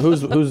 So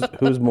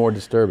who's more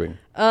disturbing?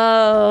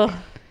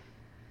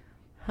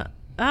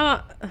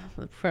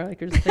 Probably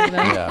Christina.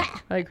 Yeah.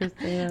 Probably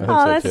Christina. I think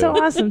Oh, so, that's too.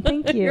 so awesome.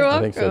 Thank you. You're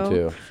I welcome. think so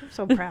too. I'm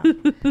so proud.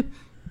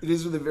 It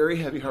is with a very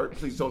heavy heart.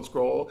 Please don't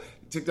scroll.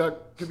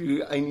 TikTok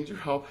community, I need your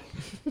help.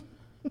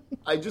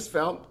 I just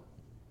found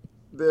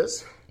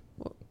this.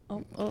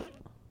 Oh.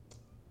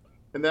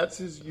 And that's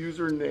his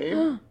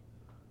username.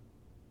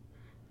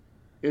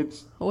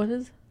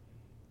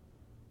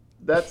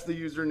 That's the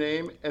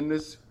username, and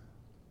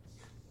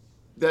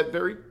that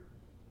very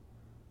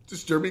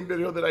disturbing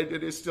video that I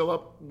did is still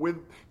up with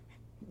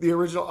the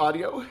original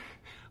audio.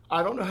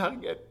 I don't know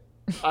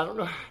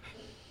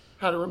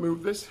how to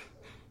remove this.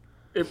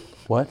 If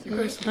What? you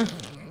guys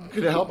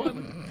could help,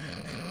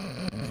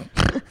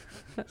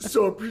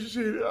 so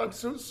appreciate it. I'm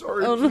so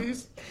sorry, Oh, no.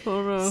 please.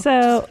 Oh no.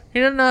 So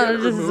you don't know how to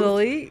Get it just removed.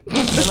 delete. And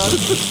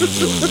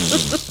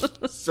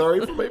I'm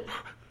sorry for my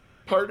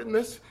part in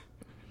this,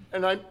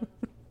 and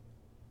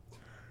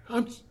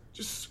I'm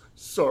just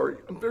sorry.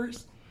 I'm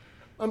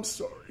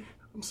sorry.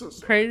 I'm so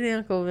sorry. Crazy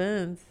Uncle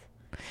Vince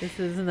is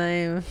his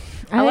name.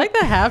 I I like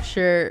the half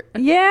shirt.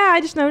 Yeah,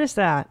 I just noticed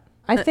that.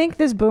 I think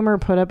this boomer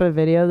put up a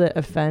video that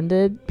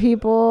offended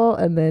people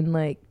and then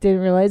like didn't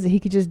realize that he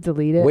could just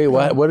delete it. Wait,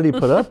 what did he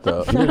put up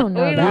though? I don't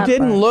know. You that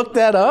didn't part. look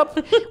that up?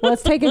 Well,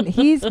 it's taken.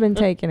 He's been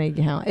taken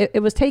account.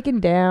 It was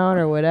taken down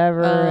or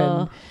whatever,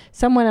 and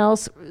someone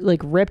else like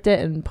ripped it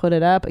and put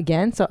it up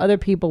again. So other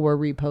people were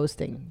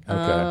reposting.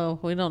 Oh,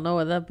 we don't know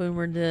what that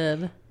boomer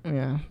did.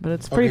 Yeah, but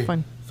it's pretty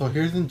fun. So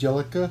here's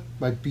Angelica,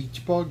 my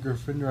beach ball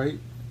girlfriend, right?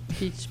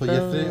 Beach so ball.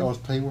 yesterday I was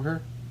playing with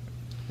her,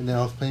 and then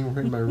I was playing with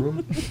her in my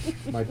room,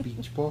 my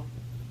beach ball.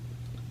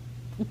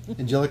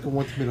 Angelica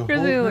wants me to hold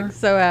Christina her, looks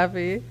so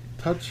happy.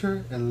 touch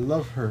her, and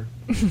love her.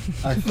 I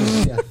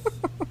said yes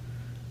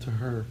to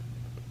her,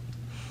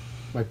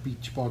 my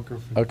beach ball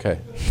girlfriend. Okay.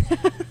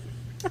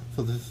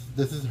 So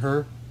this is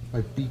her, my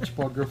beach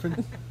ball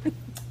girlfriend.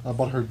 I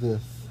bought her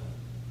this.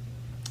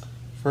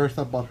 First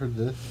I bought her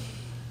this.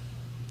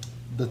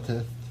 The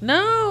test.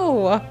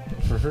 No.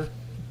 For her.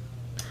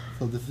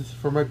 So this is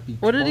for my beach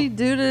What ball. did he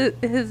do to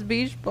his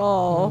beach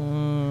ball?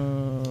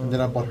 And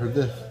then I bought her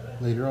this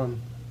later on.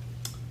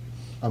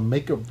 A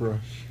makeup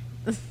brush.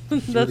 It's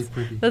really That's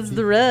pretty. that's See?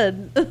 the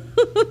red.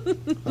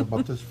 I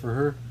bought this for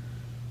her.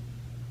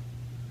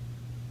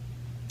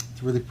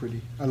 It's really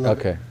pretty. I love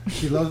Okay. it.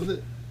 She loves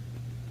it.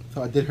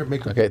 So I did her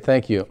makeup. Okay,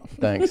 thank you.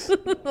 Thanks.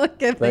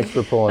 Okay, Thanks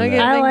for pulling that.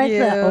 I thank like you.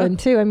 that one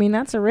too. I mean,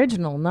 that's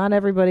original. Not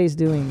everybody's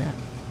doing that.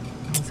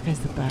 This guy's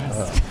the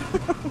best.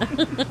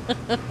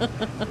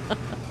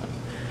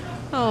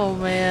 Oh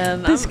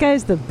man, This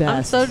guy's the I'm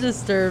best. so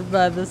disturbed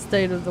by the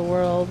state of the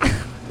world.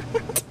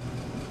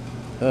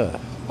 Ugh.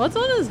 What's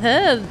on his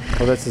head?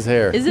 Oh, that's his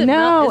hair. Is it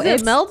No, is it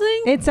it's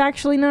melting? It's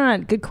actually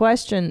not. Good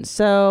question.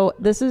 So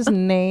this is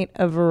Nate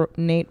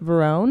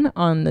Verone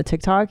on the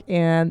TikTok,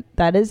 and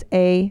that is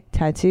a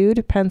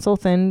tattooed pencil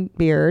thin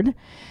beard,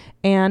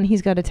 and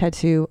he's got a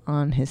tattoo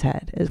on his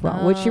head as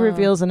well, which he Oh.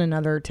 reveals in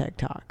another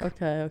TikTok.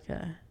 Okay.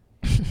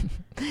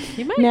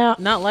 He might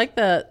not like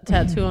that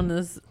tattoo on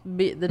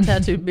the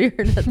tattooed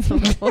beard at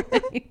some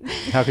point.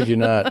 How could you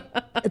not?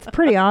 It's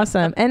pretty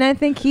awesome, and I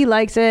think he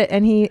likes it.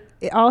 And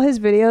all his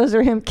videos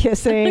are him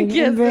kissing.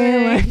 And,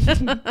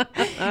 being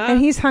like, and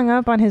he's hung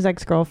up on his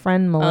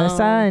ex-girlfriend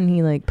Melissa, and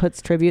he like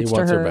puts tributes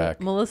to her.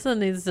 back. Melissa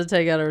needs to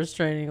take out a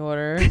restraining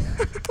order.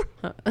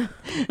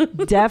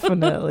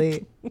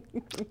 Definitely.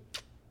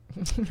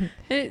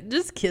 Hey,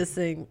 just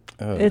kissing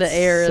Oh. the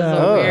air is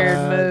a weird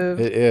move.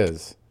 It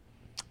is.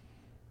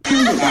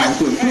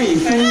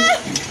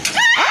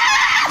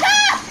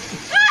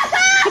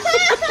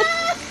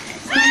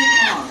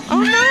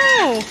 Oh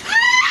no!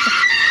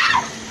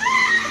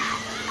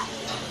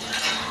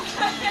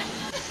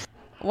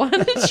 Why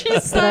did she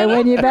say? Did I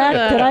win you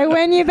back? Did I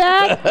win you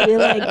back? You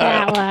like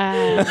that one?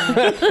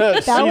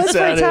 That was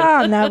for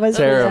Tom. That was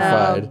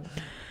terrified. For Tom.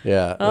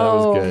 Yeah, that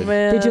was good.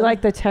 Man. Did you like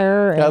the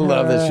terror? I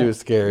love that she was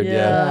scared.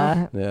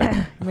 Yeah.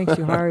 It makes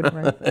you hard,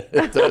 right?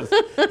 It does.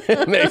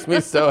 It makes me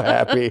so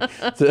happy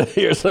to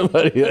hear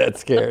somebody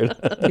that's scared.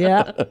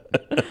 Yeah.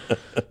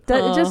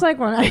 Just like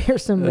when I hear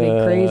somebody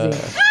crazy.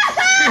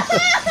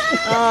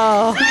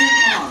 Oh.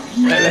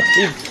 And then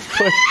he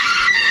put,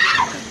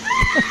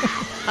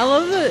 I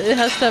love that it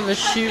has to have a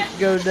chute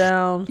go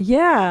down.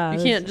 Yeah.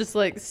 You can't just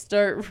like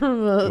start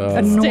from a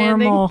A standing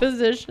normal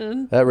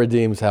position. that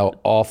redeems how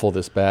awful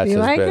this batch You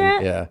has like been.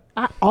 it? Yeah.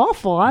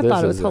 Awful. I This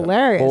thought it was is a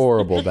hilarious.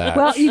 horrible batch.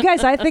 Well, you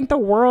guys, I think the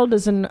world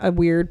is in a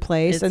weird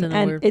place, It's and, in a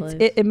and weird it's,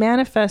 place. it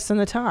manifests in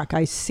the talk.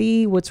 I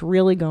see what's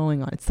really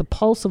going on. It's the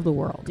pulse of the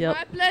world. Yep.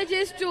 My pledge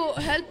is to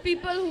help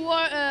people who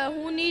are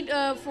who need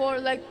for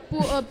like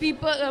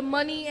people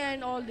money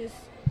and all this.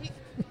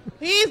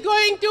 He's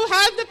going to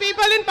help the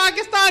people in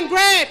Pakistan.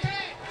 Great.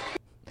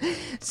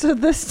 So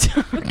this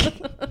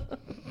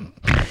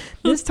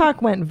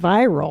talk went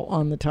viral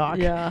on the talk.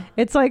 Yeah.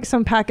 It's like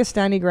some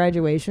Pakistani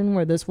graduation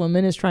where this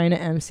woman is trying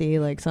to MC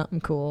like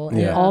something cool, and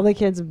Yeah. all the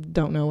kids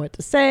don't know what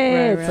to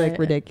say. Right, it's like right.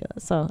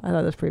 ridiculous. So I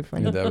thought it was pretty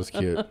funny. Yeah, that was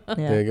cute. Yeah.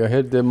 They go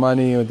hit the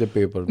money with the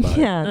people. Buy.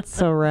 Yeah, it's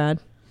so rad.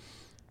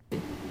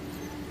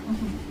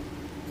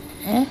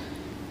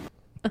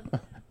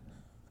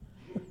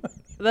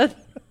 That's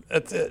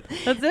it.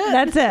 That's it.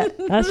 That's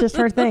it. That's just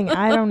her thing.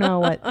 I don't know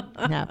what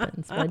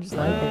happens, but I just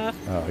like it.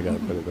 Oh, I gotta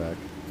put it back.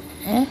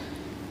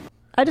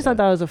 I just thought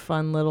that was a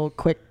fun little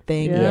quick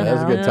thing. Yeah. Yeah, that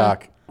was a good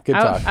talk. Good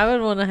talk. I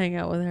would want to hang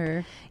out with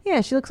her.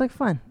 Yeah, she looks like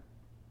fun.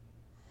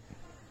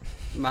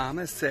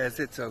 Mama says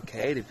it's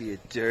okay to be a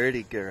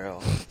dirty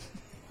girl.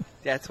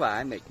 That's why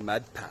I make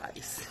mud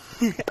pies.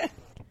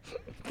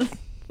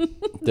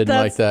 Didn't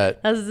like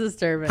that. That's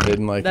disturbing.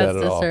 Didn't like that at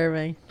all. That's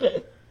disturbing.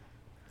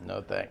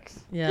 No thanks.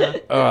 Yeah.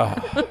 Oh,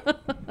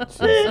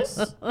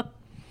 Jesus.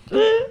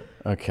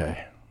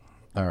 Okay.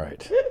 All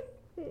right.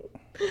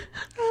 I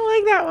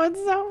like that one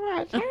so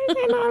much. How did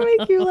that not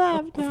make you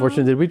laugh? Tom?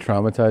 Fortunately, did we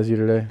traumatize you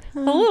today? A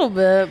little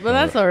bit, but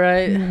that's all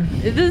right.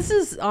 This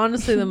is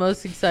honestly the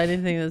most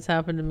exciting thing that's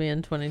happened to me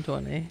in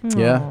 2020.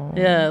 Yeah?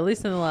 Yeah, at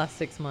least in the last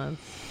 6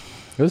 months.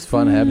 It was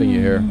fun having you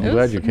here. I'm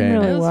glad you came.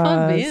 It was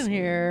fun being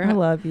here. I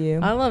love you.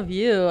 I love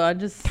you. I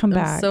just Come am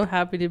back. so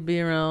happy to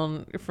be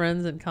around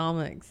friends and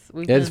comics.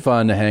 It's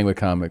fun to hang with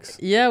comics.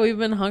 Yeah, we've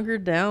been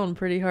hunkered down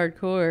pretty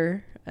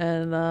hardcore,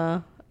 and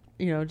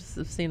just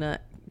have seen a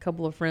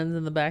couple of friends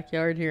in the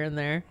backyard here and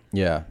there.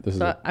 Yeah, this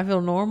is. I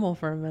feel normal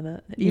for a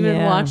minute, even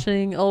Yeah.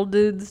 watching old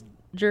dudes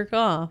jerk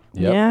off.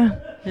 Yep. Yeah.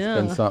 Yeah.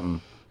 It's been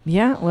something.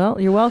 Yeah, well,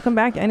 you're welcome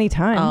back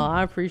anytime. Oh,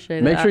 I appreciate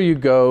it. Make sure you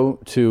go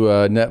to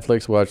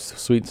Netflix, watch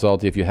Sweet and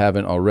Salty if you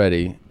haven't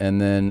already,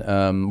 and then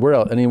where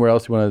else? Anywhere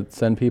else you want to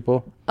send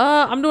people?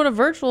 I'm doing a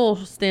virtual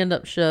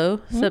stand-up show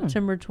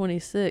September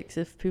 26th.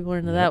 If people are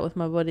into that, with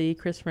my buddy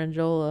Chris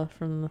Frangiola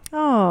from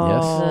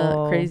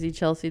the Crazy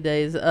Chelsea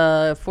days.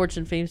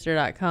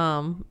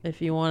 FortuneFeimster.com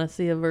if you want to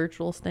see a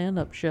virtual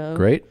stand-up show.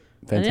 Great,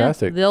 And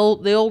fantastic. the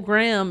old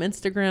Graham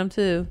Instagram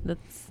too.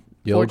 That's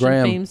The old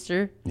Fortune Graham.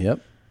 Feimster.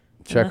 Yep.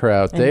 Check her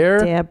out And there.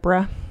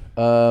 Deborah.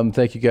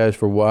 Thank you guys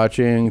for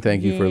watching.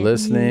 Thank you for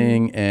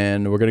listening.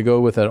 And we're going to go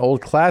with an old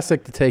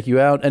classic to take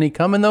you out. Any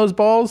cum in those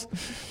balls?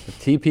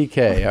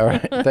 TPK. All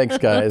right. Thanks,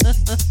 guys.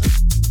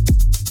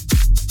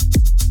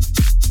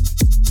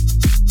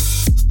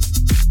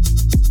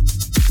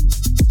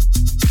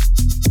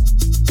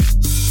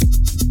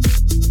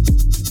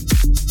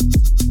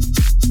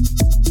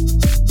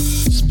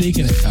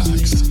 Speaking of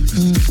cocks,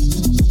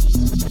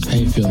 how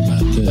you feel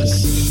about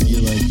this?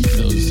 You like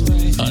those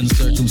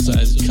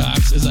uncircumcised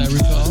cocks, as I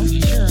recall?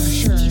 Sure.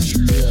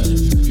 Yeah,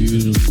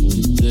 beautiful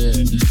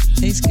dick.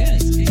 Tastes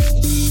good. You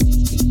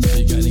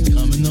got any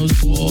cum in those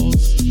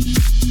balls?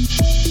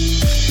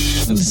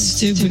 What a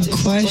stupid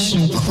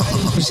question. Of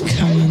course,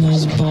 cum in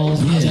those balls.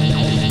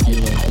 Yeah.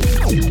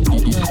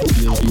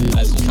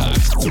 As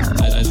cocks.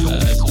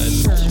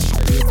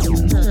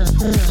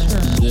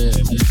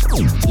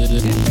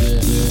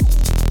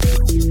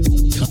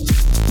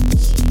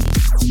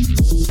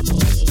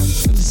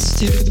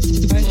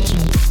 Stupid question.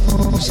 Of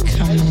course,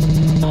 cum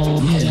in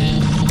balls.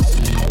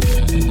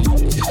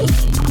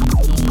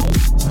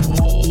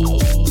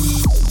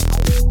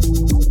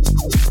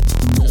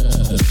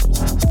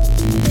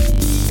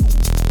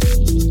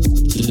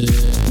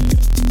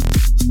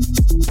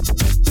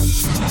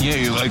 Yeah,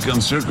 you like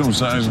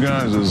uncircumcised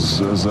guys,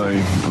 as I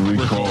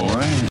recall,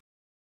 right?